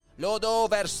ludu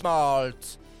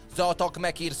Wersmolt, Zotok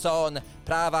Mekirson,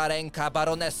 prawa ręka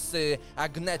baronessy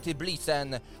Agnety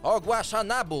Blitzen, ogłasza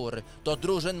nabór do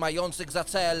drużyn mających za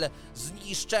cel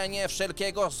zniszczenie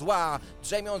wszelkiego zła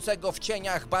drzemiącego w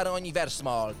cieniach baronii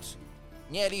Wersmolt.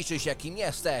 Nie liczy się, kim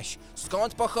jesteś,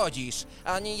 skąd pochodzisz,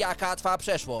 ani jaka twa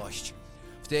przeszłość.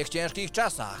 W tych ciężkich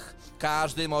czasach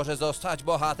każdy może zostać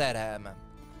bohaterem.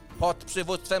 Pod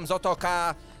przywództwem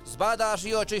Zothoka zbadasz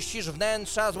i oczyścisz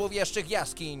wnętrza złowieszczych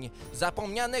jaskiń,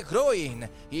 zapomnianych ruin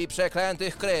i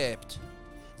przeklętych krypt.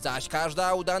 Zaś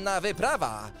każda udana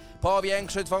wyprawa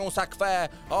powiększy twą sakwę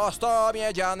o 100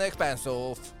 miedzianych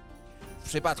pensów. W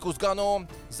przypadku zgonu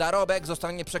zarobek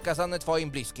zostanie przekazany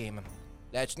twoim bliskim.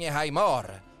 Lecz niechaj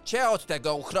mor cię od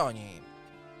tego uchroni.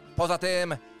 Poza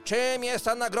tym, czym jest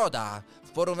ta nagroda w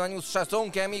porównaniu z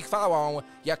szacunkiem i chwałą,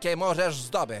 jakie możesz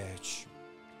zdobyć?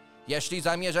 Jeśli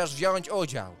zamierzasz wziąć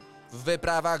udział w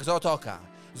wyprawach Zothoka,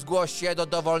 zgłoś się do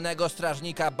dowolnego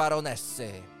strażnika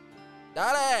baronessy.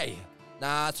 Dalej!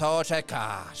 Na co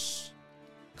czekasz?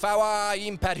 Chwała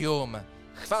Imperium!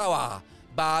 Chwała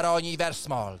baronii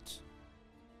Wersmolt!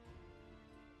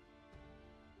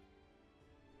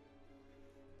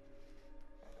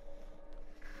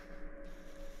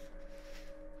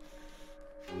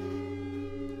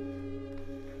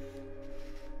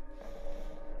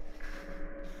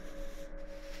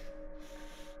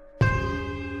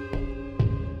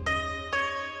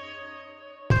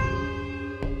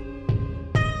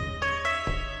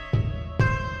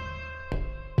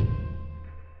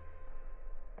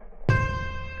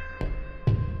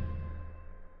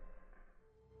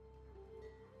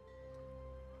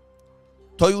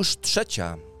 To już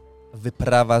trzecia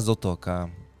wyprawa Zothoka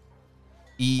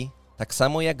i tak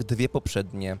samo jak dwie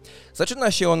poprzednie,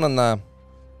 zaczyna się ona na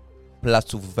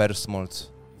placu w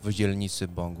Wersmolt w dzielnicy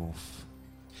bogów.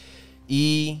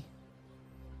 I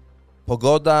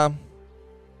pogoda,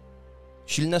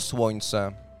 silne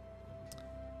słońce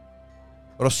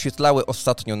rozświetlały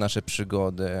ostatnio nasze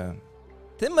przygody.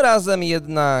 Tym razem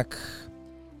jednak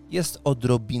jest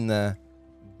odrobinę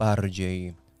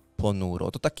bardziej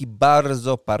ponuro. To taki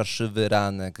bardzo parszywy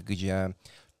ranek, gdzie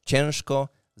ciężko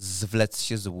zwlec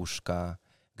się z łóżka,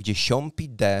 gdzie siąpi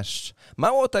deszcz.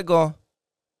 Mało tego,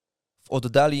 w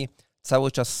oddali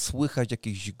cały czas słychać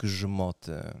jakieś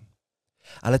grzmoty.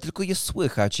 Ale tylko je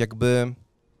słychać, jakby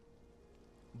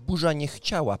burza nie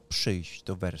chciała przyjść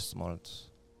do Wersmolt.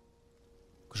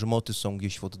 Grzmoty są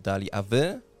gdzieś w oddali, a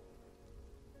wy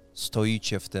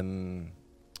stoicie w tym,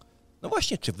 no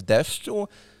właśnie, czy w deszczu?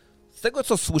 Z tego,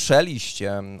 co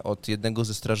słyszeliście od jednego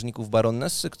ze strażników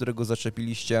baronessy, którego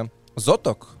zaczepiliście,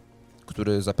 Zothok,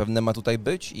 który zapewne ma tutaj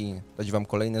być i dać wam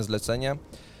kolejne zlecenie,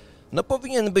 no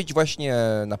powinien być właśnie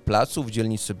na placu w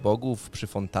dzielnicy bogów, przy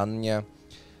fontannie.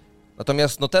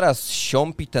 Natomiast no teraz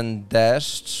siąpi ten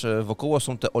deszcz, wokoło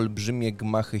są te olbrzymie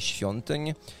gmachy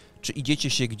świątyń. Czy idziecie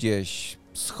się gdzieś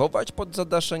schować pod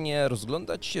zadaszenie,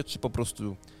 rozglądać się, czy po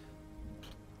prostu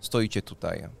stoicie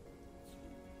tutaj?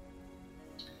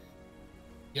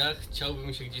 Ja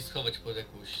chciałbym się gdzieś schować pod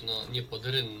jakąś, no nie pod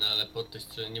rynnę, ale pod coś,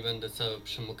 że nie będę cały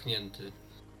przemoknięty.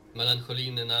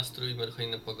 Melancholijny nastrój,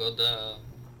 melancholijna pogoda,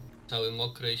 a cały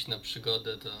mokry iść na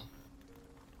przygodę to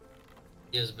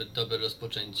niezbyt dobre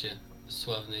rozpoczęcie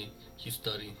sławnej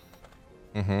historii.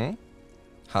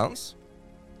 Hans?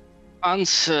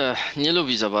 Hans nie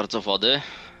lubi za bardzo wody,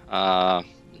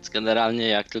 więc generalnie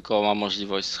jak tylko ma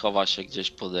możliwość schowa się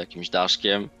gdzieś pod jakimś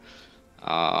daszkiem,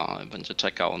 będzie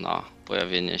czekał na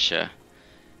pojawienie się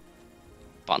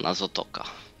pana Zothoka.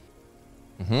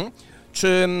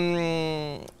 Czy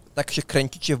tak się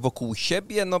kręcicie wokół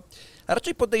siebie? No, a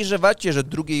raczej podejrzewacie, że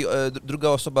druga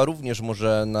osoba również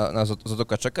może na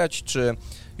Zothoka czekać? Czy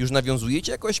już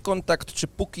nawiązujecie jakoś kontakt? Czy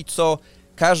póki co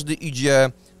każdy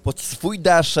idzie pod swój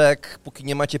daszek, póki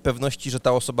nie macie pewności, że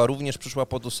ta osoba również przyszła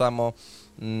po to samo?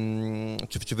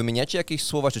 Czy wymieniacie jakieś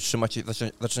słowa,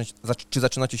 czy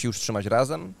zaczynacie się już trzymać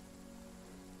razem?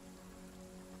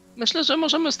 Myślę, że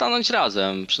możemy stanąć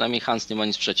razem. Przynajmniej Hans nie ma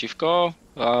nic przeciwko.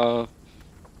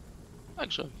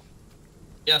 Także.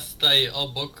 Ja staję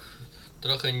obok,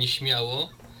 trochę nieśmiało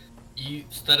i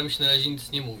staram się na razie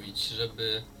nic nie mówić,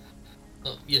 żeby...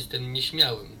 No, jestem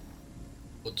nieśmiałym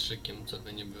podszykiem, co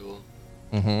by nie było.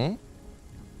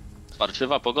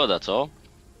 Parszywa pogoda, co?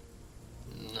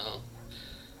 No,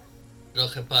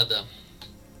 trochę pada.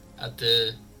 A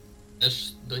ty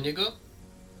też do niego?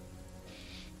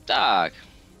 Tak.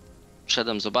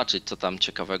 Wszedłem zobaczyć, co tam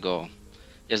ciekawego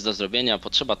jest do zrobienia.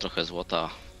 Potrzeba trochę złota,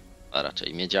 a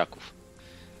raczej miedziaków.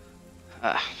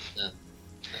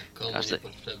 Komu Każdy... nie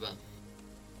potrzeba?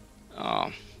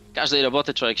 Każdej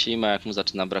roboty człowiek się ima, jak mu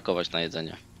zaczyna brakować na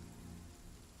jedzenie.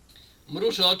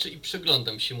 mrużę oczy i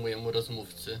przyglądam się mojemu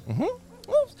rozmówcy.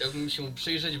 Chciałbym się mu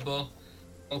przyjrzeć, bo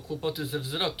mam kłopoty ze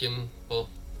wzrokiem po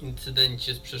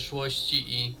incydencie z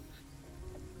przeszłości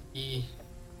i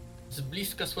z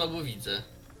bliska słabo widzę.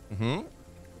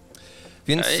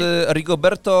 Więc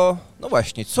Rigoberto, no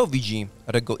właśnie, co widzi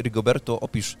Rigoberto?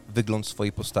 Opisz wygląd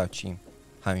swojej postaci,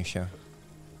 Hansie.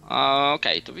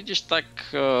 Okej, tu widzisz tak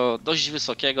dość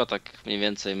wysokiego, tak mniej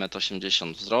więcej 1,80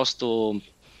 m wzrostu,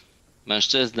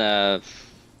 mężczyznę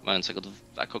mającego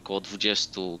tak około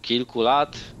 20 kilku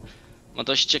lat. Ma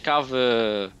dość ciekawy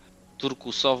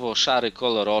turkusowo-szary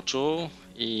kolor oczu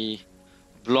i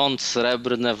blond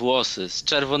srebrne włosy z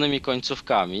czerwonymi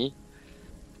końcówkami.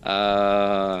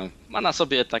 Ma na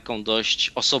sobie taką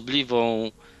dość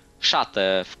osobliwą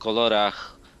szatę w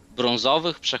kolorach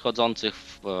brązowych, przechodzących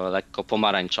w lekko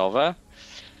pomarańczowe.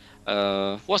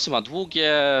 Włosy ma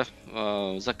długie,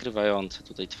 zakrywające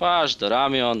tutaj twarz do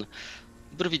ramion,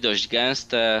 brwi dość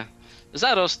gęste.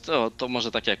 Zarost to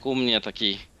może tak jak u mnie,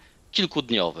 taki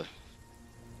kilkudniowy.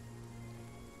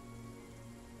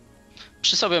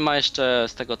 Przy sobie ma jeszcze,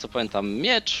 z tego co pamiętam,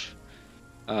 miecz.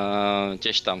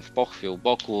 Gdzieś tam w pochwie u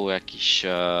boku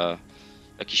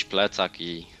jakiś plecak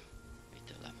i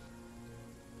tyle.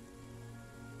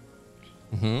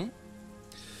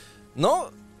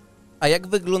 No, a jak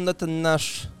wygląda ten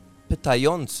nasz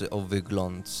pytający o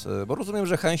wygląd? Bo rozumiem,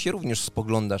 że Hansie również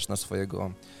spoglądasz na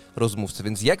swojego rozmówcę,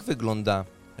 więc jak wygląda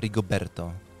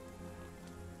Rigoberto?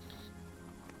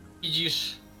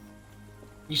 Widzisz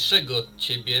niższego od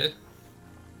ciebie,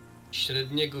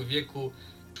 średniego wieku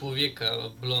człowieka,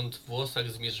 blond w włosach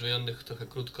zmierzwionych, trochę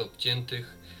krótko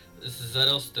obciętych, z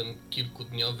zarostem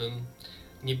kilkudniowym,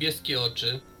 niebieskie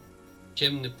oczy,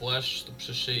 ciemny płaszcz tu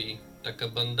przy szyi, taka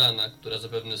bandana, która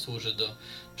zapewne służy do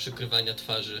przykrywania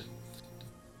twarzy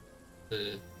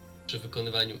przy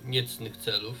wykonywaniu niecnych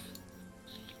celów.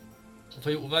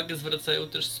 Twoją uwagę zwracają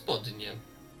też spodnie,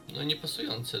 no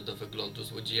niepasujące do wyglądu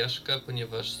złodziejaszka,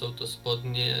 ponieważ są to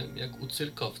spodnie jak u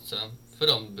cyrkowca, w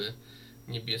rąby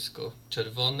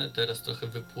niebiesko-czerwone, teraz trochę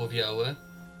wypłowiałe.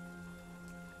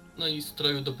 No i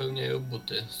stroju dopełniają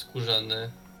buty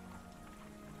skórzane,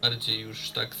 bardziej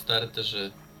już tak starte,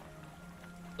 że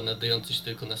nadające się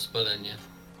tylko na spalenie.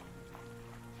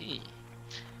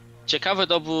 Ciekawy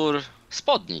dobór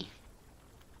spodni.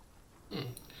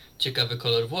 Ciekawy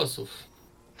kolor włosów.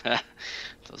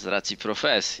 To z racji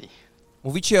profesji.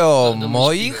 Mówicie o No,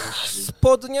 moich domyśliłem się.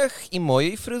 spodniach i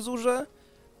mojej fryzurze?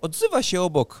 Odzywa się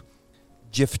obok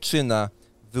dziewczyna,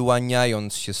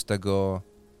 wyłaniając się z tego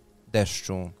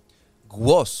deszczu.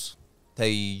 Głos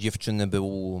tej dziewczyny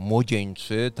był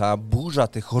młodzieńczy, ta burza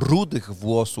tych rudych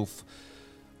włosów,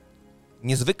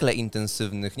 niezwykle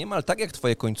intensywnych, niemal tak jak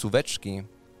twoje końcóweczki.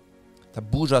 Ta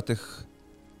burza tych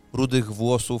rudych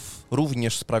włosów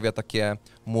również sprawia takie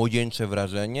młodzieńcze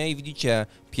wrażenie i widzicie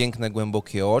piękne,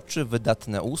 głębokie oczy,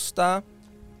 wydatne usta,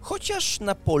 chociaż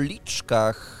na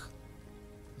policzkach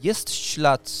jest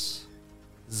ślad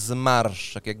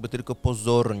zmarszczek, jakby tylko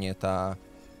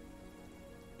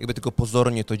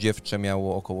pozornie to dziewczę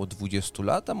miało około 20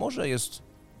 lat, a może jest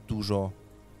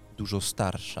dużo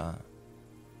starsza.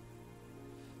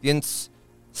 Więc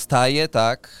staje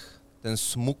tak ten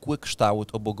smukły kształt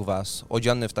obok was,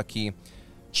 odziany w taki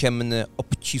ciemny,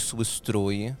 obcisły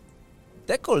strój.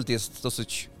 Dekolt jest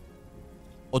dosyć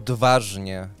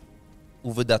odważnie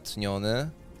uwydatniony.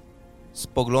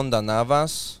 Spogląda na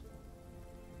was.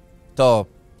 To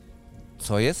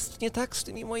co jest nie tak z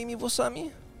tymi moimi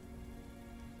włosami?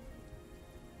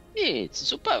 Nic,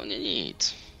 zupełnie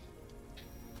nic.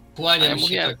 Kłaniam ja się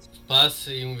mówię- tak w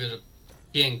pasy i mówię, że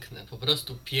piękne, po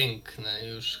prostu piękne.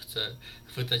 Już chcę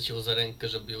chwytać ją za rękę,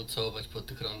 żeby ją całować po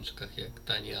tych rączkach jak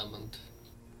tani amant.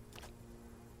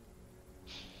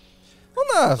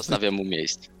 Zostawiam mu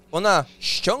miejsce. Ona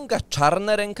ściąga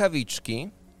czarne rękawiczki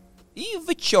i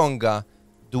wyciąga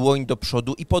dłoń do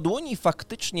przodu i po dłoni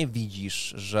faktycznie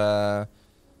widzisz, że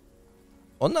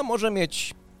ona może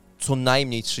mieć co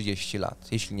najmniej 30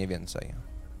 lat, jeśli nie więcej.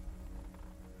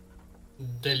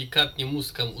 Delikatnie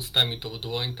muskam ustami tą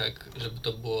dłoń, tak żeby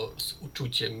to było z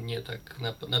uczuciem, nie tak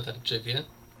natarczywie.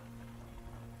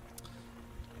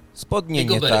 Spodnie nie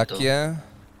Rigoberto. takie,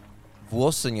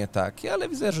 włosy nie takie, ale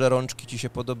widzę, że rączki ci się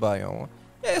podobają.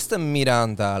 Ja jestem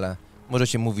Miranda, ale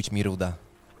możecie mówić mi Ruda.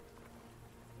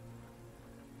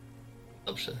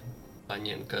 Dobrze,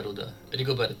 panienka ruda.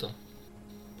 Rigoberto.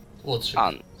 Łotrzyk.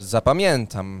 Pan.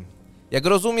 Zapamiętam. Jak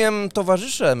rozumiem,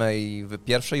 towarzysze mej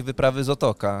pierwszej wyprawy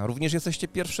Zothoka. Również jesteście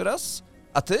pierwszy raz?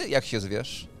 A ty, jak się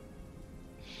zwiesz?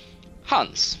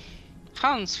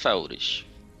 Hans Feurich.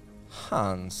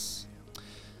 Hans.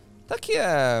 Takie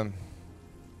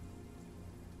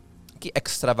Taki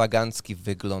ekstrawagancki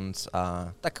wygląd, a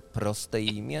tak proste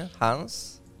imię,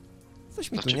 Hans?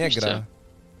 Coś mi tu nie Oczywiście. gra.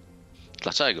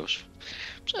 Dlaczegoż?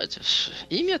 Przecież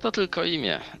imię to tylko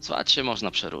imię. Zwać się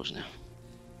można przeróżnie.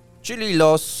 Czyli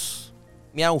los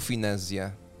miał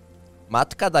finezję.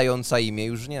 Matka dająca imię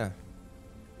już nie.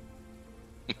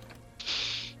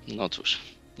 No cóż,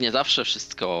 nie zawsze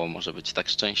wszystko może być tak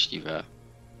szczęśliwe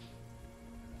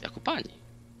jak u pani.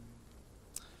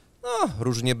 No,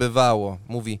 różnie bywało,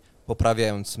 mówi,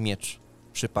 poprawiając miecz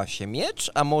przy pasie.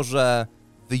 Miecz, a może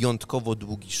wyjątkowo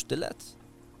długi sztylet?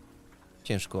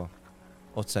 Ciężko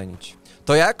ocenić.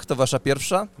 To jak? To wasza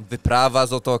pierwsza? Wyprawa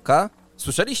Zothoka?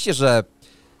 Słyszeliście, że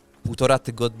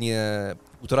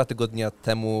półtora tygodnia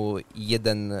temu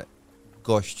jeden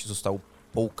gość został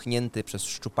połknięty przez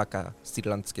szczupaka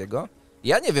stirlandzkiego?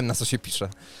 Ja nie wiem, na co się pisze.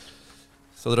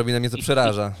 Co odrobinę mnie to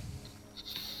przeraża.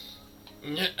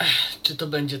 Nie, czy to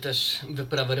będzie też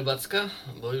wyprawa rybacka?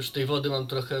 Bo już tej wody mam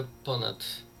trochę ponad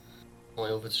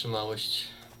moją wytrzymałość.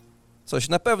 Coś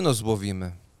na pewno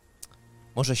złowimy.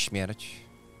 Może śmierć?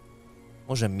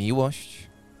 Może miłość?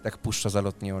 Tak puszcza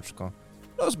zalotnie oczko.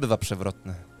 Los bywa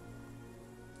przewrotny.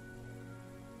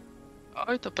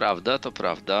 Oj, to prawda, to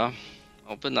prawda.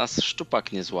 Oby nas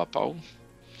szczupak nie złapał,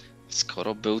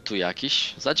 skoro był tu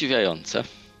jakiś zadziwiający.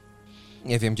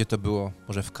 Nie wiem, gdzie to było.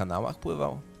 Może w kanałach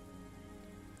pływał?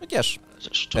 Chociaż Że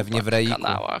szczupak pewnie w reiku.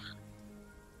 kanałach.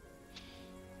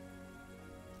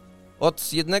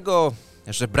 Od jednego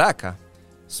żebraka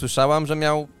słyszałam, że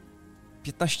miał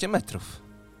 15 metrów.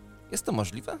 Jest to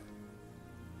możliwe?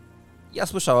 Ja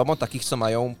słyszałam o takich, co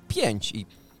mają 5 i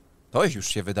to już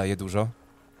się wydaje dużo.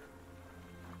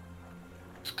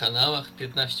 W kanałach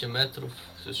 15 metrów.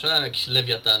 Słyszałem o jakichś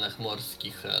lewiatanach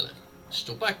morskich, ale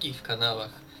szczupaki w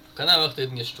kanałach. W kanałach to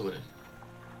jedynie szczury.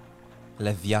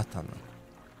 Lewiatan.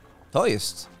 To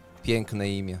jest piękne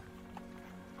imię.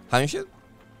 Hansie?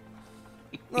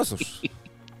 No cóż,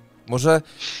 może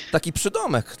taki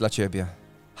przydomek dla ciebie.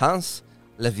 Hans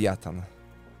Lewiatan.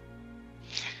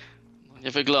 No,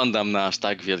 nie wyglądam na aż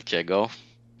tak wielkiego.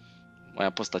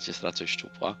 Moja postać jest raczej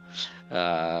szczupła.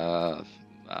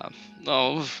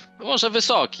 No, może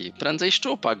wysoki. Prędzej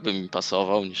szczupak by mi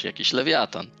pasował niż jakiś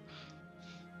lewiatan.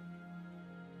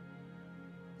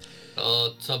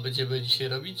 To co będziemy dzisiaj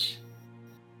robić,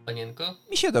 panienko?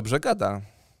 Mi się dobrze gada.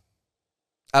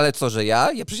 Ale co, że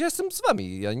ja? Ja przecież jestem z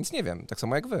wami, ja nic nie wiem, tak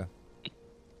samo jak wy.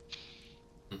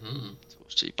 Mhm.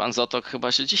 Cóż, czyli pan Zotok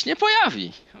chyba się dziś nie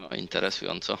pojawi. O,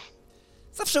 interesująco.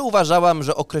 Zawsze uważałam,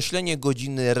 że określenie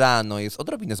godziny rano jest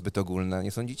odrobinę zbyt ogólne,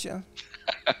 nie sądzicie?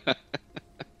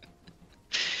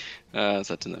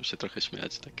 Zaczynam się trochę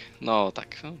śmiać, tak. No,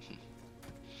 tak.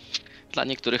 Dla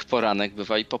niektórych poranek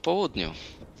bywa i po południu.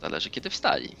 Zależy, kiedy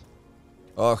wstali.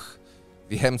 Och,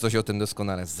 wiem coś o tym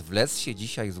doskonale. Zwlec się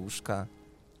dzisiaj z łóżka.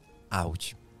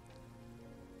 Auć.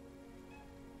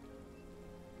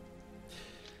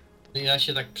 Ja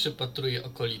się tak przypatruję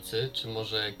okolicy, czy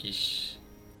może jakiś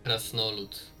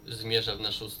krasnolud zmierza w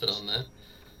naszą stronę.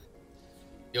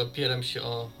 I opieram się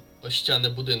o ścianę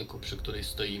budynku, przy której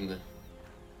stoimy.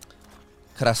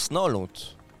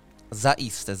 Krasnolud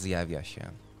zaiste zjawia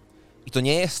się. I to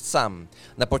nie jest sam.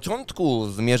 Na początku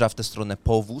zmierza w tę stronę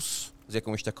powóz z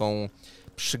jakąś taką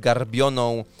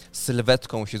przygarbioną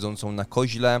sylwetką siedzącą na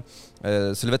koźle.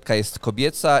 Sylwetka jest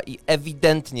kobieca i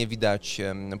ewidentnie widać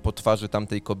po twarzy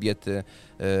tamtej kobiety,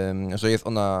 że jest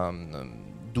ona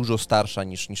dużo starsza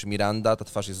niż Miranda. Ta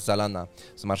twarz jest zalana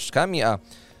zmarszczkami, a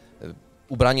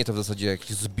ubranie to w zasadzie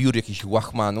jakiś zbiór jakichś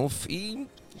łachmanów i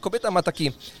kobieta ma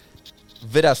taki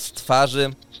wyraz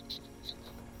twarzy,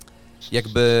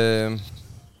 jakby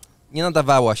nie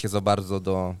nadawała się za bardzo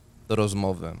do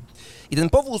rozmowy. I ten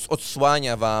powóz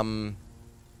odsłania wam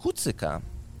kucyka.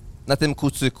 Na tym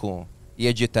kucyku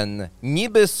jedzie ten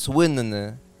niby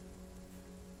słynny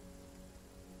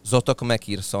Zothok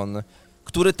Mekirson,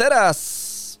 który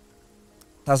teraz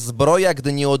ta zbroja,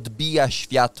 gdy nie odbija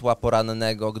światła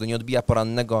porannego, gdy nie odbija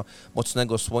porannego,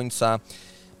 mocnego słońca,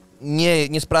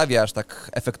 nie sprawia aż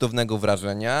tak efektownego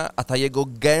wrażenia, a ta jego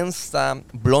gęsta,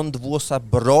 blond-włosa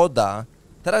broda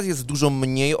teraz jest dużo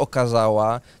mniej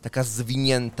okazała, taka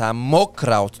zwinięta,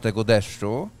 mokra od tego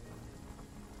deszczu.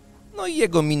 No i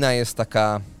jego mina jest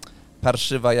taka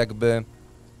parszywa, jakby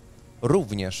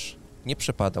również nie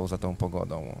przepadał za tą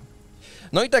pogodą.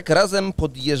 No i tak razem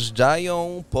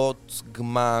podjeżdżają pod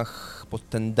gmach, pod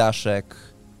ten daszek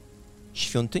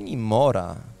świątyni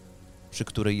Mora, przy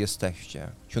której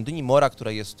jesteście. Świątyni Mora,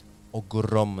 która jest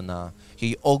ogromna.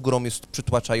 Jej ogrom jest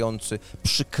przytłaczający,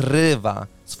 przykrywa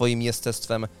swoim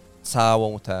jestestwem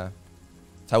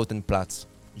cały ten plac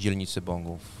dzielnicy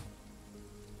bogów.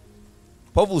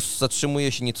 Powóz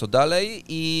zatrzymuje się nieco dalej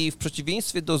i w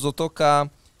przeciwieństwie do Zothoka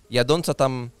jadąca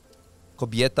tam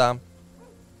kobieta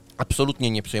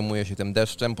absolutnie nie przejmuje się tym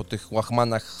deszczem. Po tych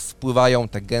łachmanach spływają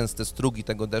te gęste strugi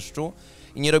tego deszczu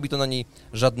i nie robi to na niej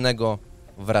żadnego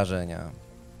wrażenia.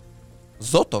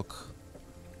 Zothok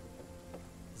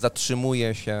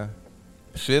zatrzymuje się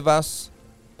przy was,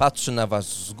 patrzy na was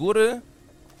z góry,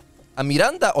 a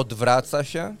Miranda odwraca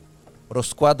się,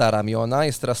 rozkłada ramiona,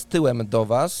 jest teraz tyłem do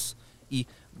was i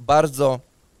bardzo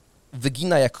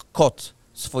wygina jak kot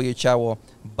swoje ciało,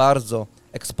 bardzo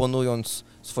eksponując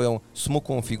swoją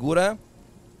smukłą figurę.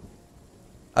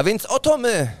 A więc oto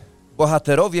my,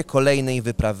 bohaterowie kolejnej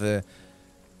wyprawy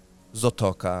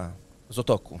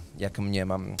Zothoku, jak mnie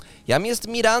mam. Jam jest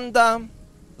Miranda,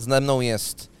 ze mną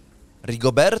jest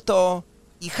Rigoberto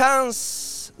i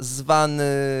Hans, zwany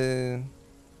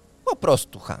po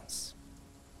prostu Hans.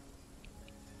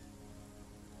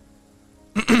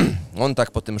 On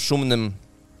tak po tym szumnym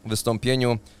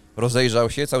wystąpieniu rozejrzał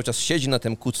się, cały czas siedzi na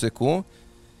tym kucyku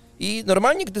i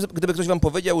normalnie, gdyby ktoś wam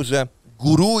powiedział, że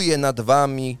góruje nad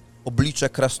wami oblicze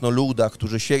krasnoluda,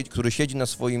 który siedzi na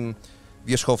swoim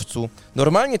wierzchowcu,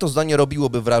 normalnie to zdanie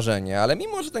robiłoby wrażenie, ale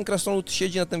mimo, że ten krasnolud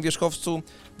siedzi na tym wierzchowcu,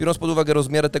 biorąc pod uwagę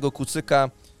rozmiary tego kucyka,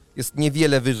 jest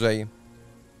niewiele wyżej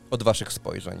od waszych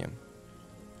spojrzeń.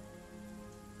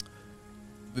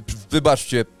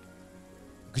 Wybaczcie,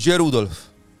 gdzie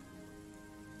Rudolf?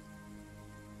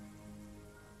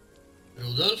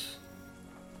 Rudolf?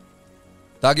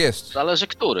 Tak jest. Zależy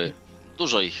który.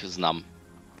 Dużo ich znam.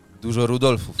 Dużo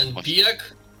Rudolfów. Ten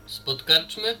pijak? Spod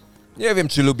karczmy? Nie wiem,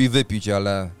 czy lubi wypić,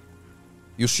 ale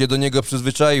już się do niego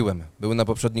przyzwyczaiłem. Był na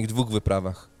poprzednich 2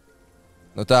 wyprawach.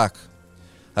 No tak.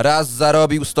 Raz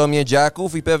zarobił 100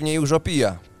 miedziaków i pewnie już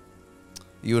opija.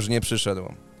 I już nie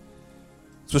przyszedł.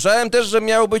 Słyszałem też, że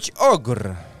miał być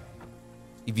ogr.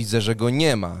 I widzę, że go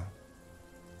nie ma.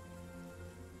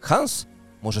 Hans,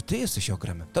 może ty jesteś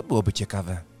ogrem? To byłoby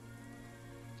ciekawe.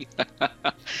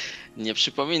 Nie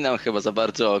przypominam chyba za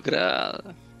bardzo o grę,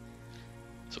 ale...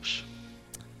 Cóż.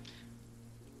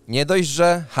 Nie dość,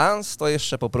 że Hans to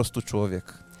jeszcze po prostu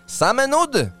człowiek. Same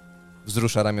nudy!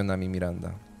 Wzrusza ramionami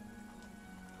Miranda.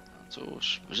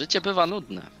 Cóż, życie bywa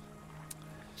nudne.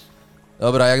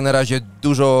 Dobra, jak na razie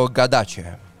dużo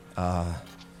gadacie, a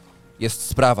jest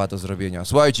sprawa do zrobienia.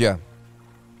 Słuchajcie,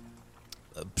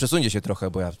 przesuńcie się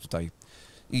trochę, bo ja tutaj...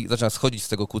 I zaczyna schodzić z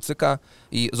tego kucyka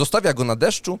i zostawia go na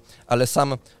deszczu, ale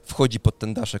sam wchodzi pod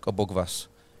ten daszek obok was.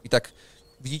 I tak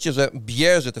widzicie, że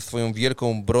bierze tę swoją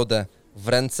wielką brodę w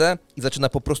ręce i zaczyna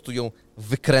po prostu ją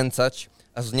wykręcać,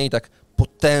 a z niej tak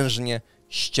potężnie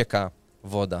ścieka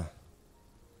woda.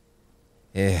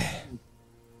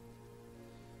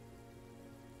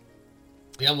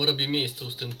 Ja mu robię miejsce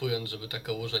ustępując, żeby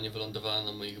taka łoża nie wylądowała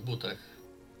na moich butach.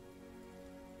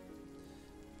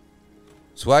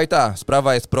 Słuchaj, ta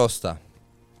sprawa jest prosta.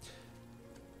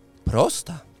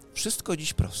 Prosta? Wszystko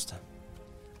dziś proste.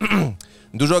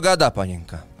 Dużo gada,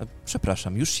 panienka.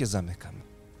 Przepraszam, już się zamykam.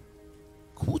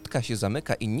 Kłódka się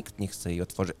zamyka i nikt nie chce jej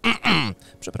otworzyć.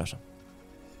 Przepraszam.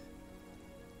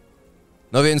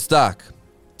 No więc tak.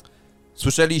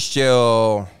 Słyszeliście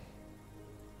o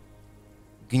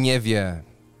gniewie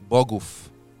bogów,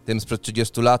 tym sprzed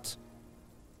 30 lat?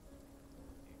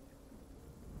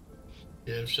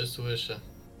 Pierwsze słyszę.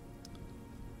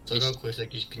 Co roku jest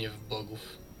jakiś gniew bogów.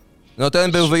 No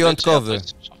ten był wyjątkowy. Ja coś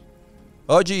słyszałem.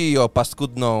 Chodzi o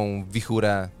paskudną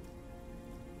wichurę,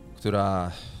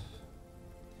 która...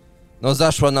 no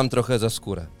zaszła nam trochę za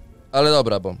skórę. Ale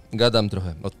dobra, bo gadam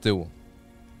trochę od tyłu.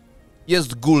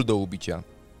 Jest ghul do ubicia.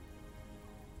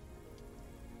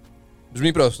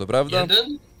 Brzmi prosto, prawda?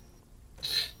 Jeden?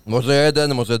 Może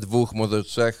 1, może 2, może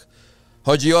 3.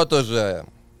 Chodzi o to, że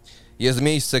jest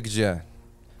miejsce, gdzie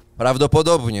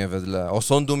prawdopodobnie wedle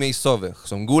osądu miejscowych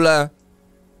są ghule.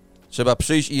 Trzeba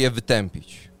przyjść i je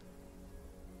wytępić.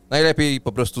 Najlepiej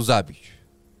po prostu zabić.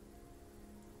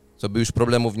 Co by już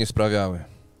problemów nie sprawiały.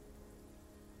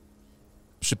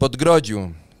 Przy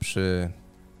Podgrodziu, przy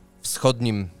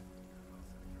wschodnim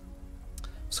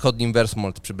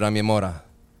Wersmold, przy bramie Mora,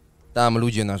 tam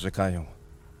ludzie narzekają.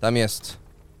 Tam jest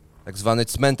tak zwany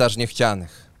cmentarz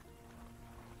niechcianych.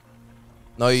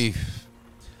 No i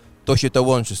to się to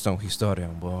łączy z tą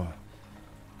historią, bo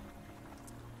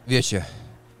wiecie,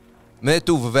 my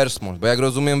tu w Versmold, bo jak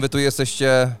rozumiem, wy tu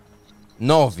jesteście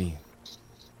nowi.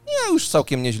 Ja już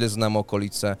całkiem nieźle znam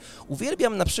okolice.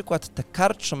 Uwielbiam na przykład tę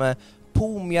karczmę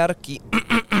półmiarki...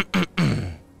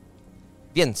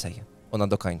 Więcej, ona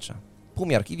dokończa.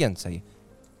 Półmiarki więcej.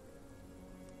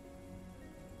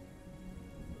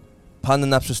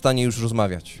 Panna przestanie już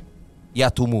rozmawiać.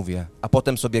 Ja tu mówię, a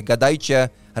potem sobie gadajcie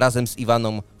razem z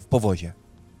Iwaną w powozie.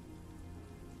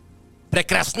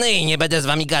 Prekrasny, nie będę z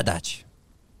wami gadać.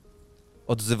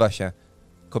 Odzywa się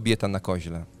kobieta na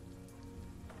koźle.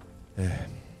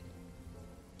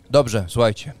 Dobrze,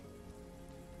 słuchajcie.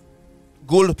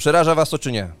 Ghul przeraża was to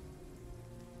czy nie?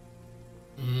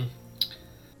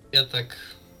 Ja tak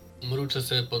mruczę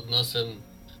sobie pod nosem.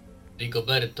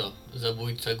 Rigoberto,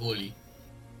 zabójca ghuli.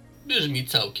 Brzmi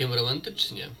całkiem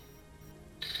romantycznie.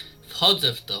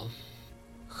 Wchodzę w to.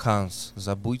 Hans,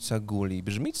 zabójca ghuli.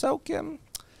 Brzmi całkiem...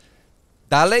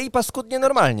 Dalej paskudnie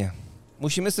normalnie.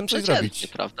 Musimy z tym coś zrobić.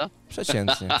 Prawda?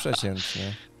 Przeciętnie,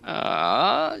 przeciętnie.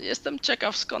 Jestem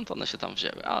ciekaw, skąd one się tam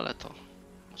wzięły, ale to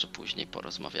może później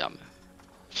porozmawiamy.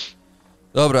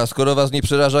 Dobra, skoro was nie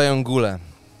przerażają ghule,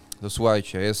 to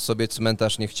słuchajcie, jest sobie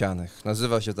cmentarz niechcianych.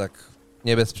 Nazywa się tak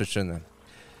nie bez przyczyny.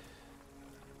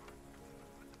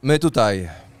 My tutaj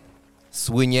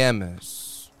słyniemy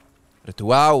z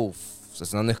rytuałów, ze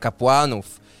znanych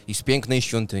kapłanów i z pięknej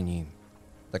świątyni.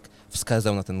 Tak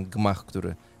wskazał na ten gmach,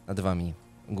 który nad wami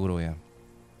góruje.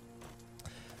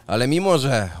 Ale mimo,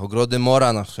 że ogrody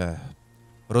mora nasze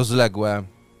rozległe,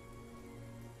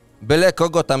 byle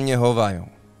kogo tam nie chowają.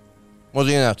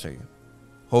 Może inaczej.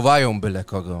 Chowają byle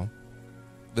kogo.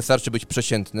 Wystarczy być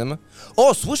przeciętnym.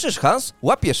 O, słyszysz, Hans?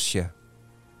 Łapiesz się.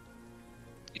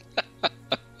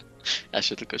 Ja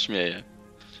się tylko śmieję.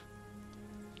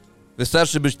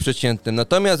 Wystarczy być przeciętnym.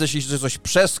 Natomiast jeśli się coś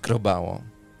przeskrobało,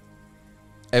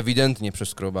 ewidentnie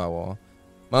przeskrobało,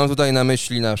 mam tutaj na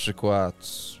myśli na przykład,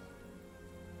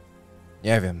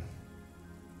 nie wiem,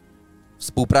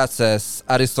 współpracę z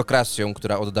arystokracją,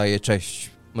 która oddaje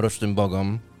cześć mrocznym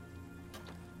bogom,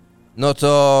 no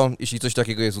to jeśli coś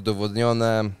takiego jest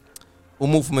udowodnione,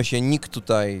 umówmy się, nikt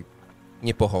tutaj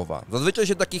nie pochowa. Zazwyczaj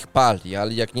się takich pali,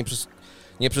 ale jak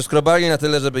nie przeskrobali na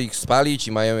tyle, żeby ich spalić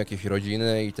i mają jakieś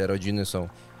rodziny i te rodziny są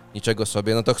niczego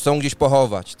sobie, no to chcą gdzieś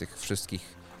pochować tych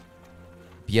wszystkich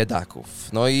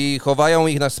biedaków. No i chowają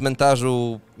ich na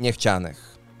cmentarzu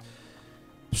niechcianych.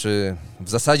 W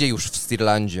zasadzie już w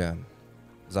Stirlandzie,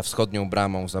 za wschodnią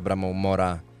bramą, za bramą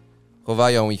mora,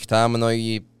 chowają ich tam, no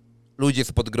i ludzie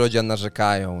z Podgrodzia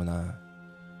narzekają na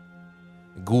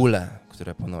ghule,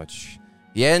 które ponoć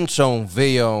jęczą,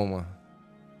 wyją,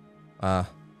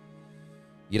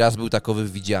 i raz był takowy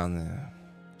widziany.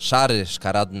 Szary,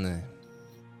 szkaradny.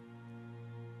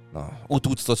 No,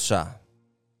 utłuc to trzeba.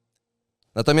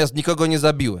 Natomiast nikogo nie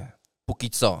zabiły. Póki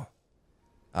co.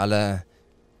 Ale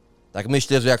tak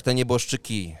myślę, że jak te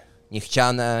nieboszczyki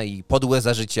niechciane i podłe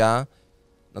za życia,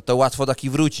 no to łatwo taki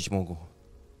wrócić mógł.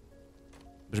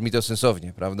 Brzmi to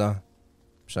sensownie, prawda?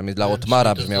 Przynajmniej dla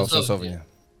Otmara brzmiało sensownie.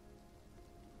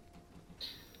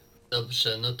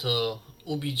 Dobrze, no to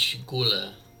ubić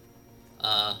ghulę.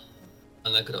 A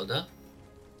nagroda?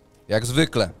 Jak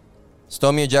zwykle.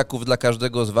 100 miedziaków dla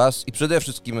każdego z was i przede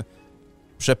wszystkim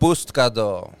przepustka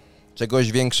do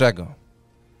czegoś większego.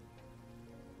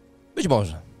 Być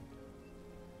może.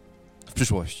 W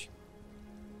przyszłości.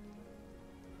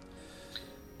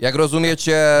 Jak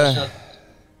rozumiecie,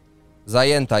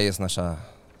 zajęta jest nasza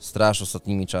straż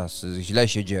ostatnimi czasy. Źle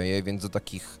się dzieje, więc do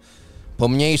takich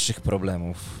pomniejszych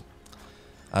problemów,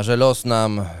 a że los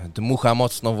nam dmucha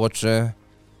mocno w oczy,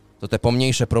 to te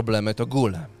pomniejsze problemy to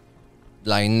ghule.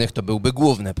 Dla innych to byłby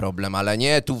główny problem, ale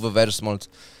nie, tu w Wersmold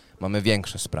mamy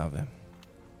większe sprawy.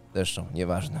 Zresztą,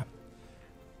 nieważne.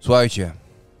 Słuchajcie,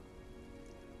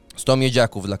 100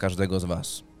 miedziaków dla każdego z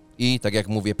was. I, tak jak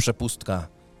mówię, przepustka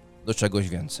do czegoś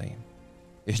więcej.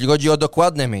 Jeśli chodzi o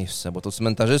dokładne miejsce, bo to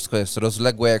cmentarzysko jest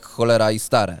rozległe jak cholera i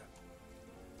stare,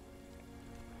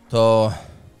 to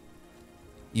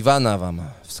Iwana wam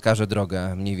wskaże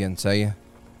drogę mniej więcej,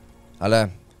 ale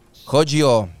chodzi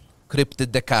o krypty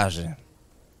dekarzy.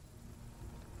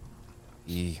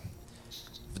 I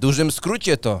w dużym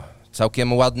skrócie to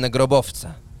całkiem ładne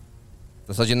grobowce. W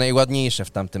zasadzie najładniejsze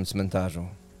w tamtym cmentarzu.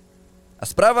 A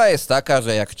sprawa jest taka,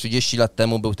 że jak 30 lat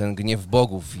temu był ten gniew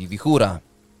bogów i wichura,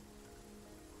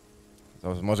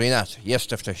 to może inaczej,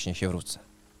 jeszcze wcześniej się wrócę.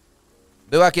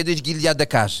 Była kiedyś gildia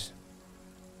dekarzy.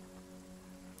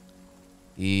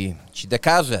 I ci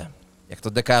dekarze, jak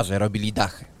to dekarze, robili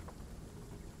dachy.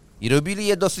 I robili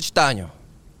je dosyć tanio.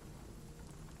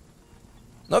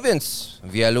 No więc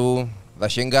wielu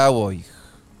zasięgało ich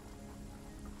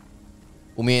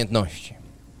umiejętności.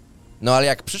 No ale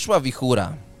jak przyszła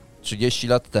wichura 30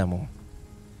 lat temu,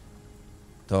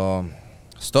 to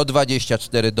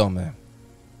 124 domy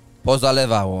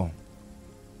pozalewało,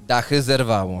 dachy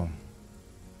zerwało.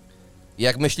 I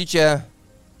jak myślicie,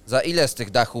 za ile z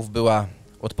tych dachów była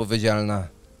odpowiedzialna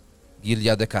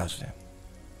gildia dekarzy?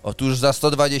 Otóż za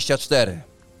 124.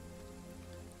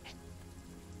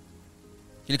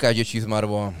 Kilka dzieci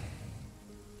zmarło.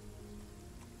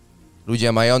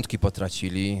 ludzie majątki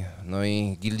potracili, no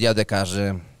i gildia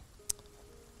dekarzy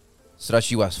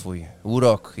straciła swój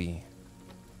urok i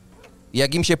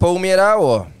jak im się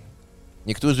poumierało.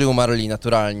 Niektórzy umarli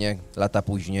naturalnie, lata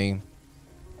później.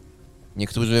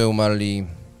 Niektórzy umarli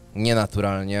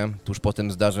nienaturalnie, tuż po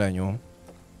tym zdarzeniu.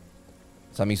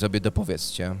 Sami sobie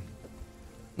dopowiedzcie.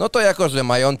 No to jako, że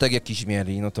majątek jakiś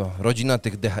mieli, no to rodzina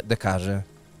tych dekarzy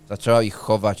zaczęła ich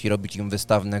chować i robić im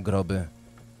wystawne groby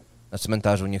na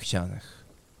cmentarzu niechcianych.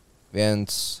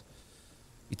 Więc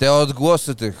i te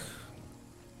odgłosy tych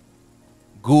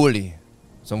ghuli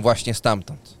są właśnie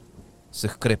stamtąd, z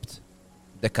tych krypt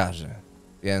dekarzy.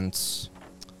 Więc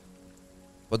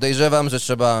podejrzewam, że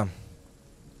trzeba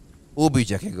ubić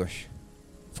jakiegoś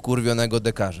wkurwionego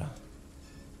dekarza,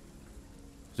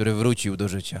 który wrócił do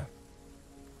życia.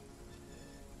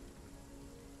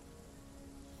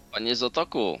 Panie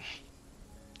Zotoku,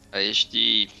 a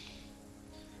jeśli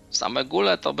same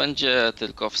góle, to będzie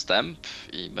tylko wstęp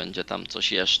i będzie tam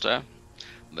coś jeszcze?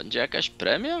 Będzie jakaś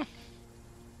premia?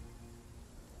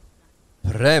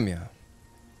 Premia.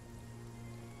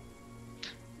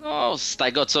 No, z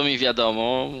tego co mi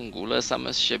wiadomo, góle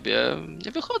same z siebie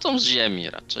nie wychodzą z ziemi,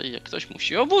 raczej jak ktoś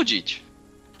musi obudzić.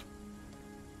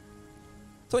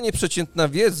 To nieprzeciętna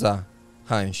wiedza,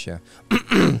 Hansie.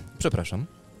 Przepraszam.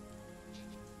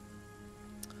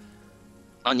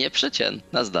 No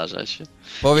nieprzeciętna, zdarza się.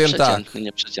 Powiem tak,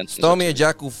 Nieprzeciętny 100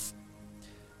 miedziaków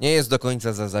nie jest do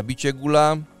końca za zabicie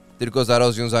gula, tylko za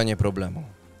rozwiązanie problemu.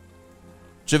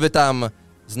 Czy wy tam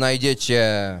znajdziecie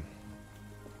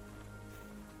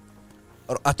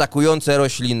atakujące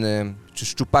rośliny, czy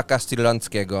szczupaka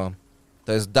stirlandzkiego,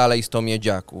 to jest dalej 100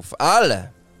 miedziaków,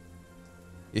 ale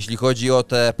jeśli chodzi o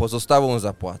tę pozostałą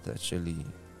zapłatę, czyli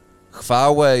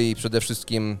chwałę i przede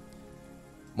wszystkim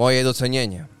moje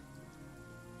docenienie,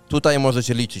 tutaj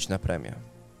możecie liczyć na premię.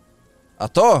 A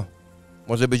to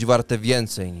może być warte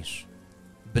więcej niż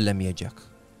byle miedziak.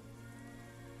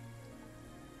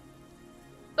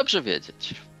 Dobrze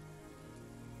wiedzieć.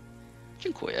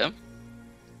 Dziękuję.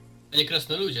 Panie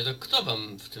krasnoludzie, to kto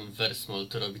wam w tym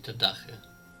Versmold robi te dachy?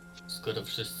 Skoro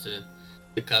wszyscy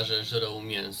dekarze żerą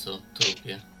mięso,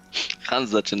 trupie. Hans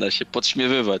zaczyna się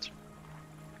podśmiewywać.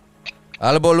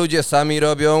 Albo ludzie sami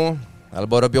robią,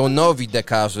 albo robią nowi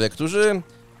dekarze, którzy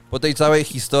po tej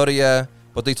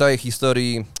całej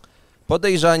historii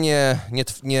podejrzanie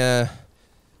nie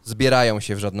zbierają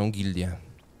się w żadną gildię.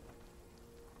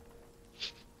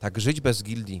 Tak żyć bez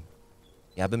gildii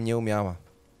ja bym nie umiała.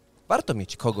 Warto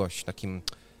mieć kogoś, na kim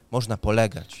można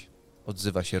polegać,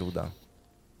 odzywa się Ruda.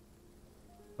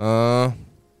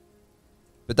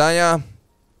 Pytania?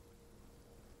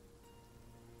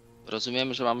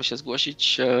 Rozumiem, że mamy się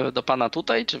zgłosić do pana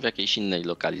tutaj, czy w jakiejś innej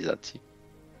lokalizacji?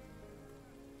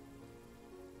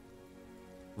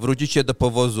 Wrócicie do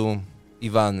powozu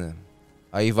Iwany,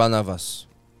 a Iwana was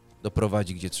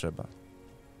doprowadzi gdzie trzeba.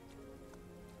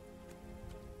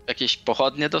 Jakieś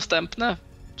pochodnie dostępne?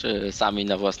 Czy sami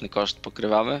na własny koszt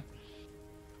pokrywamy?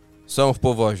 Są w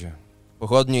powozie.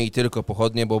 Pochodnie i tylko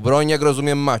pochodnie, bo broń, jak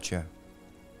rozumiem, macie.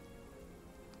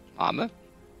 Mamy?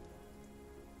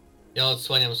 Ja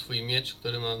odsłaniam swój miecz,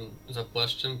 który mam za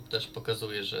płaszczem, też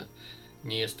pokazuję, że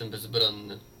nie jestem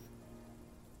bezbronny.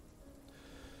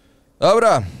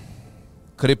 Dobra.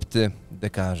 Krypty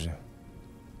dekarzy.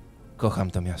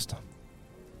 Kocham to miasto.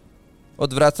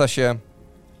 Odwraca się,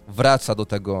 wraca do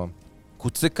tego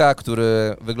kucyka,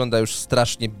 który wygląda już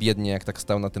strasznie biednie, jak tak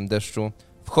stał na tym deszczu.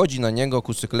 Wchodzi na niego,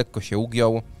 kucyk lekko się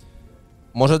ugiął.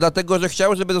 Może dlatego, że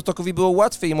chciał, żeby Zothokowi było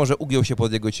łatwiej, może ugiął się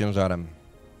pod jego ciężarem.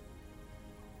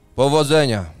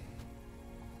 Powodzenia.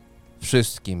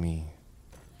 Wszystkim i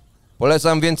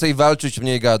polecam więcej walczyć,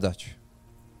 mniej gadać.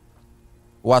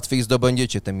 Łatwiej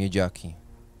zdobędziecie te miedziaki.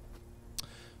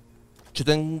 Czy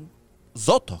ten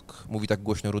Zothok, mówi tak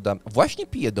głośno Ruda, właśnie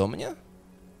pije do mnie?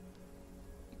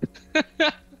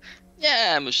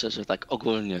 Nie, myślę, że tak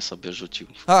ogólnie sobie rzucił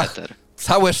w Ach, eter.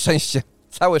 całe szczęście,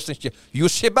 całe szczęście.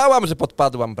 Już się bałam, że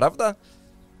podpadłam, prawda?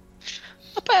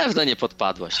 Na pewno nie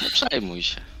podpadłaś, nie przejmuj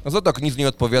się. No Zothok nic nie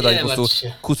odpowiada i Nie po prostu martw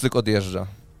się. kucyk odjeżdża.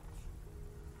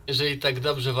 Jeżeli tak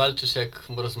dobrze walczysz, jak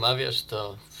rozmawiasz,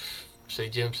 to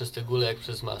przejdziemy przez te góle jak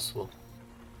przez masło.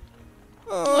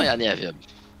 No ja nie wiem.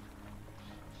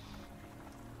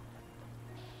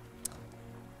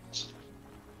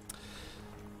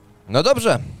 No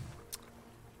dobrze.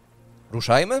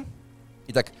 Ruszajmy?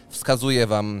 I tak wskazuje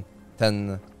wam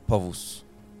ten powóz.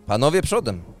 Panowie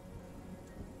przodem.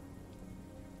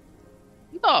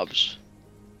 Dobrze.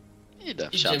 Idę,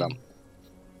 wsiadam.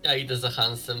 Ja idę za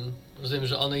Hansem. Rozumiem,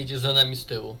 że ona idzie za nami z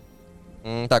tyłu.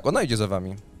 Tak, ona idzie za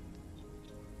wami.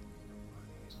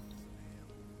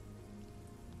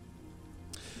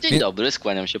 Dzień dobry,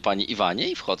 skłaniam się pani Iwanie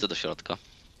i wchodzę do środka.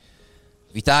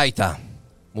 Witajta,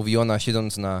 mówi ona,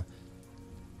 siedząc na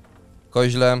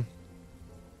koźle.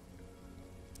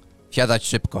 Siadać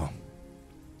szybko.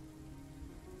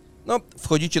 No,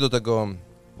 wchodzicie do tego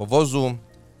powozu.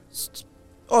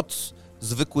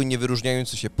 Zwykły,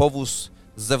 niewyróżniający się powóz.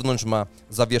 Z zewnątrz ma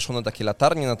zawieszone takie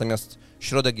latarnie, natomiast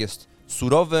środek jest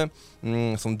surowy.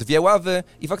 Są dwie ławy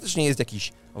i faktycznie jest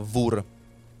jakiś wór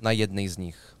na jednej z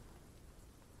nich.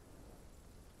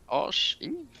 Oż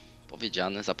i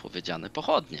zapowiedziane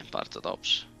pochodnie. Bardzo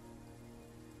dobrze.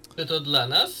 Czy to dla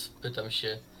nas? Pytam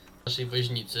się naszej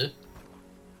woźnicy,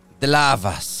 Dla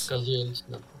was. wskazując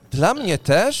na... Dla mnie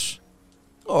też?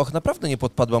 Och, naprawdę nie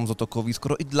podpadłam Zothokowi,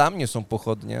 skoro i dla mnie są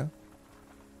pochodnie.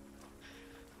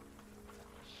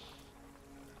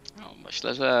 No,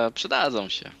 myślę, że przydadzą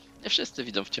się. Nie wszyscy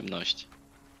widzą w ciemności.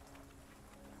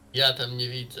 Ja tam nie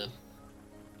widzę.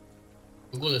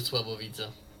 W ogóle słabo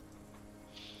widzę.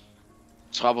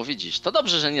 Słabo widzisz. To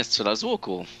dobrze, że nie strzelasz z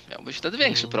łuku. Miałbyś wtedy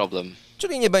większy problem.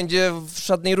 Czyli nie będzie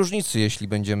żadnej różnicy, jeśli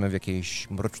będziemy w jakiejś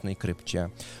mrocznej krypcie.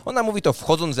 Ona mówi to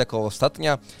wchodząc jako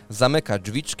ostatnia, zamyka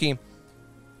drzwiczki.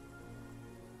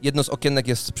 Jedno z okienek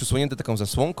jest przysłonięte taką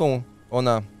zasłonką.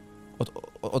 Ona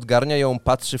odgarnia ją,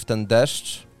 patrzy w ten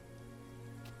deszcz,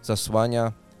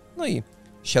 zasłania, no i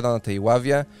siada na tej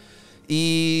ławie.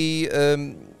 I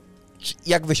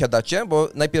jak wysiadacie? Bo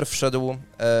najpierw wszedł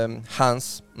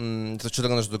Hans,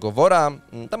 zaglądasz do tego wora.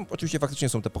 Tam oczywiście faktycznie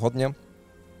są te pochodnie.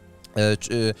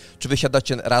 Czy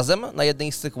wysiadacie razem na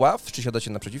jednej z tych ław, czy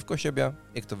siadacie naprzeciwko siebie?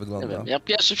 Jak to wygląda? Nie wiem, ja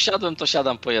pierwszy wsiadłem, to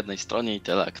siadam po jednej stronie i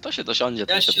tyle. Kto się dosiądzie,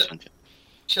 ten się dosiądzie.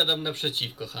 Siadam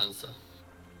naprzeciwko Hansa.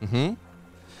 Mhm.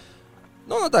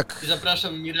 No tak. I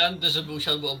zapraszam Mirandę, żeby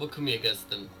usiadła obok mnie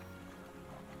gestem.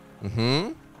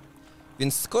 Mhm.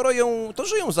 Więc skoro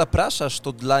że ją zapraszasz,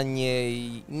 to dla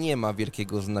niej nie ma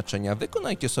wielkiego znaczenia.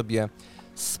 Wykonajcie sobie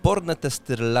sporne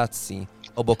testy relacji,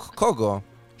 obok kogo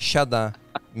siada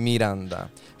Miranda.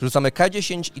 Rzucamy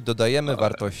K10 i dodajemy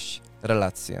wartość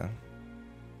relacje.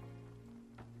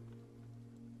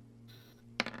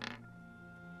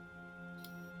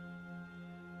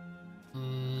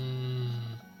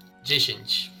 Mm,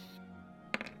 10.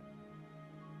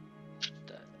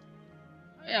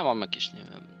 Ja mam jakieś, nie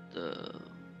wiem,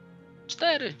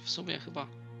 4 w sumie chyba.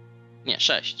 Nie,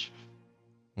 6.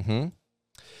 Mhm.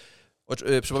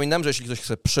 Przypominam, że jeśli ktoś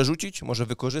chce przerzucić, może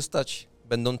wykorzystać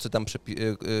będący tam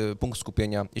punkt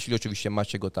skupienia, jeśli oczywiście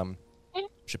macie go tam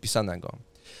przypisanego.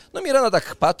 No Miranda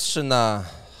tak patrzy na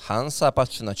Hansa,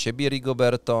 patrzy na ciebie,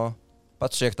 Rigoberto,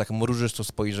 patrzy jak tak mrużysz to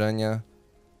spojrzenie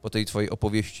po tej twojej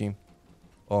opowieści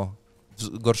o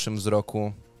gorszym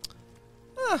wzroku.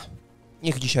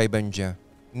 Niech dzisiaj będzie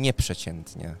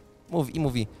nieprzeciętnie.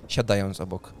 Mówi, siadając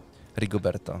obok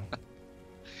Rigoberto.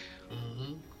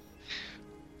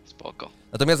 Spoko.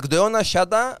 Natomiast gdy ona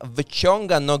siada,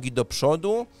 wyciąga nogi do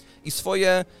przodu i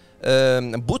swoje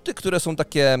buty, które są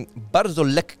takie bardzo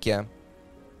lekkie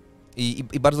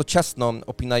i bardzo ciasno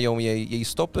opinają jej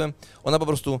stopy, ona po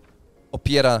prostu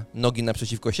opiera nogi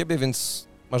naprzeciwko siebie, więc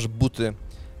masz buty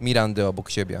Mirandy obok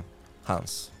siebie,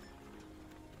 Hans.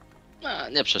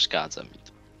 Nie przeszkadza mi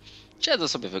to. Siedzę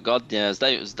sobie wygodnie,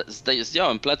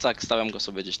 zdjąłem plecak, stawiam go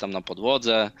sobie gdzieś tam na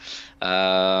podłodze.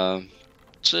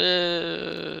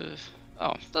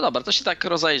 No dobra, to się tak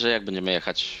rozejrzę, jak będziemy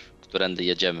jechać, którędy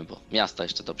jedziemy, bo miasta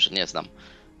jeszcze dobrze nie znam.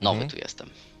 Nowy tu jestem.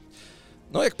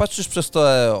 No jak patrzysz przez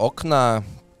te okna,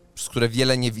 przez które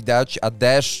wiele nie widać, a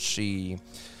deszcz i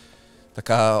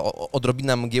taka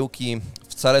odrobina mgiełki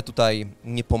wcale tutaj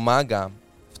nie pomaga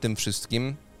w tym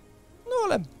wszystkim, no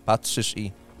ale patrzysz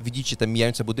i widzicie te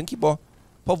mijające budynki, bo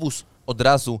powóz od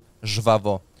razu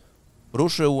żwawo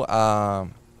ruszył, a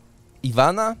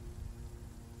Iwana,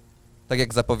 tak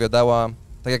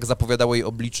jak zapowiadało jej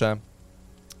oblicze,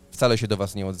 wcale się do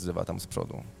was nie odzywa tam z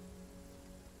przodu.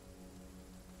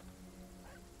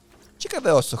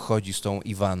 Ciekawe, o co chodzi z tą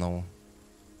Iwaną.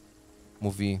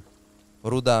 Mówi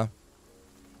Ruda.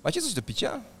 Macie coś do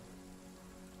picia?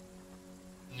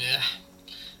 Nie.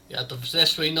 Ja to w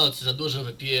zeszłej nocy za dużo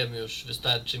wypiłem już.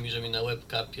 Wystarczy mi, że mi na łeb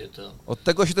kapie, to... Od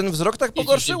tego się ten wzrok tak Nic już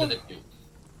pogorszył? nie będę pił.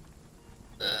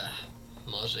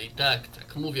 Może i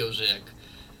tak mówią, że jak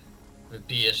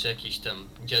wypijesz jakieś tam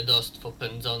dziadostwo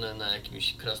pędzone na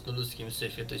jakimś krasnoludzkim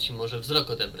syfie, to ci może wzrok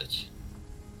odebrać.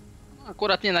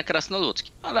 Akurat nie na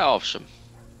krasnoludzkim, ale owszem.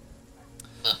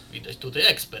 Widać tutaj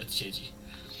ekspert siedzi.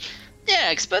 Nie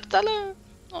ekspert, ale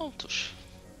no cóż.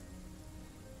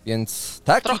 Więc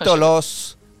taki Trochę to się-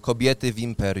 los kobiety w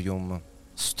imperium.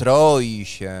 Stroi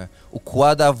się,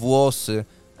 układa włosy,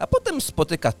 a potem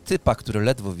spotyka typa, który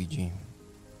ledwo widzi.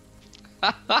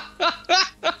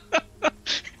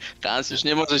 Hans już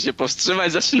nie może się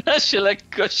powstrzymać, zaczyna się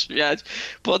lekko śmiać.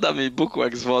 Podam jej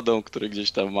bukłak z wodą, który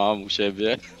gdzieś tam mam u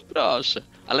siebie. Proszę.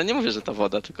 Ale nie mówię, że to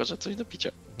woda, tylko że coś do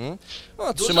picia.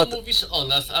 O, Dużo mówisz o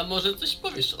nas, a może coś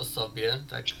powiesz o sobie?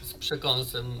 Tak z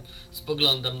przekąsem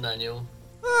spoglądam na nią.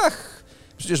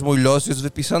 Przecież mój los jest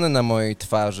wypisany na mojej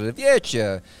twarzy.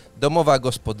 Wiecie, domowa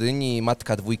gospodyni,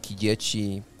 matka 2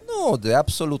 dzieci. Nudy,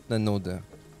 absolutne nudy.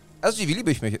 A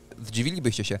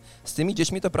zdziwilibyście się. Z tymi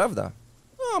dziećmi to prawda.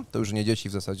 No, to już nie dzieci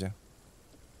w zasadzie.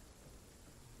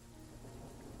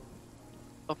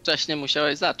 To wcześniej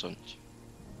musiałeś zacząć.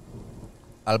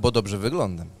 Albo dobrze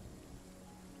wyglądam.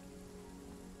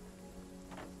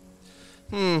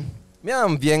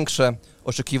 Miałem większe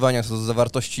oczekiwania co do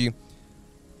zawartości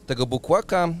tego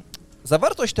bukłaka.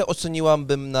 Zawartość tę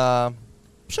oceniłabym na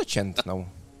przeciętną.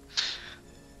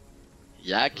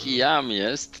 Jaki jam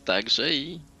jest, także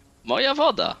i moja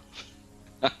woda.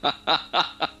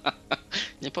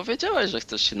 Nie powiedziałeś, że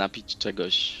chcesz się napić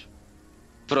czegoś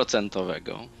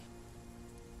procentowego.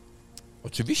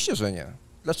 Oczywiście, że nie.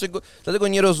 Dlatego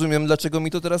nie rozumiem, dlaczego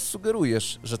mi to teraz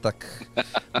sugerujesz, że tak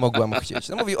mogłam chcieć.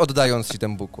 No mówi, oddając ci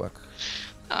ten bukłak.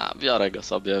 A, biorę go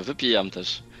sobie, wypijam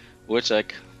też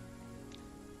łyczek.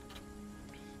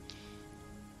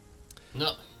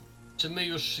 No, czy my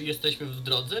już jesteśmy w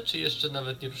drodze, czy jeszcze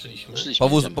nawet nie ruszyliśmy?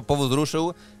 Powóz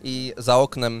ruszył i za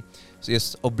oknem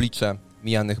jest oblicze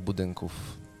mijanych budynków.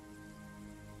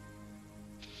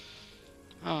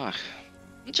 Ach,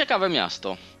 ciekawe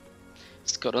miasto.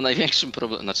 Skoro największym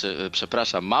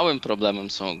małym problemem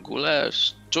są ghule,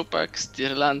 szczupek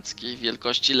stirlandzki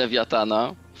wielkości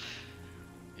lewiatana.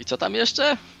 I co tam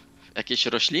jeszcze? Jakieś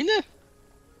rośliny?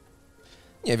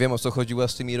 Nie wiem, o co chodziło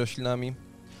z tymi roślinami.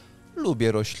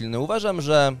 Lubię rośliny. Uważam,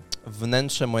 że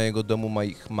wnętrze mojego domu ma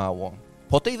ich mało.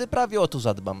 Po tej wyprawie o to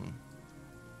zadbam.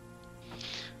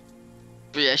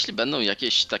 Jeśli będą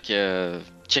jakieś takie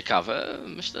ciekawe,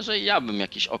 myślę, że ja bym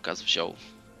jakiś okaz wziął.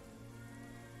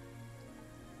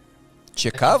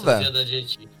 Ciekawe? Zjada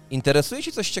dzieci. Interesuje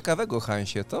cię coś ciekawego,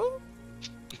 Hansie, to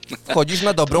wchodzisz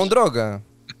na dobrą drogę.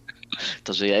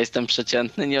 To, że ja jestem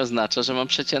przeciętny, nie oznacza, że mam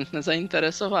przeciętne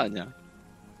zainteresowania.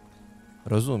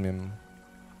 Rozumiem.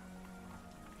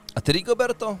 A ty,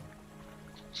 Rigoberto?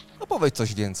 Opowiedz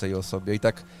coś więcej o sobie. I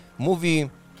tak mówi,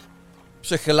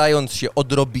 przechylając się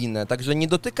odrobinę, także nie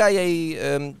dotyka jej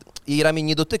ramię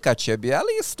nie dotyka ciebie,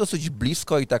 ale jest dosyć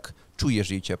blisko i tak czujesz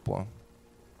jej ciepło.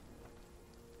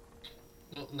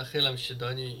 No, nachylam się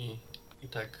do niej i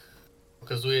tak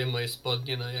pokazuję moje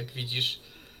spodnie, no jak widzisz,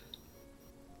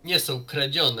 nie są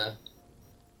kradzione,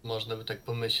 można by tak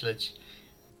pomyśleć.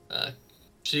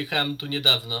 Przyjechałem tu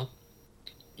niedawno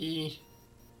i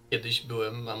kiedyś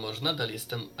byłem, a może nadal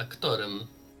jestem aktorem.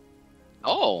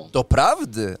 O!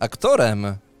 Doprawdy,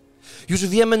 aktorem. Już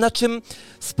wiemy, na czym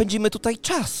spędzimy tutaj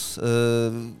czas.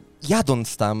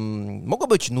 Jadąc tam, mogło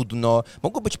być nudno,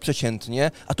 mogło być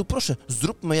przeciętnie, a tu proszę,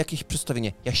 zróbmy jakieś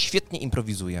przedstawienie. Ja świetnie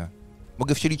improwizuję.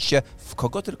 Mogę wcielić się w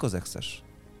kogo tylko zechcesz.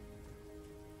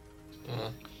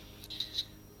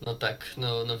 No tak,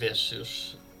 no wiesz,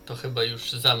 już to chyba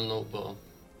już za mną, bo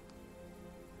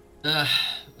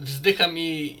wzdycham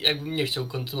i jakbym nie chciał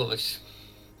kontynuować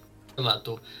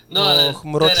tematu. No ale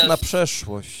mroczna teraz...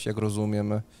 przeszłość, jak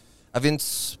rozumiemy. A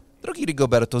więc, drogi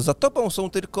Rigoberto, za tobą są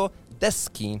tylko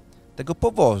deski tego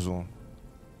powozu.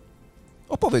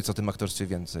 Opowiedz o tym aktorstwie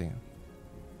więcej.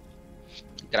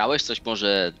 Grałeś coś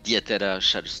może Dietera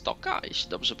Sherstocka, jeśli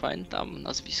dobrze pamiętam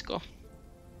nazwisko?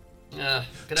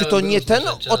 Czy to nie ten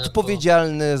rzeczy,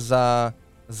 odpowiedzialny za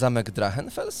zamek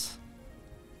Drachenfels?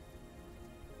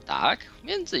 Tak,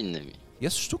 między innymi.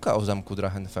 Jest sztuka o zamku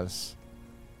Drachenfels.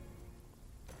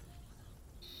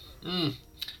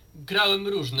 Grałem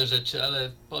różne rzeczy,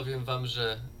 ale powiem wam,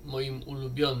 że moim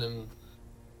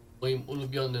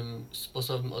ulubionym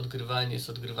sposobem odgrywania jest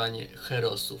odgrywanie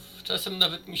herosów. Czasem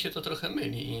nawet mi się to trochę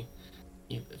myli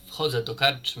i wchodzę do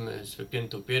karczmy z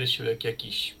wypiętą piersią jak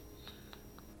jakiś,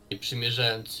 nie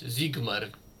przymierzając, Zigmar.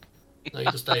 No i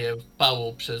dostaję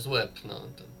pałą przez łeb, no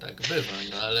to tak bywa,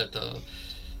 no ale to...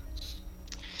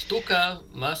 Sztuka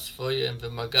ma swoje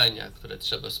wymagania, które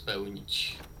trzeba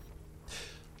spełnić.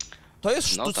 To jest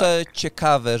w sztuce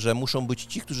ciekawe, że muszą być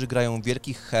ci, którzy grają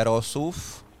wielkich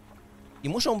herosów i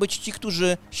muszą być ci,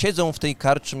 którzy siedzą w tej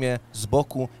karczmie z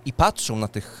boku i patrzą na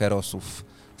tych herosów.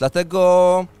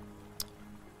 Dlatego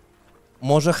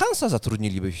może Hansa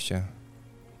zatrudnilibyście.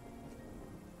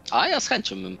 A ja z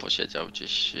chęcią bym posiedział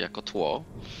gdzieś jako tło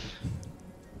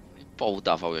i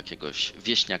poudawał jakiegoś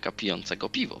wieśniaka pijącego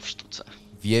piwo w sztuce.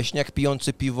 Wieśniak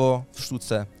pijący piwo w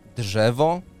sztuce.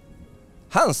 Drzewo?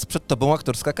 Hans, przed tobą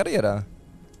aktorska kariera.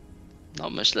 No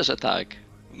myślę, że tak.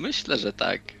 Myślę, że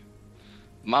tak.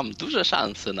 Mam duże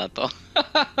szanse na to.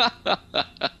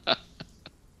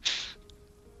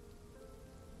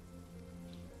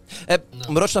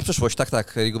 Mroczna przyszłość,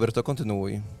 tak, Rigoberto,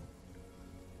 kontynuuj.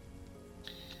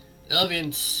 No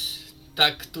więc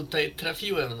tak tutaj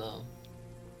trafiłem, no.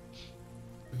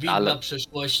 Widma Ale-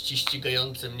 przeszłości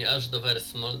ścigające mnie aż do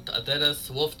Wersmold, a teraz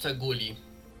łowca ghuli.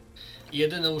 I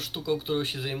jedyną sztuką, którą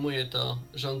się zajmuję, to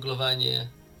żonglowanie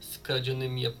z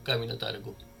kradzionymi jabłkami na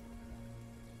targu.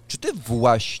 Czy ty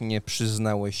właśnie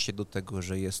przyznałeś się do tego,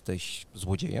 że jesteś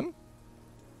złodziejem?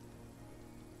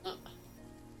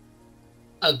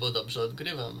 Albo dobrze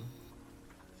odgrywam.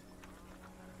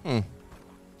 Ja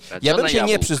Kradzione bym się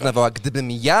nie jabłka. przyznawała,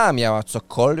 gdybym ja miała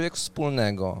cokolwiek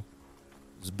wspólnego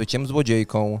z byciem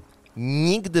złodziejką.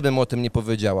 Nigdy bym o tym nie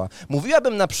powiedziała.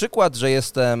 Mówiłabym na przykład, że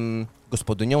jestem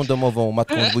gospodynią domową,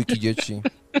 matką 2 dzieci.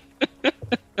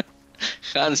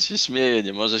 Hans się śmieje,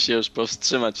 nie może się już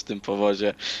powstrzymać w tym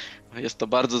powozie. Jest to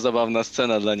bardzo zabawna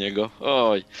scena dla niego.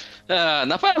 Oj,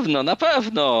 na pewno, na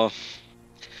pewno.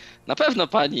 Na pewno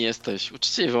pani jesteś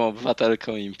uczciwą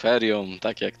obywatelką imperium,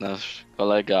 tak jak nasz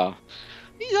kolega.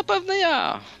 I zapewne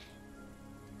ja.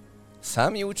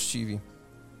 Sami uczciwi.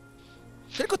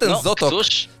 Tylko ten No, Zotok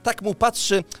któż? tak mu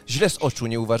patrzy źle z oczu,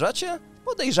 nie uważacie?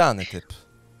 Podejrzany typ.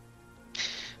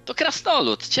 To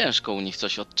krasnolud, ciężko u nich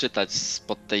coś odczytać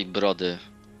spod tej brody.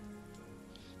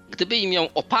 Gdyby im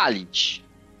ją opalić,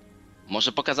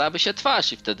 może pokazałaby się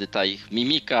twarz i wtedy ta ich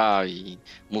mimika i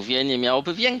mówienie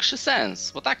miałoby większy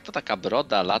sens. Bo tak to taka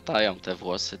broda, latają te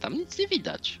włosy, tam nic nie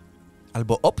widać.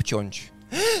 Albo obciąć.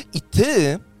 I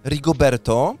ty,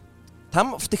 Rigoberto,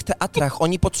 tam w tych teatrach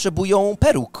oni potrzebują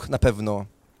peruk na pewno.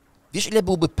 Wiesz, ile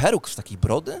byłby peruk z takiej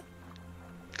brody?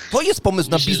 To jest pomysł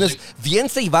na Myślisz, biznes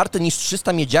więcej warty niż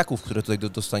 300 miedziaków, które tutaj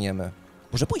dostaniemy.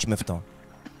 Może pójdźmy w to.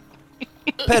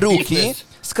 Peruki Biznes.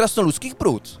 z krasnoludzkich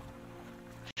brud.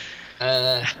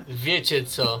 Wiecie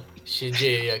co się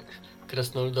dzieje, jak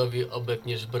krasnoludowi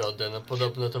obetniesz brodę? No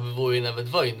podobno to wywołuje nawet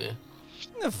wojny.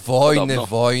 Wojny,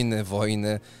 Podobno.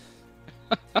 wojny.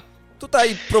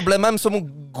 Tutaj problemem są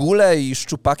ghule i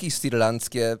szczupaki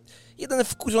stirlandzkie. Jeden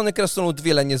wkurzony krasnolud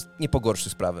wiele nie pogorszy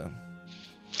sprawy.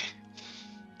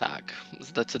 Tak,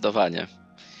 zdecydowanie.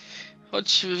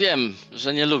 Choć wiem,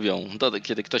 że nie lubią,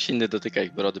 kiedy ktoś inny dotyka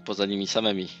ich brody poza nimi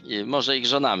samymi. I może ich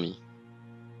żonami.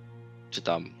 Czy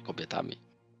tam kobietami.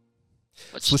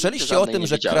 Choć Słyszeliście nigdy o żadnej tym, nie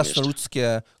że widziałem jeszcze.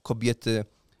 krasnoludzkie kobiety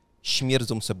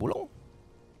śmierdzą cebulą?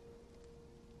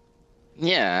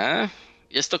 Nie.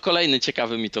 Jest to kolejny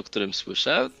ciekawy mit, o którym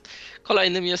słyszę.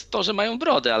 Kolejnym jest to, że mają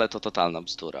brody, ale to totalna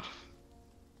bzdura.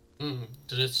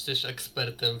 To jesteś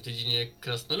ekspertem w dziedzinie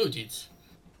krasnoludzic.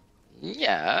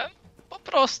 Nie, po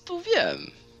prostu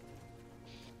wiem.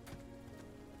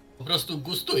 Po prostu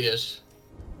gustujesz.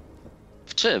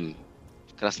 W czym?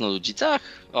 W krasnoludzicach?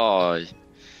 Oj.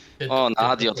 O, na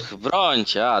adiot,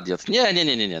 brońcie, adiot.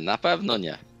 Nie, na pewno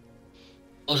nie.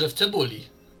 Może w cebuli.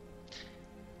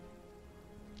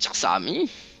 Czasami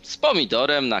z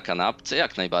pomidorem na kanapce,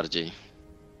 jak najbardziej.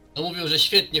 No mówią, że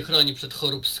świetnie chroni przed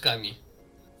choróbskami.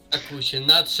 Jak się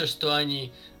natrzesz, to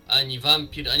ani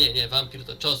wampir, a nie, wampir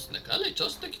to czosnek, ale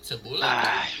czosnek i cebula,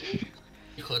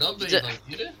 i choroby, Widzę- i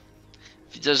wampiry.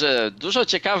 Widzę, że dużo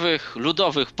ciekawych,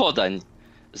 ludowych podań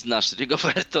znasz,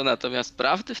 Rigoberto, natomiast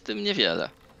prawdy w tym niewiele.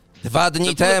 2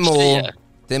 dni Cebula temu przyje.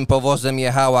 tym powozem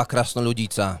jechała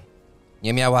krasnoludzica.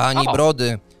 Nie miała ani O.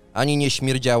 brody, ani nie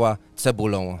śmierdziała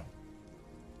cebulą.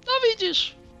 No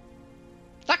widzisz,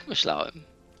 tak myślałem.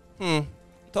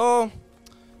 To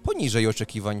poniżej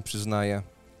oczekiwań, przyznaję.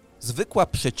 Zwykła,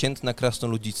 przeciętna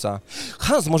krasnoludzica.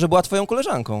 Hans, może była twoją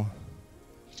koleżanką?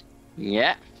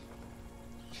 Nie,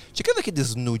 Ciekawe, kiedy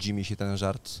znudzi mi się ten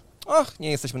żart. Och,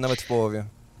 nie jesteśmy nawet w połowie.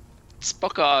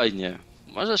 spokojnie.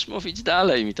 Możesz mówić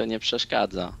dalej, mi to nie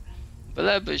przeszkadza.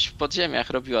 Bylebyś w podziemiach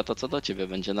robiła to, co do ciebie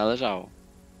będzie należało.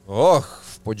 Och,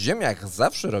 w podziemiach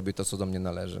zawsze robię to, co do mnie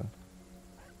należy.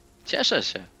 Cieszę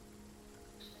się.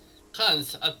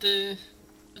 Hans, a ty...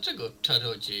 Dlaczego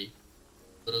czarodziej?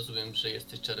 Rozumiem, że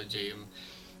jesteś czarodziejem.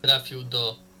 Trafił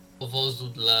do powozu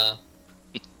dla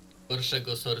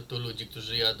gorszego sortu ludzi,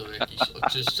 którzy jadą jakieś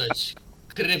oczyszczać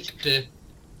krypty.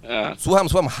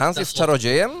 Słucham, Hans jest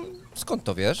czarodziejem? Skąd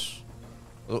to wiesz?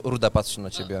 Ruda patrzy na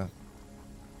ciebie.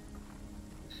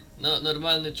 No,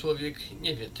 normalny człowiek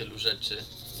nie wie tylu rzeczy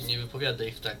i nie wypowiada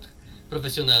ich w tak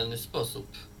profesjonalny sposób.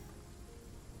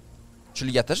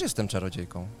 Czyli ja też jestem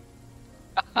czarodziejką.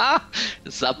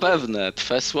 Zapewne,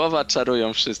 twe słowa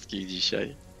czarują wszystkich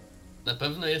dzisiaj. Na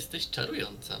pewno jesteś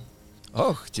czarująca.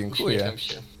 Och, dziękuję. Uśmiecham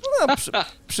się. No,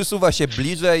 przysuwa się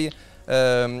bliżej,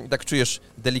 tak czujesz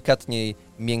delikatniej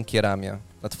miękkie ramię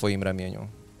na twoim ramieniu.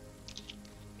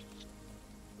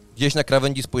 Gdzieś na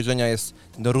krawędzi spojrzenia jest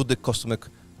ten rudy kosmyk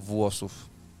włosów.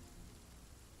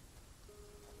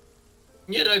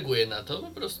 Nie reaguję na to,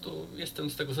 po prostu jestem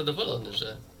z tego zadowolony,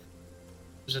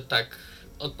 że tak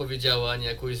odpowiedziała, a nie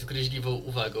jakąś zgryźliwą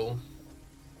uwagą.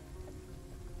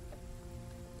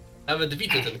 Nawet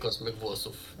widzę ten kosmyk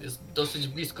włosów. Jest dosyć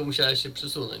blisko, musiała się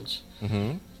przesunąć.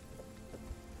 Mhm.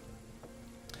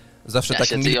 Zawsze Ja tak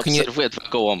siedzę i milknie... obserwuję dwa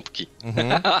gołąbki.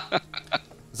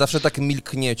 Zawsze tak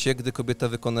milkniecie, gdy kobieta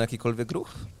wykona jakikolwiek ruch?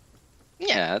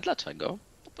 Nie, dlaczego?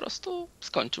 Po prostu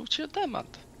skończył się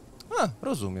temat. A,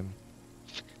 rozumiem.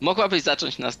 Mogłabyś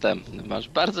zacząć następny. Masz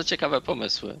bardzo ciekawe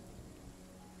pomysły.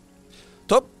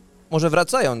 To może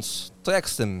wracając, to jak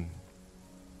z tym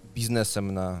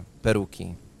biznesem na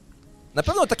peruki? Na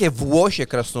pewno takie włosie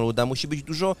krasnoluda musi być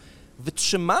dużo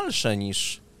wytrzymalsze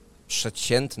niż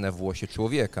przeciętne włosie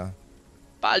człowieka.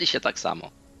 Pali się tak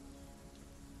samo.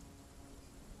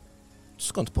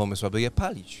 Skąd pomysł, aby je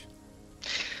palić?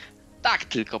 Tak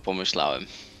tylko pomyślałem.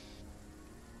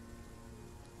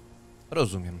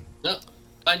 Rozumiem. No,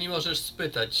 pani możesz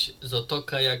spytać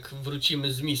Zothoka, jak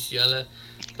wrócimy z misji, ale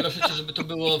proszę cię, żeby to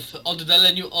było w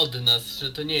oddaleniu od nas,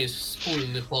 że to nie jest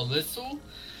wspólny pomysł,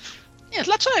 Nie,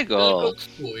 dlaczego? tylko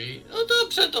twój. No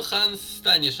dobrze, to Hans,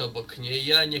 staniesz obok niej,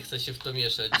 ja nie chcę się w to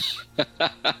mieszać.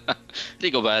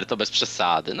 Rigoberto, bez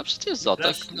przesady. No przecież Zotok.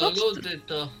 Krasnoludy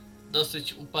to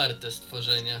dosyć uparte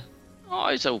stworzenia.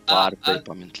 Oj, że uparte A i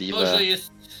pamiętliwe. To, że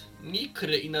jest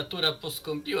mikry i natura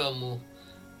poskąpiła mu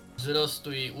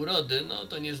wzrostu i urody, no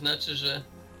to nie znaczy,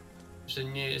 że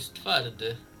nie jest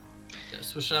twardy. Ja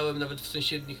słyszałem nawet w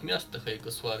sąsiednich miastach o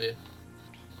jego sławie.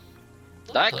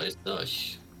 No, Tak? to jest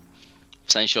coś.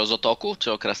 W sensie o Zotoku,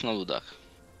 czy o krasnoludach?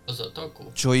 O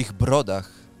Zothoku. Czy o ich brodach?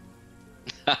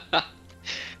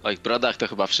 O ich brodach to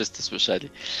chyba wszyscy słyszeli.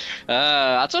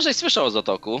 A co żeś słyszał o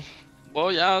Zotoku?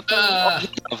 Bo ja to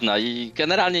od niedawna i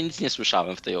generalnie nic nie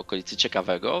słyszałem w tej okolicy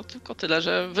ciekawego, tylko tyle,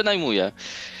 że wynajmuję.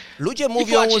 Ludzie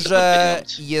mówią, płaci za że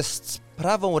pieniądz. jest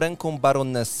prawą ręką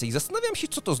baronessy i zastanawiam się,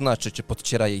 co to znaczy. Czy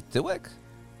podciera jej tyłek?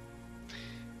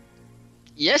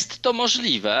 Jest to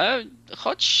możliwe,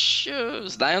 choć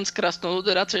znając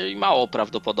krasnoludy raczej mało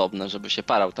prawdopodobne, żeby się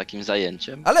parał takim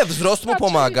zajęciem. Ale wzrost mu Raczej-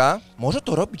 pomaga. Może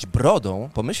to robić brodą.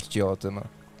 Pomyślcie o tym.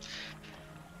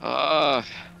 O,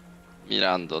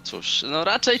 Mirando, cóż, no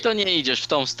raczej to nie idziesz w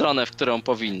tą stronę, w którą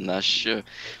powinnaś.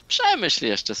 Przemyśl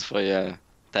jeszcze swoje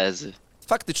tezy.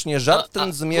 Faktycznie żart A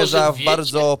ten zmierza może w wiecie-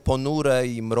 bardzo ponure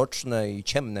i mroczne i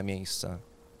ciemne miejsca.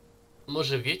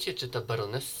 Może wiecie, czy ta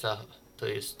baronessa to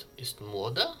jest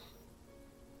młoda?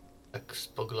 Tak z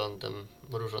poglądem,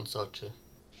 mrużąc oczy.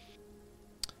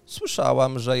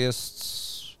 Słyszałam, że jest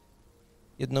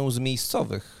jedną z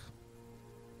miejscowych,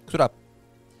 która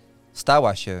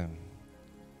stała się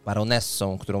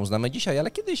baronessą, którą znamy dzisiaj,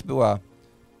 ale kiedyś była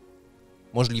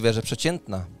możliwe, że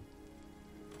przeciętna.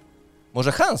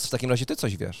 Może Hans, w takim razie ty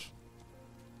coś wiesz?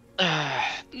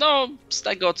 No, z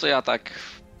tego co ja tak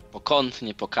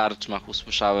pokątnie po karczmach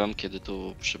usłyszałem, kiedy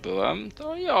tu przybyłem,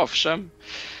 to i owszem,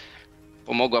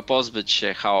 pomogła pozbyć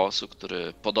się chaosu,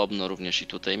 który podobno również i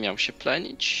tutaj miał się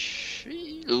plenić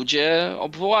i ludzie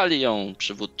obwołali ją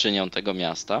przywódczynią tego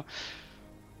miasta.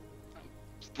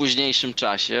 W późniejszym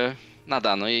czasie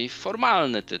nadano jej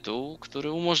formalny tytuł,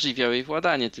 który umożliwiał jej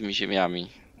władanie tymi ziemiami.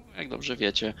 Jak dobrze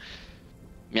wiecie,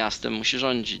 miastem musi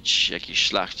rządzić jakiś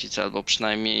szlachcic albo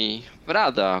przynajmniej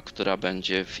rada, która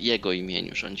będzie w jego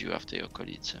imieniu rządziła w tej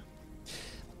okolicy.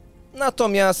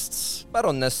 Natomiast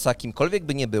baronessa, kimkolwiek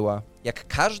by nie była, jak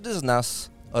każdy z nas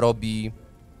robi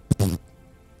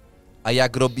a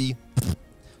jak robi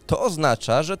to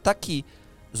oznacza, że taki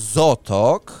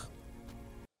Zotok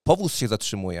powóz się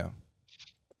zatrzymuje.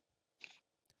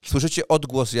 Słyszycie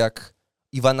odgłos, jak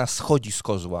Iwana schodzi z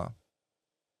kozła.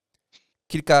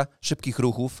 Kilka szybkich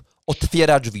ruchów,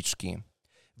 otwiera drzwiczki.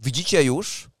 Widzicie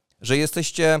już, że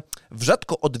jesteście w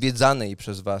rzadko odwiedzanej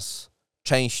przez was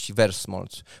części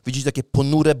Versmold. Widzicie takie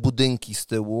ponure budynki z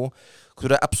tyłu,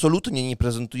 które absolutnie nie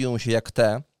prezentują się jak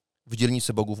te w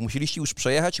dzielnicy bogów. Musieliście już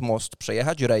przejechać most,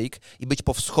 przejechać rejk i być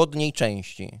po wschodniej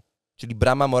części. Czyli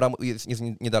brama Mora jest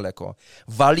niedaleko.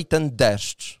 Wali ten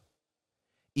deszcz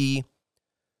i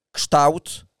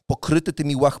kształt pokryty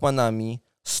tymi łachmanami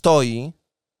stoi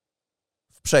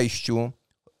w przejściu.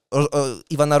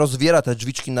 Iwana rozwiera te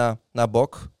drzwiczki na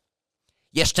bok.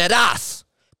 Jeszcze raz!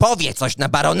 Powie coś na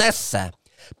baronessę!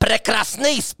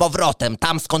 Prekrasny z powrotem,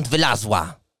 tam skąd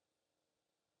wylazła!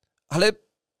 Ale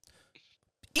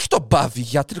ich to bawi,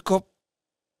 ja tylko...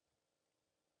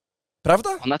 Prawda?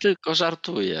 Ona tylko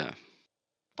żartuje.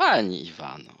 Pani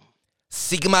Iwano,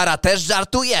 Sigmara też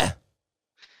żartuje!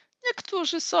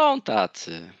 niektórzy są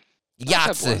tacy. Trochę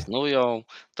Jacy? błaznują,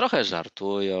 trochę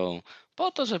żartują,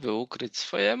 po to, żeby ukryć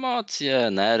swoje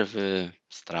emocje, nerwy,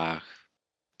 strach.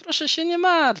 Proszę się nie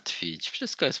martwić,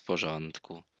 wszystko jest w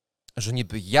porządku. Że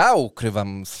niby ja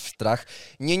ukrywam strach?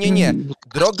 Nie. Patrzę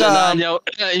na Droga, nią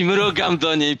i mrugam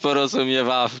do niej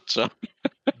porozumiewawczo.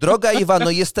 droga Iwano,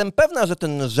 jestem pewna, że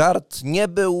ten żart nie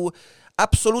był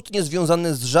absolutnie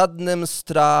związany z żadnym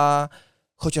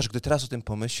Chociaż gdy teraz o tym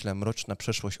pomyślę, mroczna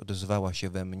przeszłość odezwała się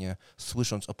we mnie,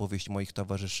 słysząc opowieść moich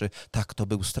towarzyszy. Tak, to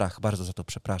był strach, bardzo za to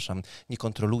przepraszam. Nie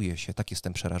kontroluję się, tak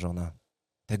jestem przerażona.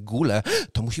 Te ghule,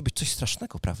 to musi być coś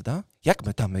strasznego, prawda? Jak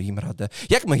my damy im radę?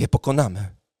 Jak my je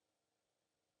pokonamy?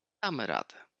 Damy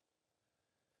radę.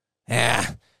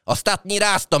 Ostatni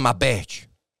raz to ma być.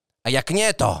 A jak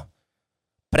nie, to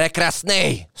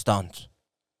prekrasnej stąd.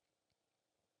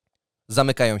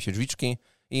 Zamykają się drzwiczki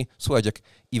i słuchaj, jak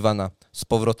Iwana z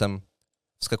powrotem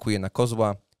wskakuje na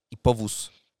kozła i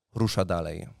powóz rusza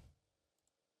dalej.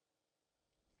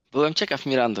 Byłem ciekaw,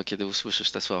 Mirando, kiedy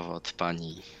usłyszysz te słowa od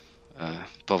pani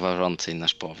poważącej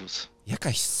nasz powóz.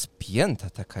 Jakaś spięta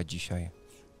taka dzisiaj.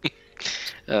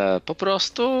 Po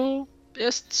prostu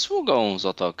jest sługą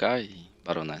Zothoka i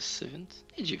baronessy, więc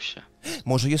nie dziw się.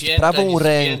 Może jest Spięta, prawą nie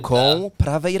ręką spięta.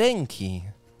 prawej ręki.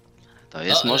 To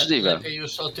jest możliwe. Lepiej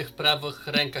już o tych prawych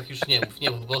rękach już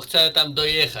nie mów, bo chcę tam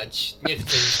dojechać. Nie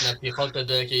chcę iść na piechotę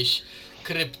do jakiejś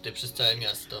krypty przez całe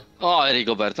miasto. O,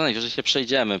 Rigoberto, najwyżej się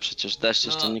przejdziemy, przecież deszcz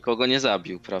jeszcze nikogo nie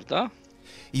zabił, prawda?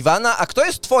 Iwana, a kto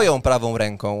jest twoją prawą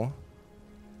ręką?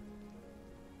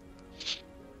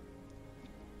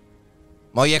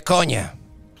 Moje konie.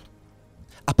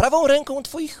 A prawą ręką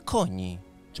twoich koni?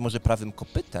 Czy może prawym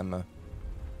kopytem?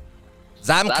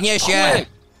 Zamknie się!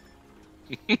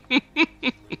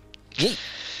 Nie.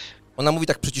 Ona mówi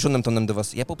tak przyciszonym tonem do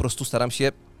was. Ja po prostu staram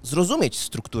się zrozumieć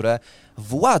strukturę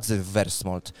władzy w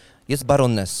Versmold. Jest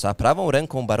baronessa, prawą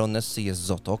ręką baronessy jest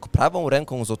Zothok, prawą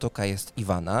ręką Zothoka jest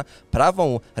Iwana,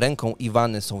 prawą ręką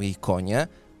Iwany są jej konie.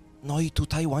 No i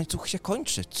tutaj łańcuch się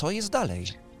kończy. Co jest dalej?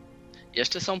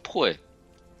 Jeszcze są pchły.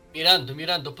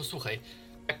 Mirando, posłuchaj.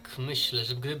 Tak myślę,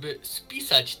 że gdyby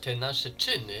spisać te nasze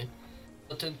czyny,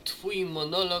 to ten twój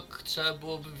monolog trzeba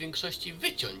byłoby w większości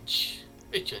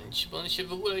wyciąć, bo on się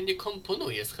w ogóle nie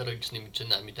komponuje z heroicznymi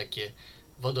czynami, takie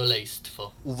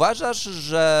wodolejstwo. Uważasz,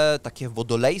 że takie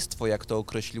wodolejstwo, jak to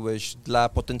określiłeś, dla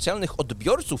potencjalnych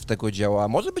odbiorców tego dzieła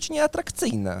może być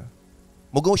nieatrakcyjne?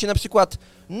 Mogą się na przykład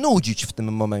nudzić w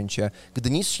tym momencie, gdy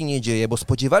nic się nie dzieje, bo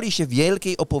spodziewali się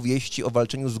wielkiej opowieści o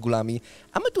walczeniu z ghulami,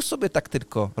 a my tu sobie tak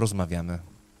tylko rozmawiamy.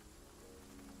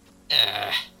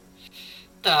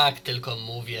 Tak tylko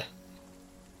mówię.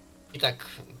 I tak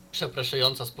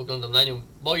przepraszająco spoglądam na nią,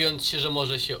 bojąc się, że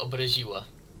może się obraziła.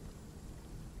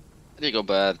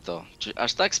 Rigoberto, czy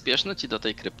aż tak spieszno ci do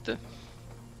tej krypty?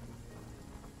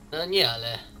 No nie,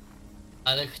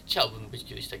 ale chciałbym być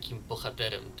kiedyś takim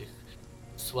bohaterem tych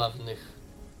sławnych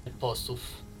eposów.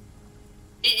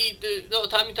 I no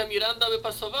ta Miranda by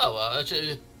pasowała,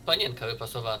 znaczy panienka by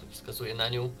pasowała, wskazuje na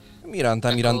nią.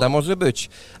 Miranda może być,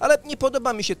 ale nie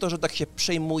podoba mi się to, że tak się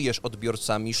przejmujesz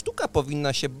odbiorcami. Sztuka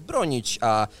powinna się bronić,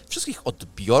 a wszystkich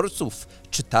odbiorców,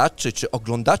 czytaczy czy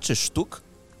oglądaczy sztuk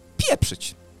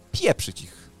pieprzyć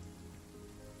ich.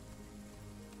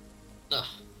 No,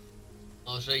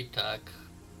 może i tak.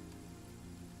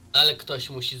 Ale ktoś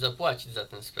musi zapłacić za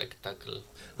ten spektakl.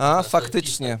 A, Trzeba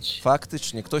sobie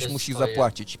faktycznie, ktoś te musi swoje.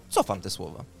 zapłacić. Cofam te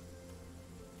słowa.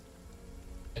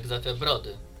 Jak za te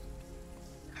brody.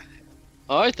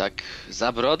 Oj tak,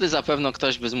 za brody zapewne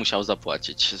ktoś by musiał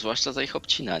zapłacić, zwłaszcza za ich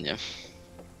obcinanie.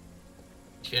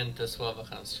 Święte słowa,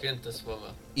 Hans, święte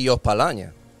słowa. I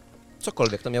opalanie.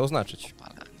 Cokolwiek to miało znaczyć.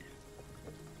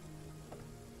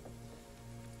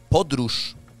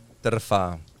 Podróż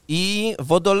trwa. I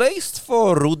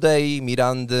wodolejstwo rudej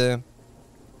Mirandy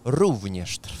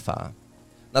również trwa.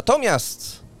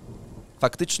 Natomiast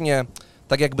faktycznie,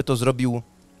 tak jakby to zrobił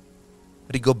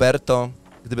Rigoberto,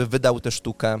 gdyby wydał tę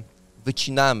sztukę,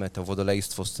 wycinamy to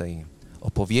wodolejstwo z tej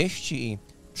opowieści i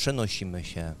przenosimy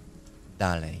się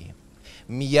dalej.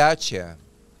 Mijacie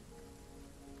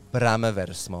bramę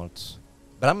Versmold,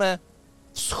 bramę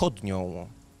wschodnią.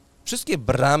 Wszystkie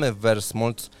bramy w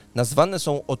Versmold nazwane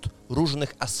są od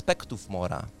różnych aspektów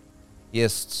mora.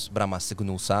 Jest brama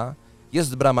Cygnusa,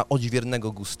 jest brama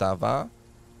odźwiernego Gustawa,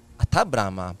 a ta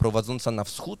brama prowadząca na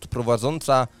wschód,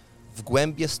 prowadząca w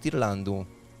głębie Stirlandu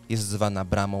jest zwana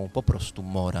bramą po prostu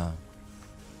mora.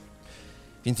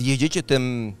 Więc jedziecie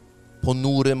tym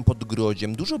ponurym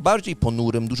podgrodziem, dużo bardziej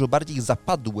ponurym, dużo bardziej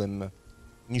zapadłym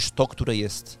niż to, które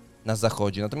jest na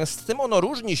zachodzie. Natomiast tym ono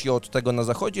różni się od tego na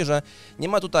zachodzie, że nie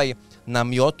ma tutaj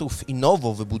namiotów i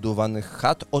nowo wybudowanych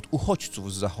chat od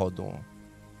uchodźców z zachodu.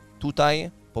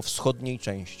 Tutaj, po wschodniej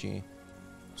części,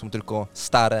 są tylko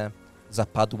stare,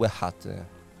 zapadłe chaty.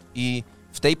 I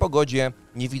w tej pogodzie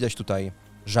nie widać tutaj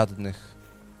żadnych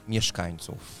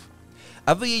mieszkańców.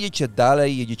 A wy jedziecie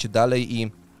dalej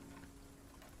i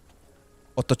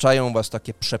otaczają was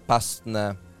takie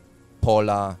przepastne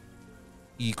pola,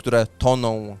 i które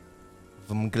toną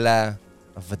w mgle,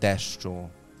 w deszczu.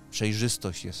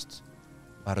 Przejrzystość jest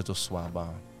bardzo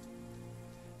słaba.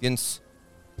 Więc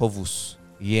powóz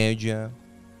jedzie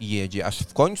i jedzie, aż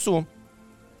w końcu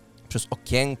przez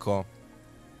okienko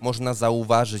można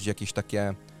zauważyć jakieś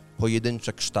takie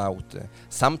pojedyncze kształty.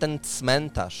 Sam ten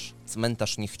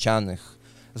cmentarz niechcianych,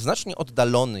 znacznie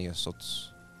oddalony jest od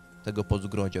tego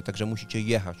podgrodzia, także musicie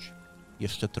jechać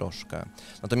jeszcze troszkę.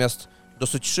 Natomiast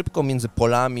dosyć szybko między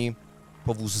polami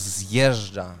powóz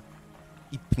zjeżdża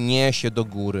i pnie się do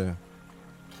góry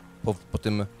po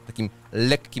tym takim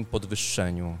lekkim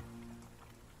podwyższeniu.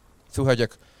 Słychać,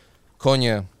 jak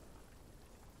konie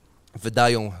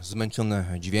wydają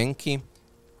zmęczone dźwięki,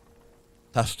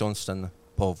 taszcząc ten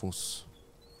powóz.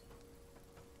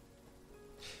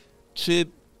 Czy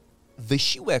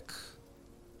wysiłek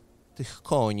tych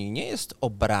koni nie jest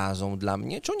obrazą dla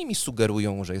mnie? Czy oni mi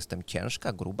sugerują, że jestem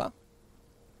ciężka, gruba?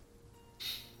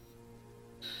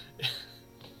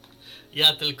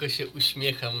 Ja tylko się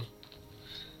uśmiecham.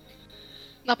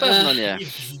 Na pewno nie. I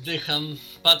wzdycham,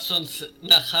 patrząc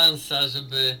na Hansa,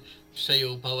 żeby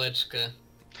przejął pałeczkę.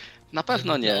 Na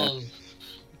pewno Żeby nie. to on.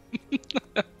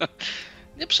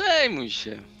 Nie przejmuj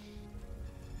się.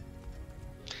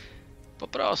 Po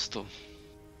prostu.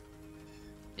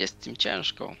 Jest im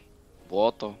ciężko.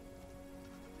 Błoto.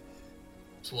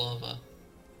 Słowa.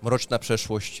 Mroczna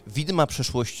przeszłość, widma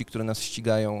przeszłości, które nas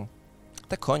ścigają.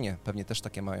 Te konie pewnie też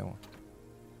takie mają.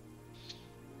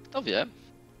 Kto wie?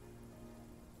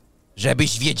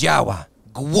 Żebyś wiedziała,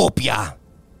 głupia!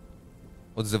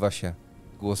 Odzywa się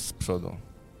głos z przodu.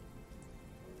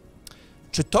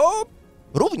 Czy to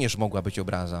również mogła być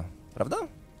obraza, prawda?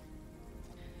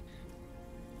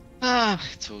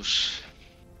 Ach, cóż.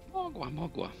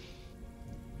 Mogła.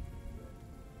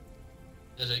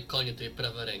 Jeżeli konie to jej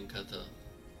prawa ręka, to...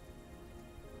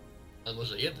 A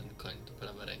może jeden koń to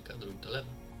prawa ręka, drugi to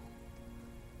lewa.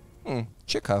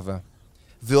 Ciekawe.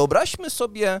 Wyobraźmy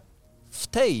sobie w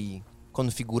tej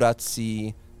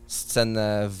konfiguracji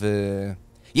scenę w...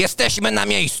 Jesteśmy na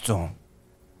miejscu!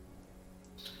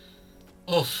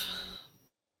 Uff.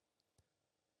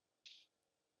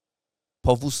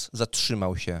 Powóz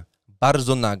zatrzymał się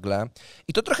bardzo nagle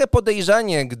i to trochę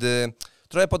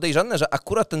podejrzane, że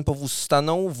akurat ten powóz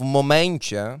stanął w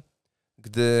momencie,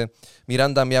 gdy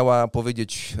Miranda miała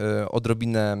powiedzieć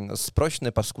odrobinę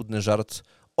sprośny, paskudny żart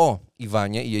o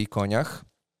Iwanie i jej koniach.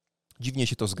 Dziwnie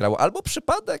się to zgrało. Albo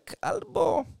przypadek,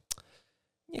 albo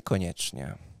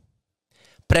niekoniecznie.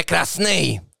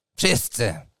 Prekrasny!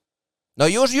 Wszyscy! No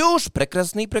już!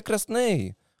 Prekrasny!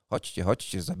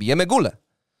 Chodźcie, zabijemy gulę.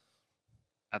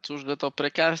 A cóż to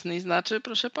prekarny znaczy,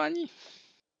 proszę pani?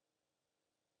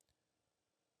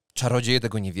 Czarodzieje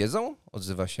tego nie wiedzą?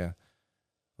 Odzywa się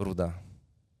Ruda.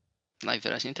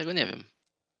 Najwyraźniej tego nie wiem.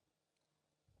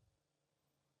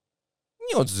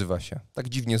 Nie odzywa się. Tak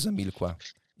dziwnie zamilkła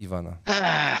Iwana.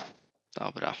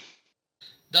 Dobra.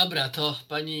 Dobra, to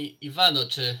pani Iwano,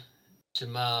 czy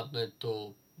mamy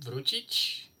tu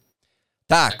wrócić?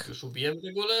 Jak Tak, już ubijemy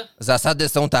tę gulę? zasady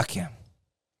są takie.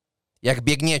 Jak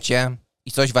biegniecie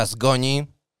i coś was goni,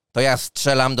 to ja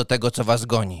strzelam do tego, co was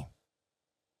goni.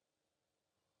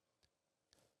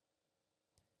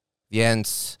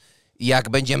 Więc jak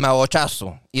będzie mało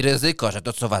czasu i ryzyko, że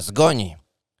to, co was goni,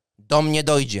 do mnie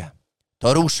dojdzie,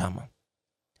 to ruszam.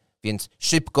 Więc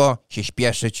szybko się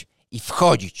śpieszyć i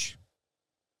wchodzić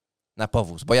na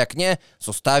powóz, bo jak nie,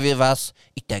 zostawię was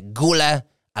i te gule,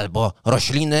 albo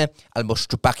rośliny, albo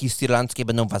szczupaki stirlandzkie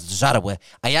będą was żarły,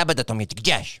 a ja będę to mieć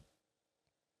gdzieś.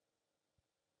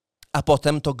 A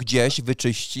potem to gdzieś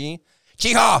wyczyści...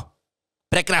 Cicho!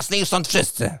 Prekrasni już są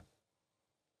wszyscy!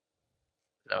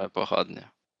 Białe pochodnie.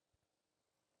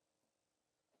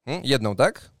 Jedną,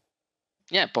 tak?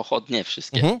 Nie, pochodnie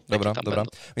wszystkie. Jakie Dobra. tam będą.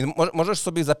 Więc możesz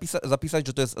sobie zapisać,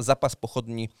 że to jest zapas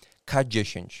pochodni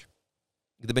K10.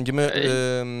 Gdy będziemy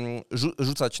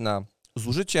rzucać na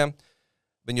zużycie,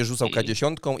 będziesz rzucał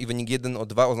K10 i wynik 1 o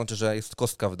 2 oznacza, że jest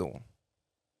kostka w dół.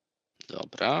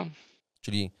 Dobra.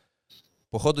 Czyli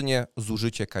pochodnie,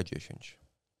 zużycie K10.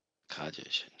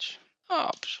 K10.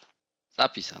 Dobrze.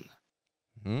 Zapisane.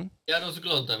 Ja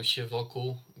rozglądam się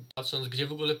wokół, patrząc, gdzie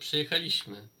w ogóle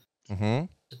przyjechaliśmy.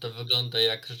 Czy to wygląda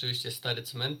jak rzeczywiście stary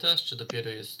cmentarz, czy dopiero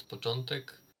jest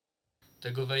początek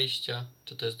tego wejścia,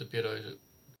 czy to jest dopiero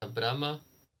ta brama?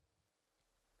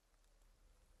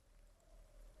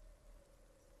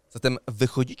 Zatem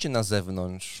wychodzicie na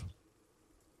zewnątrz.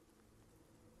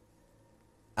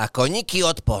 A koniki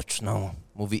odpoczną,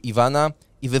 mówi Iwana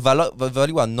i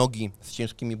wywaliła nogi z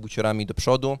ciężkimi buciorami do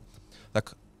przodu,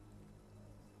 tak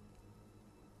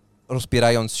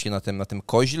rozpierając się na tym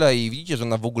koźle i widzicie, że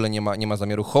ona w ogóle nie ma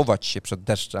zamiaru chować się przed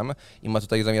deszczem i ma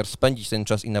tutaj zamiar spędzić ten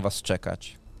czas i na was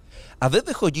czekać. A wy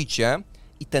wychodzicie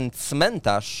i ten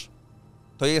cmentarz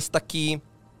to jest taki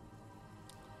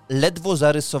ledwo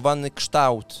zarysowany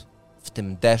kształt w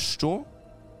tym deszczu,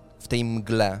 w tej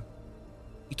mgle.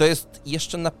 I to jest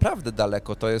jeszcze naprawdę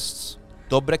daleko, to jest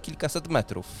dobre kilkaset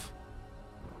metrów.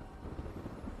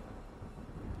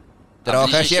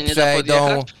 Trochę się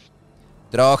przejdą.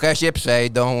 Trochę się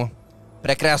przejdą.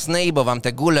 Prekrasny, bo wam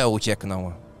te ghule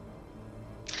uciekną.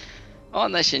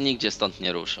 One się nigdzie stąd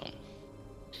nie ruszą.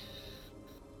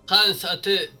 Hans, a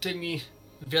ty tymi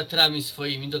wiatrami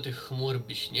swoimi do tych chmur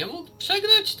byś nie mógł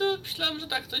przegrać? To myślałem, że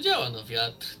tak to działa, no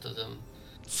wiatr to tam...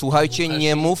 Słuchajcie,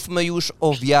 nie mówmy już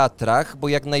o wiatrach, bo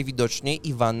jak najwidoczniej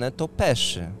Iwanę to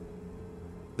peszy.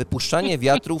 Wypuszczanie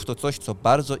wiatrów to coś, co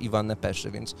bardzo Iwanę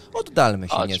peszy, więc oddalmy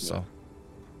się nieco.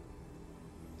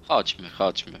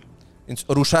 Chodźmy. Więc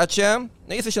ruszacie,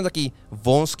 no i jesteście na takiej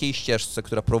wąskiej ścieżce,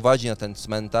 która prowadzi na ten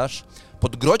cmentarz.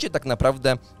 Podgrodzie tak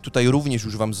naprawdę tutaj również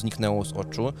już wam zniknęło z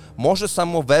oczu. Morze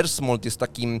samo Versmold jest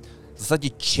takim w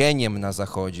zasadzie cieniem na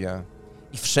zachodzie.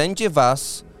 I wszędzie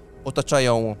was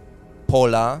otaczają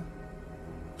pola,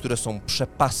 które są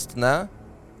przepastne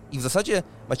i w zasadzie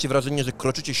macie wrażenie, że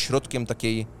kroczycie środkiem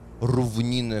takiej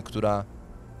równiny, która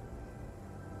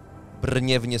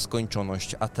brnie w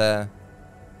nieskończoność, a te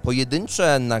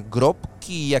pojedyncze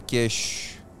nagrobki, jakieś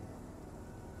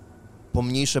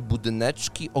pomniejsze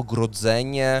budyneczki,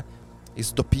 ogrodzenie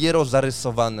jest dopiero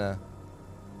zarysowane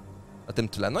na tym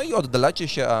tle. No i oddalacie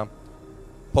się, a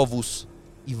powóz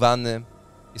Iwany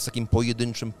jest takim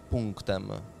pojedynczym punktem.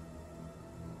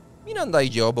 Miranda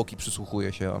idzie obok i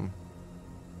przysłuchuje się wam.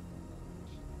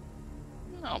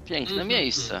 No, piękne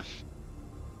miejsce.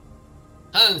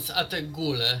 Hans, a te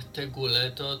ghule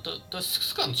to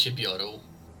skąd się biorą?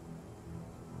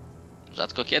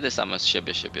 Rzadko kiedy same z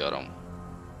siebie się biorą.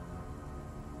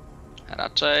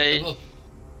 Raczej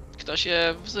ktoś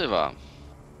je wzywa.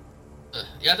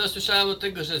 Ja to słyszałem od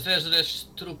tego, że zeżresz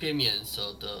trupie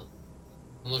mięso, to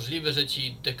możliwe, że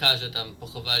ci dekarze tam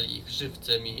pochowali ich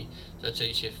żywcem i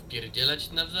zaczęli się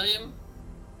wpierdzielać nawzajem?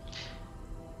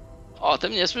 O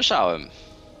tym nie słyszałem.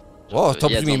 O, to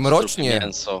brzmi mrocznie.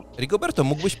 Mięso. Rigoberto,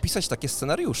 mógłbyś pisać takie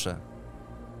scenariusze.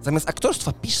 Zamiast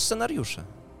aktorstwa pisz scenariusze.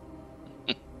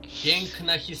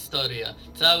 Piękna historia.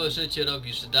 Całe życie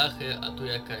robisz dachy, a tu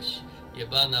jakaś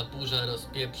jebana burza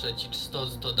rozpieprze ci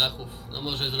 100 dachów. No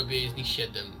może zrobię z nich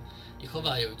 7. I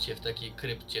chowają cię w takiej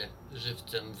krypcie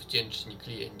żywcem wdzięczni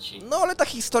klienci. No ale ta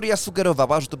historia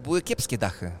sugerowała, że to były kiepskie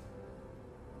dachy.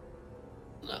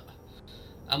 No,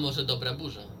 a może dobra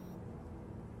burza?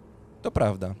 To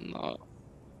prawda. No,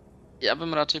 ja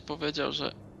bym raczej powiedział,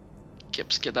 że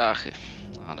kiepskie dachy.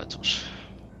 No, ale cóż.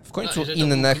 W końcu No,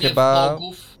 inne chyba...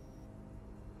 Bogów.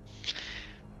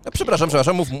 No, przepraszam,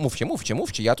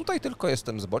 mówcie. Ja tutaj tylko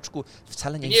jestem z boczku,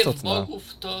 wcale nie Gniew istotna.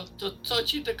 bogów, to co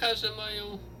ci dekarze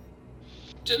mają?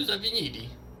 Czym zawinili?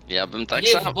 Ja bym tak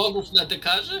Gniew samo. bogów na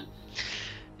dekarzy?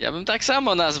 Ja bym tak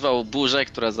samo nazwał burzę,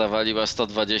 która zawaliła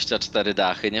 124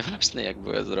 dachy. Nieważne jak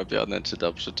były zrobione, czy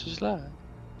dobrze, czy źle.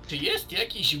 Czy jest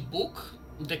jakiś bóg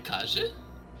dekarzy?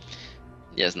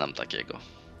 Nie znam takiego.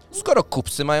 Skoro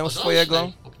kupcy mają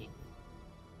swojego...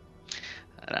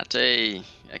 Raczej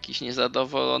jakiś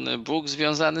niezadowolony bóg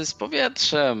związany z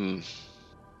powietrzem.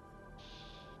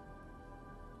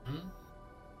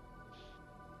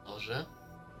 Może?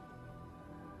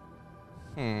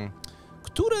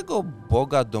 Którego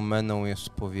boga domeną jest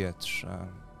powietrze?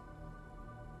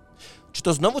 Czy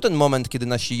to znowu ten moment, kiedy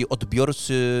nasi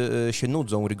odbiorcy się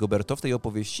nudzą, Rigoberto, w tej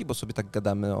opowieści, bo sobie tak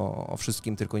gadamy o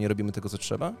wszystkim, tylko nie robimy tego, co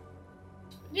trzeba?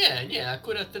 Nie,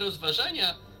 akurat te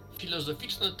rozważania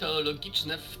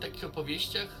filozoficzno-teologiczne w takich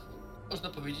opowieściach można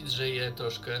powiedzieć, że je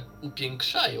troszkę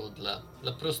upiększają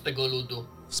dla prostego ludu.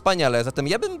 Wspaniale, zatem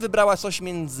ja bym wybrała coś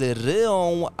między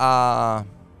Ryą a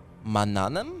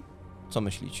Mananem? Co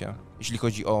myślicie, jeśli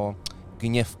chodzi o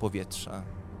gniew powietrza?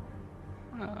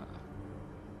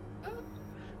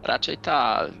 Raczej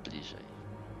Tal bliżej.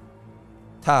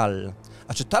 Tal.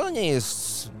 A czy Tal nie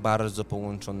jest bardzo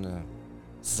połączony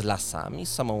z lasami,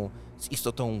 z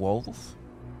istotą łowów?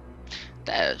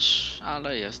 Też,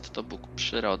 ale jest to bóg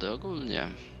przyrody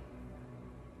ogólnie.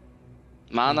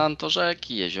 Manan to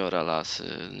rzeki, jeziora,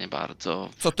 lasy, nie bardzo.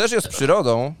 Co też jest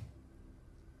przyrodą.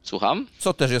 Słucham?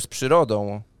 Co też jest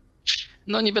przyrodą.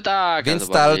 No niby tak. Więc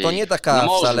ale Tal bardziej to nie taka na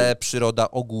morzu. wcale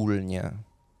przyroda ogólnie.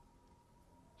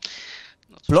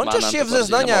 Manan Plączesz się to w bardziej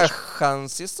zeznaniach, zamożny.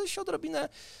 Hans. Jesteś odrobinę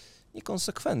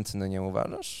niekonsekwentny, nie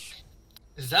uważasz?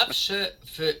 Zawsze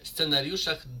w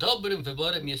scenariuszach dobrym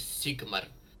wyborem jest Sigmar.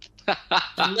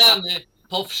 Znany,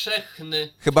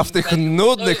 powszechny. Chyba w tych imperium. To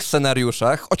nudnych jest-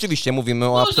 scenariuszach, oczywiście mówimy o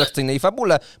Może. abstrakcyjnej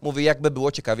fabule, mówię jakby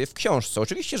było ciekawie w książce.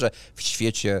 Oczywiście, że w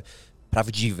świecie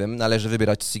prawdziwym należy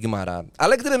wybierać Sigmara,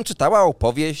 ale gdybym czytała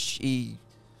opowieść i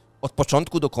od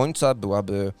początku do końca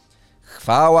byłaby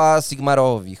chwała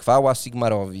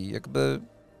Sigmarowi, jakby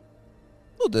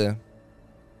nudy.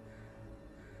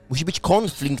 Musi być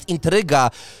konflikt, intryga.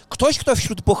 Ktoś, kto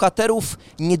wśród bohaterów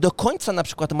nie do końca na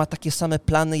przykład ma takie same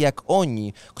plany jak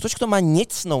oni. Ktoś, kto ma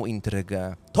niecną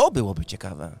intrygę. To byłoby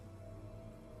ciekawe.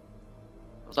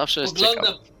 Zawsze jest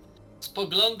ciekawe.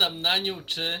 Spoglądam na nią,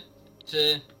 czy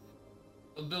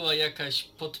to była jakaś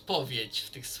podpowiedź w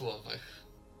tych słowach.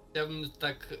 Chciałbym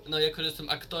tak, no jako że jestem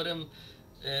aktorem,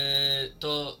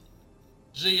 to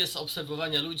żyję z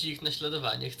obserwowania ludzi i ich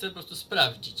naśladowania. Chcę po prostu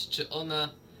sprawdzić, czy ona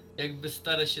jakby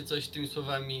stara się coś tymi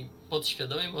słowami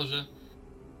podświadomie, może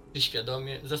czy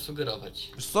świadomie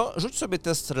zasugerować. Wiesz co, rzuć sobie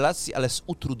test relacji, ale z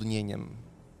utrudnieniem.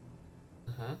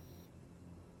 Aha.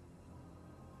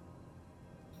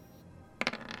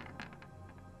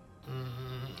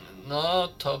 No,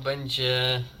 to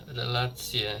będzie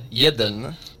relacje.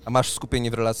 Jeden. A masz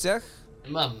skupienie w relacjach?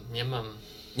 Nie mam.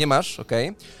 Nie masz,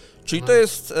 okej. Czyli Mam. to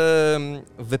jest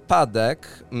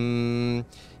wypadek.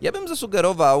 Ja bym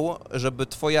zasugerował, żeby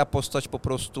twoja postać po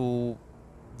prostu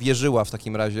wierzyła w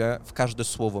takim razie w każde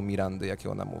słowo Mirandy,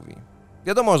 jakie ona mówi.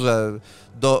 Wiadomo, że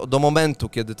do momentu,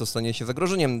 kiedy to stanie się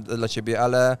zagrożeniem dla ciebie,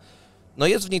 ale no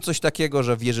jest w niej coś takiego,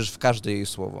 że wierzysz w każde jej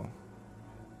słowo.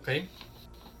 Okej.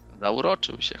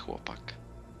 Zauroczył się chłopak.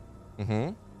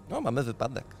 Mhm. No, mamy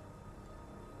wypadek.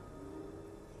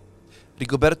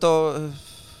 Rigoberto,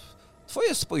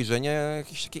 twoje spojrzenie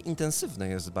jakieś takie intensywne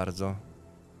jest bardzo.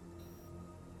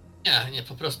 Nie,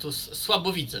 po prostu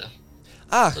słabo widzę.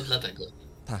 Ach, To dlatego.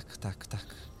 tak.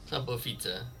 Słabo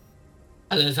widzę.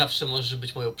 Ale zawsze możesz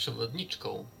być moją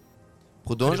przewodniczką.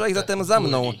 Podążaj Krypta, zatem za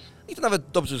mną. ghuli. I to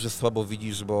nawet dobrze, że słabo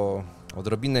widzisz, bo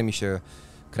odrobinę mi się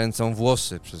kręcą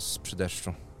włosy przy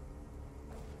deszczu.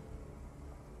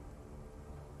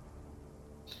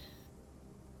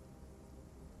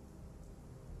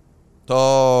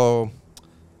 To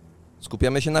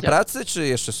skupiamy się na Ja- pracy, czy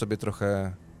jeszcze sobie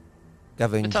trochę My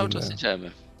gawędzimy? cały czas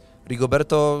idziemy.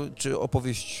 Rigoberto, czy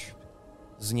opowieść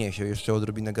zniesie jeszcze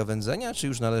odrobinę gawędzenia, czy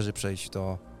już należy przejść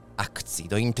do akcji,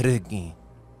 do intrygi?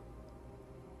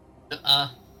 No a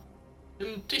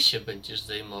czym ty się będziesz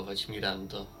zajmować,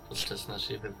 Mirando, podczas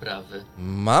naszej wyprawy?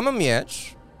 Mam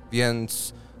miecz,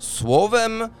 więc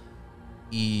słowem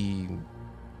i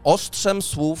ostrzem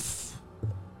słów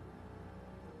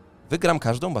wygram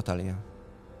każdą batalię.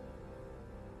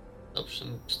 Dobrze.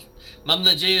 Mam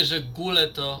nadzieję, że ghule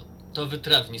to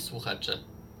wytrawni słuchacze.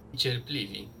 I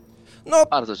cierpliwi. No,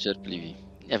 Bardzo cierpliwi.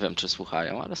 Nie wiem, czy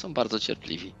słuchają, ale są bardzo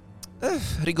cierpliwi.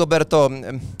 Rigoberto,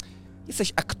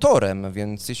 jesteś aktorem,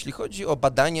 więc jeśli chodzi o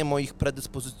badanie moich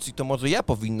predyspozycji, to może ja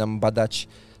powinnam badać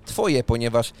twoje,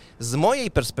 ponieważ z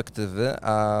mojej perspektywy,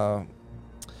 a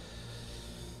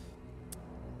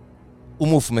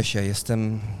umówmy się,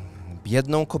 jestem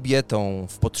biedną kobietą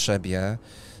w potrzebie,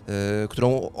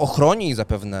 którą ochroni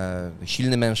zapewne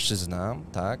silny mężczyzna,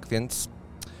 tak? Więc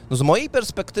no z mojej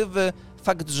perspektywy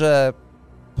fakt, że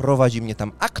prowadzi mnie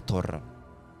tam aktor,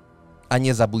 a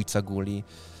nie zabójca ghuli,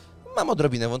 mam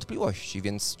odrobinę wątpliwości,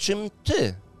 więc czym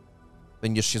ty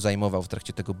będziesz się zajmował w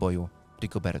trakcie tego boju,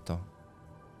 Rigoberto?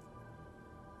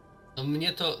 No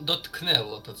mnie to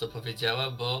dotknęło, to co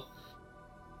powiedziała, bo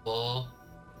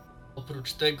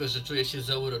oprócz tego, że czuję się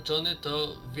zauroczony,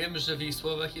 to wiem, że w jej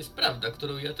słowach jest prawda,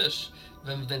 którą ja też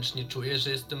wewnętrznie czuję, że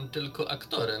jestem tylko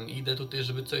aktorem i idę tutaj,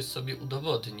 żeby coś sobie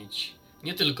udowodnić.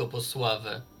 Nie tylko po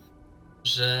sławę,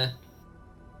 że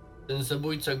ten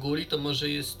zabójca ghuli to może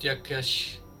jest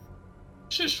jakaś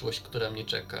przyszłość, która mnie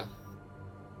czeka.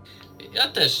 Ja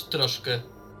też troszkę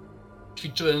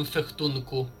ćwiczyłem w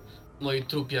fechtunku w mojej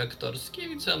trupie aktorskiej,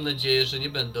 więc mam nadzieję, że nie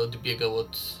będę odbiegał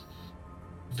od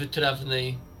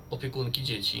wytrawnej opiekunki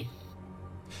dzieci.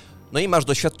 No i masz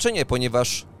doświadczenie,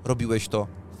 ponieważ robiłeś to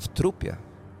w trupie.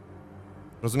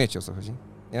 Rozumiecie, o co chodzi?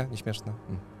 Nie? Nieśmieszne?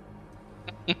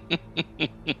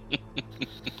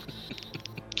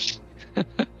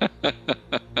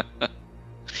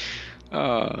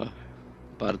 O,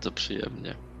 bardzo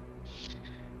przyjemnie.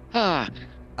 A,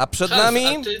 A przed Hans, nami...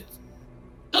 a ty,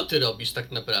 co ty robisz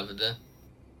tak naprawdę?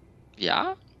 ja?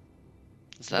 Bo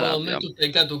my Zarabiam.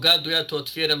 tutaj gadu, ja tu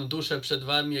otwieram duszę przed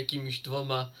wami jakimiś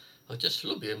dwoma, chociaż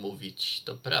lubię mówić,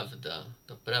 to prawda.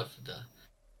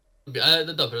 Ale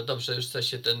no dobra, dobrze, już coś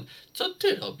się ten... Co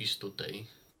ty robisz tutaj?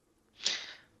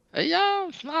 Ja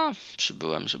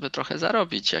przybyłem, żeby trochę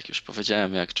zarobić, jak już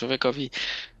powiedziałem, jak człowiekowi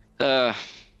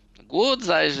głód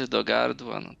zajrzy do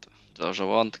gardła, no to do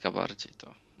żołądka bardziej,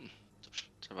 to cóż,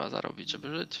 trzeba zarobić,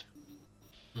 żeby żyć.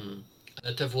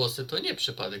 Ale te włosy to nie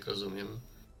przypadek, rozumiem.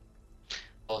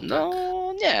 O tak.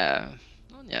 No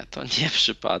nie, to nie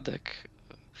przypadek.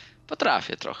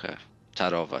 Potrafię trochę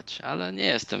czarować, ale nie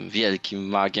jestem wielkim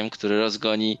magiem, który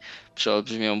rozgoni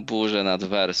przeolbrzymią burzę nad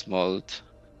Versmold.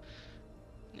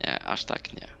 Nie, aż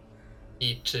tak nie.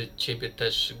 I czy ciebie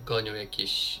też gonią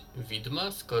jakieś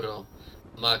widma, skoro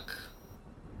mag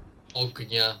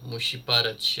ognia musi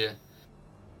parać się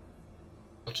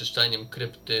oczyszczaniem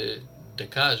krypty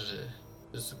dekarzy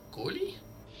z ghuli?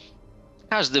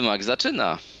 Każdy mag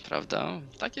zaczyna, prawda?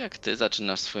 Tak jak ty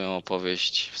zaczynasz swoją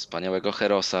opowieść wspaniałego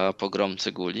herosa,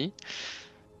 pogromcy ghuli,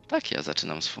 tak ja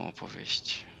zaczynam swoją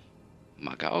opowieść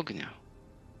maga ognia.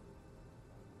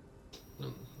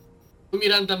 No,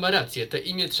 Miranda ma rację, te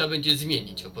imię trzeba będzie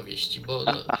zmienić w opowieści, bo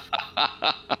no,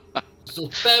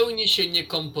 zupełnie się nie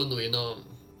komponuje. No,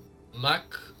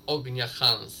 mag ognia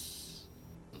Hans.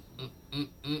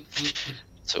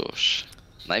 Cóż,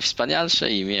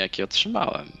 najwspanialsze imię, jakie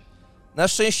otrzymałem. Na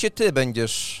szczęście ty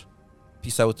będziesz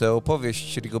pisał tę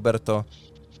opowieść, Rigoberto,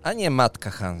 a nie matka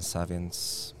Hansa,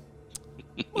 więc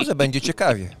może będzie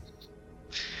ciekawie.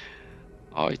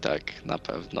 Oj tak, na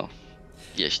pewno.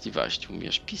 Jeśli właśnie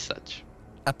umiesz pisać.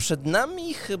 A przed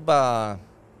nami chyba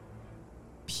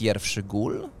pierwszy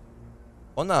ghul.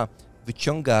 Ona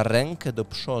wyciąga rękę do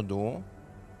przodu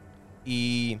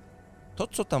i to,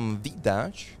 co tam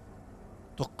widać,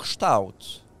 to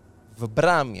kształt w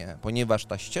bramie, ponieważ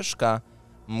ta ścieżka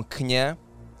mknie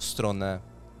w stronę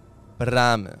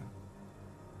bramy.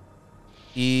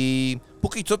 I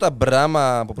póki co ta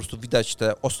brama, po prostu widać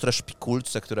te ostre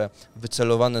szpikulce, które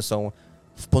wycelowane są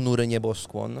w ponury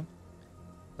nieboskłon.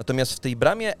 Natomiast w tej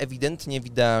bramie ewidentnie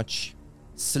widać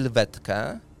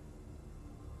sylwetkę,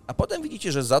 a potem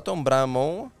widzicie, że za tą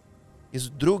bramą jest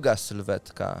druga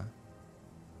sylwetka.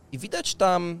 I widać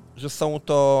tam, że są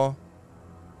to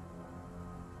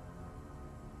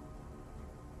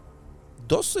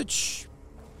dosyć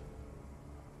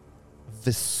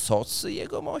wysocy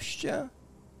jegomoście,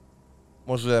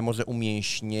 może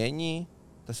umięśnieni,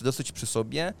 tacy dosyć przy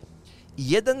sobie. I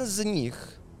jeden z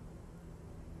nich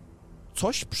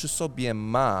coś przy sobie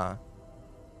ma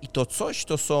i to coś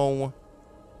to są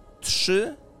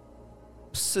 3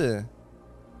 psy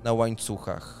na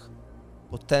łańcuchach.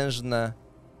 Potężne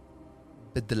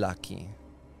bydlaki.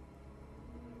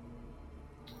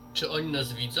 Czy oni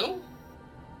nas widzą?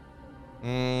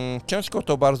 Ciężko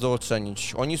to bardzo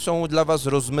ocenić. Oni są dla was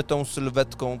rozmytą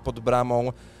sylwetką pod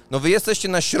bramą. No wy jesteście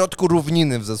na środku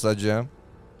równiny w zasadzie.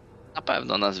 Na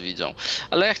pewno nas widzą.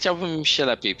 Ale ja chciałbym im się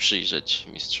lepiej przyjrzeć,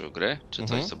 mistrzu gry. Czy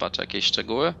coś zobaczę, jakieś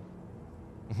szczegóły?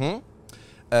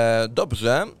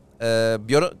 Dobrze.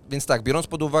 Więc tak, biorąc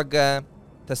pod uwagę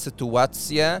tę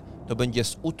sytuację, to będzie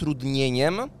z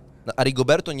utrudnieniem, a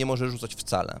Rigoberto nie może rzucać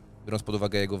wcale, biorąc pod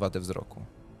uwagę jego wadę wzroku.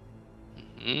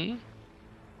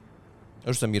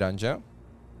 Rzucę Mirandzie.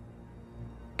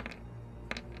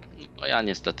 No ja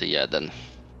niestety 1.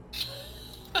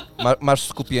 Masz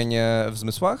skupienie w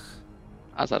zmysłach?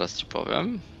 A zaraz ci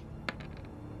powiem.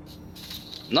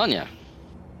 No nie.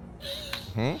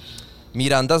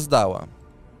 Miranda zdała.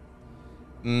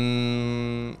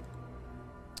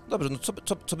 Dobrze, no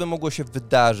co by mogło się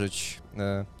wydarzyć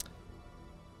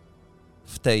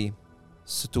w tej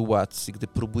sytuacji, gdy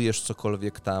próbujesz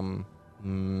cokolwiek tam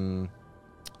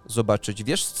zobaczyć?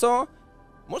 Wiesz co?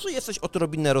 Może jesteś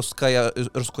odrobinę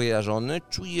rozkojarzony,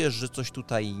 czujesz, że coś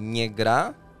tutaj nie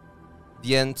gra,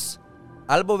 więc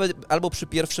albo przy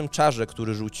pierwszym czarze,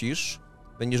 który rzucisz,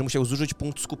 będziesz musiał zużyć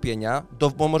punkt skupienia,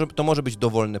 bo to może być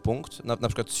dowolny punkt, na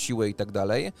przykład z siły i tak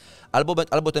dalej,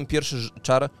 albo ten pierwszy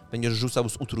czar będziesz rzucał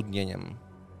z utrudnieniem.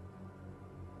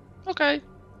 Okej.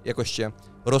 Jakoś cię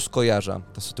rozkojarza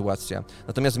ta sytuacja.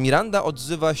 Natomiast Miranda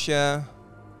odzywa się...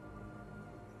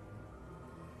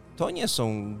 To nie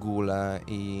są ghule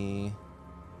i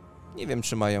nie wiem,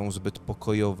 czy mają zbyt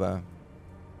pokojowe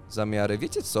zamiary.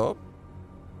 Wiecie co?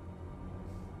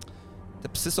 Te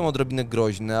psy są odrobinę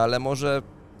groźne, ale może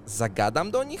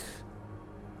zagadam do nich?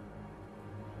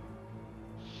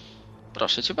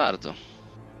 Proszę cię bardzo.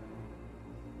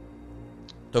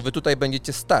 To wy tutaj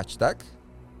będziecie stać, tak?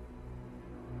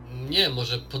 Nie,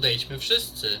 może podejdźmy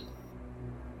wszyscy.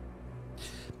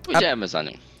 Pójdziemy za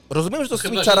nią. Rozumiem, że to z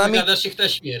tymi Chyba, czarami... że zagadasz ich na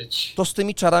śmierć. To z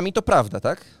tymi czarami to prawda,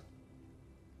 tak?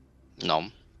 No.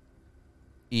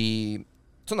 I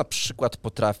co na przykład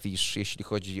potrafisz, jeśli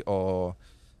chodzi o,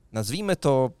 nazwijmy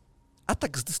to,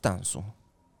 Atak z dystansu.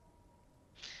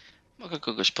 Mogę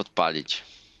kogoś podpalić.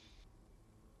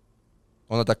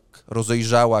 Ona tak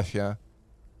rozejrzała się,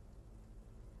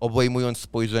 obejmując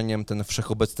spojrzeniem ten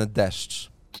wszechobecny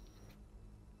deszcz.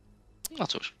 No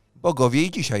cóż. Bogowie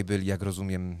i dzisiaj byli, jak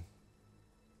rozumiem,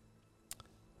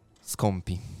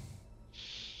 skąpi.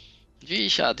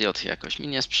 Dziś adiot jakoś mi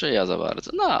nie sprzyja za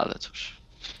bardzo, no ale cóż.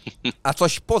 A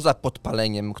coś poza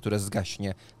podpaleniem, które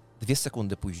zgaśnie 2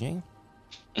 sekundy później?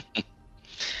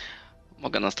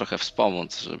 Mogę nas trochę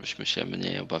wspomóc, żebyśmy się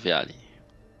mniej obawiali.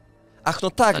 Ach,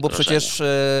 no tak, bo Zagrożenia. przecież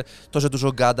to, że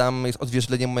dużo gadam, jest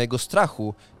odzwierciedleniem mojego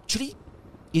strachu. Czyli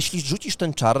jeśli rzucisz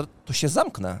ten czar, to się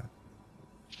zamknę.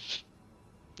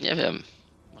 Nie wiem,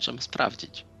 możemy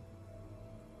sprawdzić.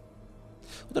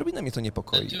 Odrobinę mnie to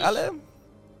niepokoi, Już- ale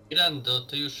Mirando,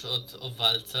 to już o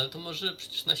walce, ale to może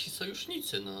przecież nasi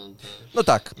sojusznicy, no. To no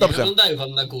tak, nie dobrze. wyglądają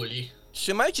wam na ghuli.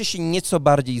 Trzymajcie się nieco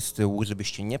bardziej z tyłu,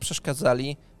 żebyście nie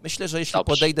przeszkadzali. Myślę, że jeśli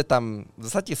Dobrze. podejdę tam w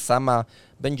zasadzie sama,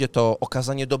 będzie to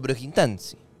okazanie dobrych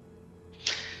intencji.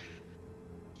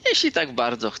 Jeśli tak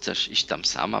bardzo chcesz iść tam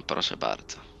sama, proszę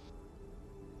bardzo.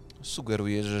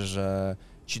 Sugeruję, że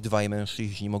ci 2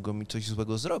 mężczyźni mogą mi coś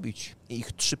złego zrobić. I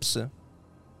ich 3 psy.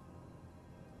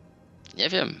 Nie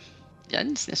wiem, ja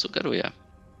nic nie sugeruję.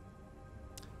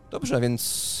 Dobrze,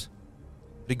 więc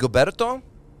Rigoberto,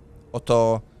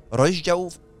 oto rozdział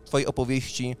w twojej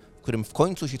opowieści, w którym w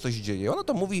końcu się coś dzieje. Ona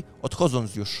to mówi,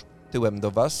 odchodząc już tyłem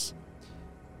do was.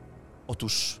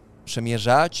 Otóż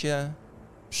przemierzacie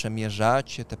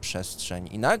tę przestrzeń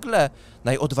i nagle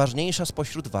najodważniejsza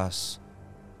spośród was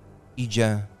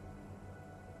idzie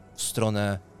w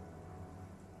stronę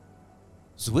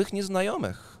złych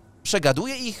nieznajomych.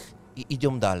 Przegaduje ich i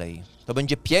idą dalej. To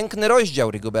będzie piękny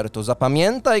rozdział, Rigoberto.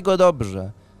 Zapamiętaj go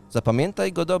dobrze.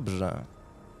 Zapamiętaj go dobrze.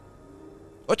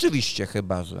 Oczywiście,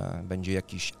 chyba że będzie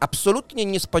jakiś absolutnie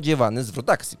niespodziewany zwrot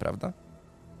akcji, prawda?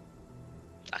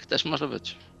 Tak też może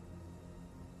być.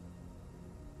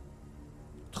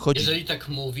 Odchodzi, Jeżeli tak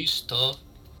mówisz, to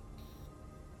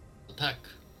tak.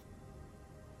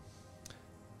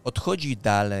 odchodzi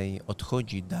dalej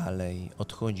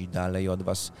od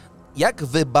was. Jak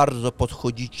wy bardzo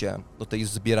podchodzicie do tej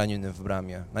zbieraniny w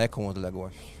bramie? Na jaką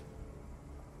odległość?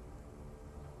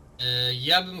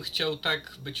 Ja bym chciał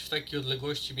tak być w takiej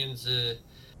odległości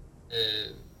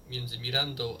między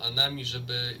Mirandą a nami,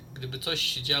 żeby gdyby coś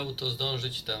się działo, to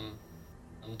zdążyć tam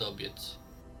dobiec.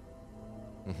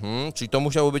 Czyli to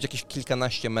musiało być jakieś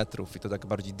kilkanaście metrów i to tak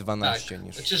bardziej 12 Tak.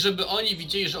 niż... Znaczy, żeby oni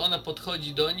widzieli, że ona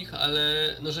podchodzi do nich, ale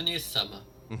no, że nie jest sama.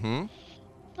 No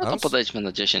to Hans? podejdźmy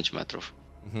na 10 metrów.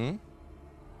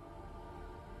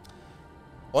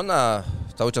 Ona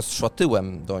cały czas szła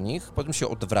tyłem do nich, potem się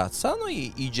odwraca, no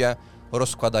i idzie,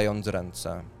 rozkładając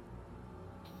ręce.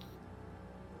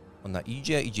 Ona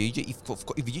idzie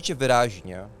i widzicie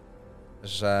wyraźnie,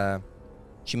 że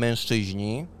ci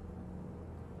mężczyźni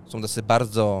są tacy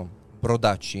bardzo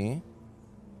brodaci.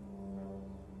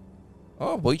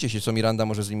 O, boicie się, co Miranda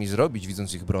może z nimi zrobić,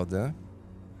 widząc ich brody.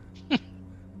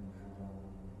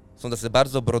 Są tacy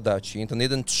bardzo brodaci. Ten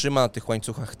jeden trzyma na tych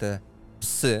łańcuchach te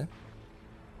psy,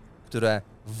 które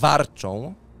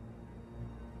warczą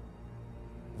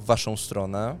w waszą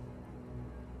stronę.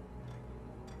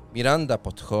 Miranda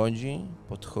podchodzi.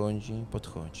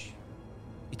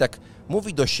 I tak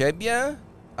mówi do siebie,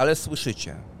 ale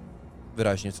słyszycie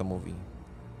wyraźnie, co mówi.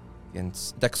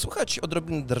 Więc tak słychać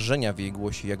odrobinę drżenia w jej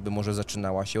głosie, jakby może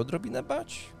zaczynała się odrobinę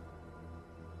bać.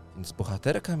 Więc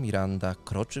bohaterka Miranda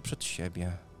kroczy przed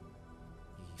siebie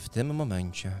i w tym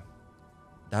momencie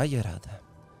daje radę.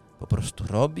 Po prostu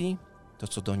robi to,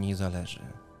 co do niej zależy.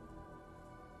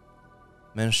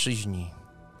 Mężczyźni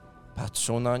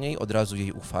patrzą na niej, od razu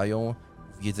jej ufają,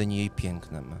 uwiedzeni jej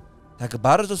pięknem. Tak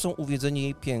bardzo są uwiedzeni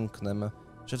jej pięknem,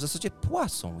 że w zasadzie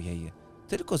płacą jej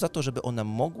tylko za to, żeby ona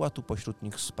mogła tu pośród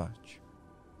nich spać.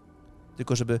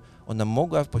 Tylko żeby ona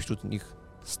mogła pośród nich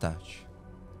stać.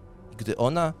 I gdy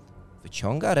ona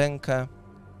wyciąga rękę,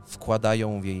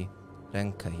 wkładają w jej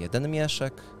rękę jeden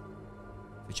mieszek,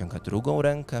 wyciąga drugą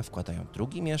rękę, wkładają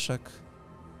drugi mieszek.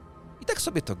 I tak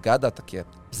sobie to gada, takie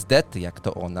bzdety jak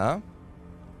to ona.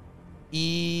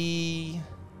 I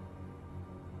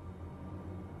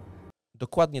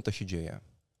dokładnie to się dzieje.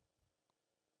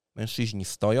 Mężczyźni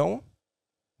stoją,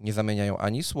 nie zamieniają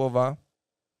ani słowa.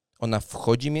 Ona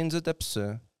wchodzi między te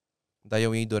psy,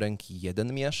 dają jej do ręki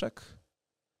jeden mieszek,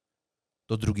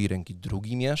 do drugiej ręki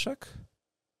drugi mieszek,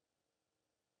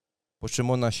 po czym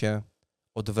ona się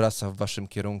odwraca w waszym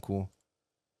kierunku,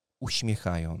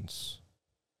 uśmiechając.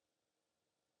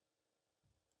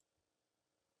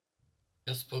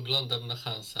 Ja spoglądam na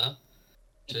Hansa.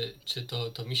 Czy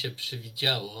to mi się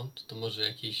przywidziało? Czy to może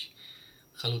jakieś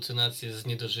halucynacje z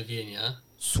niedożywienia?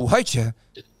 Słuchajcie,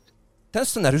 ten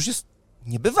scenariusz jest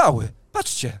niebywały.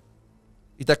 Patrzcie.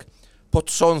 I tak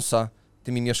potrząsa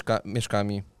tymi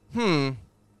mieszkami.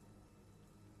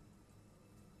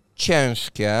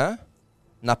 Ciężkie.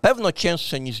 Na pewno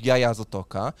cięższe niż jaja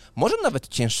Zothoka. Może nawet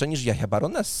cięższe niż jaja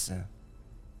baronessy.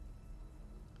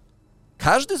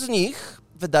 Każdy z nich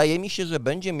wydaje mi się, że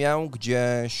będzie miał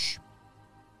gdzieś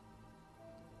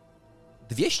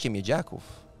 200 miedziaków.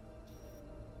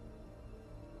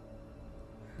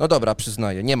 No dobra,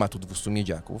 przyznaję, nie ma tu 200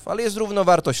 miedziaków, ale jest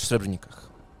równowartość w srebrnikach.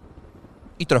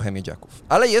 I trochę miedziaków,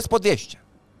 ale jest po 200.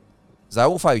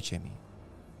 Zaufajcie mi.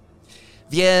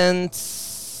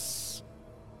 Więc...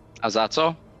 A za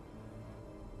co?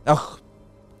 Och,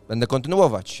 będę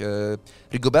kontynuować.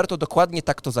 Rigoberto, dokładnie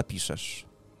tak to zapiszesz.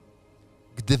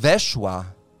 Gdy weszła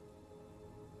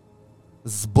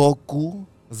z boku,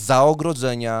 za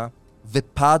ogrodzenia,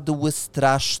 wypadły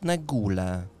straszne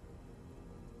ghule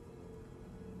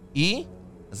i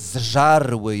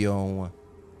zżarły ją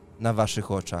na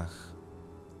waszych oczach.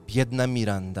 Biedna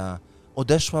Miranda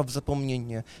odeszła w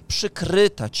zapomnienie,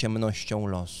 przykryta ciemnością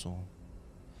losu.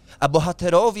 A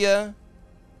bohaterowie,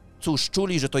 cóż,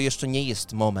 czuli, że to jeszcze nie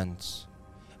jest moment.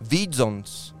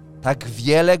 Widząc tak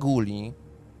wiele ghuli,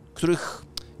 których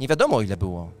nie wiadomo ile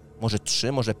było, może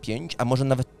 3, może 5, a może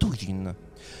nawet tuzin,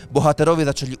 bohaterowie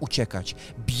zaczęli uciekać,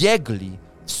 biegli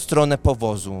w stronę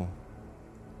powozu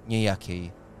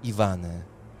niejakiej Iwany.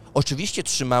 Oczywiście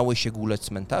trzymały się ghule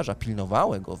cmentarza,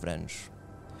 pilnowały go wręcz,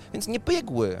 więc nie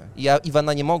biegły.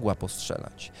 Iwana nie mogła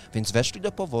postrzelać, więc weszli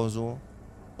do powozu,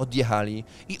 odjechali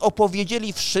i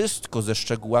opowiedzieli wszystko ze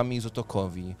szczegółami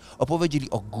Zothokowi. Opowiedzieli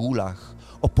o ghulach,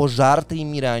 o pożartej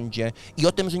Mirandzie i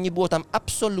o tym, że nie było tam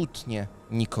absolutnie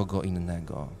nikogo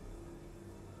innego.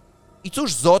 I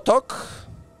cóż, Zothok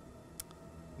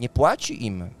nie płaci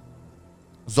im.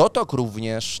 Zothok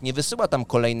również nie wysyła tam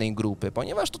kolejnej grupy,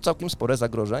 ponieważ to całkiem spore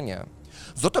zagrożenie.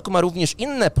 Zothok ma również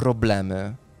inne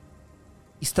problemy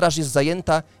i straż jest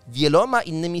zajęta wieloma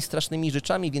innymi strasznymi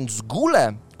rzeczami, więc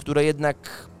ghule, które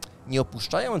jednak nie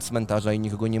opuszczają cmentarza i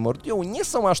nikogo nie mordują, nie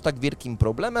są aż tak wielkim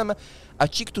problemem, a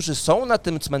ci, którzy są na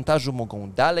tym cmentarzu,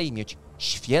 mogą dalej mieć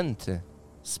święty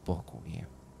spokój.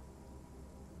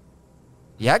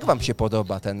 Jak wam się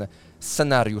podoba ten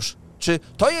scenariusz? Czy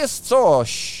to jest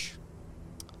coś,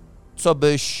 co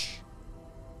byś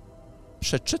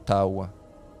przeczytał,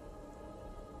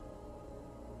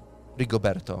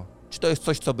 Rigoberto? Czy to jest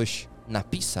coś, co byś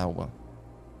napisał?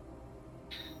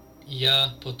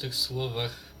 Ja po tych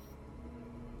słowach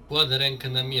kładę rękę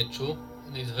na mieczu,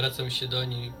 no i zwracam się do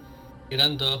niej.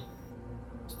 Mirando,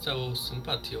 z całą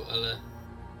sympatią, ale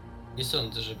nie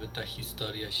sądzę, żeby ta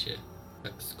historia się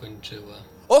tak skończyła.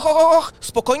 Och,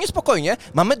 spokojnie, spokojnie,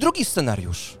 mamy drugi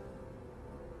scenariusz.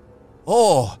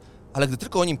 O, ale gdy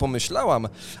tylko o nim pomyślałam,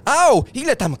 au,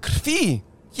 ile tam krwi!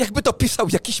 Jakby to pisał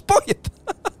jakiś poet.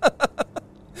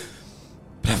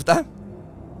 Prawda?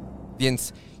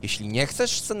 Więc jeśli nie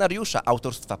chcesz scenariusza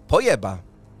autorstwa pojeba,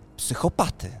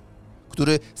 psychopaty,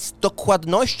 który z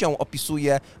dokładnością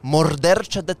opisuje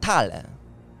mordercze detale,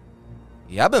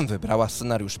 ja bym wybrała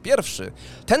scenariusz pierwszy.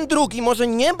 Ten drugi może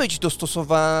nie być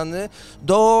dostosowany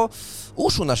do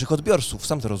uszu naszych odbiorców,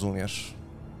 sam to rozumiesz.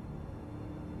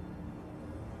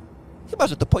 Chyba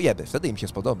że to pojeby, wtedy im się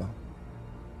spodoba.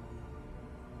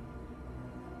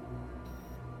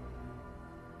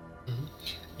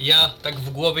 Ja tak w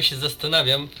głowie się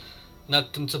zastanawiam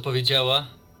nad tym, co powiedziała.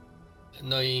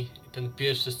 No i ten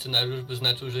pierwszy scenariusz by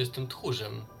znaczył, że jestem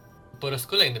tchórzem. Po raz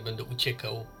kolejny będę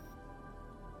uciekał.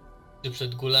 Czy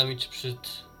przed ghulami, czy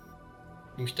przed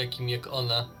kimś takim jak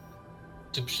ona.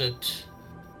 Czy przed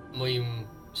moim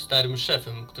starym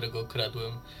szefem, którego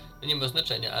okradłem. No nie ma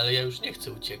znaczenia, ale ja już nie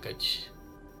chcę uciekać.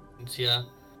 Więc ja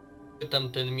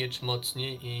pytam ten miecz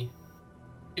mocniej i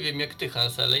nie wiem jak ty,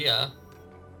 Hans, ale ja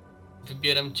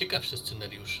wybieram ciekawsze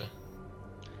scenariusze.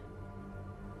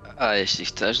 A jeśli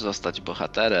chcesz zostać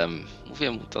bohaterem,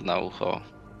 mówię mu to na ucho,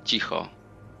 cicho,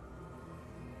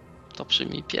 to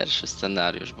przyjmij pierwszy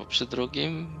scenariusz, bo przy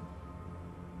drugim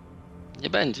nie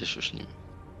będziesz już nim.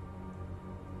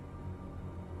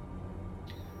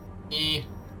 I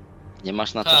Nie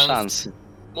masz na to Hans, szansy.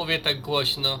 mówię tak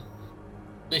głośno.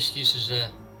 Myślisz, że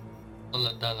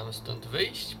ona da nam stąd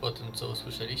wyjść po tym, co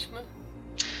usłyszeliśmy?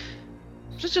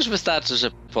 Przecież wystarczy,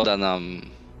 że poda nam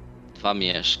 2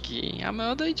 mieszki, a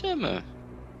my odejdziemy.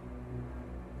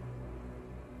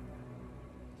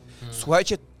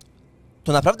 Słuchajcie,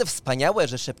 to naprawdę wspaniałe,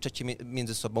 że szepczecie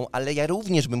między sobą, ale ja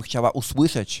również bym chciała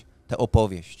usłyszeć tę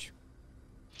opowieść.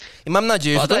 I mam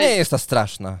nadzieję, że to nie jest ta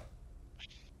straszna.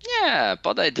 Nie,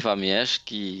 podaj 2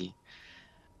 mieszki,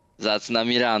 zacna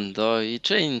Mirando i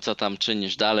czyń, co tam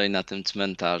czynisz dalej na tym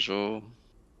cmentarzu.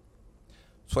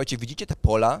 Słuchajcie, widzicie te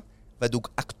pola?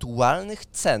 Według aktualnych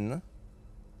cen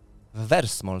w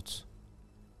Versmold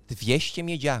 200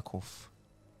 miedziaków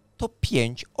to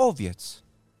 5 owiec.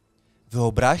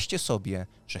 Wyobraźcie sobie,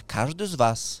 że każdy z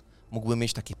was mógłby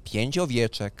mieć takie 5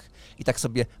 owieczek i tak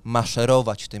sobie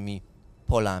maszerować tymi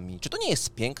polami. Czy to nie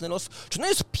jest piękny los? Czy to nie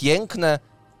jest piękne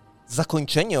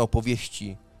zakończenie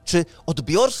opowieści? Czy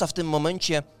odbiorca w tym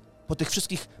momencie po tych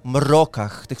wszystkich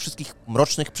mrokach, tych wszystkich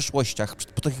mrocznych przyszłościach,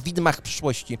 po tych widmach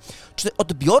przyszłości, czy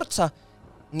odbiorca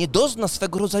nie dozna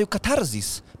swego rodzaju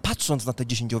katarzis, patrząc na te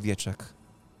 10 owieczek?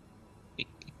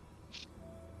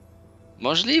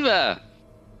 Możliwe.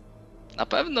 Na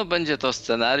pewno będzie to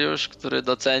scenariusz, który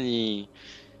doceni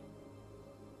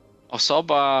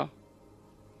osoba,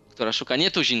 która szuka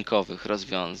nietuzinkowych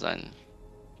rozwiązań.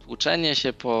 Tłuczenie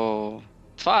się po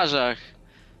twarzach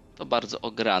to bardzo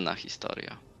ograna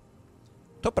historia.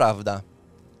 To prawda.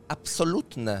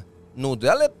 Absolutne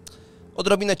nudy, ale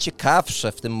odrobinę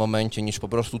ciekawsze w tym momencie niż po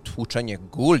prostu tłuczenie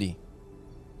ghuli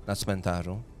na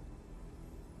cmentarzu.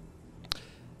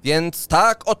 Więc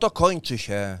tak oto kończy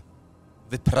się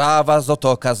wyprawa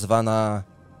Zothoka zwana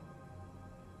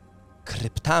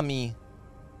Kryptami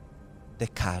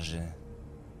dekarzy.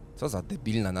 Co za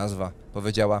debilna nazwa,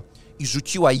 powiedziała i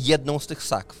rzuciła jedną z tych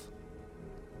sakw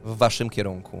w waszym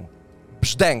kierunku.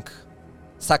 Brzdęk!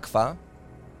 Sakwa,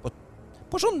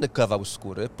 porządny kawał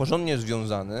skóry, porządnie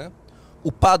związany,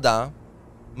 upada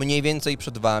mniej więcej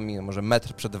przed wami, może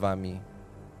metr przed wami.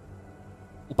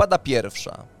 Upada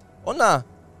pierwsza. Ona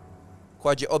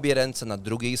kładzie obie ręce na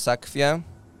drugiej sakwie,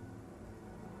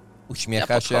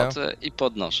 uśmiecha się. Ja podchodzę i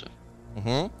podnoszę.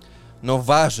 No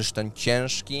ważysz ten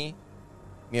ciężki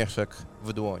mieszek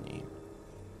w dłoni.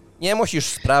 Nie musisz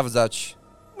sprawdzać,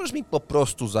 możesz mi po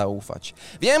prostu zaufać.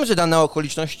 Wiem, że dane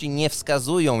okoliczności nie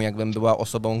wskazują, jakbym była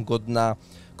osobą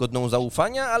godną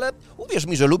zaufania, ale uwierz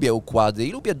mi, że lubię układy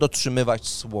i lubię dotrzymywać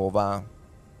słowa.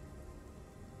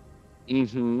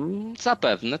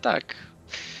 Zapewne tak.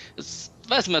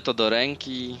 Wezmę to do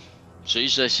ręki,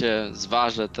 przyjrzę się,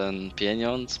 zważę ten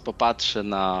pieniądz, popatrzę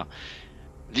na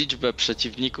liczbę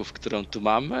przeciwników, którą tu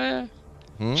mamy,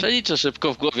 przeliczę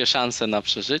szybko w głowie szanse na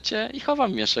przeżycie i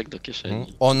chowam mieszek do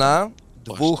kieszeni. Ona,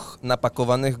 2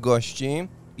 napakowanych gości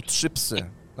i 3 psy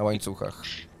na łańcuchach.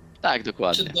 Tak,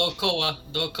 dokładnie. Czy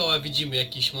dookoła widzimy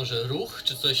jakiś może ruch,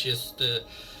 czy coś jest... te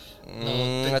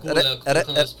kule, o których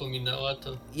ona wspominała,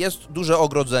 to... Jest duże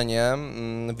ogrodzenie,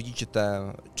 widzicie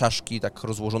te czaszki tak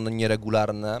rozłożone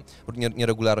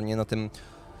nieregularnie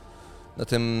na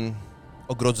tym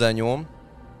ogrodzeniu.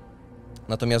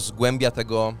 Natomiast głębia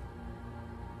tego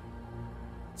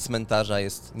cmentarza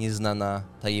jest nieznana,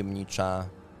 tajemnicza,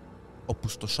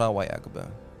 opustoszała jakby.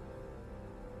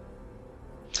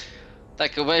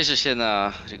 Tak, obejrzę się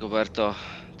na Rigoberto.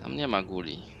 Tam nie ma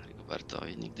ghuli, Rigoberto,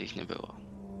 i nigdy ich nie było.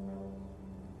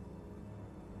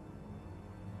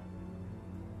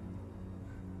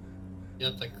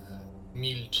 Ja tak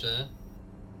milczę.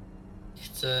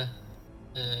 Chcę,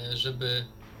 żeby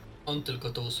on tylko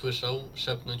to usłyszał,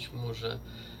 szepnąć mu, że...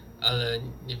 Ale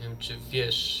nie wiem, czy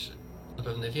wiesz,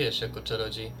 zapewne wiesz jako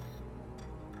czarodziej.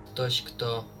 Ktoś,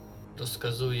 kto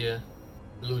rozkazuje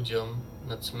ludziom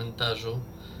na cmentarzu,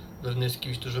 pewnie jest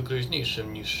kimś dużo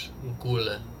groźniejszym niż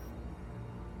ghule.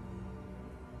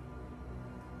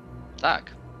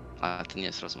 Tak, ale to nie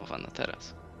jest rozmowa na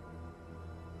teraz.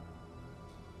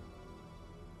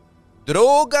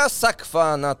 Druga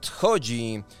sakwa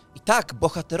nadchodzi i tak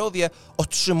bohaterowie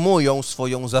otrzymują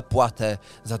swoją zapłatę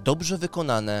za dobrze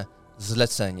wykonane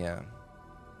zlecenie.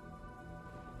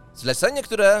 Zlecenie,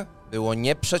 które było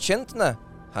nieprzeciętne,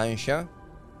 Hansie.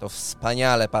 To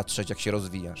wspaniale patrzeć, jak się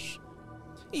rozwijasz.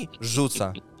 I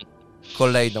rzuca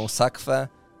kolejną sakwę,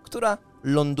 która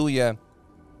ląduje...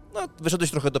 No,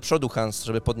 wyszedłeś trochę do przodu, Hans,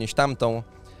 żeby podnieść tamtą,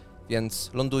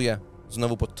 więc ląduje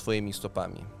znowu pod twoimi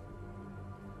stopami.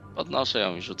 Podnoszę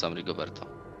ją i rzucam Rigoberto.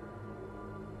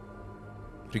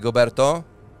 Rigoberto,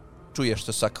 czujesz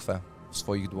tę sakwę w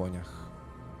swoich dłoniach.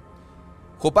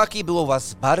 Chłopaki, było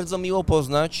was bardzo miło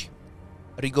poznać.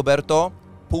 Rigoberto,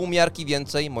 pół miarki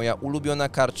więcej, moja ulubiona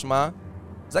karczma.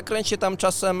 Zakręć się tam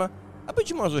czasem, a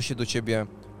być może się do ciebie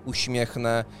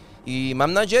uśmiechnę. I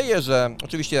mam nadzieję, że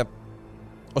oczywiście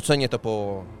ocenię to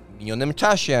po minionym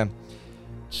czasie,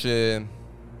 czy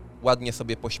ładnie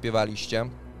sobie pośpiewaliście.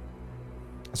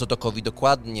 Zothokowi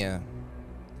dokładnie,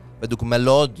 według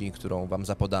melodii, którą wam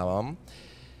zapodałam.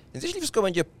 Więc jeśli wszystko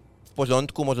będzie w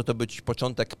porządku, może to być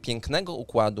początek pięknego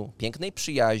układu, pięknej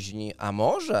przyjaźni, a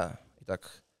może, i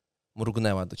tak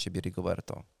mrugnęła do ciebie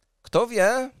Rigoberto, kto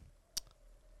wie,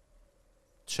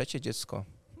 trzecie dziecko.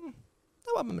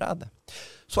 Dałabym radę.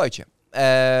 Słuchajcie.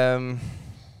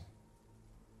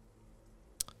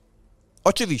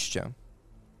 Oczywiście.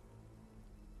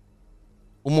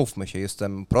 Umówmy się,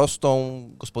 jestem prostą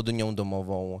gospodynią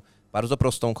domową, bardzo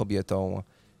prostą kobietą,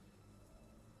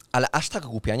 ale aż tak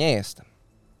głupia nie jestem.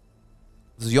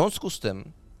 W związku z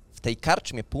tym, w tej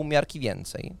karczmie pół miarki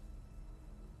więcej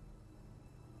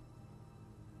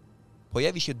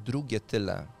pojawi się drugie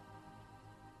tyle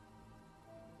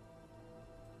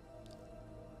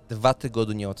 2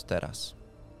 tygodnie od teraz.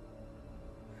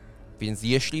 Więc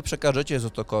jeśli przekażecie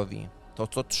Zothokowi to,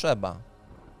 co trzeba,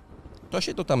 to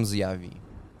się to tam zjawi.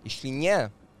 Jeśli nie,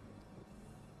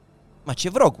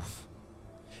 macie wrogów.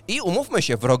 I umówmy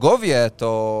się, wrogowie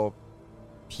to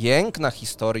piękna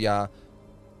historia,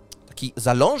 taki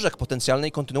zalążek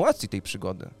potencjalnej kontynuacji tej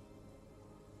przygody.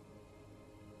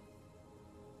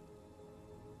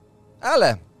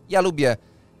 Ale ja lubię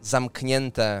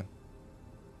zamknięte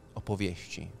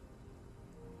opowieści.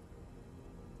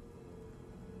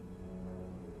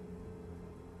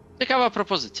 Ciekawa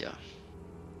propozycja.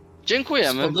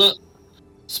 Dziękujemy.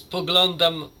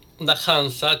 Spoglądam na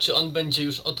Hansa, czy on będzie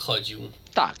już odchodził.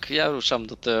 Tak, ja ruszam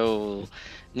do tyłu.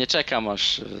 Nie czekam,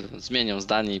 aż zmienią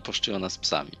zdanie i poszczują nas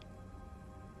psami.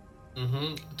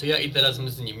 To ja idę razem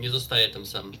z nim, nie zostaję tam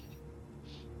sam.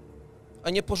 A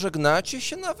nie pożegnacie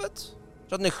się nawet?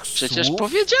 Żadnych Przecież słów?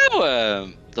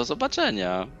 powiedziałem! Do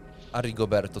zobaczenia. A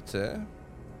Rigoberto, ty?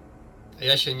 A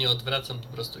ja się nie odwracam, po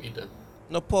prostu idę.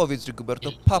 No powiedz, Rigoberto,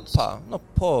 Milcząc. papa, no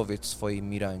powiedz swojej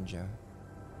Mirandzie.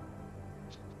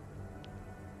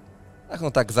 Ach,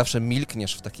 no tak, zawsze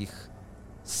milkniesz w takich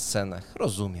scenach,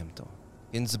 rozumiem to.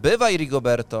 Więc bywaj,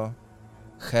 Rigoberto,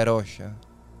 herosie.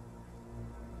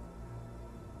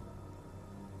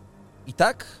 I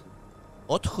tak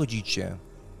odchodzicie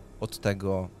od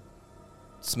tego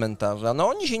cmentarza. No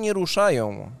oni się nie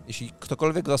ruszają. Jeśli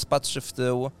ktokolwiek was patrzy w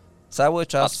tył, cały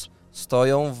czas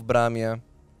stoją w bramie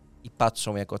i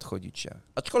patrzą, jak odchodzicie.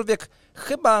 Aczkolwiek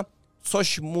chyba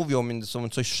coś mówią między sobą,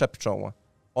 coś szepczą.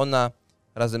 Ona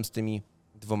razem z tymi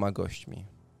 2 gośćmi.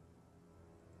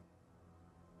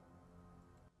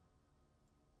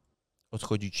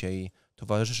 Odchodzicie i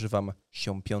towarzyszy wam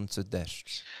siąpiący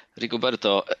deszcz.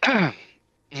 Rigoberto,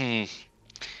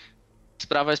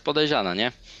 sprawa jest podejrzana,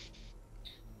 nie?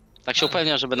 Tak się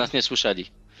upewnia, żeby nas nie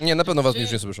słyszeli. Nie, na pewno was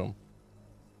już nie słyszą.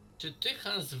 Czy ty,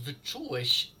 Hans,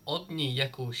 wyczułeś od niej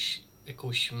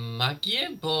jakąś magię?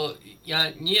 Bo ja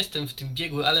nie jestem w tym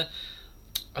biegły,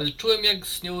 ale czułem, jak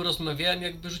z nią rozmawiałem,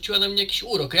 jakby rzuciła na mnie jakiś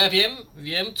urok. Ja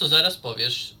wiem, co zaraz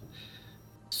powiesz.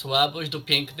 Słabość do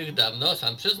pięknych dam, no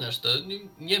sam przyznasz, to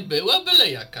nie była byle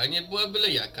jaka,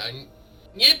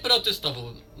 nie protestował,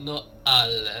 no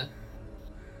ale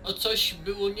coś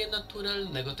było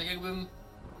nienaturalnego, tak jakbym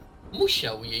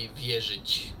musiał jej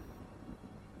wierzyć.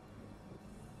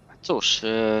 Cóż,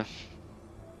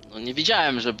 no nie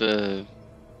widziałem, żeby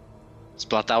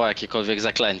splatała jakiekolwiek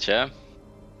zaklęcie.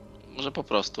 Może po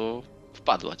prostu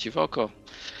wpadła ci w oko,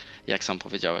 jak sam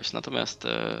powiedziałeś. Natomiast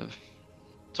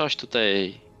coś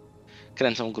tutaj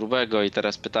kręcą grubego i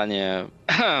teraz pytanie,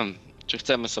 czy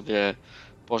chcemy sobie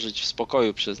pożyć w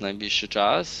spokoju przez najbliższy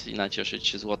czas i nacieszyć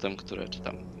się złotem, czy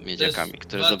tam miedziakami,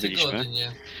 które zdobyliśmy.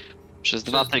 Tygodnie. Przez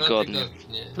 2 tygodnie.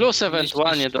 Plus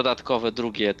ewentualnie dodatkowe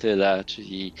drugie tyle,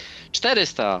 czyli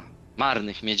 400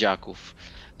 marnych miedziaków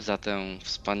za tę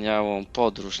wspaniałą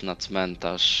podróż na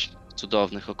cmentarz w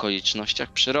cudownych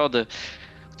okolicznościach przyrody,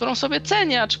 którą sobie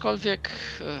cenię, aczkolwiek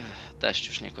deszcz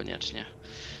już niekoniecznie.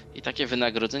 I takie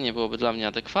wynagrodzenie byłoby dla mnie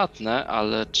adekwatne,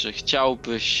 ale czy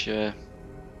chciałbyś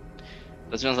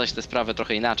rozwiązać tę sprawę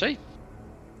trochę inaczej?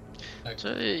 Tak.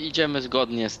 Czy idziemy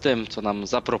zgodnie z tym, co nam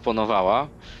zaproponowała?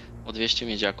 O 200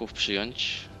 miedziaków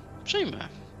przyjąć? Przyjmę.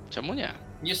 Czemu nie?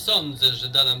 Nie sądzę, że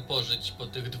da nam pożyć po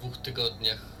tych 2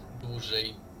 tygodniach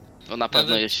dłużej. No na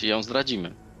pewno jeśli ją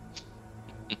zdradzimy.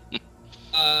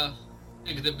 A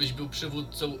gdybyś był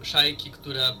przywódcą szajki,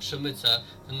 która przemyca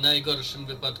w najgorszym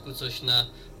wypadku coś na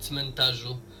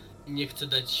cmentarzu i nie chce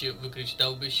dać się wykryć,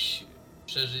 dałbyś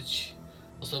przeżyć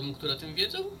osobom, które o tym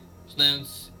wiedzą?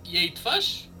 Znając jej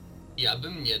twarz? Ja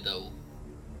bym nie dał.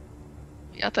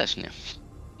 Ja też nie.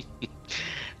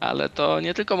 Ale to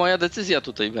nie tylko moja decyzja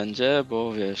tutaj będzie,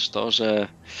 bo wiesz, to, że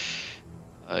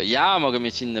ja mogę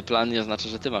mieć inny plan, nie oznacza,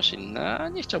 że ty masz inne, a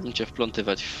nie chciałbym cię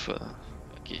wplątywać w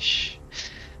jakieś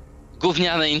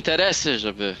gówniane interesy,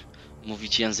 żeby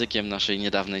mówić językiem naszej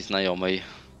niedawnej znajomej.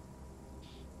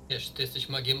 Wiesz, ty jesteś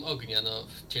magiem ognia, no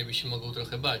ciebie się mogą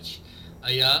trochę bać. A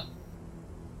ja,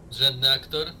 żadny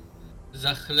aktor,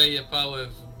 zachleję pałę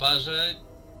w barze,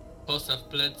 kosa w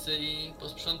plecy i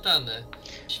posprzątane.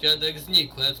 Świadek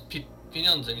znikł, nawet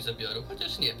pieniądze mi zabiorą,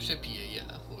 chociaż nie, przepiję je,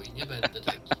 a chuj, nie będę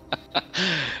taki.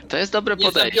 To jest dobre Nie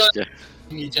podejście. zabiorę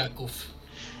miedziaków.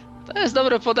 To jest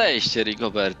dobre podejście,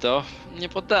 Rigoberto. Nie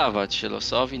poddawać się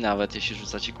losowi, nawet jeśli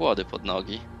rzuca ci kłody pod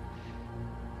nogi.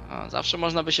 Zawsze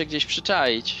można by się gdzieś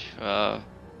przyczaić,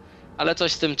 ale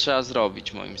coś z tym trzeba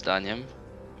zrobić, moim zdaniem.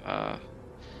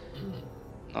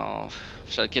 No,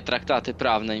 wszelkie traktaty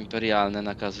prawne imperialne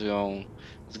nakazują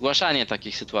zgłaszanie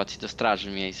takich sytuacji do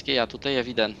Straży Miejskiej, a tutaj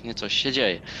ewidentnie coś się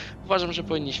dzieje. Uważam, że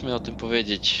powinniśmy o tym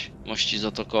powiedzieć mości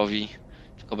Zothokowi,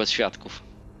 tylko bez świadków.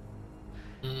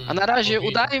 A na razie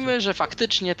udajmy, że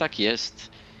faktycznie tak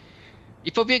jest.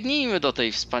 I pobiegnijmy do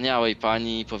tej wspaniałej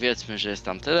pani i powiedzmy, że jest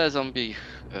tam tyle zombie,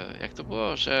 jak to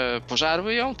było, że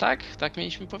pożarły ją, tak? Tak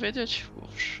mieliśmy powiedzieć?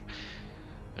 Uż,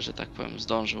 że tak powiem,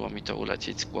 zdążyło mi to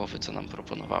ulecieć z głowy, co nam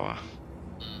proponowała.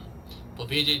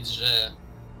 Powiedzieć, że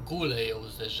ghule ją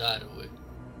zeżarły,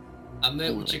 a my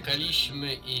Ghule.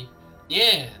 uciekaliśmy i...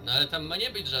 Nie, no ale tam ma nie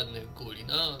być żadnych ghuli,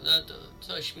 no to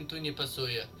coś mi tu nie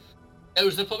pasuje. Ja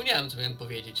już zapomniałem, co miałem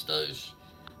powiedzieć, to już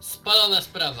spalona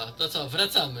sprawa, to co,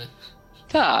 wracamy.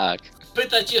 Tak.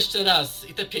 Pytać jeszcze raz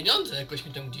i te pieniądze jakoś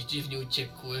mi tam gdzieś dziwnie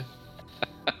uciekły.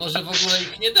 Może w ogóle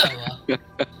ich nie dała.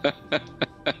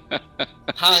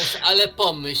 Hans, ale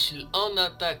pomyśl, ona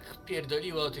tak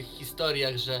pierdoliła o tych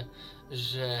historiach,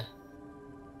 że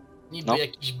niby No.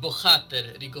 jakiś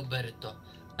bohater Rigoberto,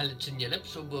 ale czy nie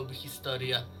lepszą byłaby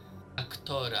historia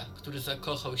aktora, który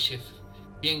zakochał się w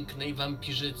pięknej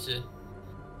wampirzycy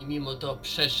i mimo to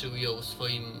przeszył ją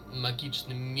swoim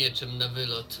magicznym mieczem na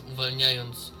wylot,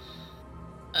 uwalniając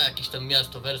jakieś tam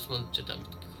miasto Wersmont, czy tam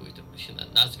chuj to się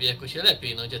nazwie jakoś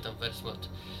lepiej, no gdzie tam Wersmont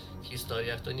w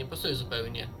historiach, to nie pasuje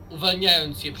zupełnie,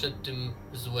 uwalniając je przed tym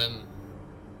złem.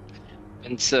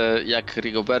 Więc jak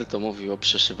Rigoberto mówił o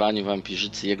przeszywaniu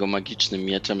wampirzycy jego magicznym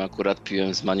mieczem, akurat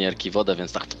piłem z manierki wodę,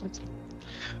 więc tak...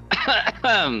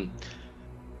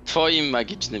 Twoim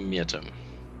magicznym mieczem.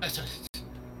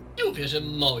 Nie mówię, że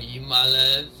moim,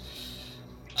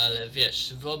 ale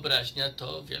wiesz, wyobraźnia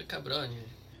to wielka broń.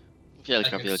 Wielka,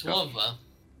 Tak jak wielka. słowa.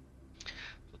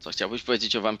 To co, chciałbyś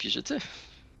powiedzieć o wampirzycy?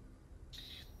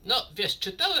 No, wiesz,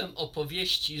 czytałem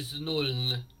opowieści z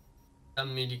Nuln.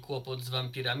 Tam mieli kłopot z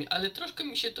wampirami, ale troszkę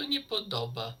mi się to nie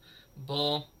podoba,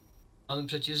 bo mamy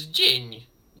przecież dzień.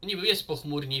 Niby jest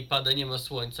pochmurnie i pada, nie ma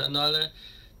słońca, no ale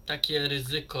takie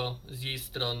ryzyko z jej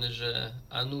strony, że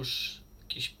a nuż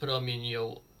jakiś promień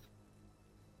ją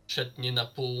przetnie na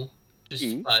pół, czy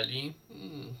spali.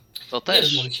 To Nie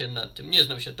też. znam się na tym, nie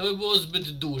znam się. To by było zbyt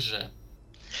duże.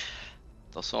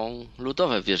 To są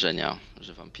ludowe wierzenia,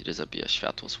 że wampiry zabija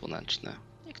światło słoneczne.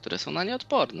 Niektóre są na nie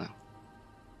odporne.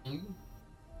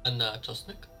 A na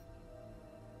czosnek?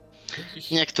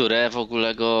 Jakiś... Niektóre w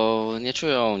ogóle go nie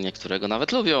czują, niektóre go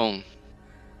nawet lubią.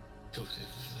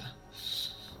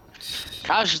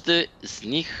 Każdy z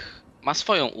nich ma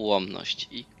swoją ułomność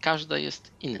i każda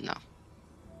jest inna.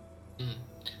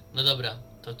 No dobra,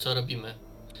 to co robimy?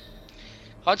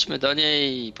 Chodźmy do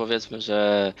niej i powiedzmy,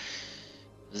 że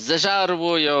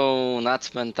zeżarło ją na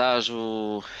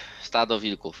cmentarzu stado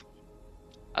wilków.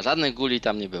 A żadnych ghuli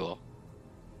tam nie było.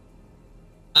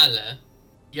 Ale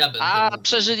ja będę A mówił.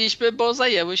 przeżyliśmy, bo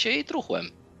zajęły się jej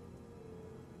truchłem.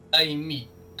 Daj mi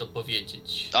to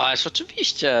powiedzieć. Ależ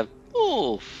oczywiście.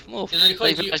 Mów. Jeżeli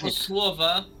chodzi Najwyraźniej. o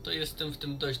słowa, to jestem w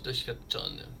tym dość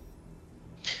doświadczony.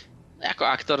 Jako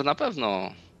aktor na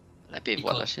pewno lepiej I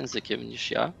władasz językiem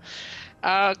niż ja.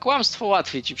 A kłamstwo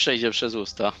łatwiej ci przejdzie przez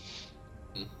usta.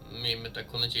 Miejmy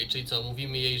taką nadzieję. Czyli co,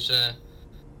 mówimy jej, że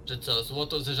co,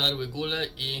 złoto zeżarły ghule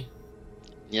i...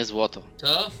 Nie złoto.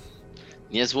 Co?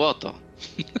 Nie złoto.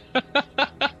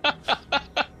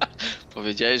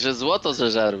 Powiedziałeś, że złoto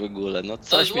zeżarły ghule. No To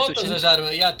coś mi złoto tu się...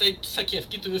 zeżarły, ja tej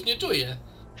sakiewki tu już nie czuję.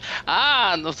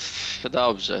 A, no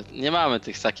dobrze. Nie mamy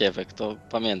tych sakiewek, to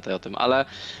pamiętaj o tym, ale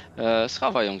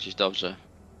schowaj ją gdzieś dobrze.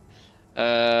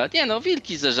 Nie no,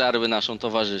 wilki zeżarły naszą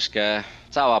towarzyszkę.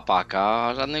 Cała paka,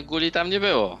 a żadnych ghuli tam nie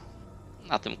było.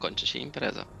 Na tym kończy się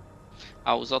impreza.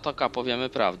 A u Zothoka powiemy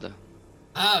prawdę.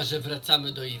 A, że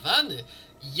wracamy do Iwany?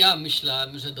 Ja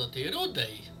myślałem, że do tej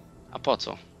rudej. A po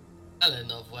co? Ale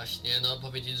no właśnie, no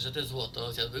powiedzieć, że te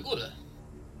złoto zjadły ghule.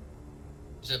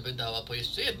 Żeby dała po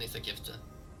jeszcze jednej sakiewce.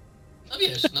 No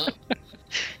wiesz, no.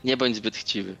 Nie bądź zbyt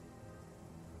chciwy.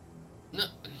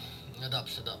 No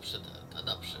dobrze, to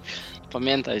dobrze.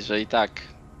 Pamiętaj, że i tak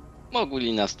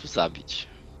mogli nas tu zabić.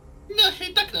 No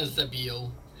i tak nas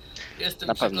zabiją. Jestem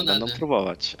Na pewno przekonany. będą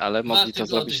próbować, ale mogli to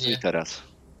zrobić tu tygodnie. i teraz.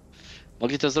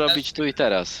 Mogli to zrobić tu i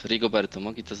teraz. Rigoberto,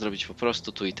 mogli to zrobić po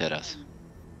prostu tu i teraz.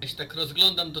 Ja się tak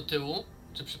rozglądam do tyłu,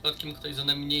 czy przypadkiem ktoś za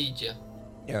nami nie idzie.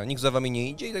 Nie, nikt za wami nie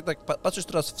idzie i tak patrzysz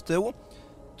teraz w tył,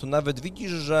 to nawet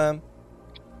widzisz, że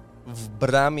W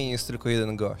bramie jest tylko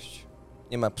jeden gość.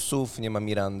 Nie ma psów, nie ma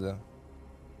Mirandy.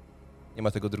 Nie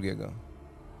ma tego drugiego.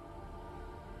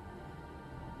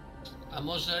 A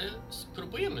może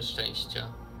spróbujemy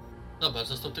szczęścia? Dobra,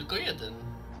 został tylko jeden.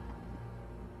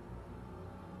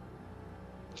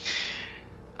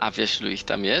 A wiesz, ilu ich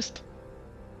tam jest?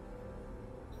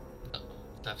 No,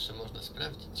 zawsze można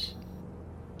sprawdzić.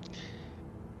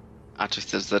 A czy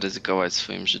chcesz zaryzykować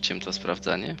swoim życiem to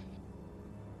sprawdzanie?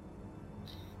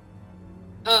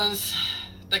 Hans,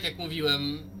 tak jak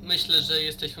mówiłem, myślę, że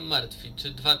jesteśmy martwi.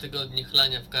 Czy 2 tygodnie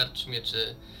chlania w karczmie,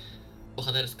 czy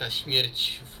bohaterska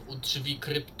śmierć u drzwi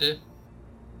krypty?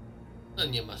 To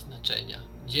nie ma znaczenia.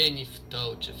 Dzień w tą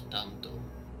czy w tamtą.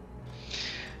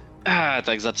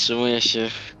 Tak zatrzymuje się.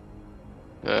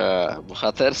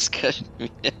 Bohaterska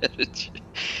śmierć.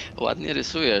 Ładnie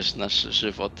rysujesz nasz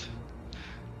żywot.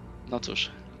 No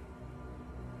cóż.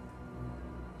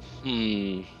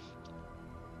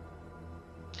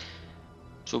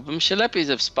 Czułbym się lepiej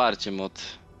ze wsparciem od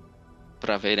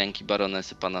prawej ręki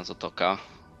baronesy pana Zothoka.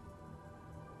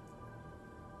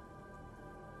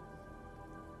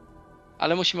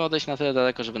 Ale musimy odejść na tyle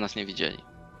daleko, żeby nas nie widzieli.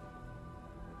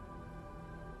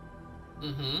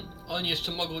 Oni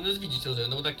jeszcze mogą nas widzieć,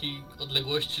 no bo takiej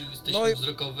odległości jesteśmy No i-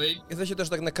 wzrokowej. Jesteście też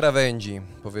tak na krawędzi,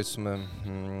 powiedzmy.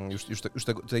 Już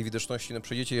tej widoczności, no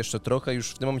przejdziecie jeszcze trochę, już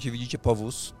w tym momencie widzicie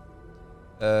powóz.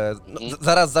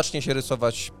 Zaraz zacznie się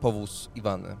rysować powóz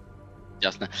Iwany.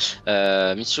 Jasne.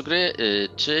 Mistrzu gry,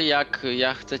 czy jak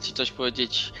ja chcę ci coś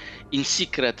powiedzieć in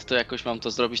secret, to jakoś mam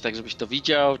to zrobić tak, żebyś to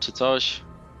widział, czy coś?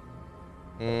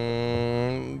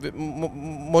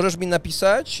 Możesz mi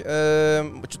napisać,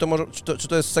 czy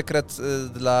to jest sekret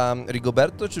dla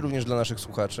Rigoberto, czy również dla naszych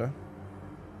słuchaczy?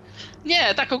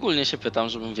 Nie, tak ogólnie się pytam,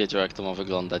 żebym wiedział, jak to ma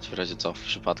wyglądać w razie co, w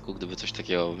przypadku, gdyby coś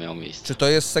takiego miało miejsce. Czy to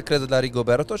jest sekret dla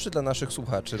Rigoberto, czy dla naszych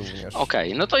słuchaczy również?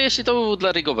 Okej, no to jeśli to był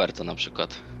dla Rigoberto na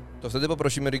przykład. To wtedy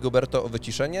poprosimy Rigoberto o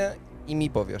wyciszenie i mi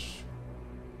powiesz.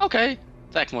 Okej,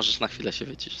 tak możesz na chwilę się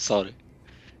wyciszyć, sorry.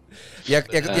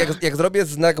 Jak zrobię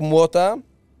znak młota,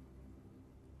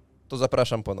 to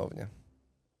zapraszam ponownie.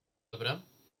 Dobra.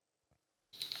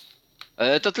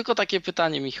 To tylko takie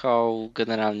pytanie, Michał,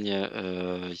 generalnie,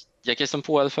 jak jestem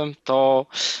półelfem, to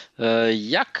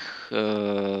jak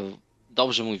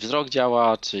dobrze mój wzrok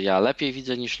działa, czy ja lepiej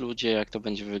widzę niż ludzie, jak to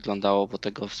będzie wyglądało, bo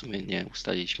tego w sumie nie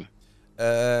ustaliliśmy.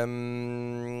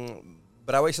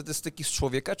 Brałeś statystyki z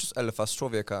człowieka, czy z elfa? Z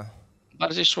człowieka.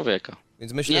 Bardziej z człowieka.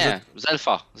 Więc myślę, Nie, że z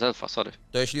elfa, sorry.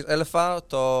 to jeśli z elfa,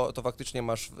 to faktycznie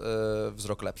masz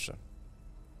wzrok lepszy.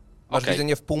 Masz Okej,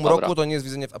 widzenie w półmroku, dobra. to nie jest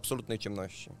widzenie w absolutnej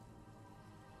ciemności.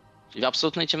 W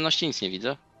absolutnej ciemności nic nie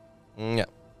widzę. Nie.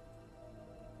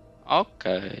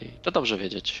 Okej, to dobrze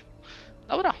wiedzieć.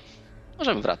 Dobra,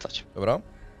 możemy wracać. Dobra?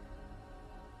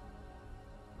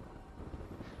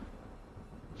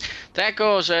 To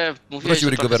jako, że mówiłeś, Wrócił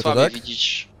że trochę Rigoberto, słabiej tak?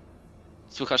 widzieć...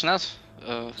 Słychać nas,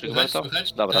 Rigoberto?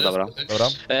 Słychać? Dobra, Teraz dobra. słychać? Dobra.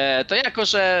 To jako,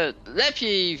 że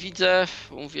lepiej widzę,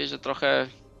 mówię, że trochę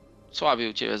słabiej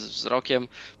u ciebie z wzrokiem,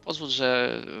 pozwól,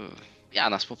 że ja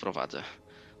nas poprowadzę.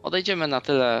 Odejdziemy na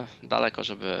tyle daleko,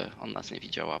 żeby on nas nie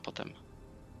widział, a potem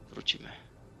wrócimy.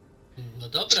 No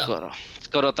dobra.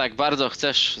 Skoro tak bardzo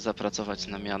chcesz zapracować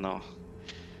na miano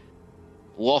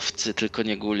łowcy, tylko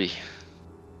nie ghuli.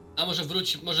 A może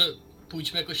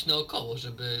pójdźmy jakoś naokoło,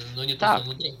 żeby no nie tą Tak.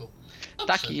 samą drogą. Dobrze,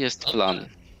 Taki jest dobrze. plan,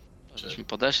 żebyśmy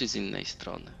podeszli z innej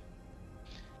strony.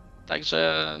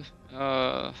 Także,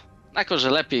 jako że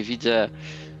lepiej widzę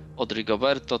od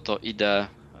Rigoberto, to idę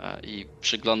i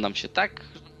przyglądam się tak,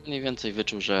 żeby mniej więcej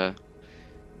wyczuł, że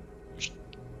już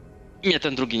mnie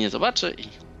ten drugi nie zobaczy i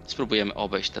spróbujemy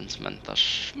obejść ten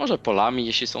cmentarz. Może polami,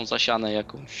 jeśli są zasiane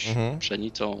jakąś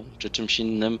pszenicą czy czymś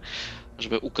innym,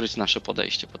 żeby ukryć nasze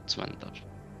podejście pod cmentarz.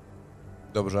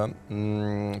 Dobrze.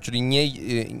 Czyli nie...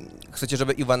 chcecie,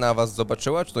 żeby Iwana was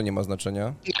zobaczyła, czy to nie ma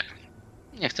znaczenia?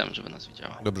 Nie chcemy, żeby nas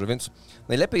widziała. Dobrze, więc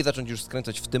najlepiej zacząć już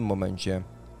skręcać w tym momencie,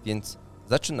 więc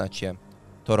zaczynacie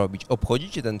to robić.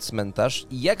 Obchodzicie ten cmentarz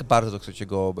i jak bardzo chcecie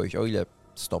go obejść? O ile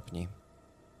stopni?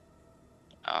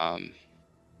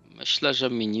 Myślę, że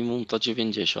minimum to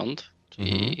 90,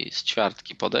 czyli z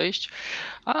ćwiartki podejść,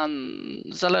 a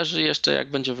zależy jeszcze,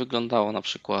 jak będzie wyglądało na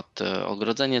przykład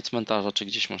ogrodzenie cmentarza, czy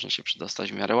gdzieś można się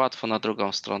przedostać w miarę łatwo na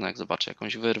drugą stronę, jak zobaczy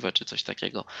jakąś wyrwę czy coś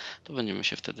takiego, to będziemy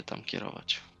się wtedy tam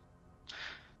kierować.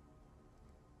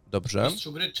 Dobrze.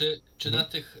 Mistrzu gry, czy na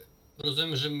tych,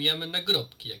 rozumiem, że mijamy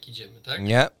nagrobki, jak idziemy, tak?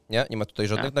 Nie ma tutaj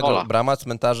żadnych Nie, pola. Brama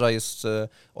cmentarza jest...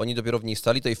 Oni dopiero w niej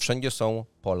stali, tutaj wszędzie są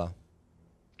pola.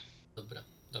 Dobra.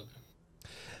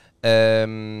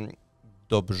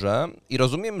 Dobrze. I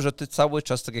rozumiem, że ty cały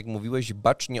czas, tak jak mówiłeś,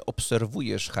 bacznie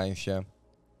obserwujesz, Hansie,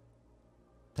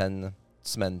 ten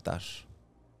cmentarz.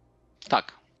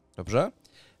 Tak. Dobrze?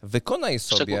 Wykonaj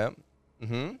sobie...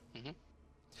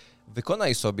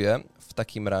 Wykonaj sobie w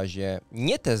takim razie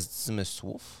nie test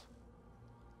zmysłów,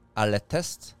 ale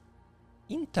test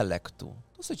intelektu.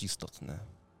 Dosyć istotny.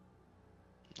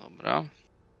 Dobra.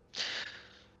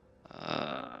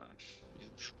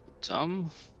 Już rzucam.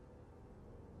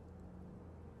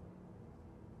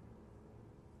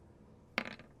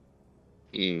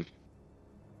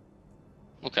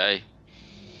 Okej.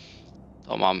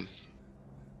 To mam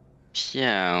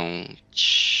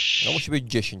 5. No musi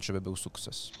być 10, żeby był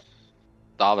sukces.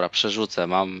 Dobra, przerzucę.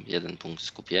 Mam 1 punkt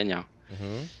skupienia.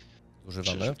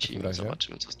 Używamy w takim Przerzucimy, razie.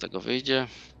 zobaczymy co z tego wyjdzie.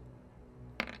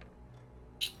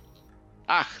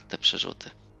 Ach, te przerzuty.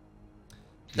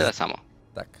 Tyle samo.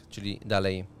 Tak, czyli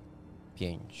dalej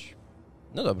 5.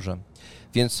 No dobrze,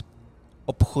 więc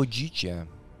obchodzicie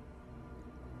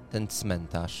ten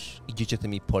cmentarz, idziecie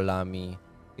tymi polami,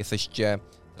 jesteście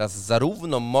teraz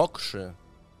zarówno mokrzy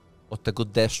od tego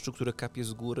deszczu, który kapie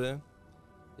z góry,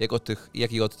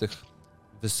 jak i od tych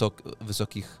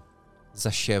wysokich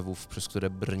zasiewów, przez które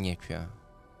brniecie.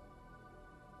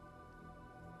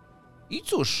 I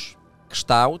cóż,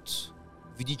 kształt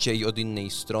widzicie i od innej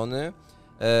strony.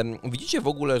 Widzicie w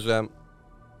ogóle, że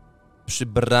przy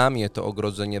bramie to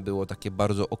ogrodzenie było takie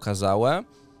bardzo okazałe.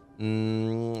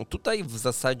 Tutaj w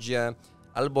zasadzie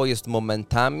albo jest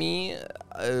momentami,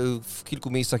 w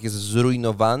kilku miejscach jest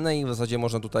zrujnowane i w zasadzie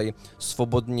można tutaj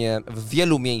swobodnie w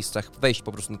wielu miejscach wejść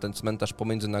po prostu na ten cmentarz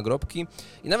pomiędzy nagrobki.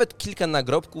 I nawet kilka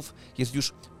nagrobków jest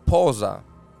już poza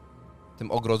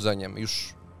tym ogrodzeniem,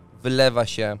 już wylewa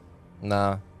się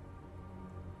na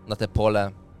te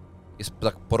pole, jest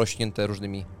tak porośnięte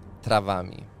różnymi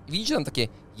trawami. I widzicie tam takie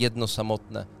jedno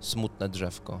samotne, smutne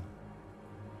drzewko.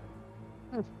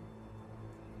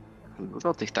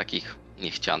 Dużo tych takich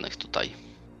niechcianych tutaj.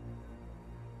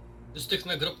 Z tych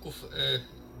nagrobków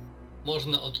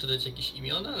można odczytać jakieś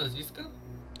imiona, nazwiska?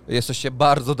 Jesteście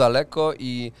bardzo daleko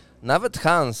i nawet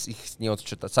Hans ich nie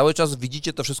odczyta. Cały czas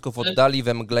widzicie to wszystko w oddali,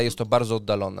 we mgle, jest to bardzo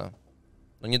oddalone.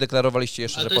 No nie deklarowaliście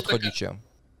jeszcze, Ale że to jest podchodzicie.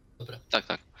 Dobra.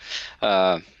 Tak.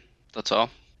 To co?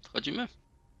 Wchodzimy?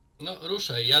 No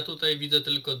ruszaj, ja tutaj widzę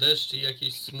tylko deszcz i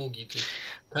jakieś smugi tych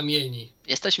kamieni.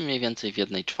 Jesteśmy mniej więcej w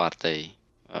 1/4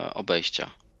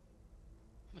 obejścia.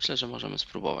 Myślę, że możemy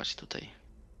spróbować tutaj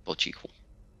po cichu.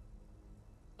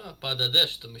 A, pada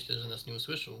deszcz, to myślę, że nas nie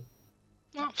usłyszą.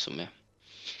 No, w sumie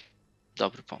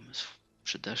dobry pomysł.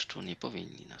 Przy deszczu nie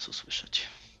powinni nas usłyszeć.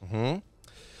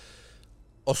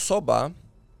 Osoba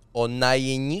o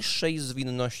najniższej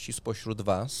zwinności spośród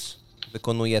was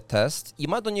wykonuje test i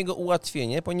ma do niego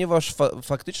ułatwienie, ponieważ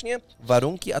faktycznie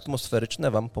warunki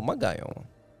atmosferyczne wam pomagają.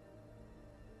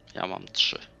 Ja mam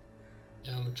 3.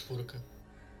 Ja mam 4.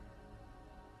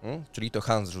 Czyli to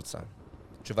Hans rzuca.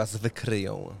 Czy was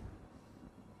wykryją?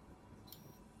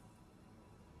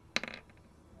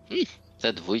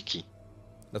 Te dwójki.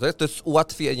 No to jest z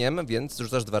ułatwieniem, więc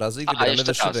rzucasz 2 razy i A, wybieramy jeszcze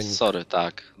wyższy raz, wynik. sorry,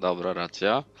 tak. Dobra,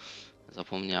 racja.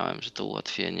 Zapomniałem, że to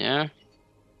ułatwienie.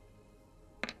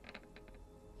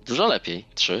 Dużo lepiej.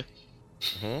 3.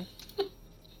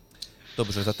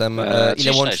 Dobrze, zatem ile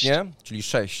czyli łącznie? Czyli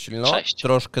 6. No, 6.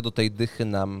 troszkę do tej dychy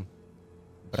nam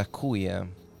brakuje.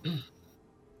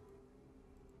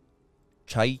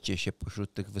 Czajcie się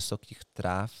pośród tych wysokich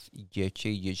traw,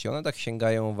 idziecie. One tak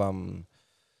sięgają wam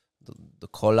do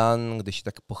kolan. Gdy się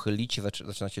tak pochylicie,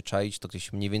 zaczynacie czaić, to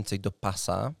gdzieś mniej więcej do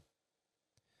pasa.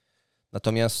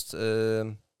 Natomiast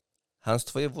Hans,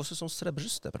 twoje włosy są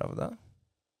srebrzyste, prawda?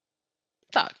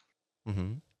 Tak.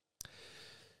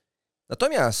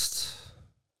 Natomiast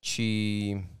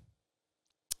ci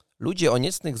ludzie o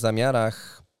niecnych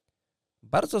zamiarach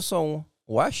bardzo są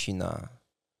łasi na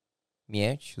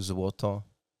miedź, złoto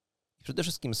i przede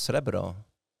wszystkim srebro.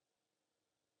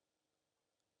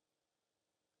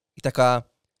 I taka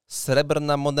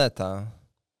srebrna moneta,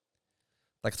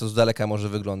 tak to z daleka może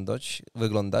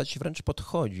wyglądać, wręcz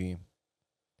podchodzi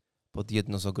pod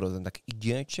jedno z ogrodzeń. Tak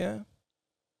idziecie.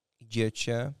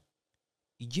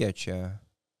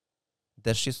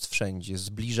 Deszcz jest wszędzie,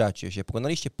 zbliżacie się,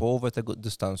 pokonaliście połowę tego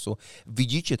dystansu,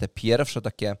 widzicie te pierwsze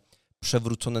takie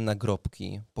przewrócone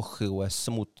nagrobki, pochyłe,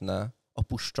 smutne,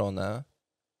 opuszczone,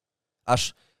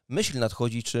 aż myśl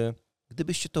nadchodzi, czy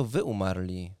gdybyście to wy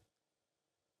umarli,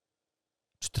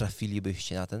 czy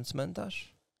trafilibyście na ten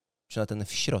cmentarz, czy na ten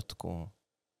w środku?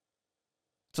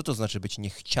 Co to znaczy być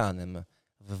niechcianym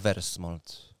w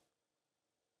Versmold?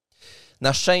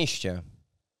 Na szczęście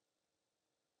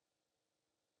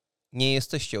nie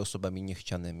jesteście osobami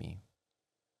niechcianymi.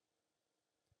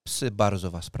 Psy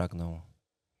bardzo was pragną.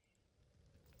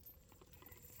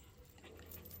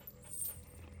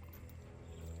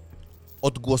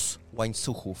 odgłos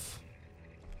łańcuchów,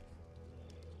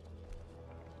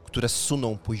 które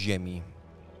suną po ziemi.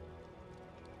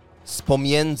 Z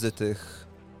pomiędzy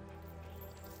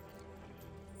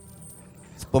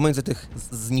tych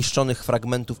zniszczonych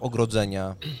fragmentów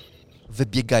ogrodzenia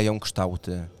wybiegają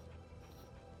kształty.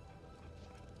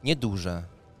 Nieduże,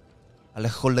 ale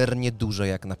cholernie duże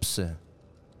jak na psy.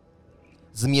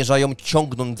 Zmierzają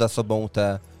ciągnąć za sobą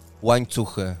te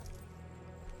łańcuchy.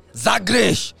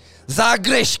 Zagryź!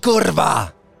 Zagryź,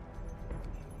 kurwa!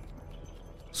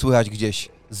 Słychać gdzieś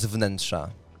z wnętrza.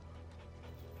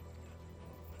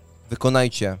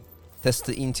 Wykonajcie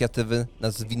testy inicjatywy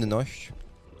na zwinność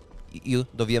i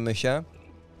dowiemy się,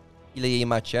 ile jej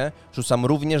macie. Rzucam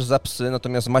również za psy,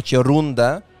 natomiast macie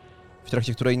rundę, w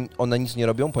trakcie której one nic nie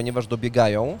robią, ponieważ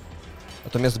dobiegają.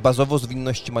 Natomiast bazowo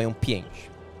zwinności mają 5.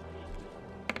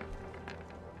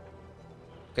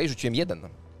 Okej, rzuciłem 1.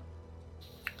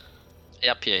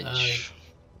 Ja 5.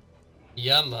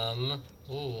 Ja mam...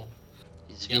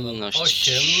 Zwinność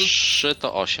 8. 3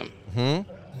 to 8.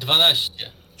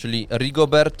 12. Czyli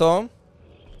Rigoberto,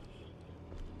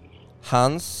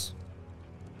 Hans,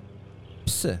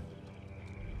 psy.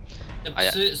 Te A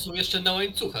ja- psy są jeszcze na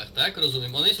łańcuchach, tak?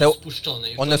 Rozumiem. One Te- są spuszczone.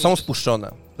 już One są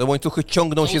spuszczone. Te łańcuchy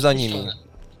ciągną są się za spuszczone. nimi.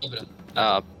 Dobra.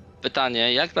 A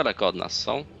pytanie, jak daleko od nas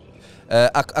są?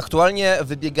 Aktualnie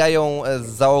wybiegają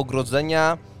zza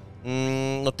ogrodzenia.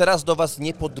 No teraz do was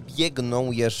nie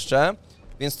podbiegną jeszcze,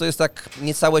 więc to jest tak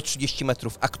niecałe 30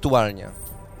 metrów aktualnie.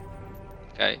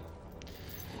 Okej.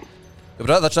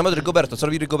 Dobra, zaczynamy od Rigoberto. Co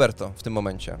robi Rigoberto w tym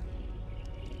momencie?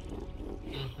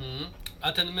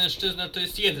 A ten mężczyzna to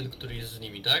jest jeden, który jest z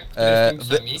nimi, tak? Który jest z tymi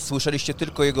Wy psami? słyszeliście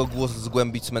tylko jego głos z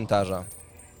głębi cmentarza.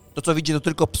 To, co widzicie, to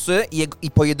tylko psy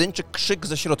i pojedynczy krzyk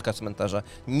ze środka cmentarza.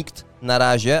 Nikt na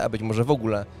razie, a być może w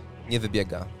ogóle, nie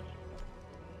wybiega.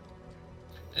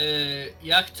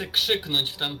 Ja chcę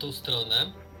krzyknąć w tamtą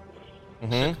stronę.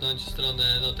 Mhm. Krzyknąć w stronę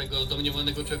tego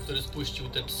domniemanego człowieka, który spuścił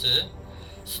te psy.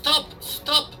 Stop!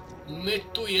 Stop! My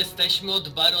tu jesteśmy od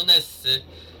baronessy.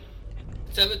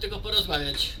 Chcemy tylko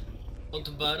porozmawiać. Od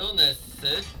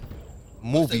baronessy.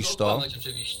 Mówisz Chcę go to, okłamać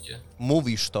oczywiście.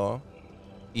 mówisz to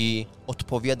i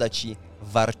odpowiada ci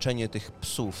warczenie tych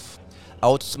psów. A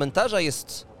od cmentarza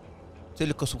jest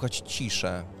tylko słuchać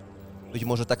ciszę. Być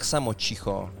może tak samo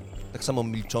cicho, tak samo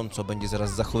milcząco będzie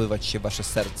zaraz zachowywać się wasze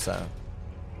serce.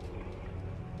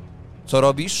 Co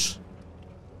robisz?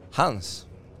 Hans.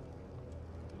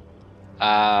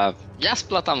 Ja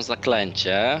splatam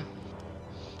zaklęcie.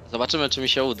 Zobaczymy, czy mi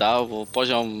się uda, bo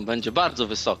poziom będzie bardzo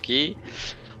wysoki.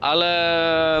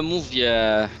 Ale mówię,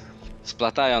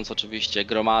 splatając oczywiście,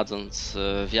 gromadząc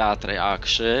wiatr i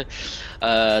akrzy.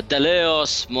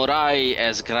 Deleos morai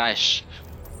es grash.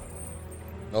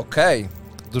 Okej,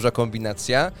 duża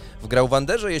kombinacja. W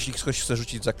Grauwanderze, jeśli ktoś chce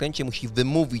rzucić zaklęcie, musi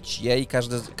wymówić je i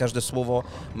każde słowo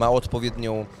ma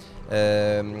odpowiednią,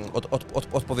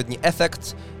 odpowiedni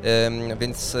efekt,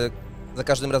 więc za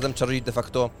każdym razem czarodziej de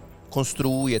facto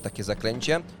konstruuje takie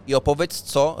zaklęcie. I opowiedz,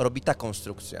 co robi ta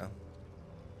konstrukcja.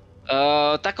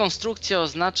 Ta konstrukcja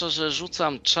oznacza, że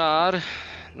rzucam czar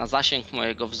na zasięg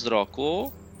mojego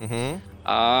wzroku. Mhm.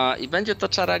 I będzie to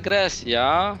czar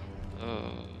agresja,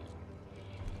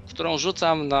 którą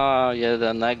rzucam na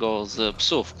jednego z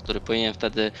psów, który powinien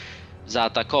wtedy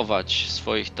zaatakować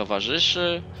swoich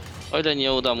towarzyszy, o ile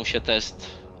nie uda mu się test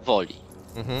woli.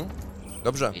 Mhm.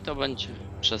 Dobrze. I to będzie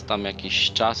przez tam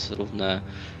jakiś czas równe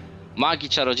magii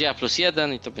czarodzieja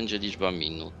 +1 i to będzie liczba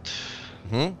minut.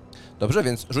 Mhm. Dobrze,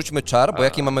 więc rzućmy czar, bo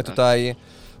jaki mamy tutaj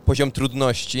poziom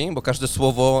trudności, bo każde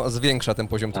słowo zwiększa ten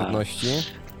poziom trudności.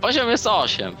 Poziom jest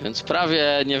 8, więc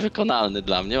prawie niewykonalny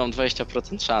dla mnie. Mam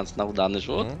 20% szans na udany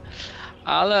rzut,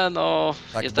 ale no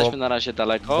Tak, jesteśmy bo- na razie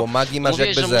daleko. Bo magii masz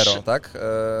Mówiłeś, jakby że 0, muszę- tak?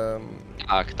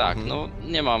 Tak, no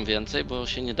nie mam więcej, bo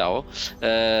się nie dało.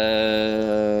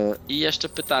 I jeszcze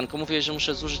pytanko, mówiłeś, że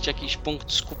muszę zużyć jakiś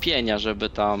punkt skupienia, żeby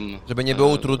tam... Żeby nie było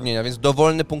utrudnienia, więc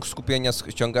dowolny punkt skupienia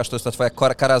ściągasz, to jest ta twoja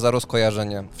kara za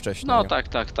rozkojarzenie wcześniej. No tak,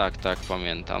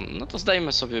 pamiętam. No to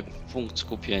zdajmy sobie punkt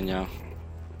skupienia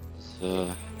z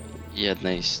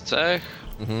jednej z cech.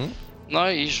 Mhm. No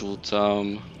i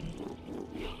rzucam.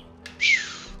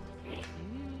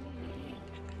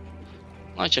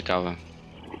 No i ciekawe.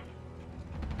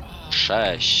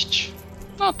 6.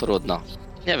 No trudno.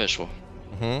 Nie wyszło.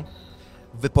 Mhm.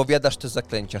 Wypowiadasz te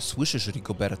zaklęcia, słyszysz,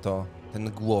 Rigoberto,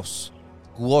 ten głos.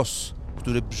 Głos,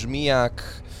 który brzmi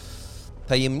jak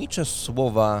tajemnicze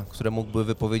słowa, które mógłby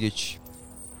wypowiedzieć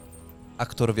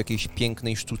aktor w jakiejś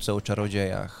pięknej sztuce o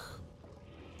czarodziejach.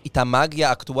 I ta magia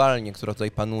aktualnie, która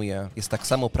tutaj panuje, jest tak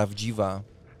samo prawdziwa,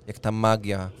 jak ta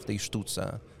magia w tej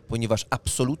sztuce, ponieważ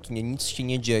absolutnie nic się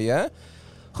nie dzieje,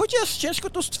 Chociaż ciężko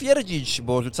to stwierdzić,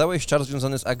 bo rzucałeś czar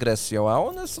związany z agresją, a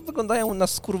one wyglądają na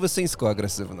skurwysyńsko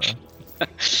agresywne.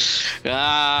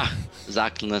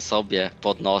 Zaklnę sobie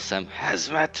pod nosem.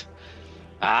 Hezmet.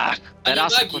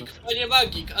 Panie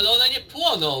magik, ale one nie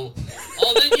płoną.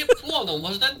 One nie płoną,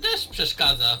 może ten deszcz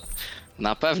przeszkadza.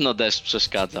 Na pewno deszcz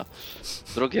przeszkadza.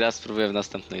 Drugi raz spróbuję w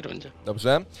następnej rundzie.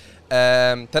 Dobrze.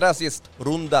 Teraz jest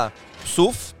runda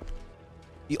psów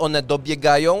i one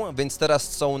dobiegają, więc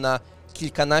teraz są na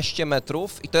kilkanaście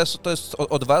metrów i to jest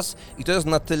od was i to jest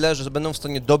na tyle, że będą w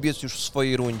stanie dobiec już w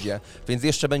swojej rundzie. Więc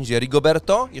jeszcze będzie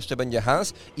Rigoberto, jeszcze będzie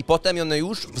Hans i potem one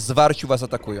już w zwarciu was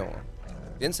atakują.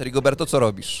 Więc Rigoberto, co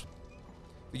robisz?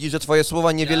 Widzisz, że twoje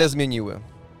słowa niewiele zmieniły.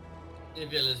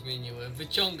 Niewiele zmieniły.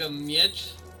 Wyciągam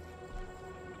miecz.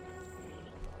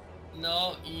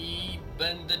 No i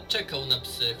będę czekał na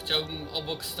psy. Chciałbym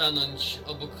stanąć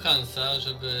obok Hansa,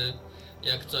 żeby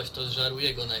jak coś to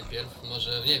zżaruje go najpierw.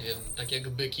 Może, nie wiem, tak jak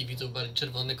byki widzą bardziej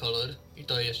czerwony kolor i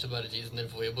to jeszcze bardziej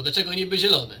znerwuje. Bo dlaczego niby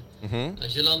zielony? A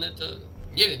zielony to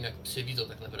nie wiem jak psy widzą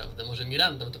tak naprawdę. Może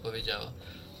Miranda to powiedziała.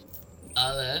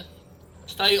 Ale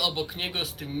staję obok niego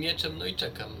z tym mieczem, no i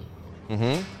czekam.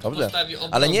 Dobrze.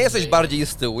 Ale nie jesteś bardziej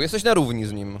z tyłu, jesteś na równi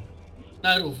z nim.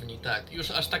 Na równi, tak.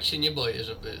 Już aż tak się nie boję,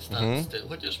 żeby stanąć z tyłu.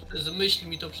 Chociaż z myśli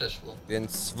mi to przeszło.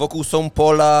 Więc wokół są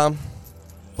pola,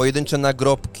 pojedyncze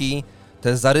nagrobki,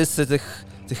 te zarysy tych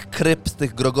krypt,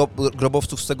 tych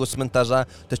grobowców z tego cmentarza,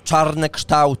 te czarne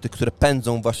kształty, które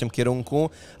pędzą w waszym kierunku,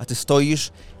 a ty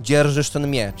stoisz, dzierżysz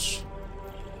ten miecz.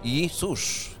 I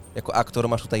cóż, jako aktor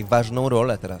masz tutaj ważną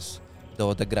rolę teraz do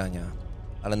odegrania.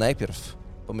 Ale najpierw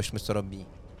pomyślmy, co robi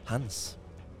Hans.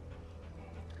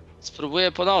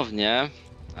 Spróbuję ponownie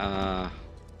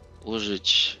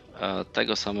użyć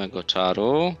tego samego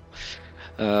czaru,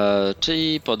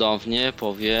 czyli ponownie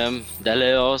powiem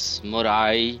Deleos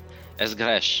Morai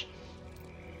Esgresz.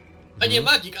 Panie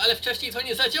magik, ale wcześniej to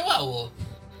nie zadziałało.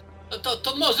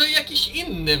 To może jakiś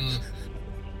innym.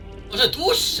 Może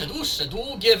dłuższe,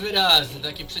 długie wyrazy,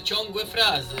 takie przeciągłe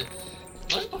frazy.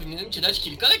 Może powinienem ci dać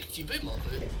kilka lekcji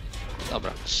wymowy.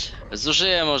 Dobra.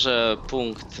 Zużyję może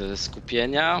punkt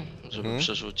skupienia, żeby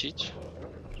przerzucić.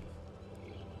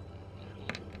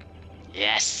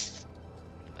 Jest!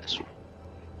 Weszło.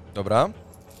 Dobra.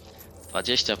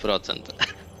 20%.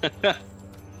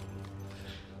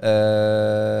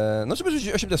 No, żeby rzucić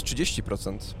 8, to jest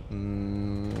 30%.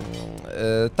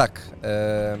 Tak.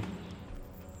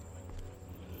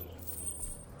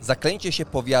 Zaklęcie się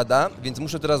powiada, więc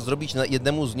muszę teraz zrobić na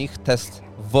jednemu z nich test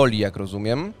woli, jak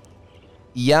rozumiem.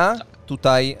 I ja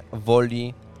tutaj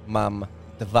woli mam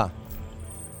 2.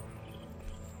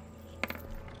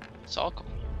 Soko.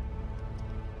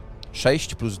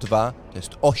 6 plus 2 to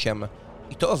jest 8.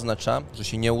 I to oznacza, że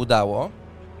się nie udało.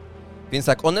 Więc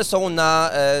tak, one są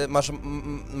na...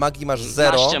 magii masz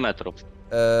 0. 15 metrów.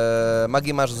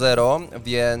 Magii masz 0,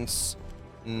 więc...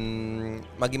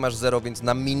 magii masz 0, więc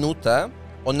na minutę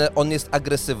on jest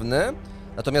agresywny,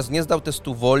 natomiast nie zdał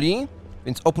testu woli,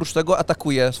 więc oprócz tego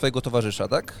atakuje swojego towarzysza,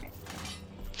 tak?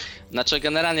 Znaczy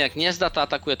generalnie jak nie zda, to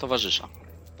atakuje towarzysza.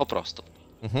 Po prostu.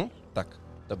 Tak,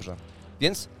 dobrze.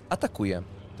 Więc atakuje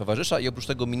towarzysza i oprócz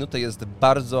tego minutę jest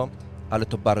bardzo, ale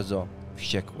to bardzo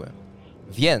wściekły.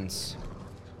 Więc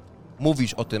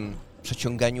mówisz o tym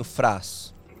przeciąganiu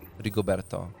fraz,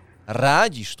 Rigoberto.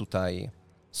 Radzisz tutaj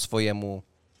swojemu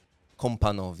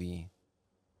kompanowi.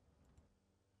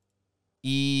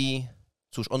 I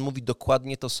cóż, on mówi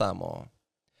dokładnie to samo.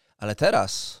 Ale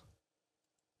teraz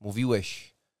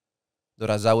mówiłeś,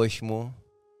 doradzałeś mu,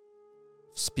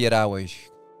 wspierałeś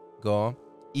go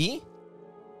i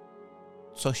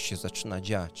coś się zaczyna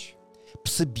dziać.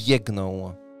 Psy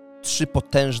biegną, 3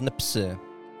 potężne psy.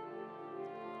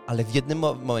 Ale w jednym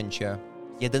momencie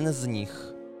jeden z nich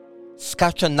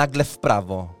skacze nagle w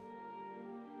prawo.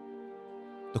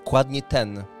 Dokładnie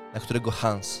ten, na którego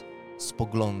Hans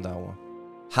spoglądał.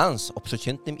 Hans o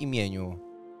przeciętnym imieniu,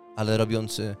 ale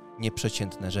robiący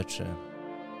nieprzeciętne rzeczy.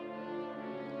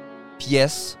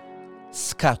 Pies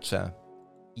skacze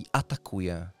i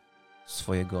atakuje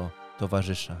swojego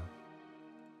towarzysza.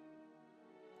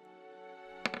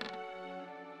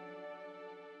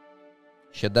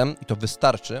 7 i to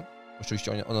wystarczy.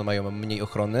 Oczywiście one mają mniej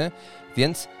ochrony,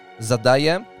 więc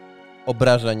zadaje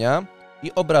obrażenia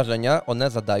i obrażenia one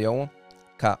zadają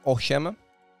K8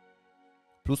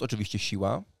 plus oczywiście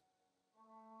siła.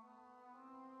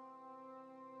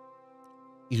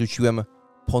 I rzuciłem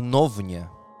ponownie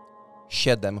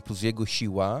 7 plus jego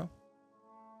siła.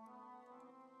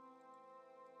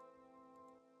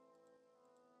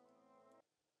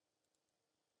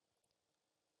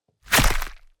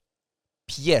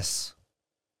 Pies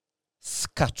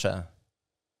skacze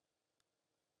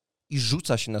i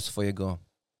rzuca się na swojego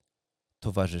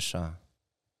towarzysza.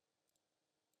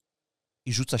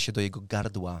 I rzuca się do jego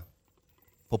gardła.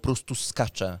 Po prostu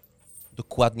skacze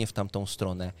dokładnie w tamtą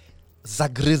stronę.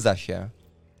 Zagryza się.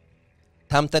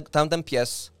 Tamten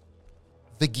pies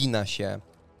wygina się,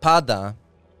 pada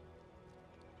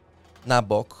na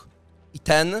bok i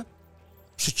ten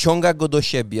przyciąga go do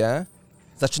siebie,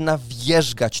 zaczyna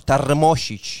wjeżdżać,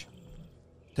 tarmosić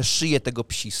te szyję tego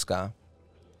psiska.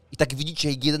 I tak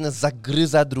widzicie, jeden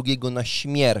zagryza drugiego na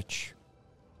śmierć.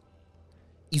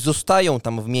 I zostają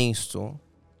tam w miejscu,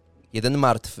 jeden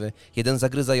martwy, jeden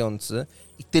zagryzający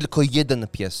i tylko jeden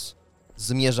pies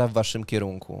zmierza w waszym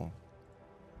kierunku.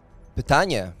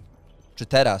 Pytanie, czy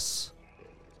teraz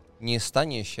nie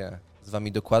stanie się z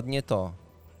wami dokładnie to,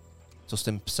 co z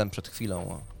tym psem przed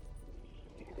chwilą?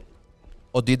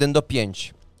 Od 1 do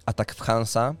 5 atak w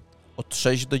Hansa, od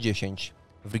 6 do 10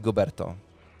 w Rigoberto.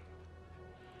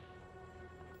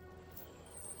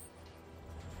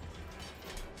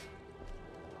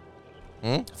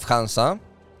 W Hansa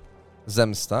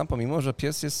zemsta, pomimo że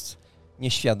pies jest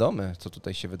nieświadomy, co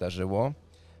tutaj się wydarzyło,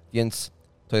 więc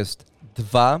to jest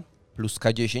 2 plus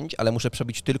K10, ale muszę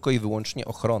przebić tylko i wyłącznie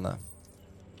ochronę.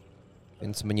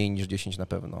 Więc mniej niż 10 na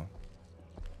pewno.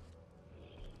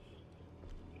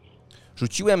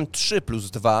 Rzuciłem 3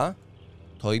 plus 2,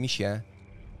 to mi się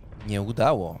nie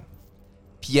udało.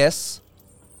 Pies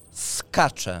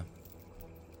skacze.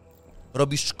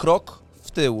 Robisz krok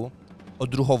w tył,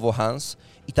 odruchowo Hans,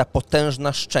 i ta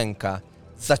potężna szczęka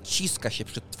zaciska się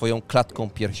przed twoją klatką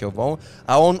piersiową,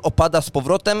 a on opada z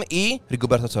powrotem i...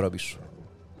 Rigoberto, co robisz?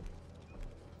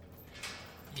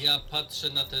 Ja patrzę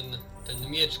na ten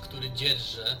miecz, który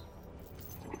dzierżę.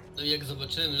 No i jak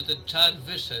zobaczyłem, że ten czar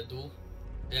wyszedł,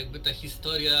 jakby ta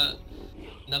historia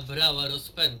nabrała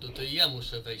rozpędu, to i ja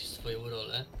muszę wejść w swoją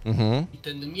rolę. I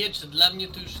ten miecz dla mnie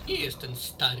to już nie jest ten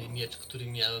stary miecz, który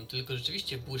miałem, tylko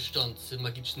rzeczywiście błyszczący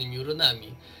magicznymi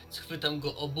runami. Schwytam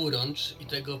go oburącz i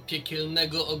tego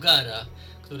piekielnego ogara,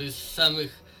 który z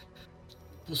samych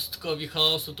pustkowi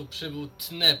chaosu tu przybył,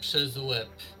 tnę przez łeb.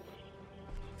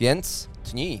 Więc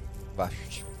tnij,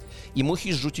 waść. I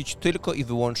musisz rzucić tylko i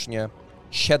wyłącznie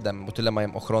 7, bo tyle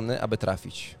mają ochrony, aby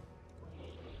trafić.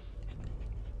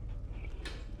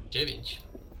 9.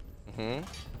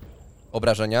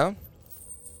 Obrażenia?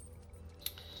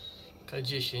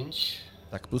 K10.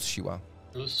 Tak, plus siła.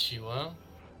 Plus siła.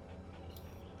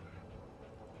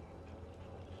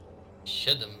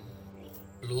 7.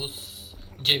 Plus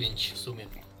 9 w sumie.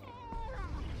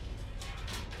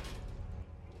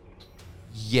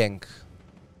 Jęk.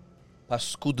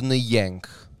 Paskudny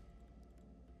jęk.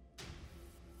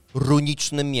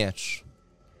 Runiczny miecz.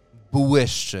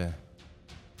 Błyszczy.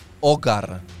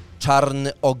 Ogar.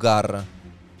 Czarny ogar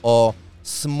o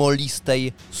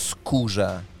smolistej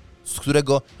skórze, z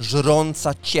którego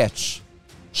żrąca ciecz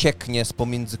cieknie z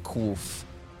pomiędzy kłów,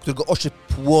 którego oczy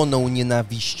płoną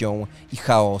nienawiścią i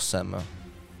chaosem.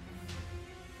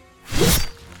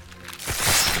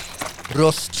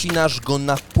 Rozcinasz go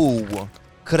na pół.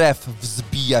 Krew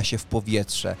wzbija się w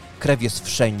powietrze. Krew jest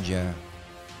wszędzie.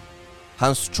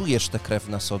 Hans, czujesz tę krew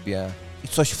na sobie i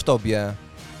coś w tobie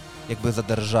jakby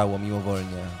zadrżało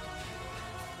mimowolnie.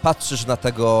 Patrzysz na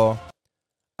tego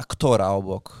aktora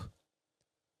obok,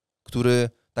 który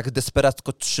tak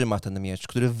desperacko trzyma ten miecz,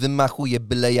 który wymachuje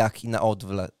byle jaki na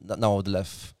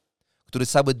odlew, który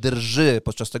cały drży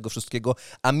podczas tego wszystkiego,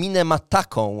 a minę ma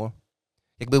taką,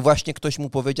 jakby właśnie ktoś mu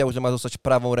powiedział, że ma zostać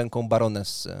prawą ręką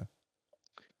baronessy.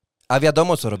 A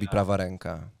wiadomo, co robi prawa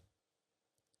ręka.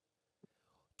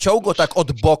 Ciął go tak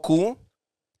od boku,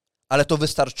 ale to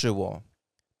wystarczyło.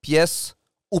 Pies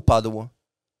upadł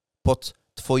pod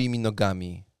twoimi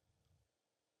nogami.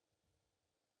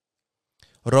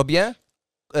 Robię?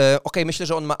 Okej, myślę,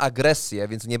 że on ma agresję,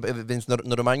 więc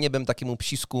normalnie bym takiemu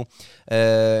psisku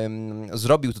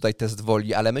zrobił tutaj test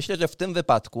woli, ale myślę, że w tym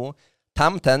wypadku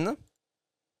tamten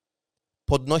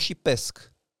podnosi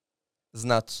pysk z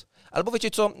nad. Albo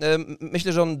wiecie co,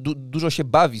 myślę, że on dużo się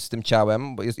bawi z tym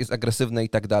ciałem, bo jest agresywny i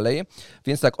tak dalej,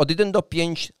 więc tak, od 1 do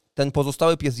 5 ten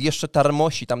pozostały pies jeszcze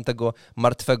tarmosi tamtego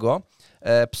martwego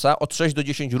psa, od 6 do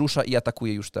 10 rusza i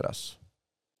atakuje już teraz.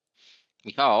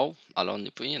 Michał, ale on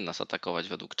nie powinien nas atakować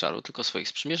według czaru, tylko swoich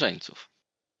sprzymierzeńców.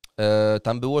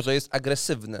 Tam było, że jest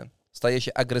agresywny. Staje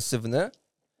się agresywny.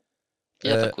 I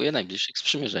atakuje najbliższych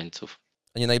sprzymierzeńców.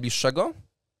 A nie najbliższego?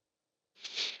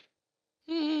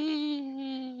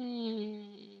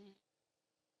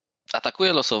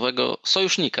 Atakuje losowego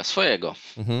sojusznika, swojego.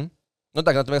 No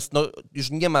tak, natomiast no,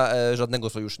 już nie ma żadnego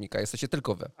sojusznika, jesteście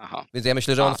tylko wy. Aha. Więc ja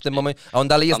myślę, że on w tym momencie... A on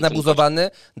dalej jest nabuzowany,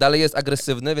 dalej jest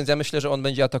agresywny, więc ja myślę, że on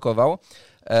będzie atakował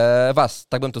was.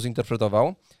 Tak bym to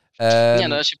zinterpretował. Nie,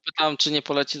 no ja się pytam, czy nie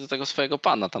poleci do tego swojego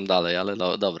pana tam dalej, ale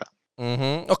no, dobra.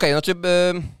 Okej, znaczy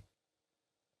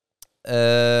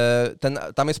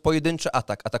tam jest pojedynczy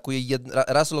atak. Atakuje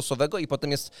raz losowego i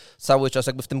potem jest cały czas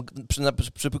jakby w tym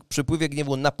przypływie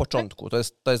gniewu na początku.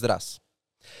 To jest raz.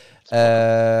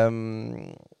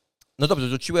 No dobrze,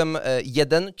 rzuciłem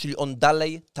 1, czyli on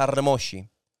dalej tarmosi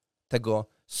tego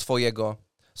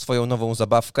swoją nową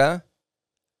zabawkę.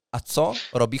 A co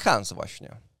robi Hans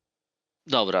właśnie?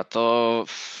 Dobra, to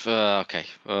okej.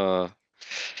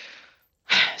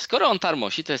 Skoro on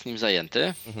tarmosi, to jest nim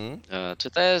zajęty.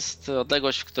 Czy to jest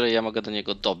odległość, w której ja mogę do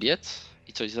niego dobiec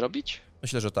i coś zrobić?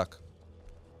 Myślę, że tak.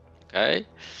 Okej.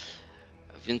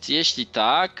 Więc jeśli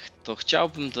tak, to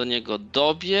chciałbym do niego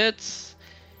dobiec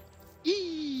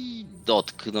i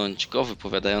dotknąć go,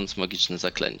 wypowiadając magiczne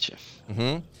zaklęcie.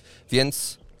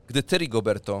 Więc gdy ty,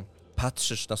 Rigoberto,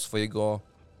 patrzysz na swojego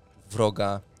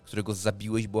wroga, którego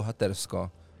zabiłeś bohatersko,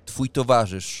 twój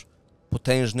towarzysz,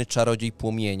 potężny czarodziej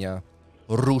płomienia,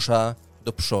 rusza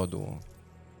do przodu.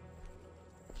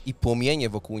 I płomienie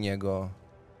wokół niego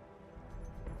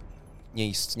nie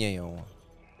istnieją.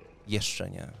 Jeszcze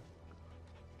nie.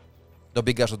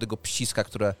 Dobiegasz do tego psiska,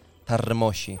 które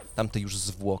tarmosi tamte już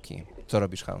zwłoki. Co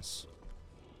robisz, Hans?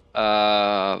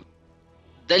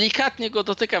 Delikatnie go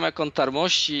dotykam, jak on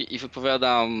tarmosi i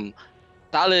wypowiadam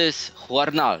Talis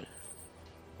Huarnal.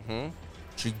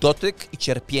 Czyli dotyk i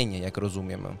cierpienie, jak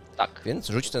rozumiem. Tak. Więc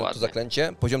rzuć to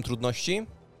zaklęcie. Poziom trudności?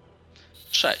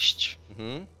 6.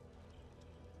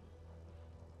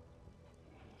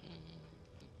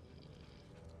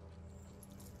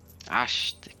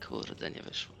 Aś ty kurde, nie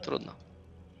wyszło. Trudno.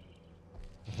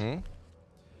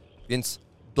 Więc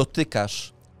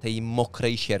dotykasz tej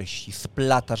mokrej sierści,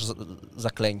 splatasz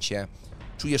zaklęcie,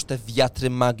 czujesz te wiatry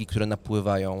magii, które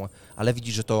napływają, ale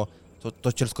widzisz, że to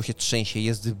cielsko się trzęsie,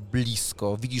 jest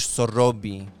blisko, widzisz, co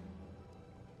robi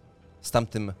z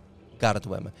tamtym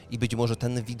gardłem i być może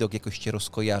ten widok jakoś cię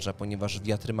rozkojarza, ponieważ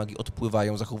wiatry magii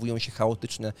odpływają, zachowują się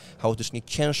chaotycznie,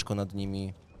 ciężko nad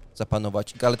nimi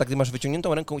zapanować, ale tak gdy masz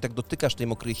wyciągniętą ręką i tak dotykasz tej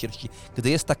mokrej sierści, gdy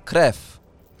jest ta krew,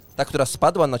 ta, która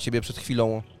spadła na ciebie przed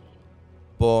chwilą,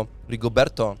 bo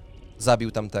Rigoberto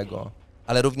zabił tamtego,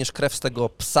 ale również krew z tego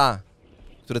psa,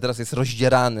 który teraz jest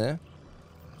rozdzierany,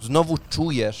 znowu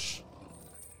czujesz,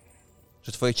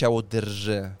 że twoje ciało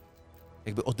drży,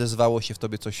 jakby odezwało się w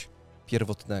tobie coś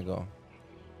pierwotnego.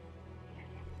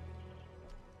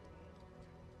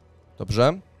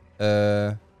 Dobrze.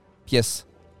 Pies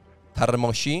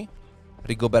tarmosi.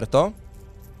 Rigoberto.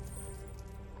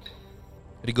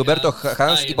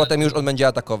 Hans i potem już on będzie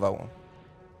atakował.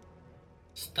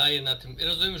 Staję na tym.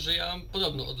 Rozumiem, że ja mam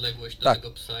podobną odległość do Tak,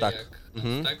 tego psa tak. jak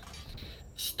Hans, tak?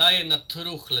 Staję na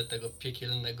truchle tego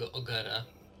piekielnego ogara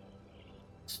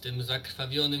z tym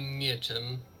zakrwawionym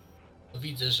mieczem.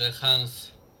 Widzę, że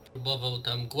Hans próbował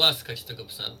tam głaskać tego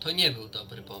psa. To nie był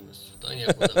dobry pomysł.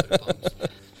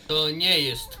 To nie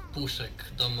jest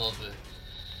puszek domowy.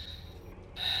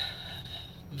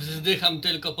 Wzdycham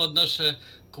tylko, podnoszę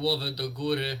głowę do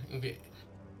góry i mówię: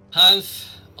 Hans,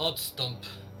 odstąp.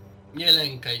 Nie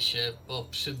lękaj się, bo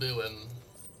przybyłem.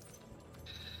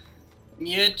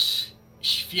 Miecz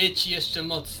świeci jeszcze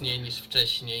mocniej niż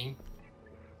wcześniej.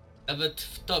 Nawet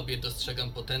w tobie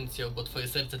dostrzegam potencjał, bo twoje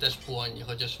serce też płonie,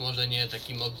 chociaż może nie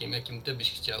takim ogniem, jakim ty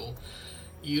byś chciał.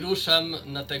 I ruszam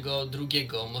na tego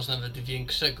drugiego, może nawet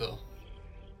większego,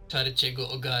 czarciego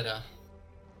ogara.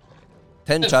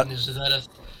 Pewny, że zaraz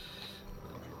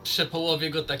przepołowię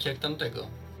go tak jak tamtego.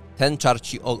 Ten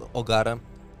czarci ogar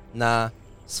na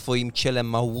swoim ciele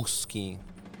ma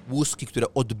łuski,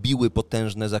 które odbiły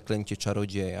potężne zaklęcie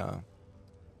czarodzieja.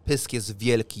 Pysk jest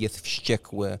wielki, jest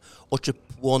wściekły, oczy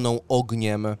płoną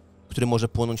ogniem, który może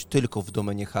płonąć tylko w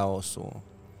domenie chaosu.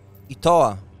 I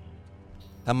ta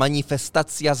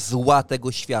manifestacja zła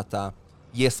tego świata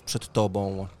jest przed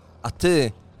tobą, a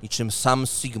ty, niczym sam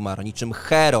Sigmar, niczym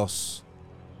Heros,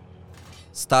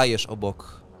 stajesz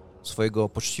obok swojego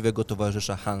poczciwego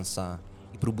towarzysza Hansa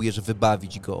i próbujesz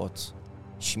wybawić go od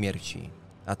śmierci.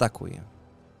 Atakuj.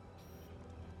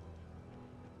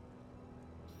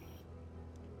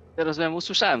 Ja rozumiem,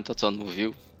 usłyszałem to, co on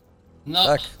mówił. No,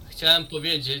 Tak. Chciałem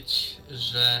powiedzieć,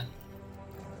 że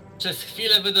przez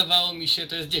chwilę wydawało mi się,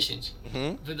 to jest 10.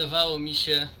 Wydawało mi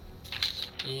się,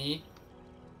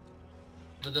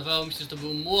 że to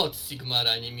był młot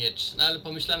Sigmara, a nie miecz. No ale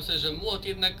pomyślałem sobie, że młot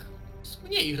jednak jest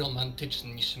mniej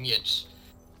romantyczny niż miecz.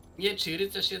 Miecz i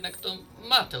rycerz jednak to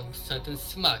ma ten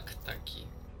smak taki.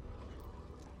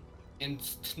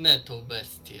 Więc tnę tą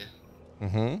bestię.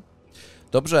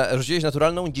 Dobrze, rzuciłeś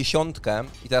naturalną 10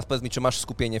 i teraz powiedz mi, czy masz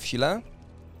skupienie w sile?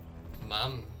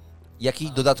 Mam.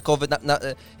 jaki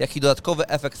dodatkowy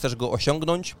efekt chcesz go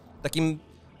osiągnąć. Takim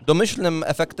domyślnym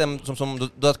efektem są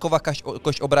dodatkowa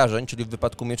kość obrażeń, czyli w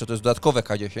wypadku miecza to jest dodatkowe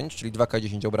K10, czyli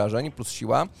 2K10 obrażeń plus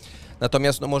siła.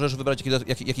 Natomiast no, możesz wybrać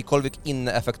jakikolwiek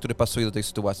inny efekt, który pasuje do tej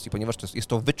sytuacji, ponieważ jest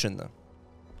to wyczyn.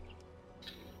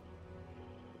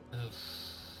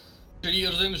 Czyli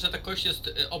rozumiem, że ta kość jest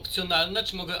opcjonalna,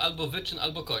 czy mogę albo wyczyn,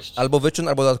 albo kość? Albo wyczyn,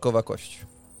 albo dodatkowa kość.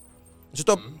 Czy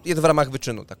to jest w ramach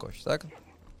wyczynu ta kość, tak?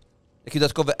 Jaki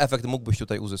dodatkowy efekt mógłbyś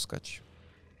tutaj uzyskać?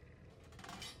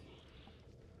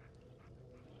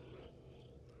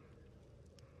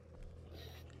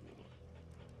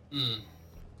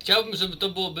 Chciałbym, żeby to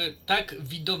byłoby tak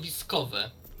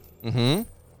widowiskowe,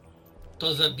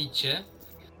 to zabicie,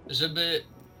 żeby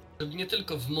nie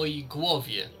tylko w mojej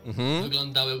głowie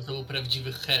wyglądało, jak to był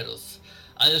prawdziwy heros,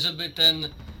 ale żeby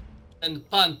ten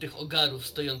pan tych ogarów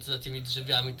stojący za tymi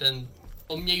drzwiami, ten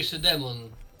pomniejszy demon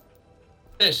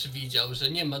też widział,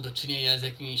 że nie ma do czynienia z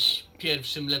jakimś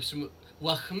pierwszym, lepszym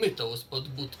łachmytą spod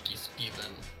budki z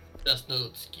piwem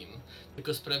krasnoludzkim,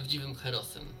 tylko z prawdziwym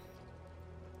herosem.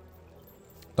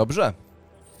 Dobrze.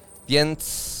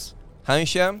 Więc,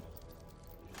 Hansie,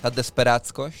 ta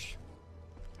desperackość,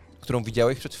 którą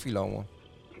widziałeś przed chwilą,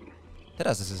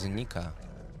 teraz znika.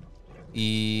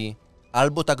 I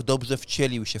albo tak dobrze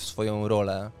wcielił się w swoją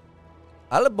rolę,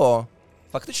 albo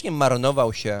faktycznie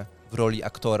marnował się w roli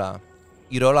aktora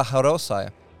i rola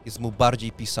herosa jest mu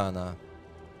bardziej pisana.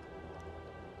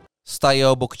 Staje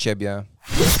obok ciebie.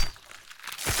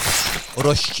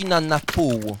 Rozcina na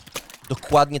pół.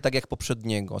 Dokładnie tak jak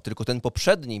poprzedniego, tylko ten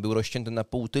poprzedni był rozcięty na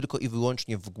pół tylko i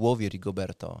wyłącznie w głowie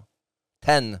Rigoberto.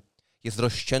 Ten jest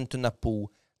rozcięty na pół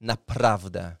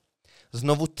naprawdę.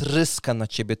 Znowu tryska na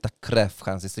ciebie ta krew,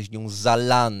 Hans, jesteś nią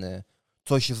zalany.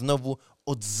 Coś znowu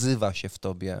odzywa się w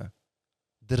tobie.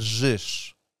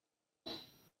 Drżysz.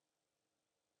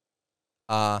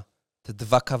 A te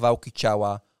dwa kawałki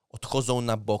ciała odchodzą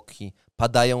na boki,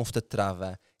 padają w tę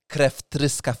trawę. Krew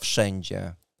tryska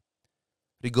wszędzie.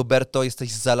 Rigoberto,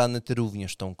 jesteś zalany ty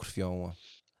również tą krwią,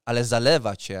 ale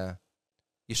zalewa cię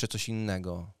jeszcze coś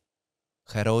innego.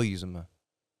 Heroizm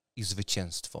i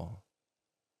zwycięstwo.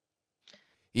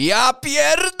 Ja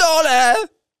pierdolę!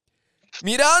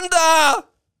 Miranda!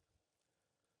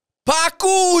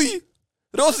 Pakuj!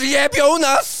 Rozjebią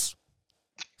nas!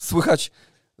 Słychać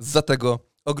zza tego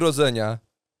ogrodzenia.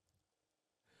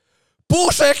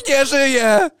 Puszek nie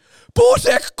żyje!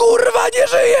 Puszek kurwa nie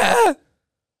żyje!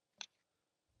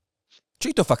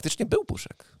 Czyli to faktycznie był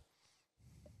Puszek.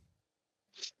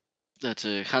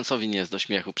 Znaczy, Hansowi nie jest do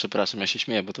śmiechu, przepraszam, ja się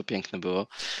śmieję, bo to piękne było.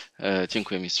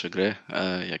 Dziękuję mistrzu gry,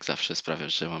 jak zawsze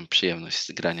sprawiasz, że mam przyjemność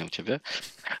z grania u ciebie.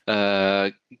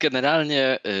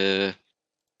 Generalnie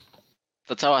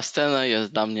ta cała scena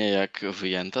jest dla mnie jak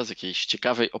wyjęta z jakiejś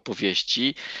ciekawej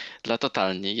opowieści dla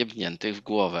totalnie jebniętych w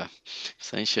głowę. W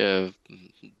sensie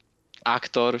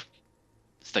aktor,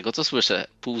 z tego co słyszę,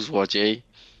 półzłodziej,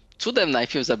 cudem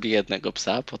najpierw zabije jednego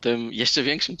psa, potem jeszcze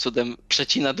większym cudem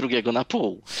przecina drugiego na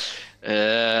pół.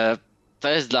 To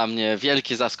jest dla mnie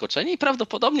wielkie zaskoczenie i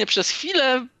prawdopodobnie przez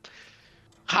chwilę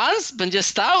Hans będzie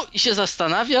stał i się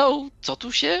zastanawiał, co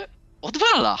tu się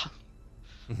odwala.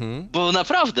 Bo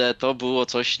naprawdę to było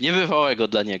coś niebywałego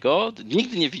dla niego.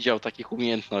 Nigdy nie widział takich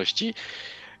umiejętności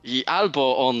i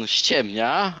albo on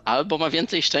ściemnia, albo ma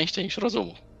więcej szczęścia niż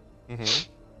rozumu.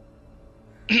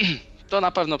 To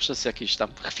na pewno przez jakieś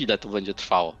tam chwilę to będzie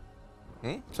trwało.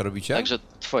 Co robicie? Także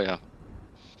twoja.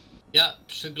 Ja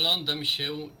przyglądam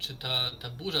się, czy ta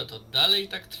burza to dalej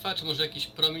tak trwa, czy może jakiś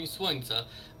promień słońca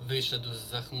wyszedł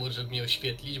zza chmur, żeby mnie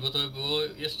oświetlić, bo to by było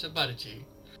jeszcze bardziej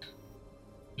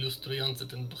ilustrujące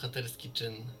ten bohaterski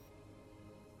czyn.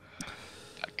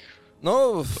 Tak.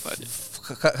 No,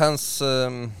 Hans,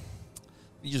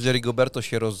 widzisz, że Rigoberto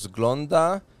się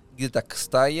rozgląda, gdy tak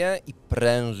staje i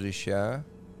pręży się.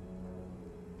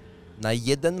 Na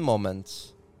jeden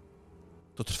moment.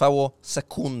 To trwało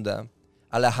sekundę,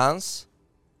 ale Hans,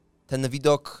 ten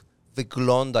widok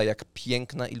wygląda jak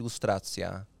piękna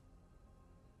ilustracja.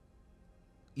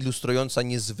 Ilustrująca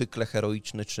niezwykle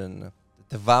heroiczny czyn.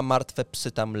 Dwa martwe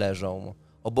psy tam leżą.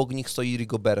 Obok nich stoi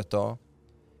Rigoberto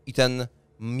i ten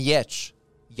miecz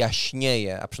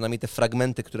jaśnieje, a przynajmniej te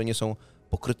fragmenty, które nie są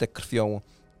pokryte krwią,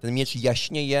 ten miecz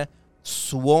jaśnieje w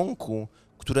słonku,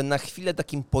 które na chwilę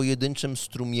takim pojedynczym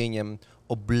strumieniem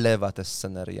oblewa tę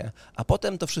scenerię. A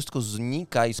potem to wszystko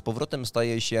znika i z powrotem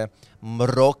staje się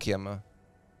mrokiem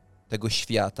tego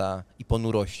świata i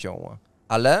ponurością.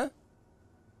 Ale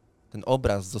ten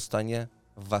obraz zostanie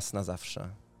w was na zawsze.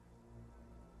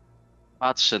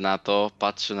 Patrzę na to,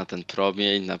 patrzę na ten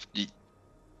promień,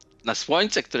 na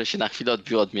słońce, które się na chwilę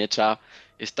odbiło od miecza.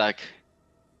 Jest tak...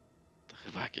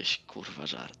 Chyba jakieś kurwa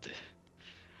żarty.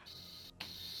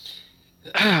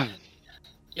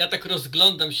 Ja tak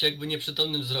rozglądam się jakby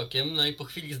nieprzytomnym wzrokiem, no i po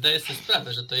chwili zdaję sobie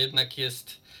sprawę, że to jednak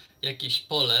jest jakieś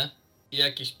pole i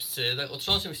jakieś psy. Tak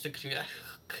otrząsłem się tej krwi,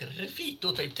 ach, krwi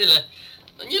tutaj tyle.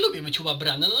 No nie lubię być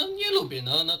łabrany, no nie lubię,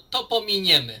 no to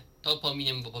pominiemy. To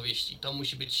pominiemy w opowieści. To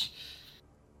musi być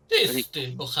czysty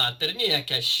bohater, nie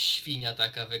jakaś świnia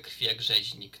taka we krwi jak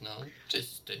rzeźnik, no.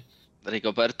 Czysty.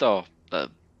 Rigoberto,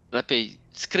 lepiej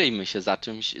skryjmy się za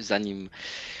czymś, zanim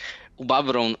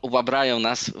ubabrają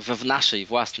nas w naszej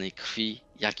własnej krwi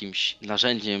jakimś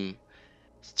narzędziem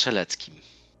strzeleckim.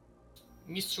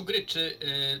 Mistrzu gry, czy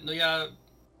no ja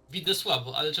widzę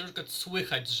słabo, ale czy na przykład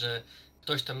słychać, że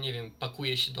ktoś tam, nie wiem,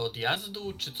 pakuje się do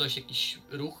odjazdu, czy coś, jakiś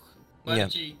ruch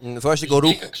bardziej? Nie, właśnie go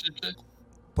ruch biega, krzyczy?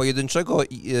 pojedynczego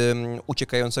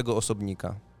uciekającego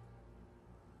osobnika.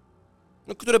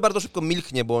 No, które bardzo szybko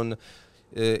milknie, bo on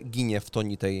ginie w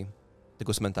toni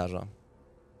tego cmentarza.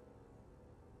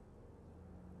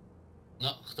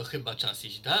 No, to chyba czas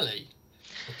iść dalej.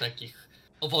 Po takich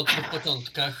owocnych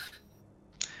początkach.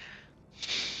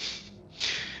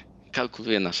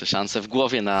 Kalkuluję nasze szanse w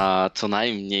głowie na co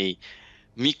najmniej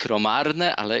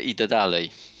mikromarne, ale idę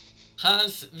dalej.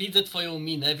 Hans, widzę twoją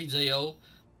minę, widzę ją.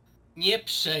 Nie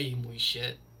przejmuj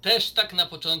się. Też tak na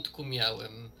początku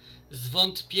miałem.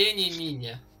 Zwątpienie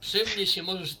minie. Przy mnie się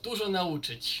możesz dużo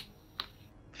nauczyć.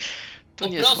 To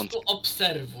Po nie prostu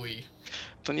obserwuj.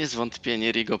 To nie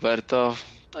zwątpienie, Rigoberto.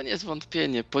 To nie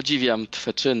zwątpienie. Podziwiam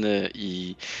twe czyny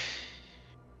i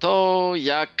to,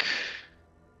 jak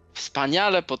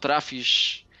wspaniale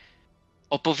potrafisz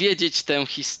opowiedzieć tę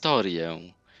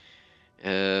historię.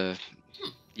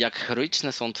 Jak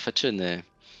heroiczne są twe czyny.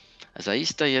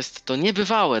 Zaiste jest to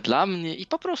niebywałe dla mnie i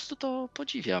po prostu to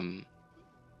podziwiam.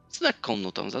 Z lekką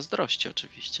nutą zazdrości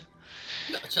oczywiście.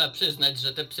 No, trzeba przyznać,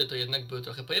 że te psy to jednak były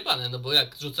trochę pojebane, no bo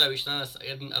jak rzucały się na nas, a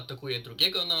jeden atakuje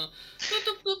drugiego, no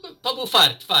to był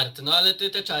fart, no ale ty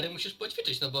te czary musisz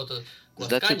poćwiczyć, no bo to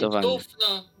Zdecydowanie.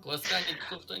 Głaskanie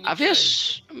psów to nie A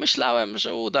wiesz, myślałem,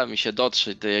 że uda mi się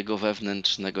dotrzeć do jego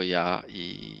wewnętrznego ja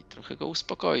i trochę go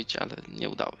uspokoić, ale nie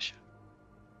udało się.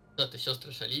 Co, ty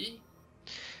siostrę szalili?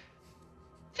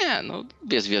 Nie, no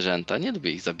lubię zwierzęta, nie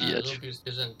lubię ich zabijać. Lubisz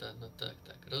zwierzęta, no tak,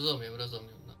 rozumiem,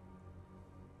 no.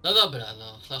 No dobra,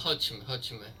 no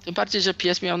chodźmy. Tym bardziej, że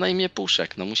pies miał na imię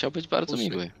Puszek, no musiał być bardzo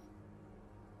Puszek. miły.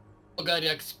 Ogar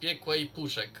jak z piekła i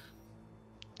puszek.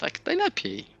 Tak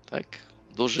najlepiej, tak.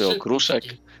 Duży 3 okruszek.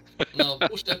 puszki. No,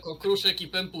 puszek, okruszek i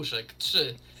pępuszek.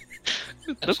 3.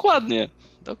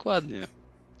 Dokładnie.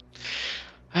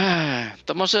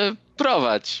 To może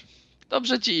prowadź.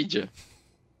 Dobrze ci idzie.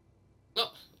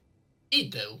 No,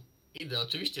 idę,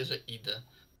 oczywiście, że idę.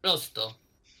 Prosto.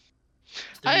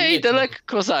 Z tym A ja idę mieczem.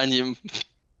 lekko za nim,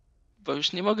 bo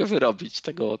już nie mogę wyrobić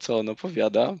tego, co on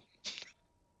opowiada.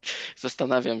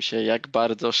 Zastanawiam się, jak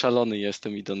bardzo szalony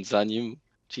jestem idąc za nim,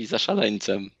 czyli za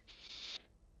szaleńcem.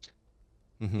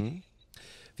 Mhm.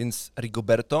 Więc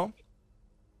Rigoberto,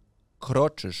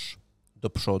 kroczysz do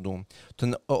przodu.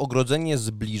 Ten ogrodzenie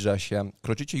zbliża się.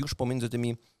 Kroczycie już pomiędzy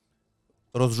tymi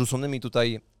rozrzuconymi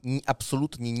tutaj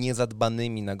absolutnie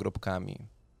niezadbanymi nagrobkami.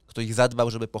 Ktoś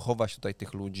zadbał, żeby pochować tutaj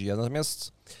tych ludzi, a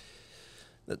natomiast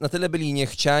na tyle byli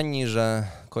niechciani, że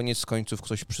koniec końców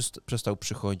ktoś przestał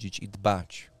przychodzić i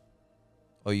dbać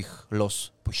o ich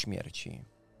los po śmierci.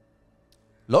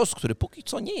 Los, który póki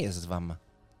co nie jest wam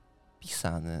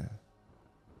pisany.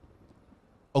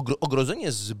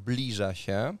 Ogrodzenie zbliża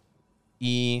się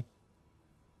i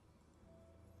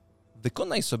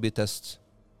wykonaj sobie test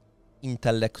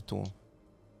intelektu,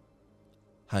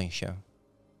 Hansie.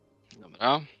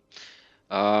 Dobra.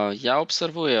 Ja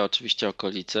obserwuję oczywiście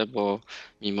okolice, bo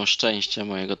mimo szczęścia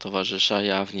mojego towarzysza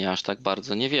ja w nie aż tak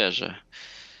bardzo nie wierzę,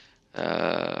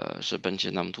 że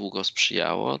będzie nam długo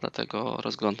sprzyjało, dlatego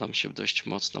rozglądam się dość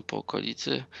mocno po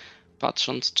okolicy,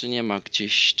 patrząc, czy nie ma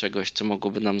gdzieś czegoś, co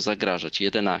mogłoby nam zagrażać.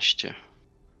 11.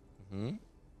 Mhm.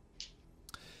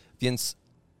 Więc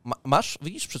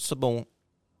widzisz przed sobą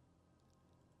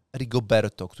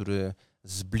Rigoberto, który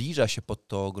zbliża się pod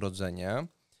to ogrodzenie.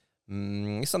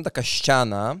 Jest tam taka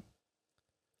ściana,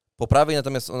 po prawej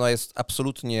natomiast ona jest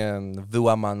absolutnie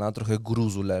wyłamana, trochę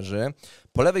gruzu leży.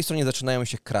 Po lewej stronie zaczynają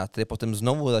się kraty, potem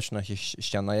znowu zaczyna się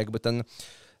ściana, jakby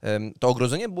to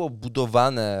ogrodzenie było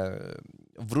budowane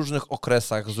w różnych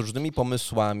okresach, z różnymi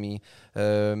pomysłami.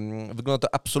 Wygląda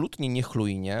to absolutnie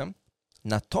niechlujnie.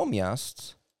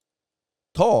 Natomiast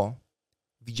to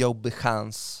widziałby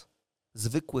Hans,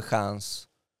 zwykły Hans,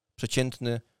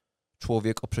 przeciętny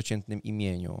człowiek o przeciętnym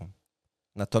imieniu.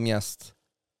 Natomiast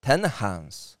ten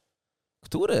Hans,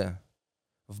 który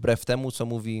wbrew temu, co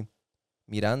mówi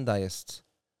Miranda, jest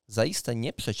zaiste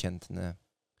nieprzeciętny,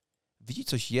 widzi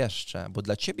coś jeszcze, bo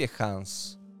dla ciebie,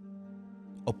 Hans,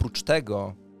 oprócz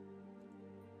tego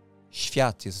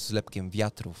świat jest zlepkiem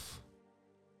wiatrów.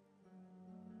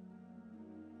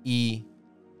 I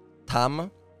tam,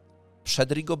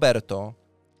 przed Rigoberto,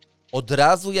 od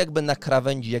razu jakby na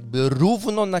krawędzi, jakby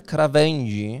równo na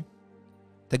krawędzi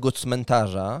tego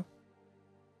cmentarza,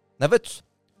 nawet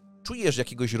czujesz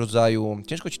jakiegoś rodzaju,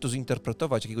 ciężko ci to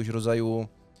zinterpretować, jakiegoś rodzaju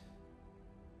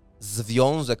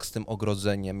związek z tym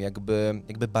ogrodzeniem,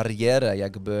 jakby barierę,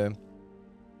 jakby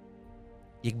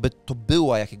to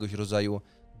była jakiegoś rodzaju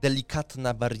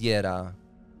delikatna bariera,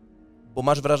 bo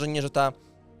masz wrażenie, że ta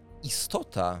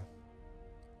istota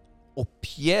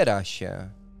opiera się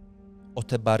o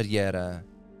tę barierę,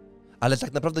 ale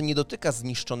tak naprawdę nie dotyka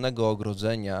zniszczonego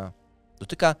ogrodzenia,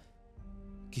 dotyka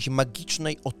jakiejś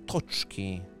magicznej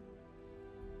otoczki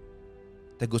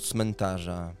tego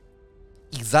cmentarza.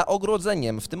 I za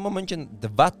ogrodzeniem w tym momencie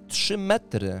 2-3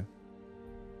 metry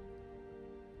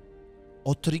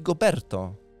od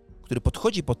Rigoberto, który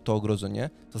podchodzi pod to ogrodzenie,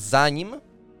 to za nim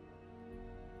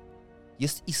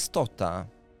jest istota.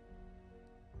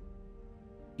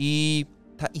 I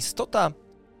ta istota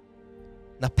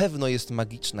na pewno jest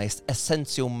magiczna, jest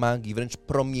esencją magii, wręcz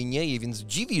promienieje, więc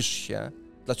dziwisz się,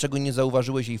 dlaczego nie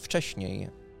zauważyłeś jej wcześniej.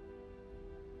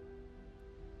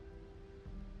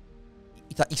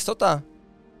 I ta istota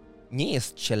nie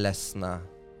jest cielesna.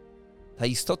 Ta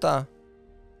istota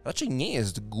raczej nie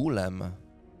jest ghulem.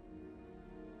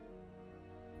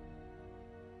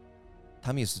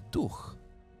 Tam jest duch.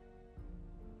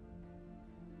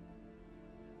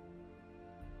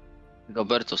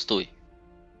 Rigoberto, stój.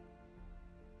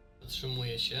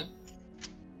 Zatrzymuje się.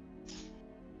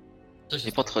 Co się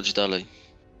Nie stało? podchodź dalej.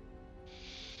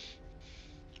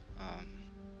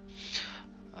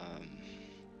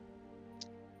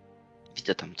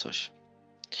 Widzę tam coś.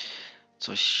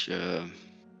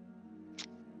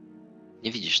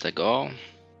 Nie widzisz tego.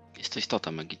 Jest to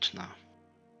istota magiczna.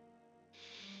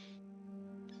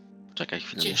 Czekaj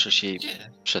chwilę, Gdzie? muszę się jej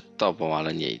Gdzie? przed tobą,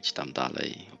 ale nie idź tam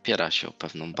dalej. Opiera się o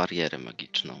pewną barierę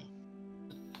magiczną.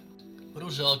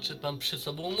 Róże oczy, mam przed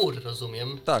sobą mur,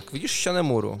 rozumiem. Tak, widzisz ścianę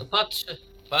muru. No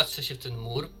patrzę się w ten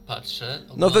mur, patrzę.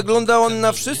 No oglądam wygląda on na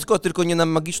kamienie. wszystko, tylko nie na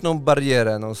magiczną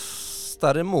barierę. No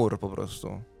stary mur po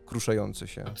prostu, kruszający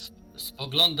się.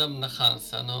 Spoglądam na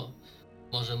Hansa, no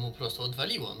może mu po prostu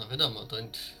odwaliło, no wiadomo, to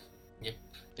nie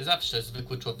zawsze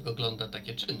zwykły człowiek ogląda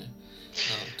takie czyny.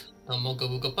 No, to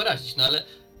mogłoby go porazić, no ale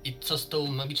i co z tą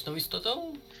magiczną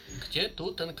istotą? Gdzie?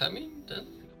 Tu ten kamień? Ten?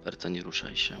 Berto, nie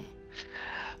ruszaj się.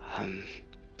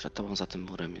 Przed tobą za tym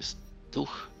murem jest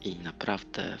duch i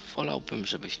naprawdę wolałbym,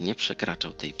 żebyś nie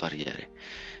przekraczał tej bariery.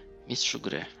 Mistrzu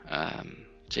gry,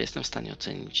 czy jestem w stanie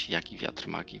ocenić, jaki wiatr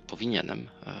magii powinienem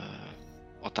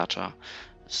otacza,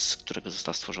 z którego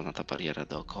została stworzona ta bariera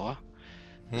dookoła?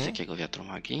 Z jakiego wiatru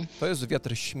magii? To jest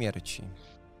wiatr śmierci.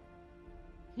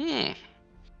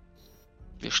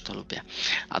 Już to lubię.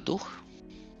 A duch?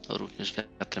 To również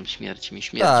wiatrem śmierci mi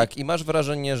śmierdzi. Tak, i masz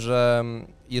wrażenie, że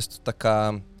jest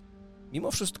taka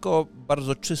mimo wszystko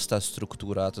bardzo czysta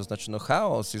struktura, to znaczy no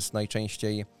chaos jest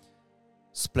najczęściej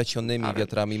splecionymi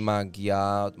wiatrami magii,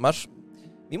 a masz,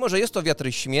 mimo że jest to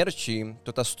wiatr śmierci,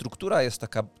 to ta struktura jest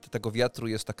taka, tego wiatru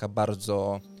jest taka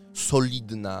bardzo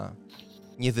solidna,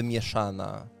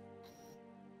 niewymieszana.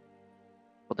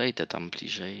 Podejdę tam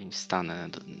bliżej, stanę,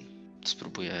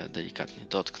 spróbuję delikatnie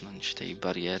dotknąć tej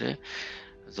bariery,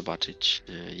 zobaczyć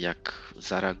jak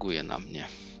zareaguje na mnie.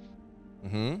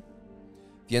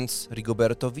 Więc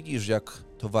Rigoberto, widzisz jak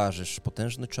towarzysz,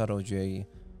 potężny czarodziej,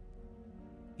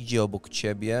 idzie obok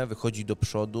ciebie, wychodzi do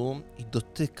przodu i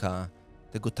dotyka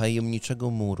tego tajemniczego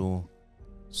muru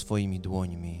swoimi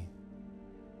dłońmi.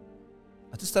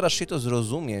 A ty starasz się to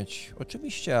zrozumieć,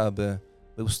 oczywiście, aby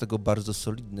był z tego bardzo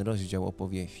solidny rozdział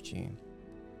opowieści.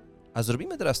 A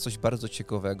zrobimy teraz coś bardzo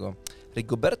ciekawego.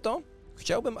 Rigoberto,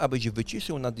 chciałbym, abyś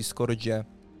wyciszył na Discordzie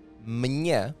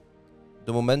mnie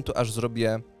do momentu, aż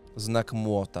zrobię znak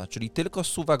młota, czyli tylko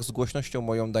suwak z głośnością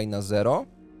moją daj na 0,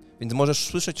 więc możesz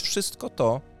słyszeć wszystko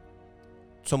to,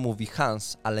 co mówi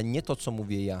Hans, ale nie to, co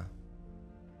mówię ja.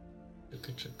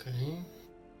 Czekaj.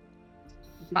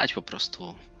 Znajdź po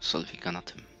prostu Solwika na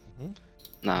tym.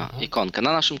 Na ikonkę,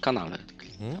 na naszym kanale.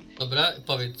 Dobra,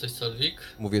 powiedz coś, Solwik.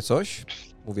 Mówię coś?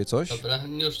 Mówię coś? Dobra,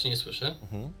 już cię nie słyszę.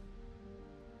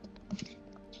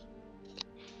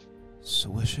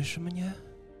 Słyszysz mnie?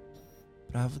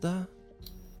 Prawda?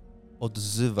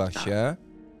 Odzywa się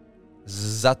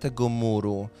zza tego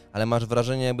muru, ale masz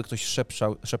wrażenie, jakby ktoś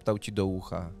szeptał ci do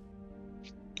ucha.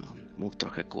 Mów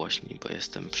trochę głośniej, bo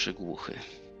jestem przygłuchy.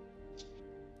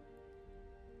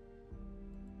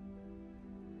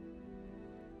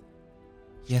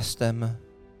 Jestem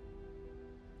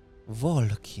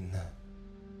Wolkin,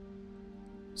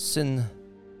 syn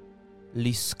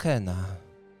Liskena.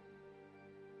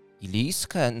 I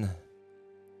Lisken,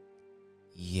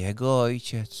 jego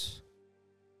ojciec,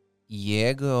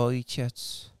 jego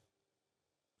ojciec,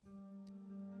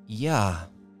 ja,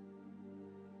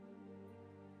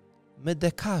 my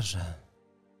dekarze,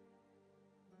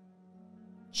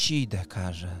 ci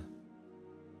dekarze.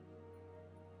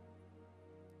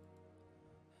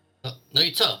 No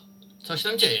i co? Co się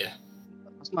tam dzieje?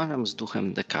 Rozmawiam z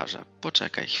duchem dekarza.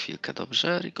 Poczekaj chwilkę,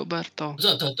 dobrze, Rigoberto?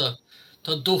 Co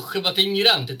to duch chyba tej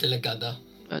Mirandy tyle gada.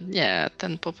 Nie,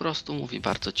 ten po prostu mówi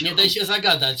bardzo cicho. Nie daj się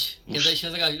zagadać. Nie daj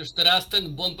się zagadać. Już teraz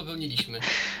ten błąd popełniliśmy.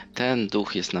 Ten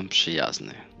duch jest nam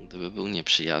przyjazny. Gdyby był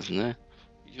nieprzyjazny,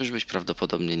 już byś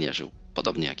prawdopodobnie nie żył.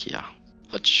 Podobnie jak i ja.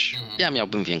 Choć ja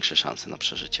miałbym większe szanse na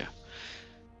przeżycie.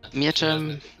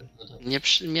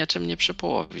 Mieczem nie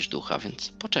przepołowisz ducha, więc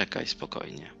poczekaj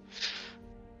spokojnie.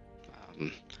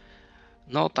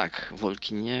 No tak,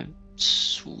 Wolkinie,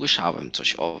 słyszałem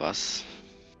coś o was.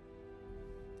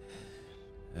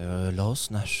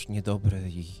 Los nasz niedobry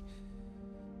i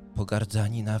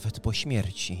pogardzani nawet po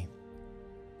śmierci.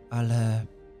 Ale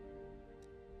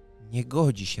nie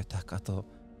godzi się tak, a to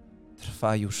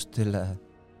trwa już tyle.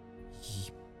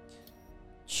 I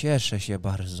cieszę się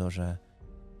bardzo, że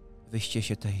wyście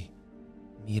się tej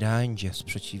Mirandzie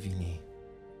sprzeciwili.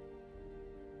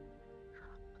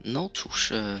 No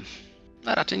cóż,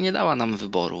 raczej nie dała nam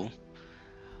wyboru.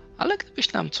 Ale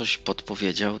gdybyś nam coś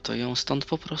podpowiedział, to ją stąd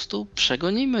po prostu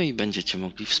przegonimy i będziecie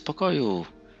mogli w spokoju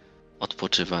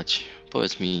odpoczywać.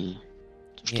 Powiedz mi,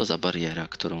 cóż to za bariera,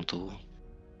 którą tu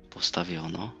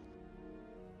postawiono?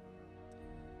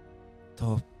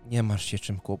 To nie masz się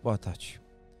czym kłopotać.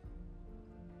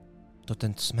 To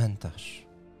ten cmentarz.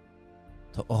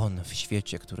 To on w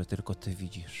świecie, który tylko ty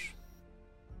widzisz.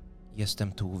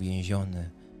 Jestem tu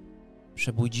uwięziony.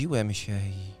 Przebudziłem się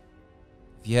i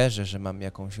wierzę, że mam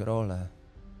jakąś rolę.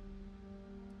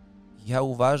 Ja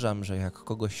uważam, że jak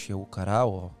kogoś się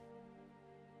ukarało,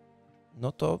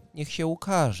 no to niech się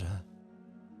ukarze.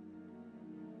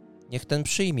 Niech ten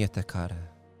przyjmie tę karę.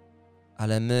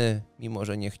 Ale my, mimo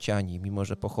że niechciani, mimo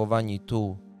że pochowani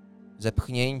tu,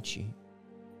 zepchnięci,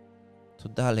 to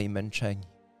dalej męczeni.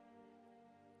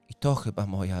 I to chyba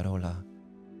moja rola,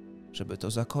 żeby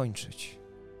to zakończyć.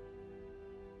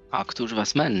 A któż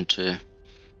was męczy?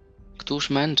 Któż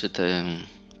męczy ten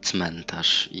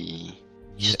cmentarz i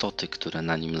istoty, które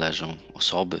na nim leżą?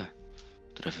 Osoby,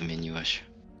 które wymieniłeś?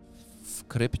 W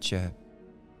krypcie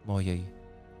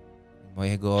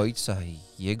mojego ojca i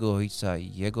jego ojca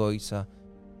i jego ojca,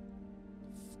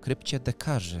 w krypcie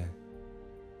dekarzy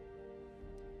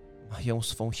mają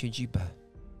swą siedzibę.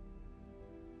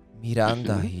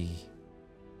 Miranda i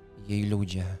jej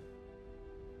ludzie.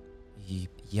 I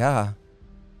ja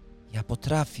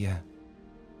potrafię.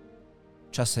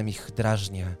 Czasem ich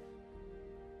drażnię,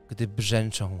 gdy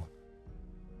brzęczą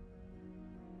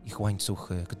ich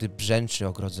łańcuchy, gdy brzęczy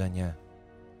ogrodzenie.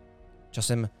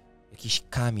 Czasem jakiś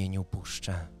kamień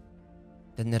upuszczę.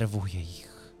 Denerwuję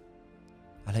ich.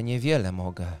 Ale niewiele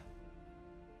mogę.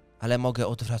 Ale mogę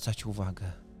odwracać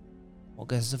uwagę.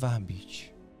 Mogę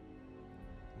zwabić.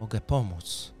 Mogę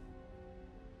pomóc.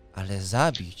 Ale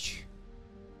zabić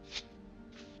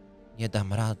nie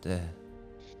dam rady.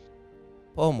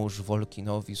 Pomóż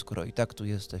Wolkinowi, skoro i tak tu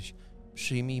jesteś.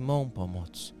 Przyjmij mą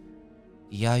pomoc.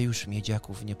 Ja już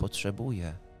miedziaków nie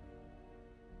potrzebuję.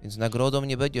 Więc nagrodą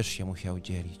nie będziesz się musiał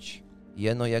dzielić.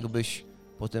 Jeno jakbyś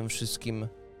po tym wszystkim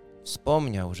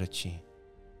wspomniał, że ci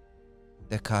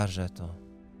dekarze to...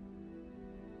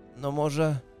 No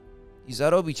może i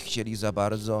zarobić chcieli za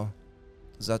bardzo.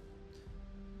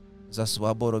 Za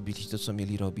słabo robili to, co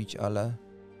mieli robić, ale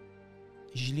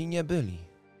źli nie byli.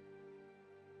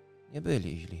 Nie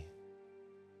byli źli.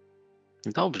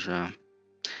 Dobrze.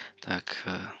 Tak,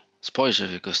 spojrzę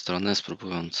w jego stronę,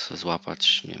 spróbując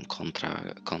złapać, nie wiem,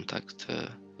 kontakt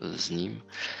z nim.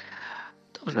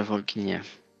 Dobrze, Wolkinie.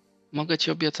 Mogę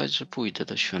ci obiecać, że pójdę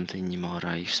do świątyni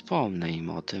Mora i wspomnę im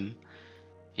o tym,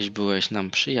 iż byłeś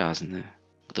nam przyjazny,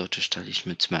 gdy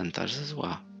oczyszczaliśmy cmentarz ze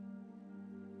zła.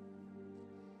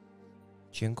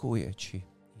 Dziękuję ci.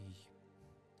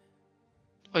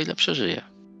 O ile przeżyję.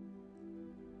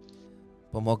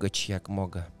 Pomogę ci jak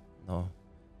mogę. No,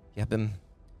 ja bym...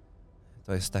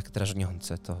 To jest tak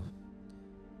drażniące, to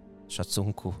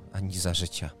szacunku ani za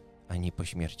życia, ani po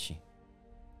śmierci.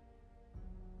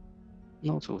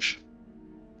 No cóż,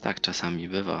 tak czasami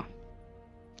bywa.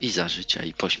 I za życia,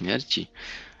 i po śmierci,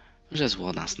 że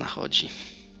zło nas nachodzi.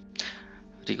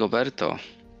 Rigoberto,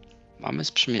 mamy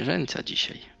sprzymierzeńca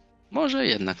dzisiaj. Może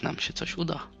jednak nam się coś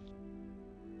uda.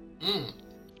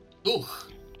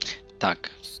 Duch. Tak.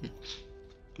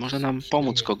 Może nam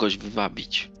pomóc kogoś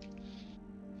wywabić.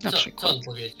 Na Co przykład, on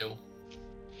powiedział?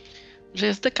 że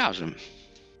jest dekarzem.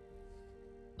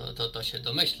 No to się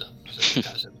domyślam, że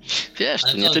dekarzem. Wiesz,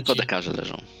 Ale tu nie co tylko ci? dekarze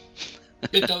leżą.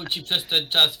 Pytał ci przez ten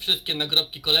czas wszystkie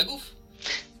nagrobki kolegów?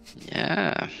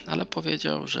 Nie, ale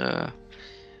powiedział, że...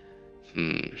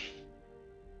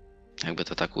 jakby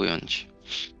to tak ująć?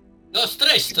 No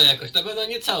streść to jakoś, na pewno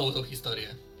nie całą tą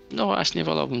historię. No właśnie,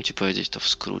 wolałbym ci powiedzieć to w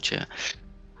skrócie.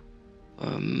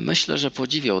 Myślę, że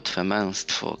podziwiał twe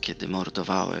męstwo, kiedy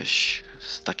mordowałeś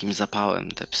z takim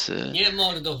zapałem te psy. Nie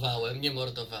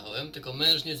mordowałem, tylko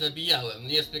mężnie zabijałem.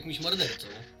 Nie jestem jakimś mordercą.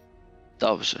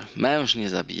 Dobrze, mężnie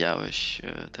zabijałeś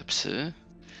te psy.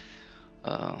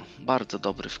 Bardzo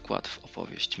dobry wkład w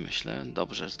opowieść, myślę.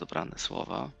 Dobrze dobrane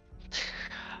słowa.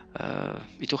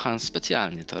 I tu Hans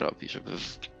specjalnie to robi, żeby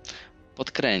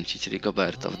podkręcić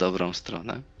Rigoberto w dobrą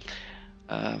stronę.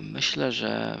 Myślę,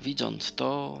 że widząc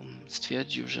to,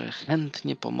 stwierdził, że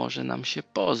chętnie pomoże nam się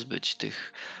pozbyć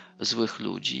tych złych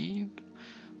ludzi,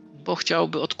 bo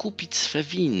chciałby odkupić swe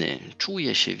winy.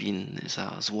 Czuje się winny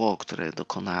za zło, które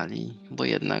dokonali, bo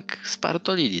jednak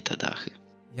spartolili te dachy.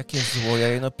 Jakie zło, ja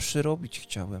jeno przyrobić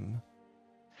chciałem.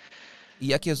 I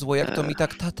jakie zło, jak to mi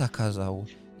tak tata kazał.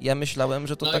 Ja myślałem,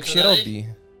 że to No i tak co się dalej? robi.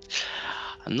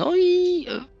 No i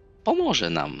pomoże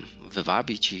nam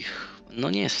wywabić ich. No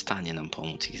nie jest w stanie nam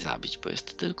pomóc ich zabić, bo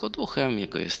jest tylko duchem.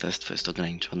 Jego jestestwo jest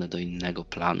ograniczone do innego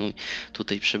planu i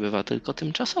tutaj przebywa tylko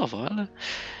tymczasowo, ale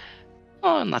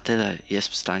no, na tyle jest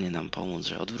w stanie nam pomóc,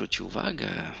 że odwróci uwagę.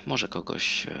 Może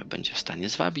kogoś będzie w stanie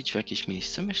zwabić w jakieś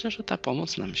miejsce. Myślę, że ta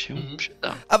pomoc nam się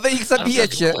przyda. A wy ich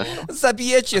zabijecie! zło?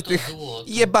 Zabijecie A to tych zło, to-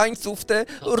 jebańców, te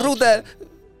to o rude... czym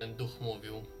ten duch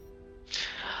mówił.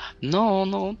 No,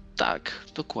 tak,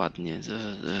 dokładnie.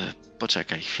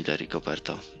 Poczekaj chwilę,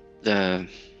 Rigoberto.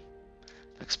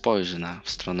 Tak spojrzy w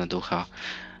stronę ducha.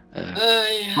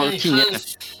 Ej, Walkinie.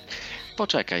 Hans,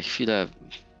 Poczekaj chwilę.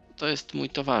 To jest mój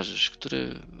towarzysz,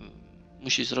 który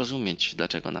musi zrozumieć,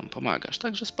 dlaczego nam pomagasz.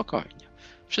 Także spokojnie.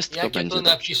 Wszystko jak ja będzie to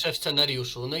dobrze. napiszę w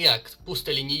scenariuszu? No jak?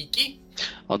 Puste linijki?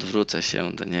 Odwrócę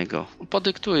się do niego.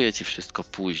 Podyktuję ci wszystko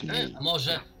później.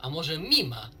 A może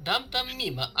mima? Dam tam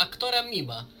mima, aktora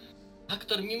mima.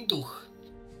 Aktor mim duch.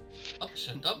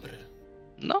 Dobrze, dobry.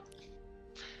 No.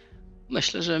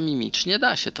 Myślę, że mimicznie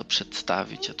da się to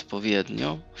przedstawić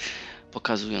odpowiednio,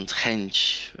 pokazując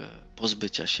chęć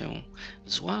pozbycia się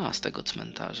zła z tego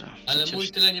cmentarza. Ale Przecież mój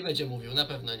tyle nie będzie mówił, na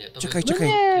pewno nie. To Czekaj, będzie- czekaj.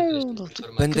 no to Informacja.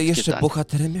 Będę jeszcze zdanie.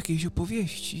 bohaterem jakiejś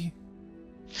opowieści.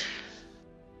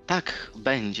 Tak,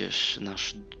 będziesz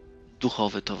nasz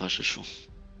duchowy towarzyszu.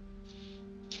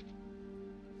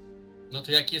 No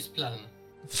to jaki jest plan?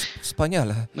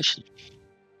 Wspaniale.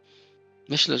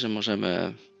 Myślę, że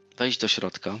możemy wejść do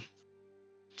środka,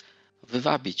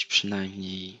 wywabić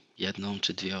przynajmniej jedną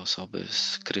czy dwie osoby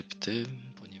z krypty,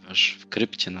 ponieważ w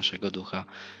krypcie naszego ducha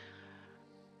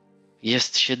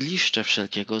jest siedliще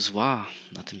wszelkiego zła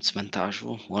na tym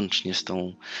cmentarzu, łącznie z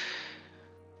tą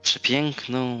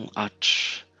przepiękną,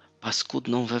 acz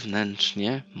paskudną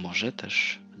wewnętrznie, może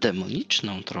też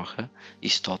demoniczną trochę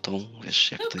istotą,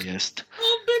 wiesz jak to jest.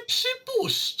 By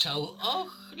przypuszczał,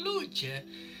 och ludzie.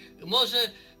 Może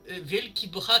wielki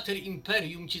bohater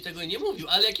Imperium ci tego nie mówił,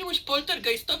 ale jakiemuś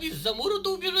poltergeistowi z muru to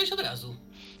uwierzyłeś od razu.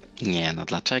 Nie, no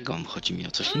dlaczego? Chodzi mi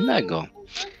o coś innego.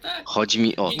 Tak. Chodzi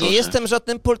mi o to, Nie że... jestem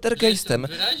żadnym poltergeistem.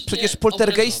 Jestem wyraźnie Przecież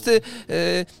poltergeisty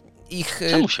ich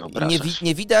Czemu się nie, obrażasz?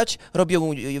 nie widać,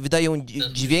 wydają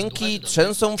Teraz dźwięki, muszę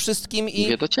trzęsą wszystkim i...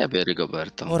 Mówię do ciebie,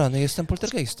 Rigoberto. O rany, jestem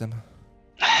poltergeistem.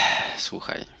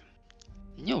 Słuchaj,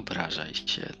 nie obrażaj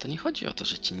się. To nie chodzi o to,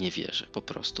 że ci nie wierzę. Po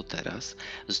prostu teraz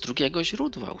z drugiego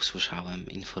źródła usłyszałem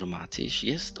informację, że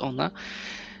jest ona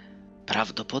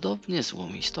prawdopodobnie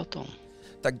złą istotą.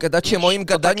 Tak gadacie Wiesz, moim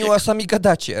to tak gadaniu, jak- a sami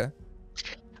gadacie.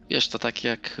 Wiesz, to tak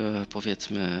jak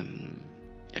powiedzmy,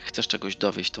 jak chcesz czegoś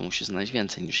dowieść, to musisz znaleźć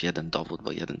więcej niż jeden dowód,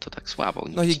 bo jeden to tak słabo. No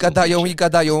nikt i ci nie gadają, uwierzy. i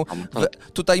gadają. To-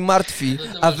 Tutaj martwi,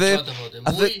 No to a masz wy... dwa dowody.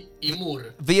 a wy- Mój i mur.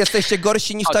 Wy jesteście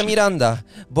gorsi niż ta Chodźmy. Miranda,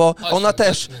 bo Chodźmy, ona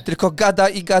też chodźmy. tylko gada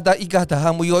i gada i gada,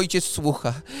 a mój ojciec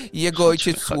słucha. I jego Chodźmy,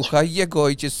 ojciec chodźmy. słucha, i jego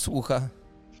ojciec słucha.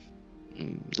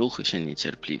 Duchy się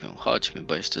niecierpliwią. Chodźmy,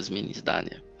 bo jeszcze zmieni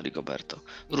zdanie, Rigoberto.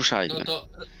 Ruszajmy. No to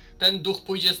ten duch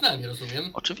pójdzie z nami, rozumiem?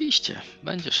 Oczywiście,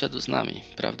 będzie szedł z nami.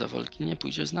 Prawda, Wolki? Nie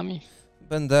pójdzie z nami?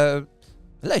 Będę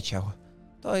leciał.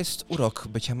 To jest urok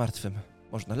bycia martwym.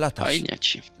 Można latać. Fajnie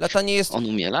ci. Latanie jest... On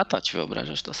umie latać,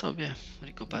 wyobrażasz to sobie, No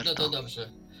Rigoberto? to dobrze.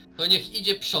 To niech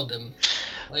idzie przodem.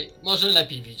 Oj, może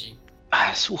lepiej widzi.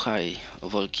 Słuchaj,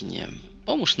 Wolkinie,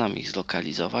 pomóż nam ich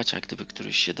zlokalizować, a gdyby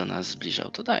któryś się do nas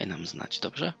zbliżał, to daj nam znać,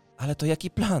 dobrze? Ale to jaki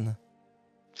plan?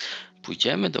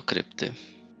 Pójdziemy do krypty,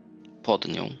 pod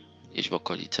nią, gdzieś w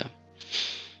okolice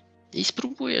i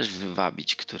spróbujesz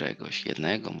wywabić któregoś,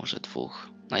 jednego, może dwóch,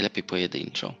 najlepiej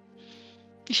pojedynczo.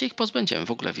 I się ich pozbędziemy.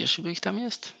 W ogóle wiesz, ilu ich tam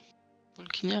jest?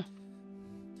 Wolkinie?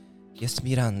 Jest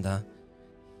Miranda.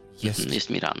 Jest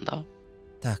Miranda.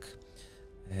 Tak.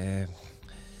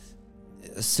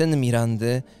 Syn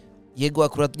Mirandy. Jego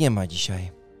akurat nie ma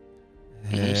dzisiaj.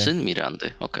 Syn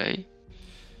Mirandy, okej.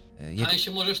 Ale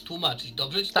się możesz tłumaczyć,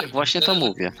 dobrze ci Tak, idzie? właśnie to Teraz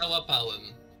mówię. Załapałem.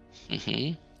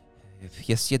 Mhm.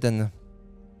 Jest jeden,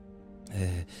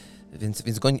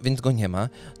 więc go nie ma.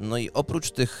 No i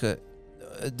oprócz tych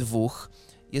dwóch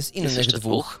jest innych jeszcze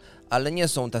dwóch, ale nie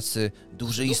są tacy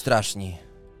duży i straszni.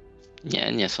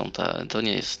 Nie są to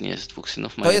nie jest dwóch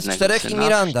synów, ma To jest jednego 4 syna. i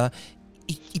Miranda.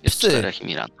 I Jest psy. 4 i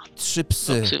Miranda. 3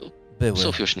 psy były.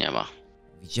 Psów już nie ma.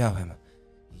 Widziałem.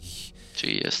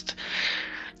 Czyli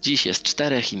dziś jest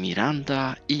 4 i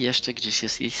Miranda i jeszcze gdzieś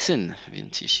jest jej syn,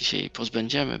 więc jeśli się jej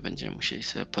pozbędziemy, będziemy musieli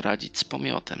sobie poradzić z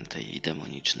pomiotem tej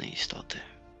demonicznej istoty.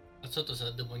 A co to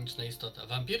za demoniczna istota?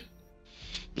 Wampir?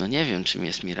 No nie wiem, czym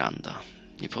jest Miranda.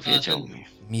 Nie powiedział ten- mi.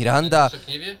 Miranda Ten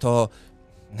nie wie? to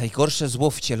najgorsze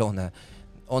zło wcielone.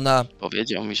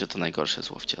 Powiedział mi, że to najgorsze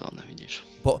zło wcielone, widzisz.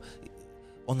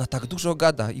 Ona tak dużo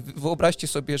gada i wyobraźcie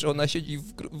sobie, że ona siedzi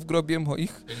w grobie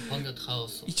moich Ten pomiot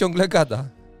chaosu. i ciągle gada.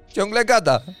 Ciągle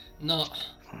gada. No,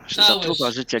 Że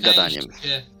zatruwa życie gadaniem.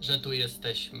 szczęście, że tu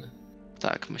jesteśmy.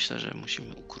 Tak, myślę, że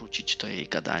musimy ukrócić to jej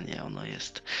gadanie.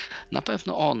 Na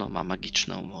pewno ono ma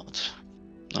magiczną moc.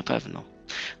 Na pewno.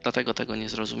 Dlatego tego nie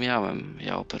zrozumiałem.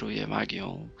 Ja operuję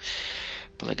magią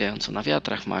polegającą na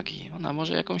wiatrach magii. Ona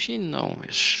może jakąś inną,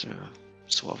 wiesz,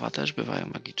 słowa też bywają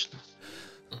magiczne.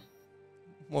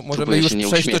 Możemy Próbuję już się nie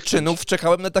przejść do uśmiechnąć. czynów.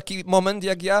 Czekałem na taki moment,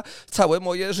 jak ja całe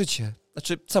moje życie.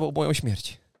 Znaczy, całą moją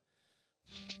śmierć.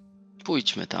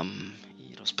 Pójdźmy tam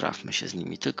i rozprawmy się z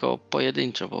nimi. Tylko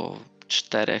pojedynczo, bo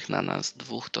 4 na nas,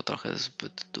 2 to trochę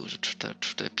zbyt dużo,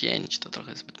 5 to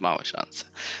trochę zbyt małe szanse.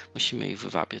 Musimy ich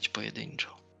wywabiać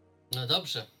pojedynczo. No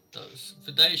dobrze,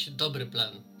 wydaje się dobry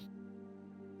plan.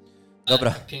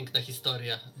 Dobra. Ale piękna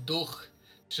historia. Duch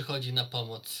przychodzi na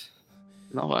pomoc.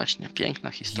 No właśnie,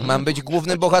 piękna historia. Mam być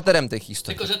głównym bohaterem tej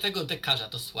historii. Tylko, że tego dekarza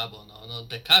to słabo, no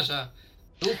dekarza,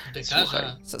 duch dekarza.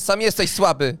 Słuchaj. Sam jesteś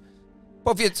słaby.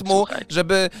 Powiedz mu, Słuchaj.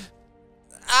 żeby...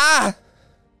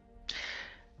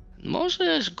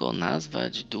 Możesz go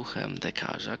nazwać duchem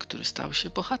dekarza, który stał się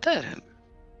bohaterem.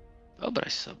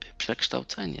 Wyobraź sobie,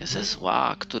 przekształcenie ze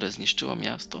zła, które zniszczyło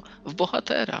miasto, w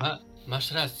bohatera.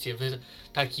 Masz rację,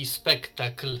 taki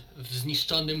spektakl w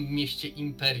zniszczonym mieście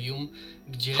Imperium,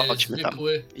 gdzie Chodźmy tam,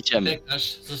 zwykły idziemy.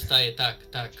 dekarz zostaje,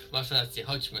 tak, masz rację,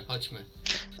 chodźmy.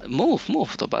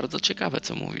 Mów, to bardzo ciekawe,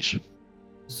 co mówisz.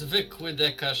 Zwykły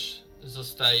dekarz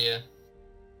zostaje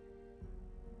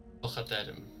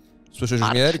bohaterem. Słyszysz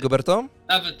Martwy. mnie, Rigoberto?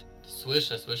 Nawet,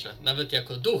 słyszę, nawet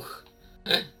jako duch.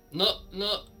 No,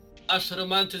 aż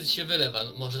romantyzm się wylewa,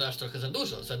 może aż trochę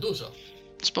za dużo.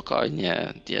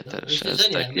 Spokojnie, dieter, Myślę, że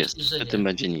szestek nie, jest, myślę, że przy nie. tym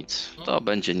będzie nic. No. To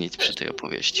będzie nic przy tej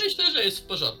opowieści. Myślę, że jest w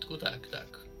porządku, tak.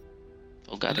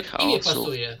 Ogary Nawet imię chaosu.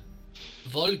 pasuje.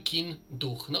 Wolkin,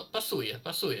 duch, no pasuje.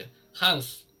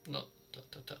 Hans, no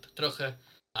to trochę,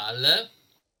 ale...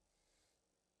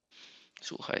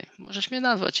 Słuchaj, możesz mnie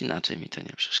nazwać inaczej, mi to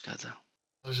nie przeszkadza.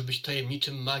 Może być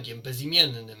tajemniczym magiem,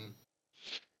 bezimiennym.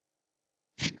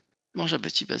 Może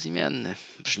być i bezimienny,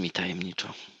 brzmi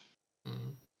tajemniczo.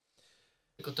 Mhm.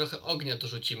 Tylko trochę ognia tu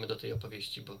rzucimy do tej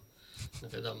opowieści, bo no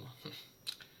wiadomo.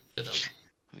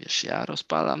 Wiesz, ja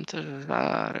rozpalam też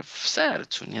żar w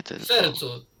sercu, nie tylko. W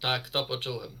sercu, tak, to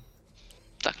poczułem.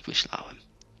 Tak myślałem.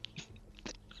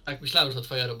 Tak myślałem, że to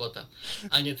twoja robota,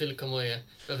 a nie tylko moje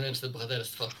wewnętrzne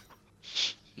bohaterstwo.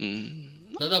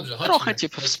 No dobrze, chodźmy.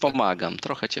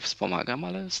 Trochę cię wspomagam,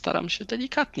 ale staram się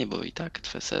delikatnie, bo i tak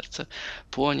twe serce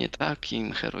płonie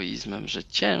takim heroizmem, że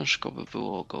ciężko by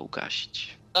było go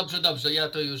ugasić. Dobrze, ja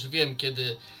to już wiem,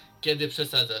 kiedy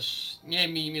przesadzasz. Nie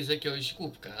miej mnie z jakiegoś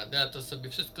głupka. Ja to sobie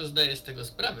wszystko zdaję z tego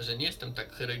sprawę, że nie jestem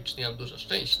tak heroiczny, mam dużo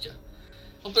szczęścia.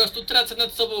 Po prostu tracę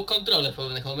nad sobą kontrolę w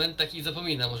pewnych momentach i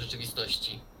zapominam o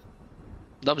rzeczywistości.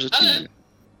 Dobrze ci Ale idzie.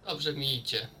 dobrze mi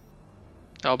idzie.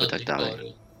 Oby Do tak tej dalej.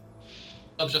 pory.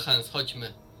 Dobrze, Hans,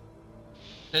 chodźmy.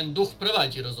 Ten duch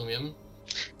prowadzi, rozumiem?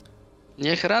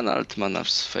 Niech Ranald ma nas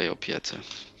w swej opiece.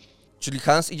 Czyli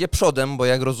Hans idzie przodem, bo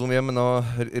jak rozumiem, no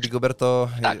Rigoberto...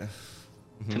 Tak.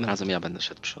 Tym razem ja będę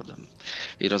szedł przodem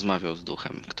i rozmawiał z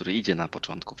duchem, który idzie na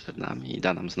początku przed nami i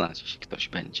da nam znać, jeśli ktoś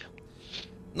będzie.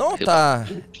 No ta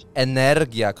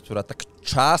energia, która tak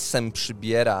czasem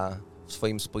przybiera w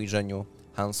swoim spojrzeniu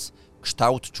Hans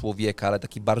kształt człowieka, ale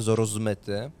taki bardzo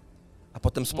rozmyty, a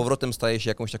potem z powrotem staje się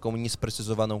jakąś taką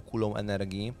niesprecyzowaną kulą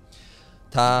energii.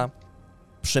 Ta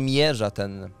przemierza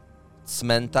ten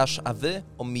cmentarz, a wy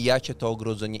omijacie to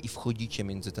ogrodzenie i wchodzicie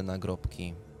między te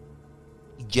nagrobki.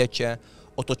 Idziecie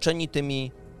otoczeni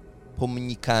tymi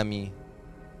pomnikami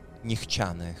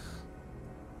niechcianych.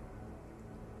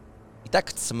 I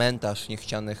tak cmentarz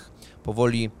niechcianych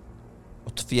powoli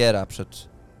otwiera przed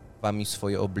wami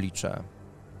swoje oblicze.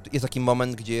 Jest taki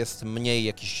moment, gdzie jest mniej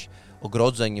jakichś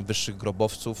ogrodzeń, wyższych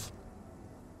grobowców,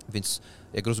 więc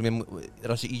jak rozumiem,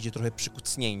 raczej idzie trochę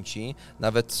przykucnięci,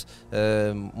 nawet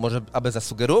może aby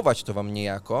zasugerować to wam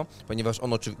niejako, ponieważ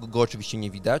go oczywiście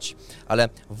nie widać, ale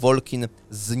Wolkin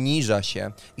zniża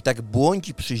się i tak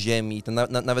błądzi przy ziemi, to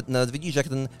nawet widzisz, jak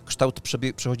ten kształt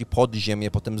przechodzi pod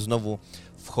ziemię, potem znowu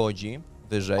wchodzi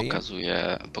wyżej.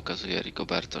 Pokazuje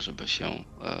Rigoberto, żeby się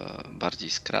bardziej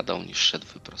skradał niż szedł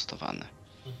wyprostowany.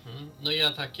 No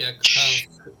ja tak jak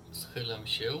Hans schylam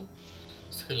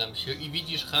się i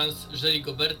widzisz, Hans, że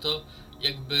Rigoberto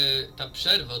jakby ta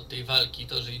przerwa od tej walki,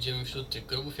 to, że idziemy wśród tych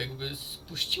grobów, jakby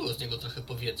spuściło z niego trochę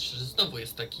powietrze, że znowu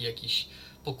jest taki jakiś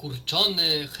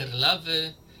pokurczony,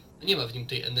 herlawy. Nie ma w nim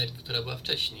tej energii, która była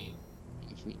wcześniej.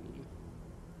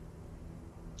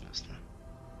 Jasne.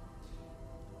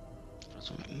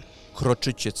 Rozumiem.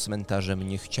 Kroczycie cmentarzem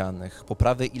niechcianych. Po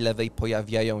prawej i lewej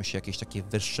pojawiają się jakieś takie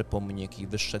wyższe pomniki,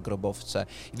 wyższe grobowce.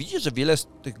 I widzicie, że wiele z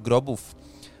tych grobów,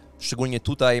 szczególnie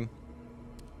tutaj,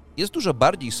 jest dużo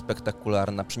bardziej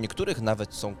spektakularna. Przy niektórych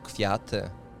nawet są kwiaty,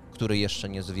 które jeszcze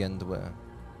nie zwiędły.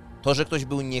 To, że ktoś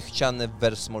był niechciany w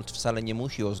Versmold, wcale nie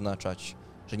musi oznaczać,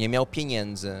 że nie miał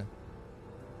pieniędzy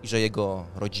i że jego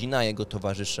rodzina, jego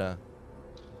towarzysze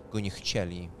go nie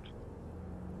chcieli.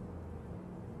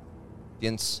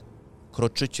 Więc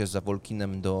kroczycie za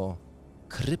Wolkinem do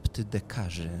krypty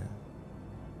dekarzy.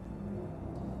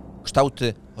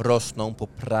 Kształty rosną po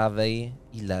prawej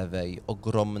i lewej,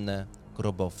 ogromne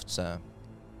grobowce.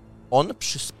 On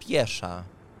przyspiesza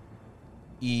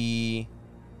i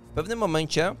w pewnym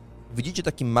momencie widzicie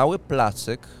taki mały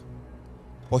placyk.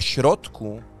 Po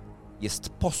środku jest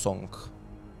posąg.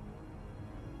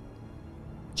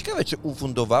 Ciekawe, czy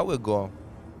ufundowały go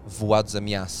władze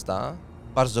miasta.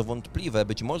 Bardzo wątpliwe,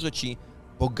 być może ci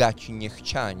bogaci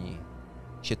niechciani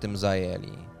się tym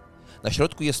zajęli. Na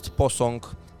środku jest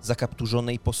posąg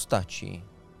zakapturzonej postaci,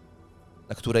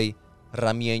 na której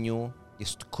ramieniu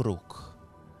jest kruk.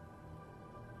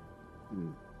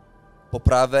 Po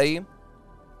prawej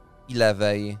i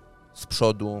lewej, z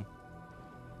przodu,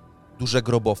 duże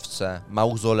grobowce,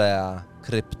 mauzolea,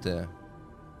 krypty.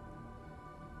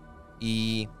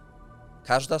 I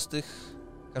każdy z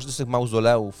tych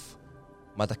mauzoleów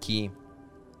ma taki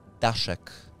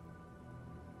daszek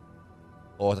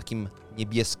o takim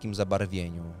niebieskim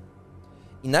zabarwieniu.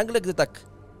 I nagle, gdy tak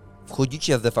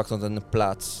wchodzicie de facto na ten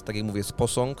plac, tak jak mówię, jest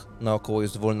posąg, naokoło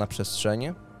jest wolna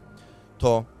przestrzeń,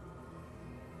 to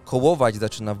kołować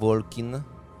zaczyna Wolkin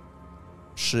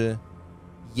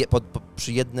przy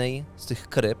jednej z tych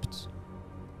krypt,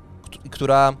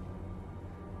 która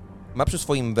ma przy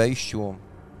swoim wejściu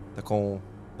taką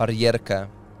barierkę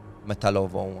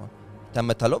metalową. Ta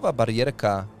metalowa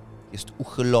barierka jest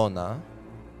uchylona,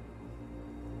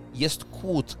 jest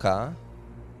kłódka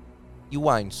i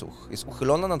łańcuch. Jest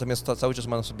uchylona, natomiast cały czas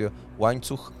ma na sobie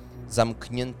łańcuch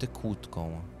zamknięty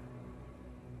kłódką.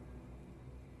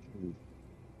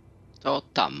 To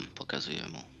tam pokazuję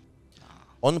mu.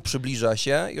 On przybliża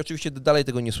się i oczywiście dalej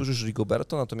tego nie słyszysz,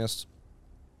 Rigoberto, natomiast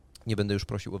nie będę już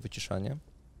prosił o wyciszanie.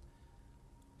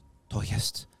 To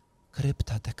jest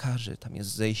krypta dekarzy, tam jest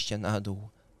zejście na dół.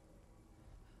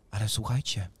 Ale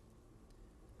słuchajcie,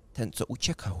 ten, co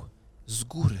uciekał z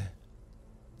góry,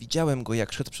 widziałem go,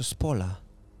 jak szedł przez pola.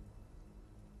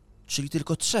 Czyli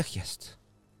tylko 3 jest.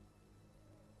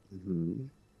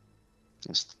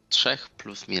 Jest 3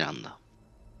 plus Miranda.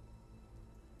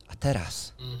 A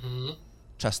teraz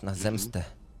czas na zemstę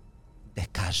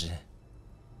dekarzy.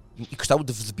 I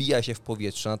kształt wzbija się w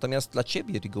powietrze, natomiast dla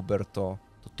ciebie, Rigoberto,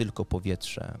 to tylko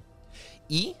powietrze.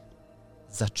 I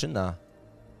zaczyna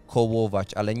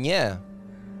kołować, ale nie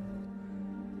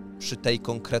przy tej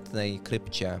konkretnej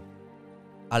krypcie,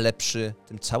 ale przy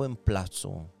tym całym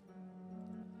placu.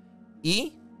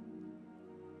 I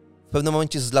w pewnym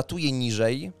momencie zlatuje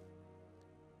niżej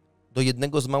do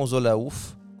jednego z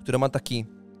mauzoleów, które ma taki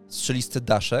strzelisty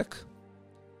daszek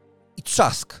i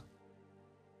trzask.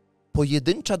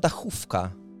 Pojedyncza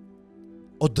dachówka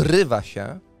odrywa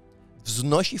się,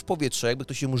 wznosi w powietrze, jakby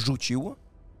ktoś ją rzucił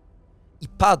i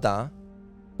pada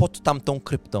pod tamtą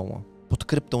kryptą, pod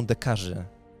kryptą dekarzy.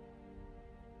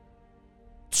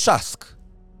 Trzask.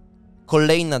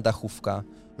 Kolejna dachówka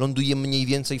ląduje mniej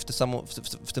więcej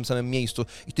w tym samym miejscu.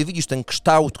 I ty widzisz ten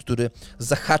kształt, który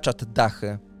zahacza te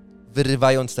dachy,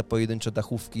 wyrywając te pojedyncze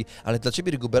dachówki, ale dla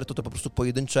ciebie, Rigoberto, to po prostu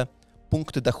pojedyncze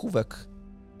punkty dachówek,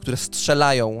 które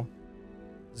strzelają,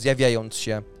 zjawiając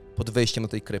się pod wejściem do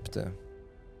tej krypty.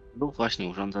 Bóg właśnie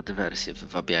urządza dywersję,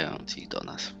 wywabiając ich do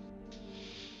nas.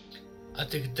 A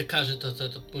tych dekarzy to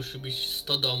musi być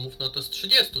 100 domów, no to z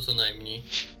 30 co najmniej.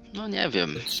 No nie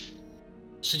wiem.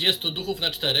 30 duchów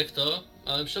na 4 to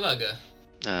mamy przewagę.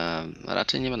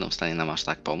 Raczej nie będą w stanie nam aż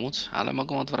tak pomóc, ale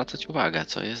mogą odwracać uwagę,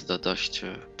 co jest dość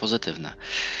pozytywne.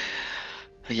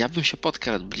 Ja bym się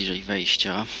podkradł bliżej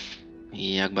wejścia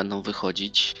i jak będą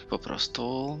wychodzić, po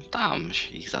prostu tam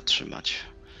ich zatrzymać.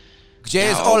 Gdzie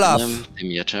jest Olaf? Tym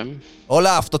mieczem.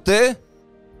 Olaf, to ty?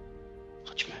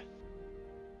 Chodźmy.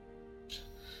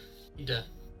 Idę.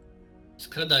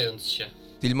 Skradając się.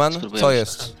 Tillman, Spróbujemy co się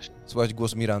jest? zatrzymać. Słychać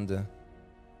głos Mirandy.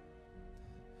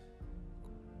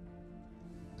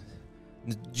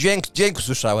 Dźwięk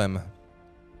słyszałem.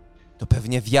 To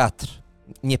pewnie wiatr.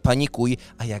 Nie panikuj,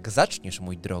 a jak zaczniesz,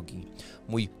 mój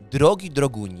drogi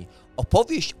droguni,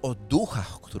 opowieść o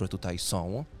duchach, które tutaj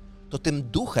są, to tym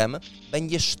duchem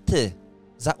będziesz ty.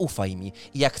 Zaufaj mi.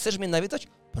 I jak chcesz mnie nawiedzać,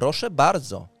 proszę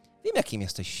bardzo. Wiem, jakim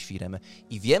jesteś świrem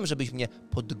i wiem, żebyś mnie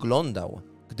podglądał,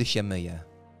 gdy się myję.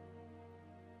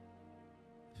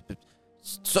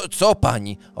 Co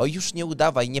pani? O, już nie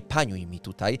udawaj, nie paniuj mi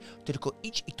tutaj, tylko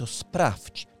idź i to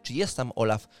sprawdź, czy jest tam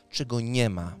Olaf, czy go nie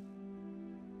ma.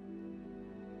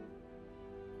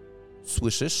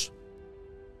 Słyszysz?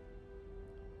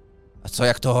 A co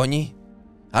jak to oni?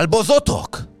 Albo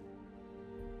Zothok!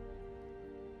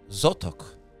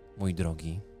 Zothok, mój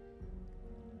drogi,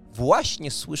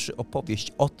 właśnie słyszy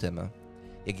opowieść o tym,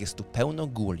 jak jest tu pełno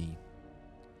ghuli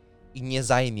i nie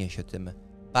zajmie się tym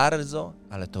bardzo,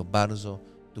 ale to bardzo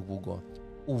długo.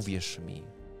 Uwierz mi.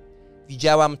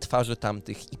 Widziałam twarze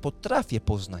tamtych i potrafię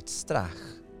poznać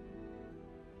strach.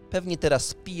 Pewnie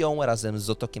teraz piją razem z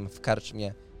Zothokiem w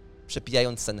karczmie,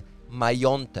 przepijając ten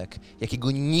majątek,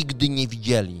 jakiego nigdy nie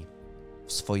widzieli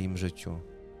w swoim życiu.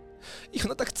 I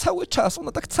ona tak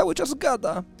cały czas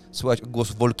gada. Słychać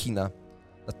głos Wolkina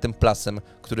nad tym plasem,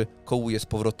 który kołuje z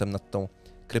powrotem nad tą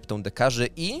kryptą dekarzy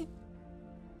i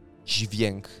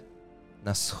dźwięk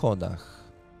na schodach.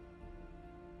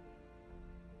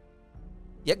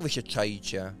 Jak wy się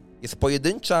czaicie? Jest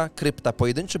pojedyncza krypta,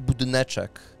 pojedynczy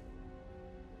budyneczek.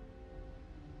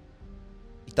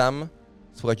 I tam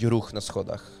słychać ruch na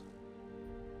schodach.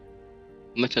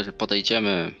 Myślę, że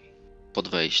podejdziemy pod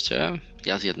wejście.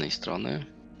 Ja z jednej strony,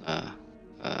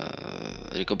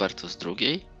 Rigoberto z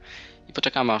drugiej. I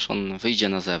poczekamy, aż on wyjdzie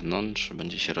na zewnątrz,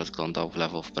 będzie się rozglądał w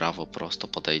lewo, w prawo, prosto,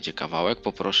 podejdzie kawałek.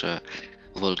 Poproszę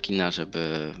Wolkina,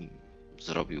 żeby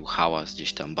zrobił hałas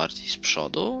gdzieś tam bardziej z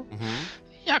przodu.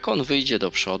 Jak on wyjdzie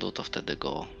do przodu, to wtedy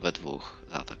go we dwóch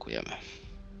zaatakujemy.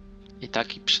 I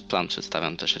taki plan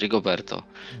przedstawiam też Rigoberto.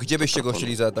 Gdzie byście go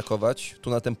chcieli zaatakować? Tu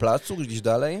na tym placu? Gdzieś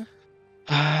dalej?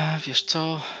 Wiesz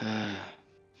co?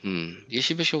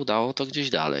 Jeśli by się udało, to gdzieś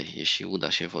dalej. Jeśli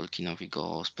uda się Wolkinowi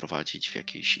go sprowadzić w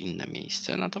jakieś inne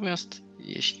miejsce. Natomiast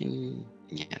jeśli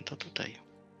nie, to tutaj.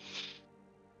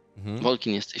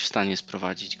 Wolkin, jesteś w stanie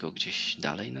sprowadzić go gdzieś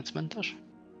dalej na cmentarz?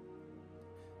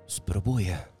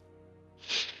 Spróbuję.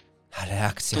 Ale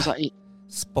akcja.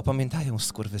 Popamiętają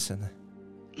skurwysyny.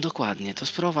 Dokładnie, to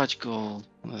sprowadź go.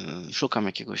 Szukam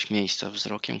jakiegoś miejsca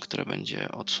wzrokiem, które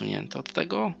będzie odsunięte od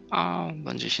tego, a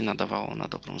będzie się nadawało na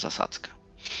dobrą zasadzkę.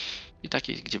 I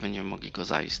takiej, gdzie będziemy mogli go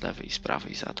zajść z lewej i z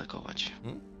prawej i zaatakować.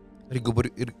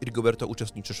 Rigoberto,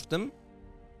 uczestniczysz w tym?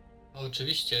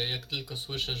 Oczywiście, jak tylko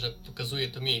słyszę, że pokazuje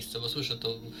to miejsce, bo słyszę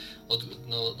to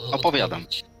Opowiadam.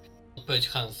 Odpowiedź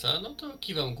Hansa, no to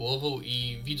kiwam głową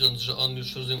i widząc, że on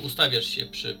już, rozumiem, ustawiasz się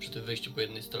przy tym wejściu po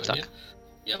jednej stronie, tak.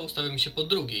 Ja ustawiam się po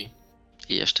drugiej.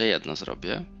 I jeszcze jedno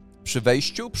zrobię. Przy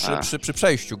wejściu? Przy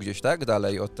przejściu gdzieś, tak?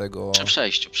 Dalej od tego...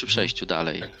 Przy przejściu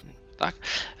dalej. Tak.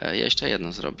 Ja jeszcze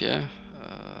jedno zrobię,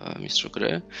 mistrzu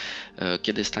gry.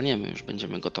 Kiedy staniemy, już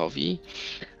będziemy gotowi,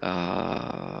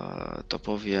 to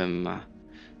powiem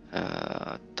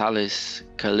Thales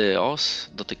Keleos,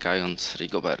 dotykając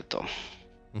Rigoberto.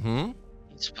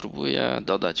 I spróbuję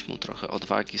dodać mu trochę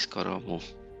odwagi, skoro mu,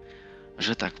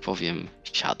 że tak powiem,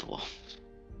 siadło.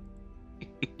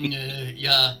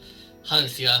 Ja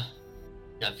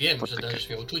wiem, że dajesz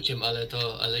mi uczuciem,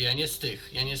 ale ja nie z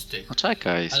tych.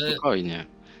 Poczekaj, spokojnie.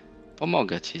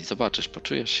 Pomogę ci, zobaczysz,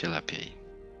 poczujesz się lepiej.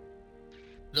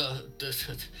 No,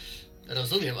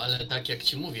 rozumiem, ale tak jak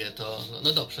ci mówię, to...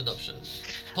 No dobrze.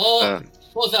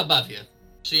 Po zabawie.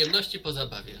 Przyjemności po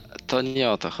zabawie. To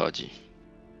nie o to chodzi.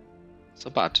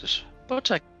 Zobaczysz.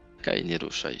 Poczekaj, nie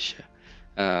ruszaj się.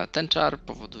 Ten czar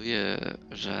powoduje,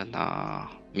 że na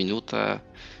minutę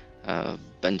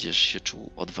będziesz się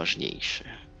czuł odważniejszy.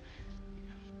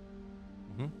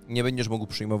 Nie będziesz mógł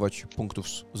przyjmować punktów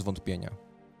zwątpienia.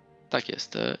 Tak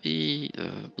jest. I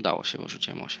udało się, bo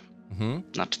rzuciłem 8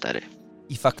 na 4.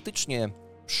 I faktycznie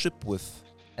przypływ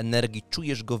energii,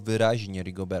 czujesz go wyraźnie,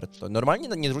 Rigoberto. Normalnie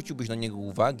nie zwróciłbyś na niego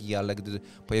uwagi, ale gdy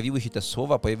pojawiły się te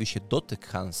słowa, pojawił się dotyk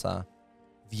Hansa,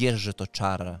 wiesz, że to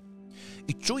czar.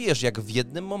 I czujesz, jak w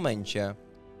jednym momencie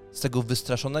z tego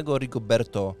wystraszonego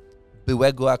Rigoberto,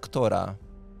 byłego aktora,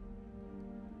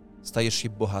 stajesz się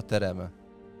bohaterem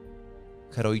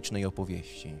heroicznej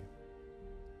opowieści.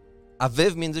 A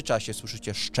wy w międzyczasie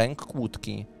słyszycie szczęk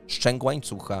kłódki, szczęk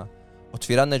łańcucha,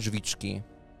 otwierane drzwiczki.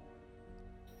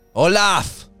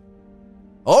 Olaf!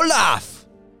 Olaf!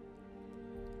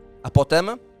 A potem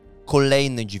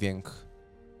kolejny dźwięk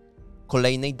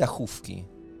kolejnej dachówki,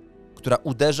 która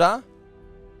uderza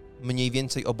mniej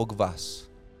więcej obok was.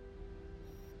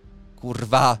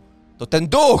 Kurwa, to ten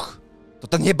duch! To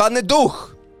ten jebany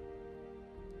duch!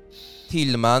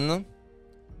 Tillman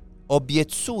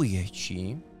obiecuje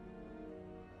ci,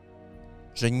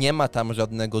 że nie ma tam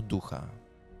żadnego ducha.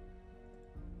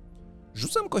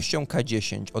 Rzucam kością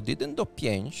K10 od 1 do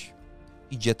 5,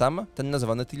 idzie tam ten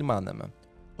nazwany Tillmanem.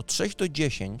 Od 6 do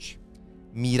 10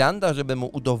 Miranda, żeby mu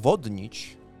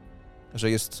udowodnić,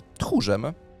 że jest tchórzem,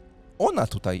 ona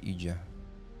tutaj idzie.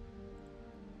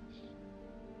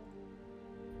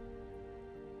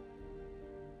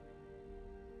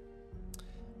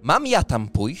 Mam ja tam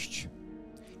pójść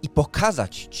i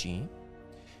pokazać ci,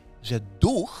 że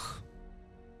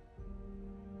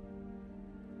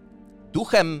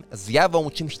duchem, zjawą,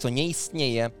 czymś, co nie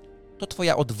istnieje, to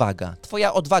twoja odwaga.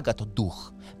 Twoja odwaga to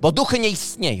duch, bo duchy nie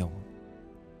istnieją.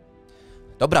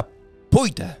 Dobra,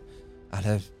 pójdę,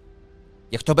 ale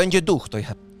jak to będzie duch, to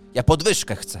ja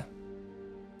podwyżkę chcę.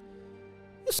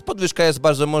 Podwyżka jest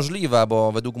bardzo możliwa,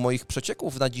 bo według moich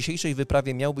przecieków na dzisiejszej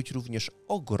wyprawie miał być również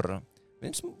ogr,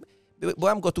 więc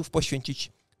byłam gotów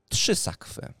poświęcić 3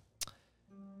 sakwy.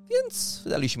 Więc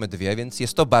wydaliśmy 2, więc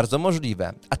jest to bardzo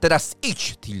możliwe. A teraz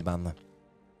idź, Tillman.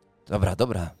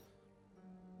 Dobra.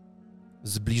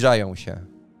 Zbliżają się.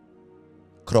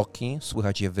 Kroki,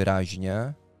 słychać je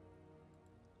wyraźnie.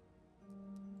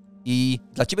 I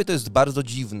dla ciebie to jest bardzo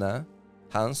dziwne,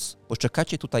 Hans, bo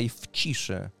czekacie tutaj w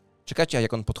ciszy. Czekacie,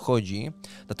 jak on podchodzi,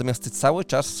 natomiast ty cały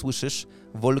czas słyszysz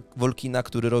Wolkina,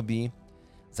 który robi: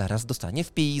 zaraz dostanie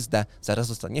w pizdę, zaraz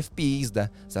dostanie w pizdę,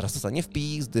 zaraz dostanie w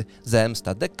pizdy,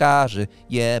 zemsta dekarzy,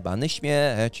 jebany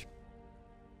śmieć.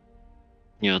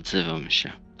 Nie odzywam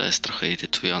się. To jest trochę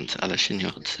irytujące, ale się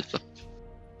nie odzywam.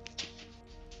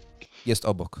 Jest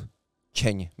obok.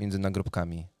 Cień między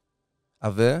nagrobkami.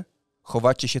 A wy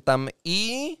chowacie się tam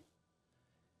i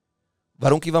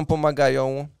warunki wam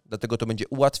pomagają, dlatego to będzie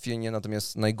ułatwienie,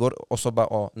 natomiast osoba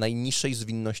o najniższej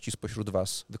zwinności spośród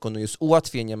was wykonuje z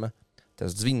ułatwieniem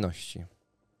test zwinności.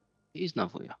 I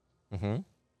znowu ja.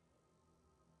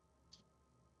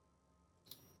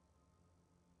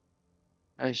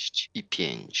 6 i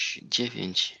 5.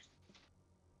 9.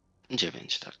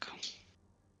 9, tak.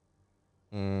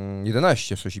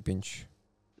 11, 6 i 5.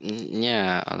 Nie,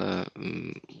 ale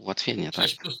ułatwienie, tak?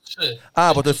 6 plus 3.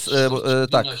 A, bo to jest...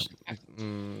 tak.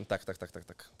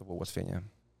 Tak. To było ułatwienie.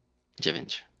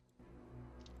 9.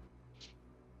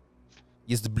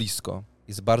 Jest blisko.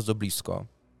 Jest bardzo blisko.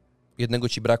 Jednego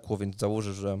ci brakło, więc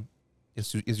założę, że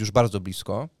jest już bardzo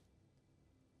blisko.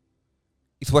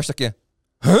 I słuchaj takie...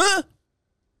 Huh?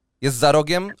 Jest za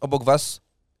rogiem, obok was.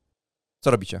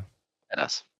 Co robicie?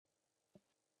 Teraz.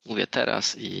 Mówię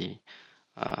teraz i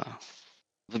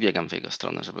wybiegam w jego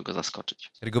stronę, żeby go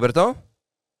zaskoczyć. Rigoberto?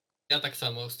 Ja tak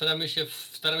samo. Staram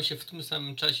się w tym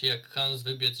samym czasie jak Hans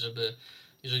wybiec, żeby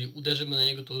jeżeli uderzymy na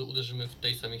niego, to uderzymy w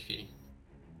tej samej chwili.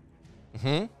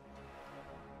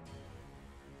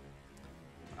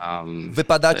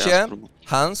 Wypadacie,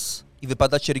 Hans, i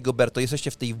wypadacie Rigoberto.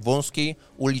 Jesteście w tej wąskiej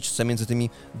uliczce między tymi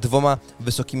 2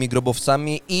 wysokimi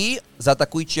grobowcami i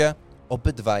zaatakujcie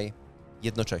obydwaj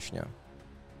jednocześnie.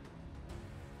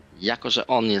 Jako że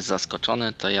on jest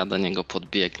zaskoczony, to ja do niego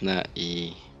podbiegnę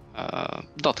i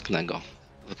dotknę go,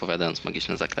 wypowiadając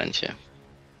magiczne zaklęcie.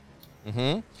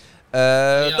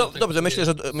 Dobrze,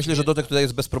 myślę, że dotyk tutaj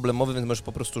jest bezproblemowy, więc możesz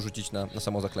po prostu rzucić na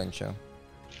samo zaklęcie.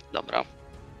 Dobra.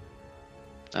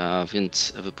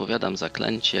 Więc wypowiadam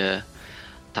zaklęcie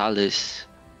Talis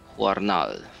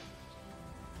Huarnal.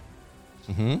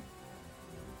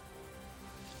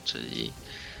 Czyli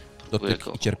dotyk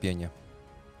i cierpienie.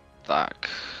 Tak.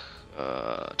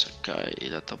 Czekaj,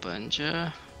 ile to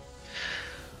będzie?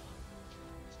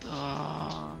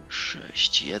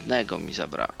 6. 1 mi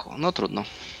zabrakło. No trudno.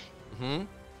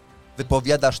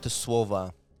 Wypowiadasz te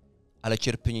słowa, ale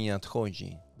cierpienie nie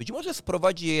nadchodzi. Być może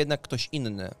sprowadzi je jednak ktoś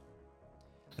inny.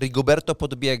 Rigoberto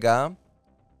podbiega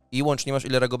i łącznie masz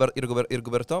ile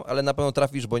Rigoberto, ale na pewno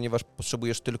trafisz, ponieważ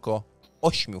potrzebujesz tylko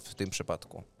 8 w tym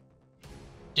przypadku.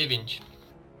 9.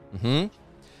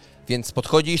 Więc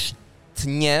podchodzisz,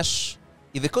 tniesz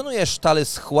i wykonujesz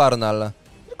talys Huarnal,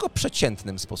 tylko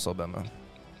przeciętnym sposobem.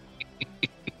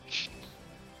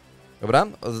 Dobra?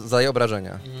 Zadaję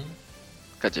obrażenia.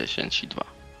 K10 i 2.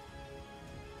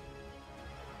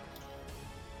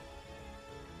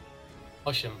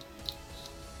 8.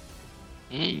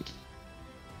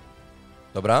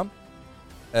 Dobra?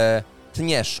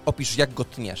 Tniesz, opisz jak go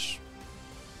tniesz.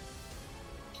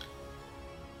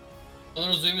 On,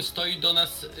 rozumiem, stoi do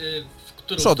nas w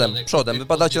którą Przodem, stronę?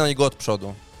 wypadacie na niego od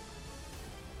przodu.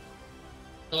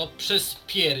 To przez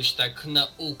pierś, tak na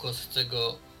ukos chcę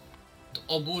go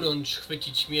oburącz,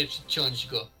 chwycić miecz i ciąć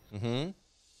go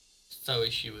z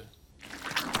całej siły.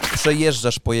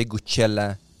 Przejeżdżasz po jego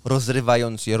ciele,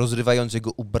 rozrywając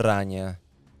jego ubranie.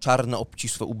 Czarne,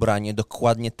 obcisłe ubranie,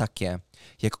 dokładnie takie,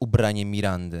 jak ubranie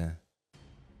Mirandy.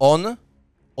 On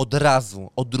od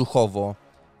razu, odruchowo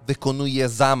wykonuje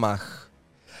zamach.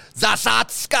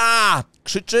 Zasadzka!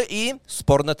 Krzyczy i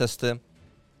sporne testy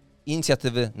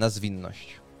inicjatywy na zwinność.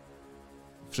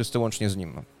 Wszyscy łącznie z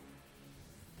nim.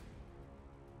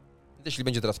 Jeśli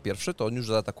będzie teraz pierwszy, to on już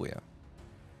zaatakuje.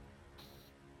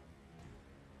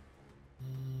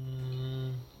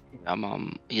 Ja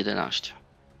mam 11.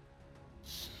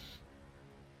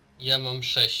 Ja mam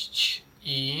 6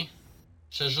 i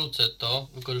przerzucę to,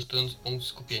 wykorzystując punkt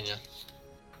skupienia.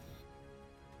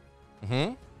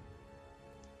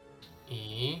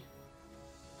 I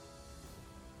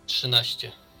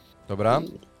 13. Dobra.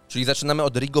 Czyli zaczynamy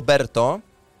od Rigoberto.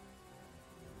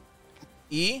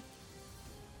 I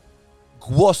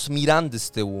głos Mirandy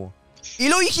z tyłu.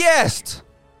 Ilu ich jest?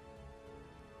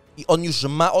 I on już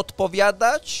ma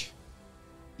odpowiadać.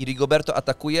 I Rigoberto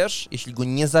atakujesz. Jeśli go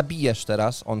nie zabijesz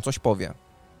teraz, on coś powie.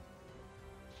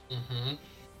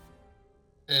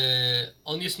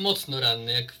 On jest mocno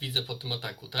ranny, jak widzę po tym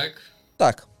ataku, tak?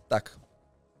 Tak, tak.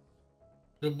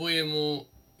 Próbuję mu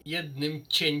jednym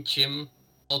cięciem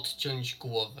odciąć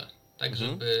głowę, tak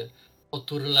żeby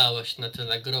oturlała się na te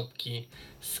nagrobki,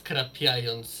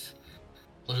 skrapiając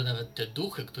może nawet te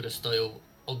duchy, które stoją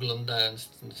oglądając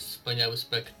ten wspaniały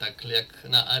spektakl, jak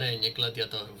na arenie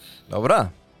gladiatorów. Dobra.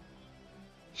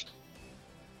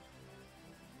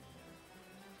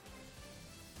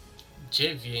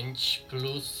 Dziewięć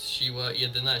plus siła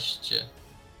 11.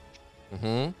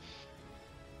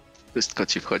 Wszystko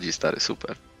ci wchodzi, stary,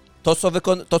 super.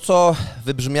 To, co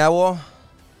wybrzmiało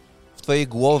w twojej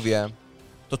głowie,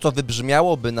 to, co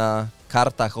wybrzmiałoby na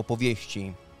kartach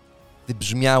opowieści,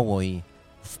 wybrzmiało i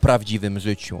w prawdziwym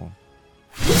życiu.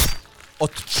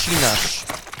 Odcinasz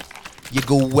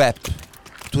jego łeb,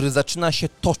 który zaczyna się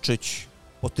toczyć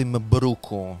po tym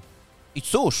bruku. I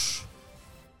cóż,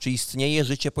 czy istnieje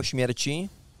życie po śmierci?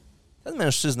 Ten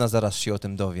mężczyzna zaraz się o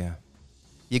tym dowie.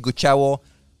 Jego ciało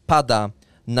pada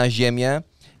na ziemię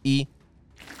i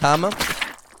tam,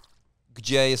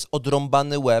 gdzie jest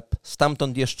odrąbany łeb,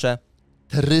 stamtąd jeszcze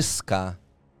tryska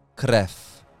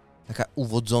krew. Taka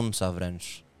uwodząca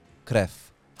wręcz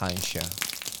krew, Hansie.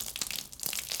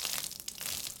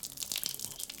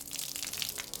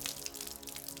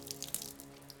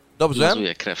 Dobrze.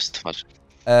 Mazuje krew z twarzy.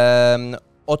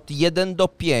 Od 1 do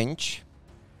 5.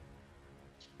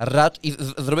 I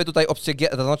zrobię tutaj opcję G,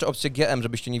 zaznaczę opcję GM,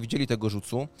 żebyście nie widzieli tego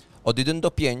rzucu. Od 1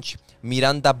 do 5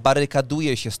 Miranda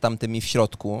barykaduje się z tamtymi w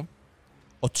środku.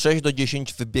 Od 6 do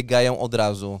 10 wybiegają od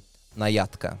razu na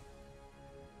jatkę.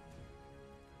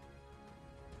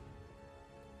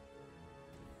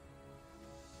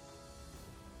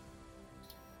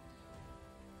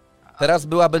 Teraz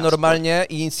byłaby normalnie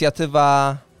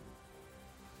inicjatywa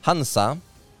Hansa,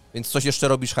 więc coś jeszcze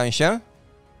robisz, Hansie?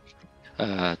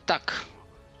 Tak.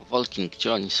 Wolkin,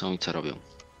 gdzie oni są i co robią?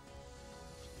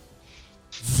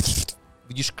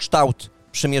 Widzisz kształt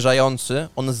przymierzający,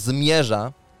 on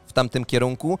zmierza w tamtym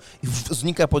kierunku i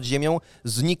znika pod ziemią,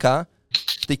 znika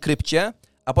w tej krypcie,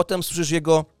 a potem słyszysz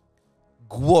jego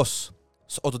głos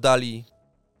z oddali.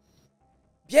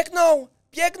 Biegną!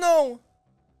 Biegną!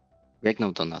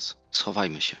 Biegną do nas.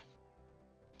 Schowajmy się.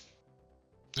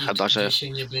 Chyba, Nigdzie że się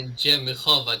nie będziemy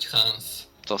chować, Hans.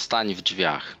 to stań w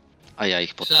drzwiach, a ja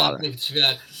ich W podpalę. żadnych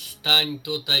drzwiach. Stań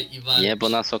tutaj i walcz. Nie, bo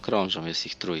nas okrążą, jest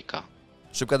ich 3.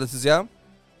 Szybka decyzja?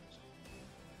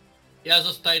 Ja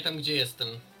zostaję tam, gdzie jestem.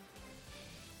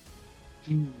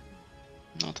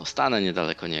 No to stanę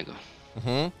niedaleko niego.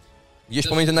 Gdzieś To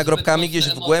pomiędzy zbyt nagrobkami, mocne gdzieś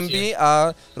w emocje. głębi,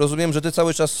 a rozumiem, że ty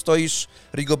cały czas stoisz,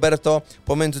 Rigoberto,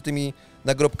 pomiędzy tymi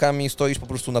nagrobkami stoisz po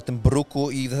prostu na tym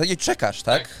bruku i w zasadzie czekasz,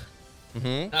 tak?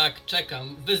 Mhm. Tak,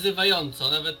 czekam.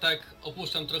 Wyzywająco. Nawet tak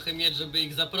opuszczam trochę miecz, żeby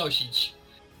ich zaprosić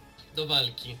do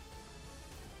walki.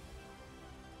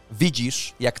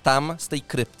 Widzisz, jak tam z tej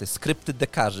krypty, z krypty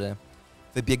dekarzy,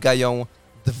 wybiegają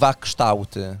dwa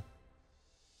kształty.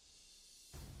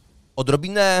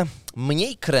 Odrobinę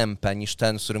mniej krępe niż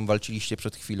ten, z którym walczyliście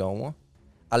przed chwilą,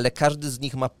 ale każdy z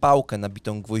nich ma pałkę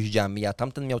nabitą gwoździami, a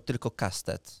tamten miał tylko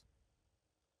kastet.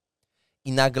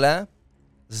 I nagle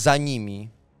za nimi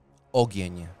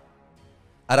ogień,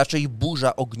 a raczej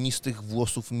burza ognistych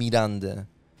włosów Mirandy,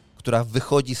 która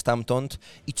wychodzi stamtąd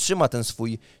i trzyma ten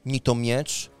swój ni to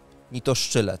miecz, ni to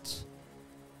sztylet.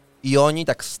 I oni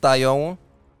tak stają,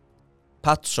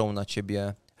 patrzą na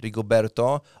ciebie,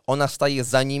 Rigoberto. Ona staje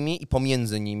za nimi i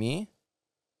pomiędzy nimi.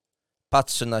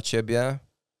 Patrzy na ciebie.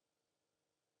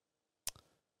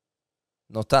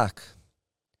 No tak.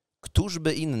 Któż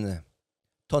by inny?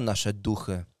 To nasze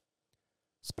duchy.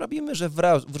 Sprawimy, że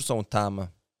wrócą tam,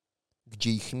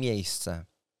 gdzie ich miejsce.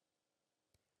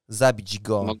 Zabić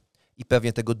go i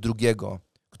pewnie tego drugiego,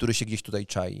 który się gdzieś tutaj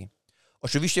czai.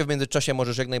 Oczywiście w międzyczasie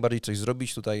możesz jak najbardziej coś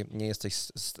zrobić, tutaj nie jesteś...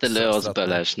 Tyle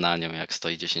ozbelesz na nią, jak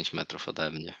stoi 10 metrów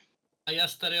ode mnie. A ja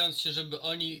starając się, żeby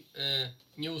oni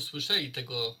nie usłyszeli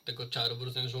tego czaru, bo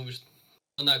rozumiem, że mówisz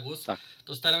to na głos, Tak.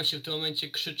 to staram się w tym momencie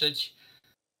krzyczeć: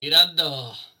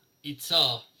 Mirando! I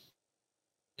co?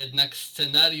 Jednak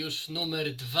scenariusz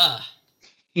numer 2,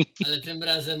 ale tym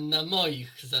razem na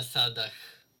moich zasadach.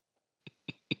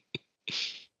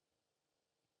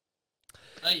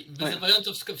 Ej,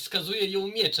 wyzywająco wskazuje ją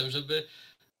mieczem, żeby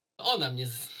ona mnie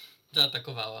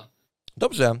zaatakowała.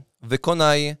 Dobrze,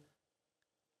 wykonaj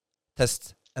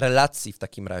test relacji w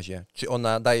takim razie. Czy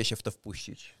ona daje się w to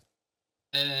wpuścić?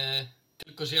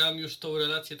 Tylko, że ja mam już tą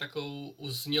relację taką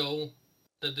z nią,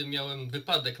 wtedy miałem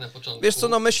wypadek na początku. Wiesz co,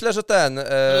 no myślę, że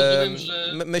Rozumiem,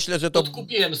 że myślę, że to...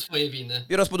 odkupiłem swoje winy.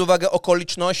 Biorąc pod uwagę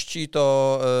okoliczności,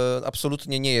 to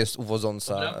absolutnie nie jest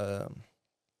uwodząca. Dobra.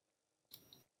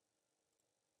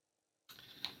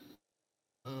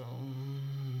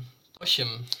 8.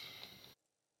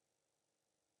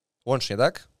 Łącznie,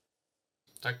 tak?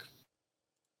 Tak.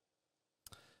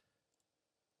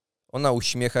 Ona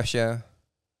uśmiecha się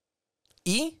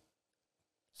i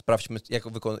sprawdźmy,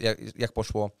 jak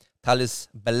poszło. Talys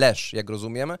Belesz, jak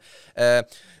rozumiem.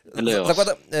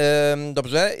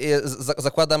 Dobrze,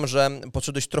 zakładam, że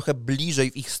podszedłeś trochę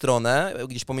bliżej w ich stronę,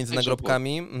 gdzieś pomiędzy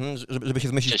nagrobkami, żeby się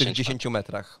zmieścić w tych 10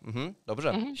 metrach.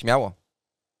 Dobrze, śmiało.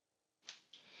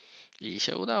 I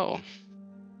się udało.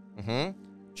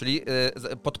 Czyli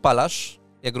podpalasz,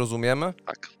 jak rozumiem.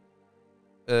 Tak.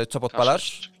 Co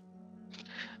podpalasz?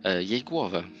 Jej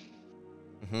głowę.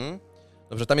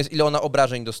 Dobrze, tam jest ile ona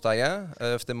obrażeń dostaje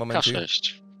w tym momencie?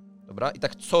 K6. Dobra, i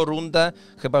tak co rundę,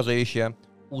 chyba że jej się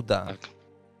uda. Tak.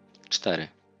 4.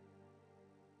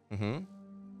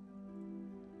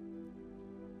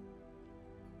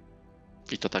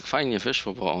 I to tak fajnie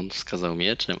wyszło, bo on wskazał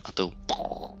mieczem, a to...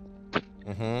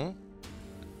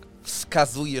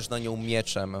 Wskazujesz na nią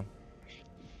mieczem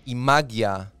i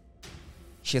magia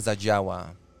się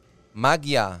zadziała.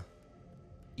 Magia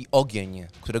i ogień,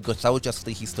 którego cały czas w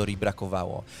tej historii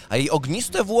brakowało. A jej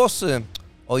ogniste włosy,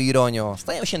 o ironio,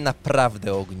 stają się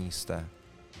naprawdę ogniste.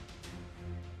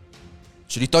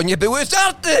 Czyli to nie były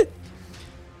żarty!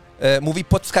 Mówi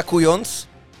podskakując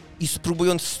i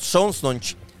spróbując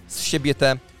strząsnąć z siebie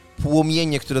te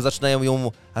płomienie, które zaczynają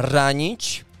ją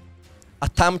ranić, a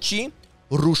tamci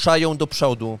ruszają do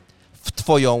przodu w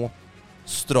twoją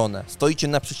stronę. Stoicie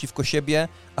naprzeciwko siebie,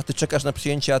 a ty czekasz na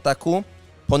przyjęcie ataku.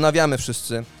 Ponawiamy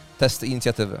wszyscy testy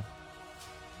inicjatywy.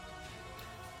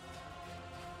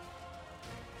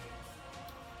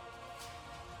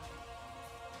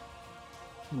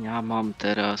 Ja mam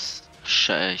teraz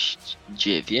 6,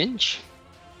 9.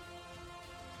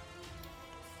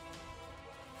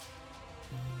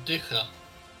 Dycha.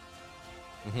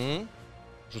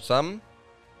 Rzucam.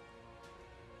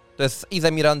 To jest i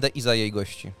za Mirandę, i za jej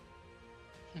gości.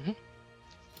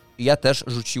 I ja też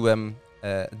rzuciłem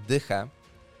dychę,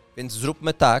 więc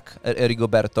zróbmy tak,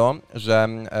 Rigoberto, że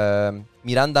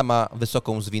Miranda ma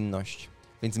wysoką zwinność.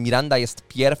 Więc Miranda jest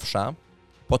pierwsza,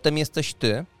 potem jesteś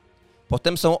ty,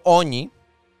 potem są oni,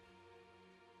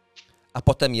 a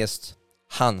potem jest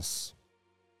Hans.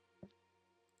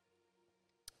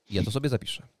 Ja to sobie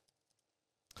zapiszę.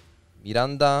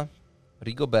 Miranda,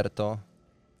 Rigoberto,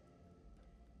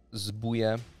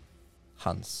 zbóje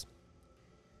Hans.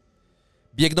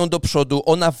 Biegną do przodu,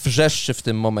 ona wrzeszczy w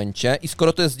tym momencie i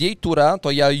skoro to jest jej tura,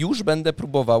 to ja już będę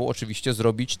próbował oczywiście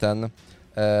zrobić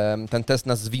ten test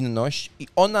na zwinność i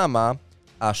ona ma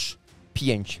aż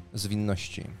 5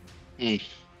 zwinności.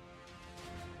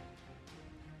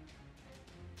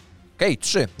 Okej,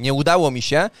 3. Nie udało mi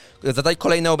się. Zadaj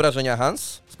kolejne obrażenia,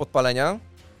 Hans, z podpalenia.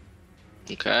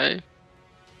 Okej.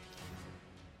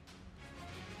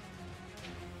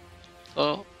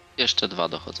 To jeszcze 2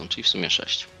 dochodzą, czyli w sumie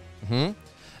 6. Mhm.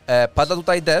 Pada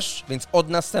tutaj deszcz, więc od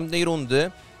następnej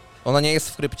rundy, ona nie jest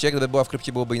w krypcie, gdyby była w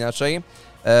krypcie byłoby inaczej,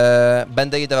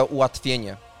 będę jej dawał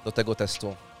ułatwienie do tego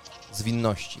testu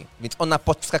zwinności. Więc ona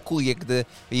podskakuje, gdy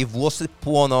jej włosy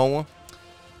płoną.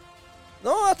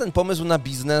 No a ten pomysł na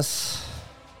biznes,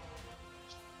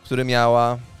 który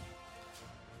miała,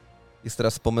 jest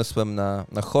teraz pomysłem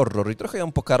na horror i trochę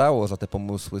ją pokarało za te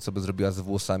pomysły, co by zrobiła z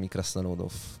włosami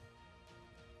krasnoludów.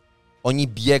 Oni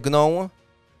biegną,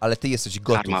 ale ty jesteś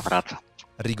gotów. Karma wraca.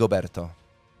 Rigoberto.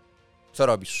 Co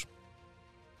robisz?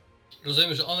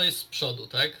 Rozumiem, że ona jest z przodu,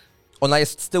 tak? Ona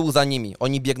jest z tyłu za nimi.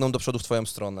 Oni biegną do przodu w twoją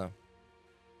stronę.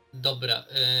 Dobra,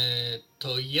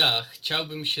 to ja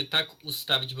chciałbym się tak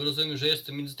ustawić, bo rozumiem, że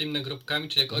jestem między tymi nagrobkami,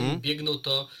 czyli jak oni biegną,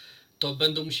 to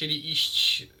będą musieli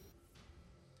iść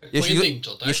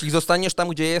pojedynczo, tak? Jeśli zostaniesz tam,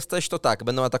 gdzie jesteś, to tak,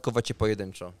 będą atakować cię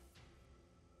pojedynczo.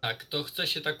 Tak, to chcę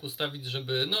się tak ustawić,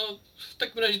 żeby, no, w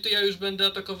takim razie to ja już będę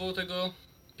atakował tego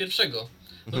pierwszego.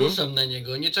 Ruszam na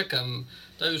niego, nie czekam.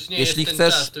 To już nie Jeśli jest ten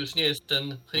chcesz... czas, to już nie jest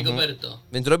ten Rigoberto.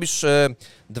 Więc robisz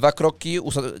 2 kroki,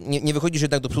 nie wychodzisz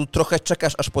jednak do przodu, trochę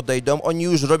czekasz, aż podejdą, oni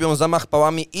już robią zamach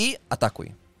pałami i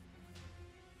atakuj.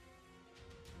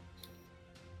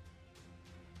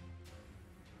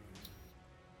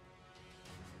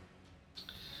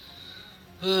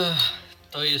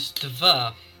 To jest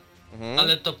 2,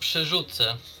 ale to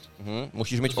przerzucę.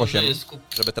 Musisz mieć Zużyję 8,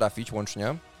 żeby trafić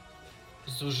łącznie.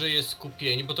 Zużyję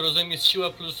skupienie, bo to rozumiem jest siła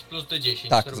plus D10.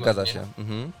 Tak, normalnie. zgadza się.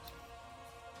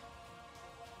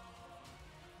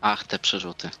 Ach, te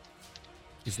przerzuty.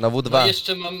 I znowu No 2.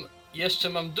 jeszcze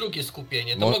mam drugie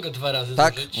skupienie, to Mo- mogę 2 razy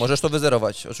Tak, zużyć. możesz to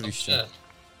wyzerować, oczywiście. Dobrze.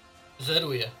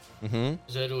 Zeruję.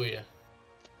 Zeruję.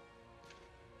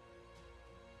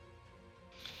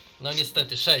 No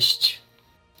niestety, 6.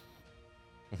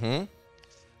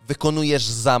 Wykonujesz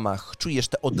zamach, czujesz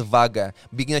tę odwagę,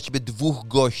 biegnie na ciebie 2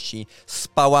 gości z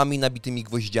pałami nabitymi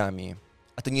gwoździami,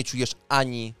 a ty nie czujesz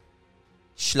ani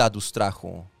śladu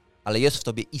strachu, ale jest w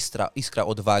tobie iskra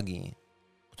odwagi,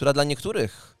 która dla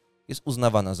niektórych jest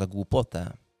uznawana za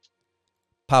głupotę.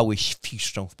 Pały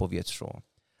świszczą w powietrzu.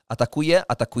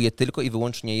 Atakuje tylko i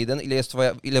wyłącznie jeden.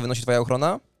 Ile wynosi twoja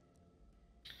ochrona?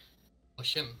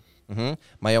 8.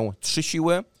 Mają 3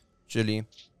 siły, czyli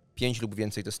 5 lub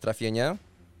więcej to jest trafienie.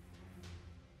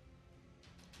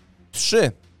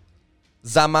 3.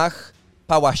 Zamach,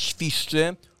 pała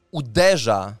świszczy,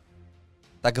 uderza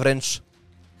tak wręcz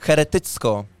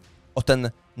heretycko o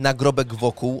ten nagrobek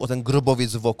wokół, o ten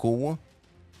grobowiec wokół.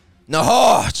 No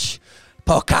chodź,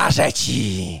 pokażę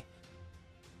ci!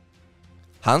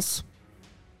 Hans?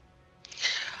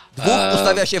 2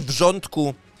 ustawia się w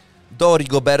rządku do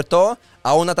Rigoberto,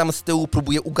 a ona tam z tyłu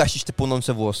próbuje ugasić te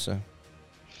płonące włosy.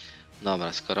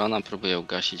 Dobra, skoro ona próbuje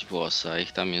ugasić włosy, a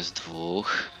ich tam jest 2.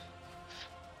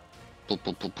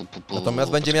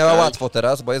 Natomiast będzie miała łatwo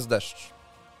teraz, bo jest deszcz.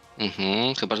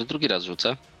 Chyba że drugi raz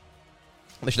rzucę.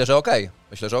 Myślę, że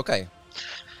okej.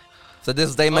 Wtedy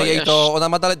zdejmę jej to, ona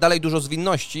ma dalej dużo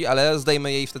zwinności, ale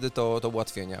zdejmę jej wtedy to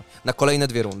ułatwienie. Na kolejne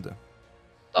 2 rundy.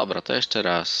 Dobra, to jeszcze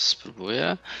raz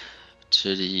spróbuję.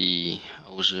 Czyli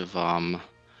używam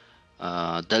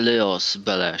Delios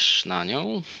Belesz na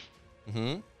nią.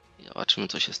 I zobaczymy,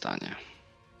 co się stanie.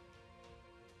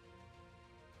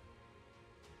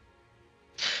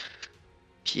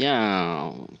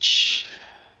 Pięć.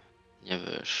 Nie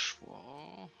wyszło.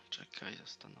 Czekaj,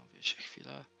 zastanowię się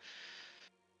chwilę.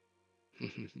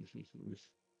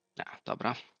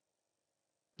 Dobra.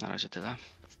 Na razie tyle.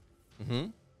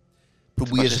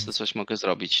 Próbujesz... Chyba, że coś mogę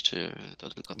zrobić, czy to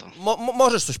tylko to?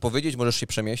 Możesz coś powiedzieć, możesz się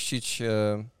przemieścić.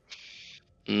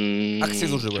 Akcję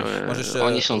zużyłeś. Możesz,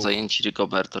 oni są zajęci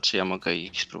Rigoberto, czy ja mogę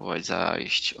ich spróbować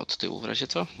zajść od tyłu w razie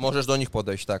co? Możesz do nich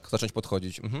podejść, tak, zacząć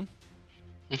podchodzić.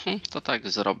 To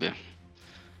tak zrobię.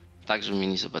 Tak, żeby mnie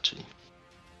nie zobaczyli.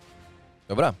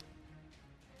 Dobra.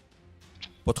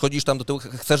 Podchodzisz tam do tyłu,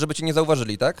 chcesz, żeby cię nie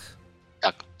zauważyli, tak?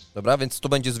 Tak. Dobra, więc to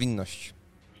będzie zwinność.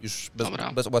 Już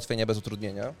Dobra. bez ułatwienia, bez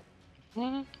utrudnienia.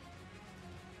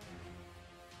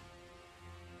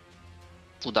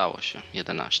 Udało się,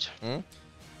 11.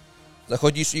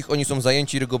 Zachodzisz ich, oni są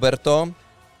zajęci Rigoberto.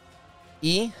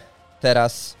 I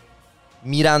teraz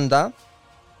Miranda.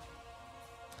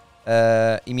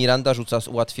 I Miranda rzuca z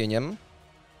ułatwieniem.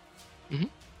 Mhm.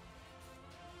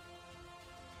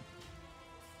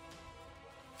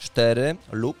 4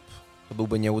 lub, to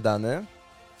byłby nieudany,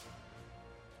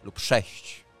 lub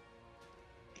 6.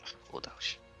 Udał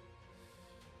się.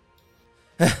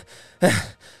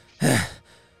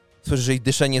 Słyszysz jej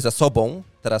dyszenie za sobą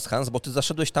teraz, Hans, bo ty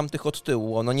zaszedłeś tamtych od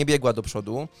tyłu, ona nie biegła do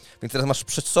przodu, więc teraz masz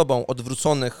przed sobą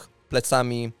odwróconych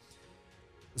plecami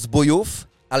zbójów,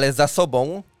 ale za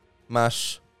sobą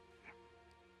masz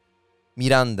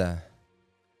Mirandę.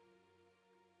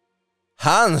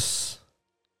 Hans!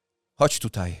 Chodź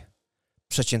tutaj,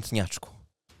 przeciętniaczku.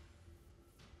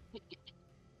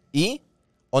 I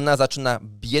ona zaczyna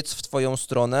biec w twoją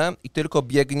stronę i tylko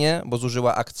biegnie, bo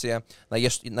zużyła akcję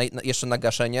jeszcze na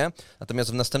gaszenie.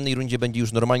 Natomiast w następnej rundzie będzie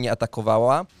już normalnie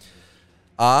atakowała.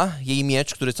 A jej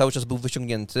miecz, który cały czas był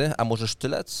wyciągnięty, a może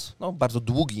sztylet? No, bardzo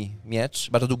długi miecz,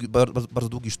 bardzo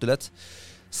długi sztylet,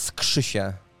 skrzy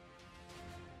się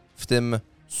w tym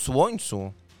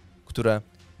słońcu, które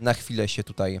na chwilę się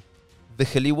tutaj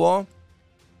wychyliło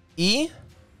i...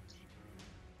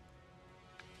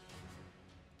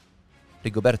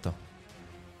 Rigoberto.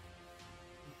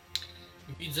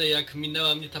 Widzę, jak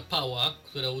minęła mnie ta pała,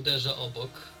 która uderza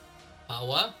obok.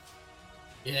 Pała?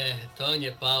 Nie, to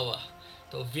nie pała.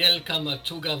 To wielka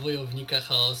maczuga wojownika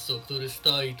chaosu, który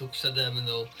stoi tu przede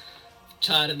mną w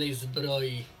czarnej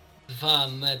zbroi. 2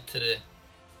 metry.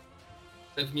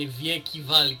 Pewnie wieki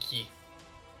walki.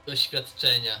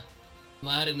 Doświadczenia.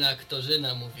 Marna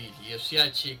aktorzyna mówili. Już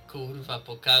ja ci kurwa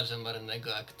pokażę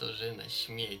marnego aktorzynę,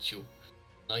 śmieciu.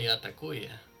 No i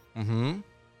atakuje. Mhm.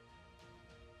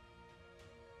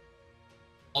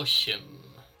 8.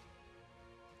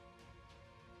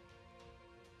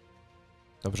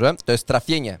 Dobrze, to jest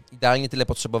trafienie. Idealnie tyle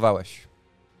potrzebowałeś.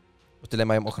 Bo tyle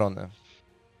mają ochrony.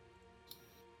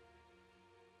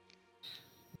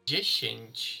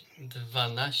 10,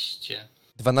 12.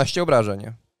 12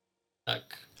 obrażeń.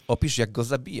 Tak. Opisz, jak go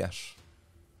zabijasz.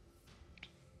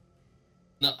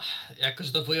 No, jako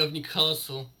że to wojownik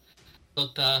chaosu, to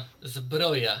ta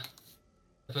zbroja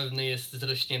zapewne jest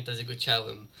zrośnięta z jego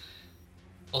ciałem.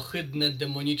 Ohydne,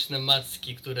 demoniczne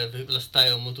macki, które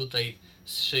wyrastają mu tutaj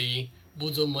z szyi,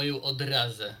 budzą moją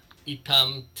odrazę. I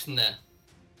tam tnę.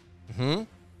 Mhm.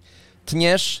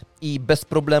 Tniesz i bez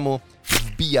problemu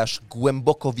wbijasz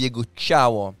głęboko w jego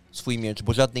ciało swój miecz,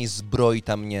 bo żadnej zbroi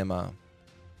tam nie ma.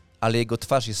 Ale jego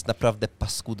twarz jest naprawdę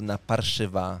paskudna,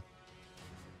 parszywa.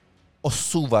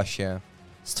 Osuwa się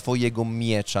z twojego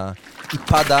miecza i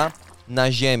pada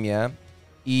na ziemię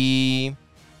i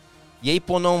jej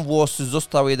płoną włosy,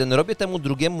 został jeden. Robię temu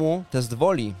drugiemu test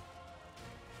woli.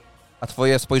 A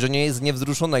twoje spojrzenie jest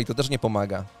niewzruszone i to też nie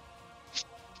pomaga.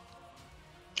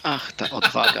 Ach, ta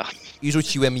odwaga. I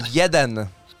rzuciłem 1.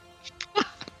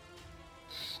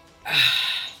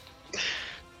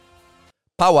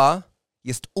 Pała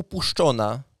jest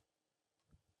upuszczona.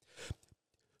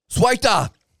 Słuchajta!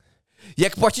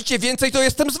 Jak płacicie więcej, to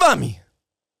jestem z wami!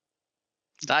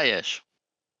 Dajesz.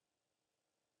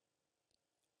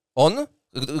 On,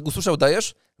 gdy usłyszał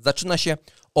dajesz, zaczyna się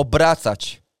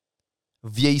obracać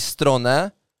w jej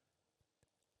stronę,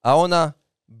 a ona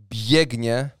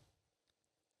biegnie.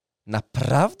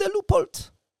 Naprawdę,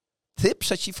 Lupold? Ty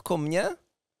przeciwko mnie?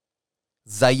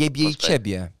 Zajebie i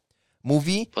ciebie.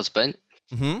 Mówi...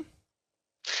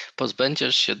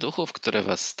 Pozbędziesz się duchów, które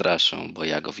was straszą, bo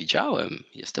ja go widziałem.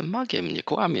 Jestem magiem, nie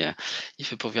kłamię. I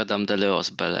wypowiadam Deleos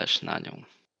Belesz na nią.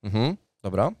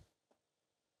 Dobra.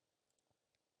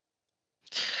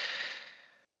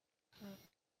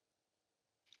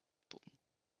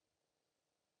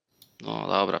 No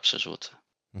dobra, przerzucę.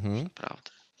 Mhm.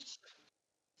 Naprawdę.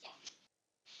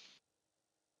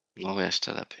 No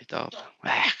jeszcze lepiej, dobra.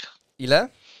 Ech. Ile?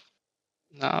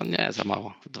 No nie, za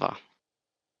mało. 2.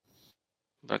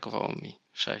 Brakowało mi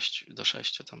 6 do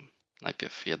 6 tam.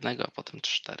 Najpierw 1, a potem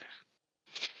 4.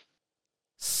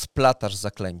 Splatasz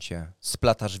zaklęcie,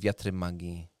 splatasz wiatry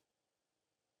magii.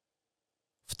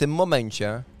 W tym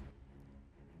momencie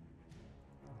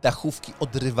dachówki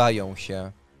odrywają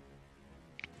się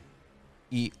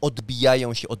i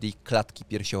odbijają się od jej klatki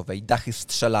piersiowej. Dachy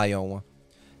strzelają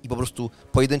i po prostu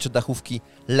pojedyncze dachówki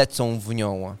lecą w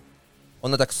nią.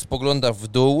 Ona tak spogląda w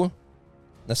dół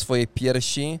na swoje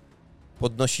piersi,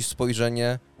 podnosi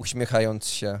spojrzenie, uśmiechając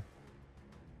się.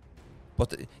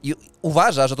 I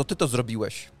uważa, że to ty to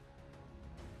zrobiłeś.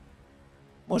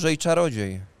 Może i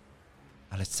czarodziej,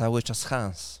 ale cały czas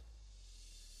Hans.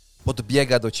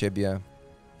 Podbiega do ciebie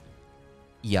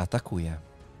i atakuje.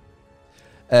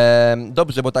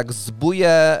 Dobrze, bo tak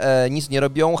zbóje nic nie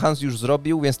robią, Hans już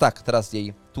zrobił, więc tak, teraz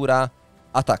jej tura,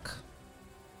 atak.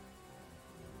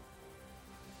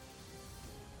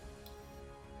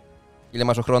 Ile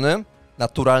masz ochrony?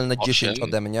 Naturalne 8. 10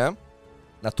 ode mnie.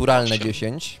 Naturalne 8.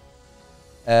 10.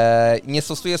 Nie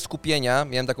stosuję skupienia.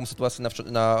 Miałem taką sytuację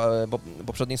na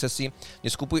poprzedniej sesji.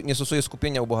 Nie stosuję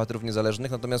skupienia u bohaterów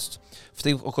niezależnych, natomiast w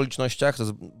tych okolicznościach, to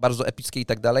jest bardzo epickie i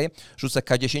tak dalej, rzucę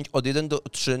K10 od 1 do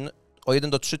 3. O 1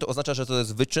 do 3 to oznacza, że to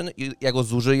jest wyczyn i ja go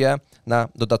zużyję na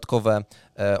dodatkowe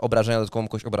obrażenia, dodatkową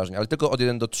kość obrażeń. Ale tylko od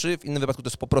 1 do 3, w innym wypadku to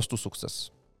jest po prostu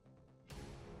sukces.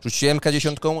 Rzuciłem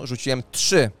K10, rzuciłem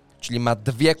 3, czyli ma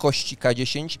 2 kości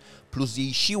K10 plus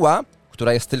jej siła,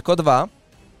 która jest tylko 2,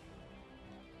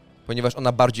 ponieważ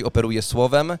ona bardziej operuje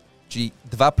słowem, czyli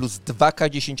 2 plus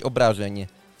 2K10 obrażeń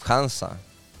w Hansa.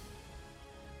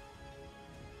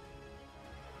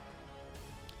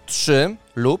 3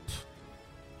 lub,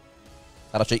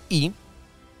 a raczej i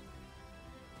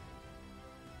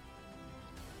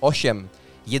 8.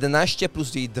 11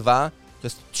 plus jej 2 to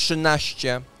jest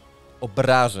 13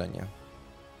 obrażeń.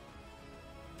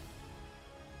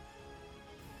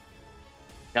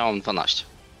 Ja mam 12.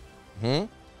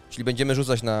 Czyli będziemy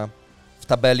rzucać w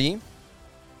tabeli.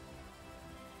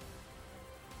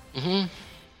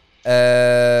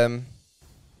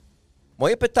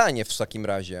 Moje pytanie w takim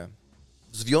razie,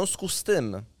 w związku z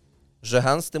tym, że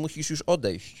Hans, ty musisz już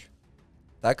odejść,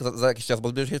 tak? Za jakiś czas, bo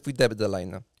zbliża się twój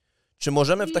deadline. Czy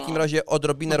możemy w takim razie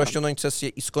odrobinę rozciągnąć sesję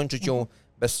i skończyć ją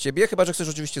bez ciebie? Chyba że chcesz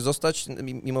oczywiście zostać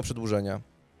mimo przedłużenia.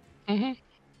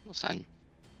 Zostań.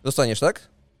 Zostaniesz, tak?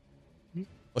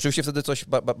 Oczywiście wtedy coś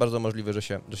bardzo możliwe, że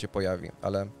się pojawi,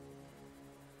 ale...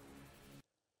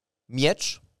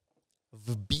 Miecz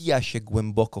wbija się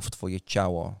głęboko w twoje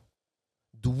ciało.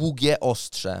 Długie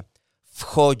ostrze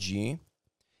wchodzi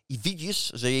i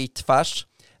widzisz, że jej twarz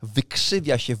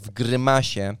wykrzywia się w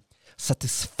grymasie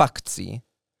satysfakcji.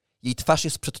 Jej twarz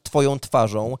jest przed twoją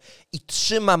twarzą i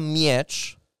trzyma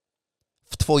miecz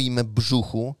w twoim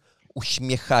brzuchu,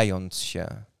 uśmiechając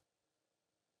się.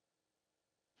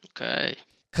 Okej.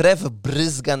 Krew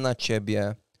bryzga na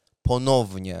ciebie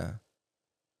ponownie.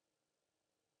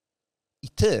 I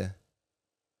ty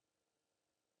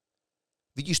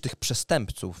widzisz tych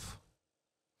przestępców.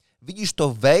 Widzisz to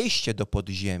wejście do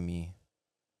podziemi.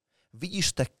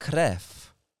 Widzisz tę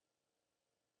krew.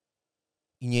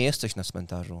 I nie jesteś na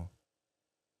cmentarzu.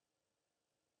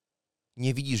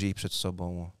 Nie widzisz jej przed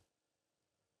sobą.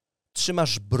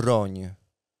 Trzymasz broń.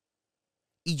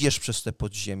 Idziesz przez te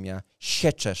podziemia.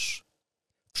 Sieczesz.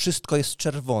 Wszystko jest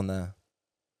czerwone.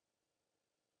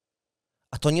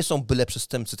 A to nie są byle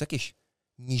przestępcy, to jakieś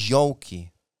niziołki,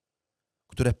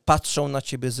 które patrzą na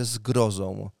ciebie ze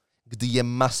zgrozą, gdy je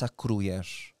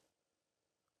masakrujesz.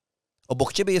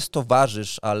 Obok ciebie jest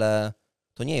towarzysz, ale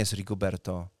to nie jest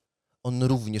Rigoberto. On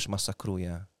również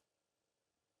masakruje.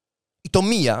 I to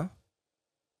mija.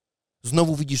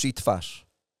 Znowu widzisz jej twarz.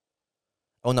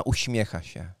 A ona uśmiecha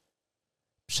się.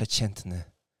 Przeciętny,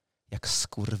 jak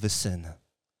skurwysyn.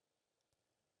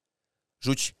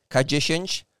 Rzuć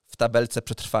K10 w tabelce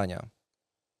przetrwania.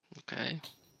 Okej.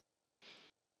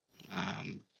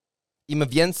 Im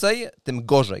więcej, tym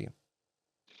gorzej.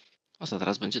 O, to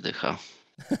teraz będzie dycha.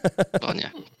 Bo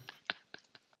nie.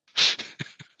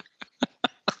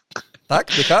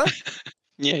 Tak, dycha?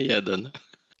 Nie, 1.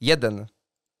 1.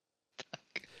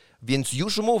 Więc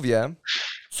już mówię,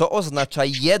 co oznacza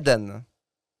 1.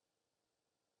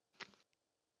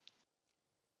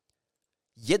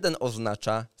 1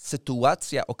 oznacza,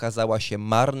 sytuacja okazała się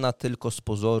marna tylko z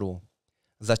pozoru.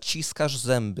 Zaciskasz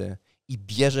zęby i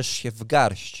bierzesz się w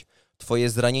garść. Twoje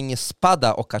zranienie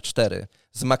spada o K4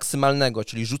 z maksymalnego,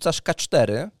 czyli rzucasz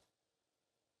K4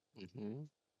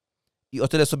 i o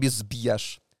tyle sobie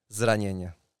zbijasz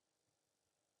zranienie.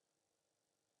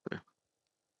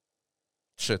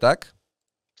 3, tak?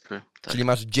 3, tak. Czyli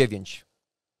masz 9.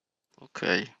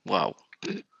 Okej, wow.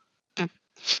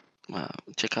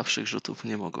 Ciekawszych rzutów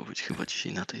nie mogło być chyba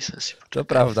dzisiaj na tej sesji. To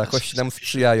prawda, kości nam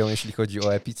sprzyjają, jeśli chodzi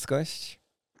o epickość.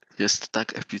 Jest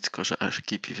tak epicko, że aż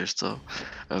kipi, wiesz co?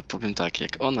 Powiem tak,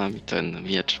 jak ona mi ten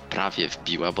miecz prawie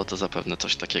wbiła, bo to zapewne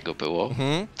coś takiego było.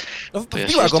 No To ja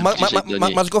wbiła się go, jeszcze bliżej do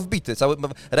niej- masz go wbity,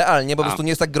 realnie, po prostu nie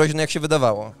jest tak groźny, jak się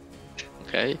wydawało.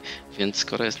 Okej, więc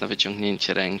skoro jest na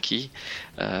wyciągnięcie ręki,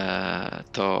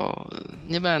 to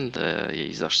nie będę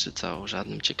jej zaszczycał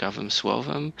żadnym ciekawym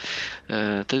słowem,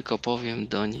 tylko powiem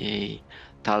do niej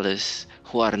Thales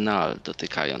Huarnal,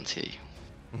 dotykając jej.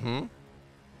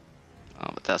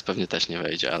 O, teraz pewnie też nie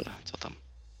wejdzie, ale co tam?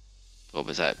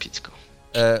 Byłoby za epicko.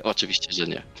 Oczywiście, że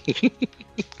nie.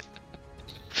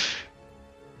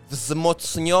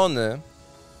 Wzmocniony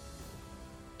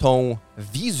tą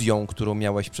wizją, którą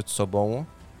miałeś przed sobą,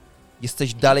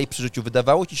 Jesteś dalej przy życiu.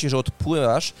 Wydawało ci się, że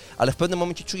odpływasz, ale w pewnym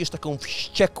momencie czujesz taką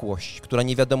wściekłość, która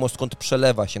nie wiadomo skąd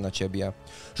przelewa się na ciebie.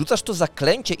 Rzucasz to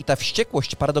zaklęcie i ta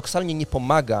wściekłość paradoksalnie nie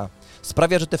pomaga.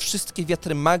 Sprawia, że te wszystkie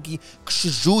wiatry magii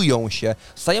krzyżują się,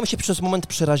 stają się przez moment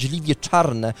przeraźliwie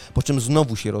czarne, po czym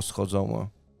znowu się rozchodzą.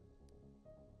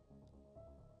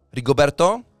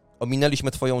 Rigoberto,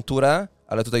 ominęliśmy twoją turę,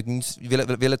 ale tutaj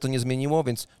wiele to nie zmieniło,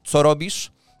 więc co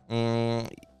robisz?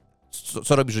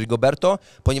 Co robisz, Rigoberto?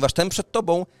 Ponieważ ten przed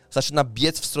tobą zaczyna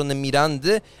biec w stronę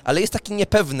Mirandy, ale jest taki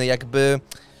niepewny, jakby...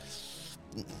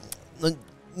 No,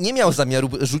 nie miał zamiaru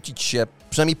rzucić się,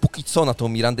 przynajmniej póki co, na tą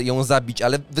Mirandę i ją zabić,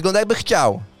 ale wygląda jakby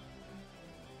chciał.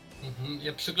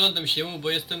 Ja przyglądam się mu, bo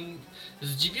jestem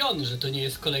zdziwiony, że to nie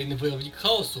jest kolejny wojownik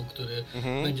chaosu, który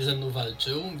będzie ze mną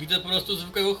walczył. Widzę po prostu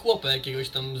zwykłego chłopa, jakiegoś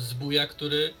tam zbója,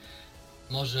 który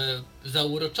może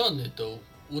zauroczony tą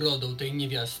urodą tej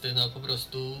niewiasty, no po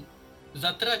prostu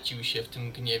zatracił się w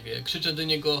tym gniewie. Krzyczę do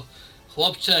niego: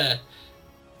 chłopcze,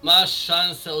 masz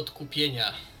szansę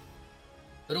odkupienia.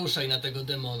 Ruszaj na tego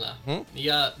demona.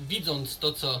 Ja, widząc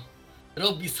to, co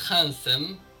robi z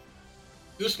Hansem,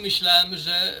 już myślałem,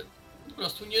 że po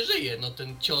prostu nie żyje. No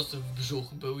ten cios w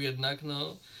brzuch był jednak,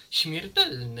 no,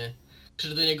 śmiertelny.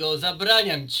 Krzyczę do niego: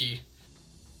 zabraniam ci.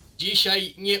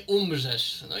 Dzisiaj nie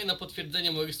umrzesz. No i na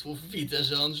potwierdzenie moich słów widzę,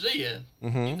 że on żyje.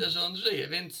 Widzę, że on żyje,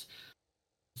 więc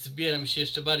zbieram się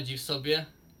jeszcze bardziej w sobie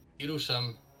i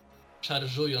ruszam,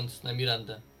 szarżując na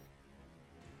Mirandę.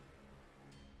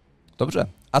 Dobrze,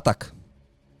 atak.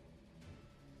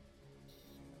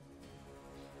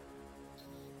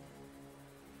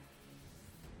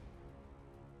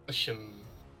 Osiem.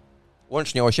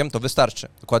 Łącznie 8 to wystarczy.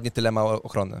 Dokładnie tyle ma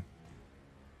ochrony.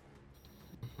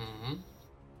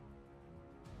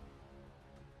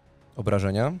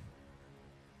 Obrażenia?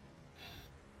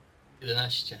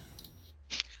 11.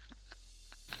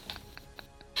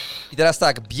 I teraz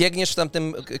tak, biegniesz w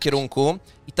tamtym kierunku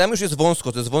i tam już jest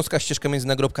wąsko, to jest wąska ścieżka między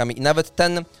nagrobkami i nawet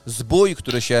ten zbój,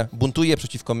 który się buntuje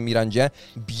przeciwko Mirandzie,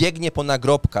 biegnie po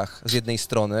nagrobkach z jednej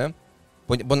strony,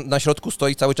 bo na środku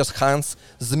stoi cały czas Hans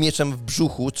z mieczem w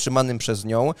brzuchu, trzymanym przez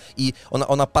nią i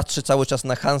ona patrzy cały czas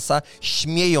na Hansa,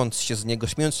 śmiejąc się z niego,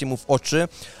 śmiejąc się mu w oczy,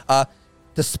 a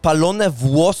te spalone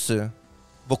włosy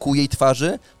wokół jej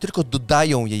twarzy tylko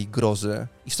dodają jej grozy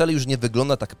i wcale już nie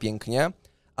wygląda tak pięknie.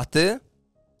 A ty,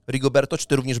 Rigoberto, czy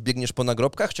ty również biegniesz po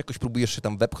nagrobkach, czy jakoś próbujesz się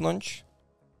tam wepchnąć?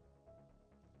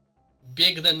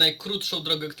 Biegnę najkrótszą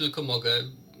drogę, jak tylko mogę.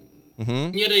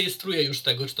 Nie rejestruję już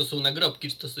tego, czy to są nagrobki,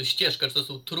 czy to są ścieżka, czy to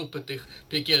są trupy tych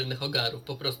piekielnych ogarów.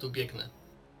 Po prostu biegnę.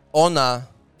 Ona,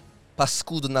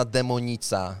 paskudna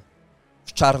demonica,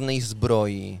 w czarnej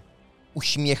zbroi,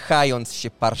 uśmiechając się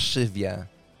parszywie,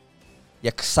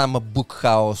 jak sam Bóg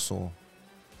chaosu,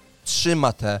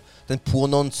 trzyma ten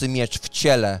płonący miecz w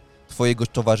ciele twojego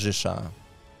towarzysza.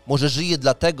 Może żyje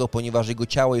dlatego, ponieważ jego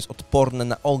ciało jest odporne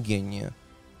na ogień.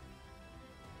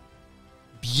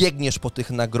 Biegniesz po tych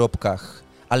nagrobkach,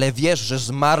 ale wiesz, że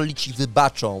zmarli ci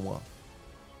wybaczą.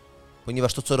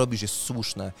 Ponieważ to, co robisz, jest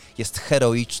słuszne, jest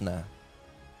heroiczne.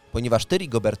 Ponieważ ty,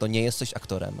 Rigoberto, nie jesteś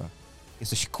aktorem.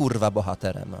 Jesteś kurwa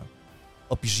bohaterem.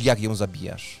 Opisz, jak ją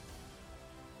zabijasz.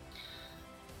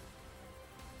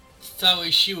 Z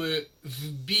całej siły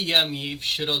wbijam jej w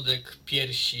środek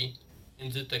piersi,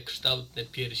 między te kształtne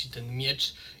piersi, ten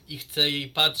miecz i chcę jej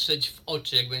patrzeć w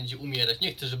oczy, jak będzie umierać.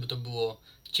 Nie chcę, żeby to było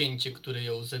cięcie, które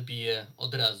ją zabije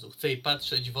od razu. Chcę jej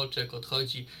patrzeć w oczy, jak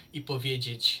odchodzi i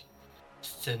powiedzieć: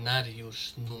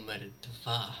 scenariusz numer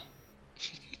 2.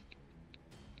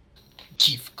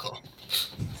 Dziwko.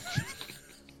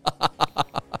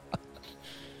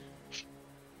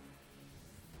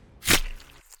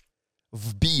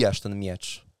 Wbijasz ten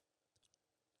miecz.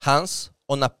 Hans,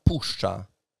 ona puszcza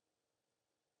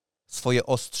swoje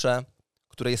ostrze,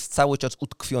 które jest cały czas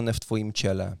utkwione w twoim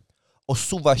ciele.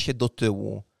 Osuwa się do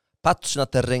tyłu. Patrzy na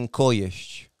tę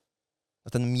rękojeść,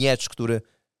 na ten miecz, który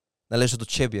należy do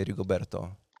ciebie,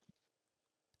 Rigoberto.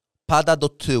 Pada do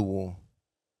tyłu.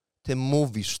 Ty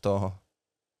mówisz to.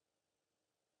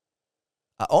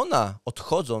 A ona,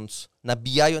 odchodząc,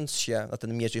 nabijając się na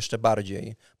ten miecz jeszcze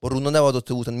bardziej, bo runęła do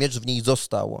tyłu, ten miecz w niej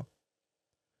został.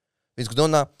 Więc gdy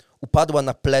ona upadła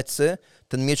na plecy,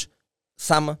 ten miecz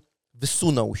sam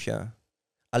wysunął się,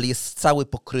 ale jest cały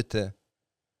pokryty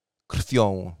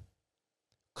krwią.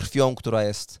 Krwią, która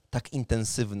jest tak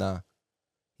intensywna,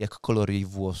 jak kolor jej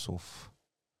włosów.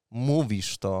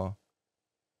 Mówisz to,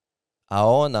 a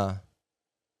ona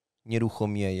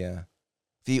nieruchomieje.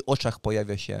 W jej oczach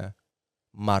pojawia się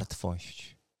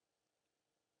martwość.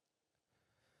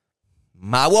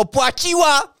 Mało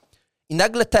płaciła! I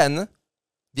nagle ten,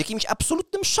 w jakimś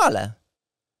absolutnym szale,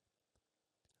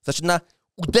 zaczyna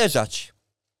uderzać.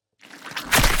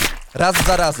 Raz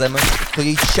za razem to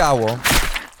jej ciało.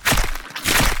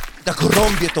 Tak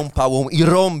rąbię tą pałą i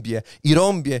rąbię, i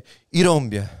rąbię, i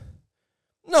rąbię.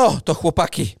 No, to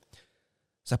chłopaki,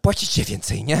 zapłacicie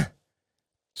więcej, nie?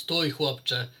 Stój,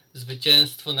 chłopcze.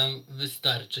 Zwycięstwo nam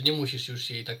wystarczy. Nie musisz już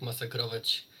jej tak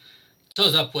masakrować.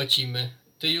 Co zapłacimy?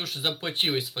 Ty już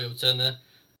zapłaciłeś swoją cenę.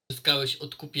 Zyskałeś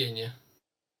odkupienie.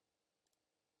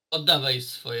 Oddawaj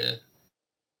swoje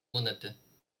monety.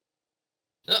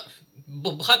 No,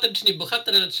 bo bohater czy nie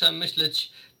bohater, ale trzeba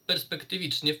myśleć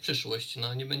perspektywicznie w przyszłość.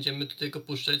 No, nie będziemy tutaj go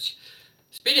puszczać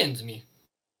z pieniędzmi.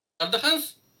 Prawda,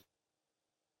 Hans?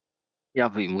 Ja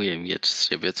wyjmuję miecz z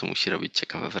siebie, co musi robić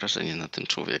ciekawe wrażenie na tym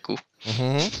człowieku.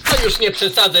 No już nie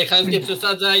przesadzaj, Hans, nie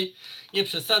przesadzaj. Nie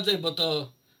przesadzaj, bo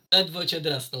to ledwo cię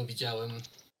drasnął widziałem.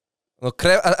 No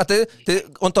a ty,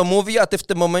 on to mówi, a ty w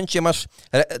tym momencie masz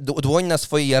dłoń na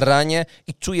swojej ranie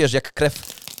i czujesz, jak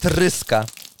krew tryska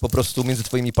po prostu między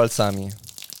twoimi palcami.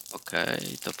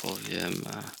 Okej, to powiem...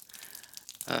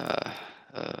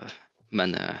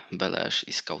 Menę, belesz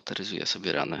i skauteryzuję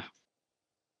sobie ranę.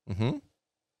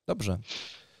 Dobrze.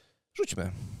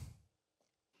 Rzućmy.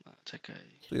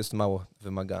 Czekaj. Tu jest mało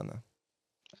wymagane.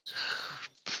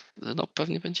 No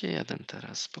pewnie będzie jeden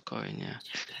teraz, spokojnie.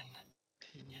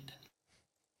 Jeden.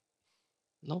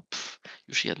 No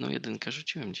już jedną jedynkę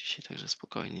rzuciłem dzisiaj, także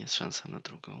spokojnie, jest szansa na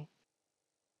drugą.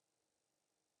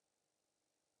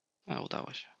 A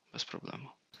udało się, bez problemu.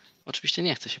 Oczywiście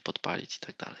nie chcę się podpalić i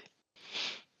tak dalej.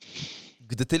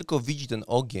 Gdy tylko widzi ten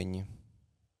ogień,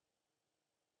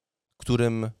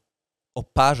 którym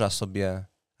oparza sobie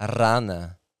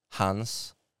ranę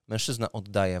Hans, mężczyzna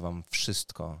oddaje wam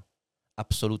wszystko.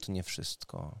 Absolutnie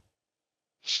wszystko.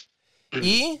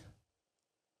 I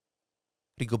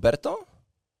Rigoberto?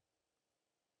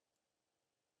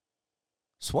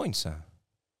 Słońce.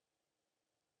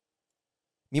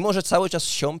 Mimo że cały czas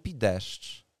siąpi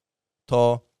deszcz,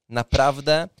 to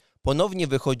naprawdę ponownie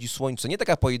wychodzi słońce. Nie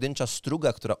taka pojedyncza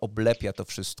struga, która oblepia to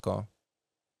wszystko,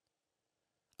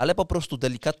 ale po prostu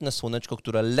delikatne słoneczko,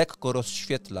 które lekko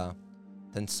rozświetla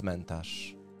ten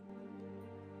cmentarz.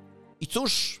 I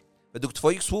cóż, według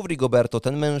twoich słów, Rigoberto,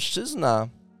 ten mężczyzna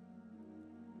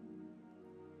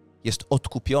jest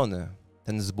odkupiony,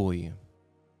 ten zbój.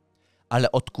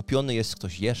 Ale odkupiony jest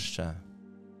ktoś jeszcze.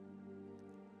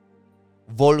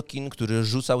 Wolkin, który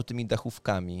rzucał tymi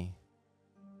dachówkami,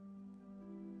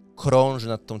 krąży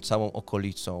nad tą całą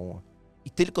okolicą.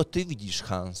 I tylko ty widzisz,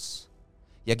 Hans,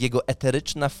 jak jego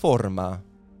eteryczna forma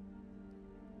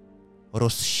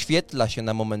rozświetla się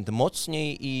na moment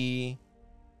mocniej i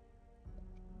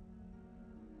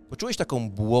poczułeś taką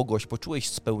błogość, poczułeś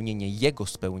spełnienie, jego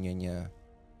spełnienie.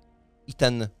 I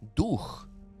ten duch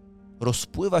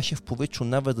rozpływa się w powietrzu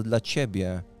nawet dla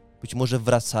ciebie, być może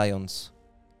wracając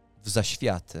w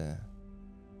zaświaty.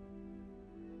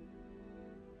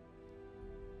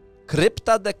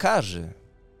 Krypta dekarzy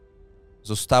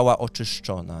została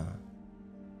oczyszczona.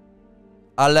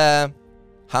 Ale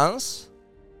Hans,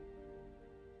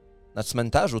 na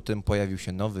cmentarzu tym pojawił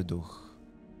się nowy duch.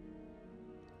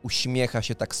 Uśmiecha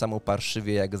się tak samo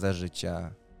parszywie jak za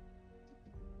życia.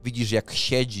 Widzisz, jak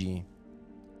siedzi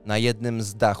na jednym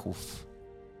z dachów.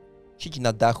 Siedzi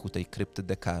na dachu tej krypty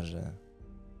dekarzy.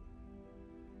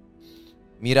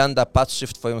 Miranda patrzy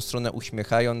w twoją stronę,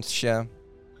 uśmiechając się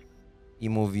i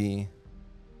mówi: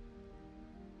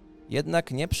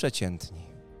 jednak nieprzeciętni.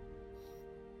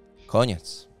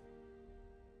 Koniec.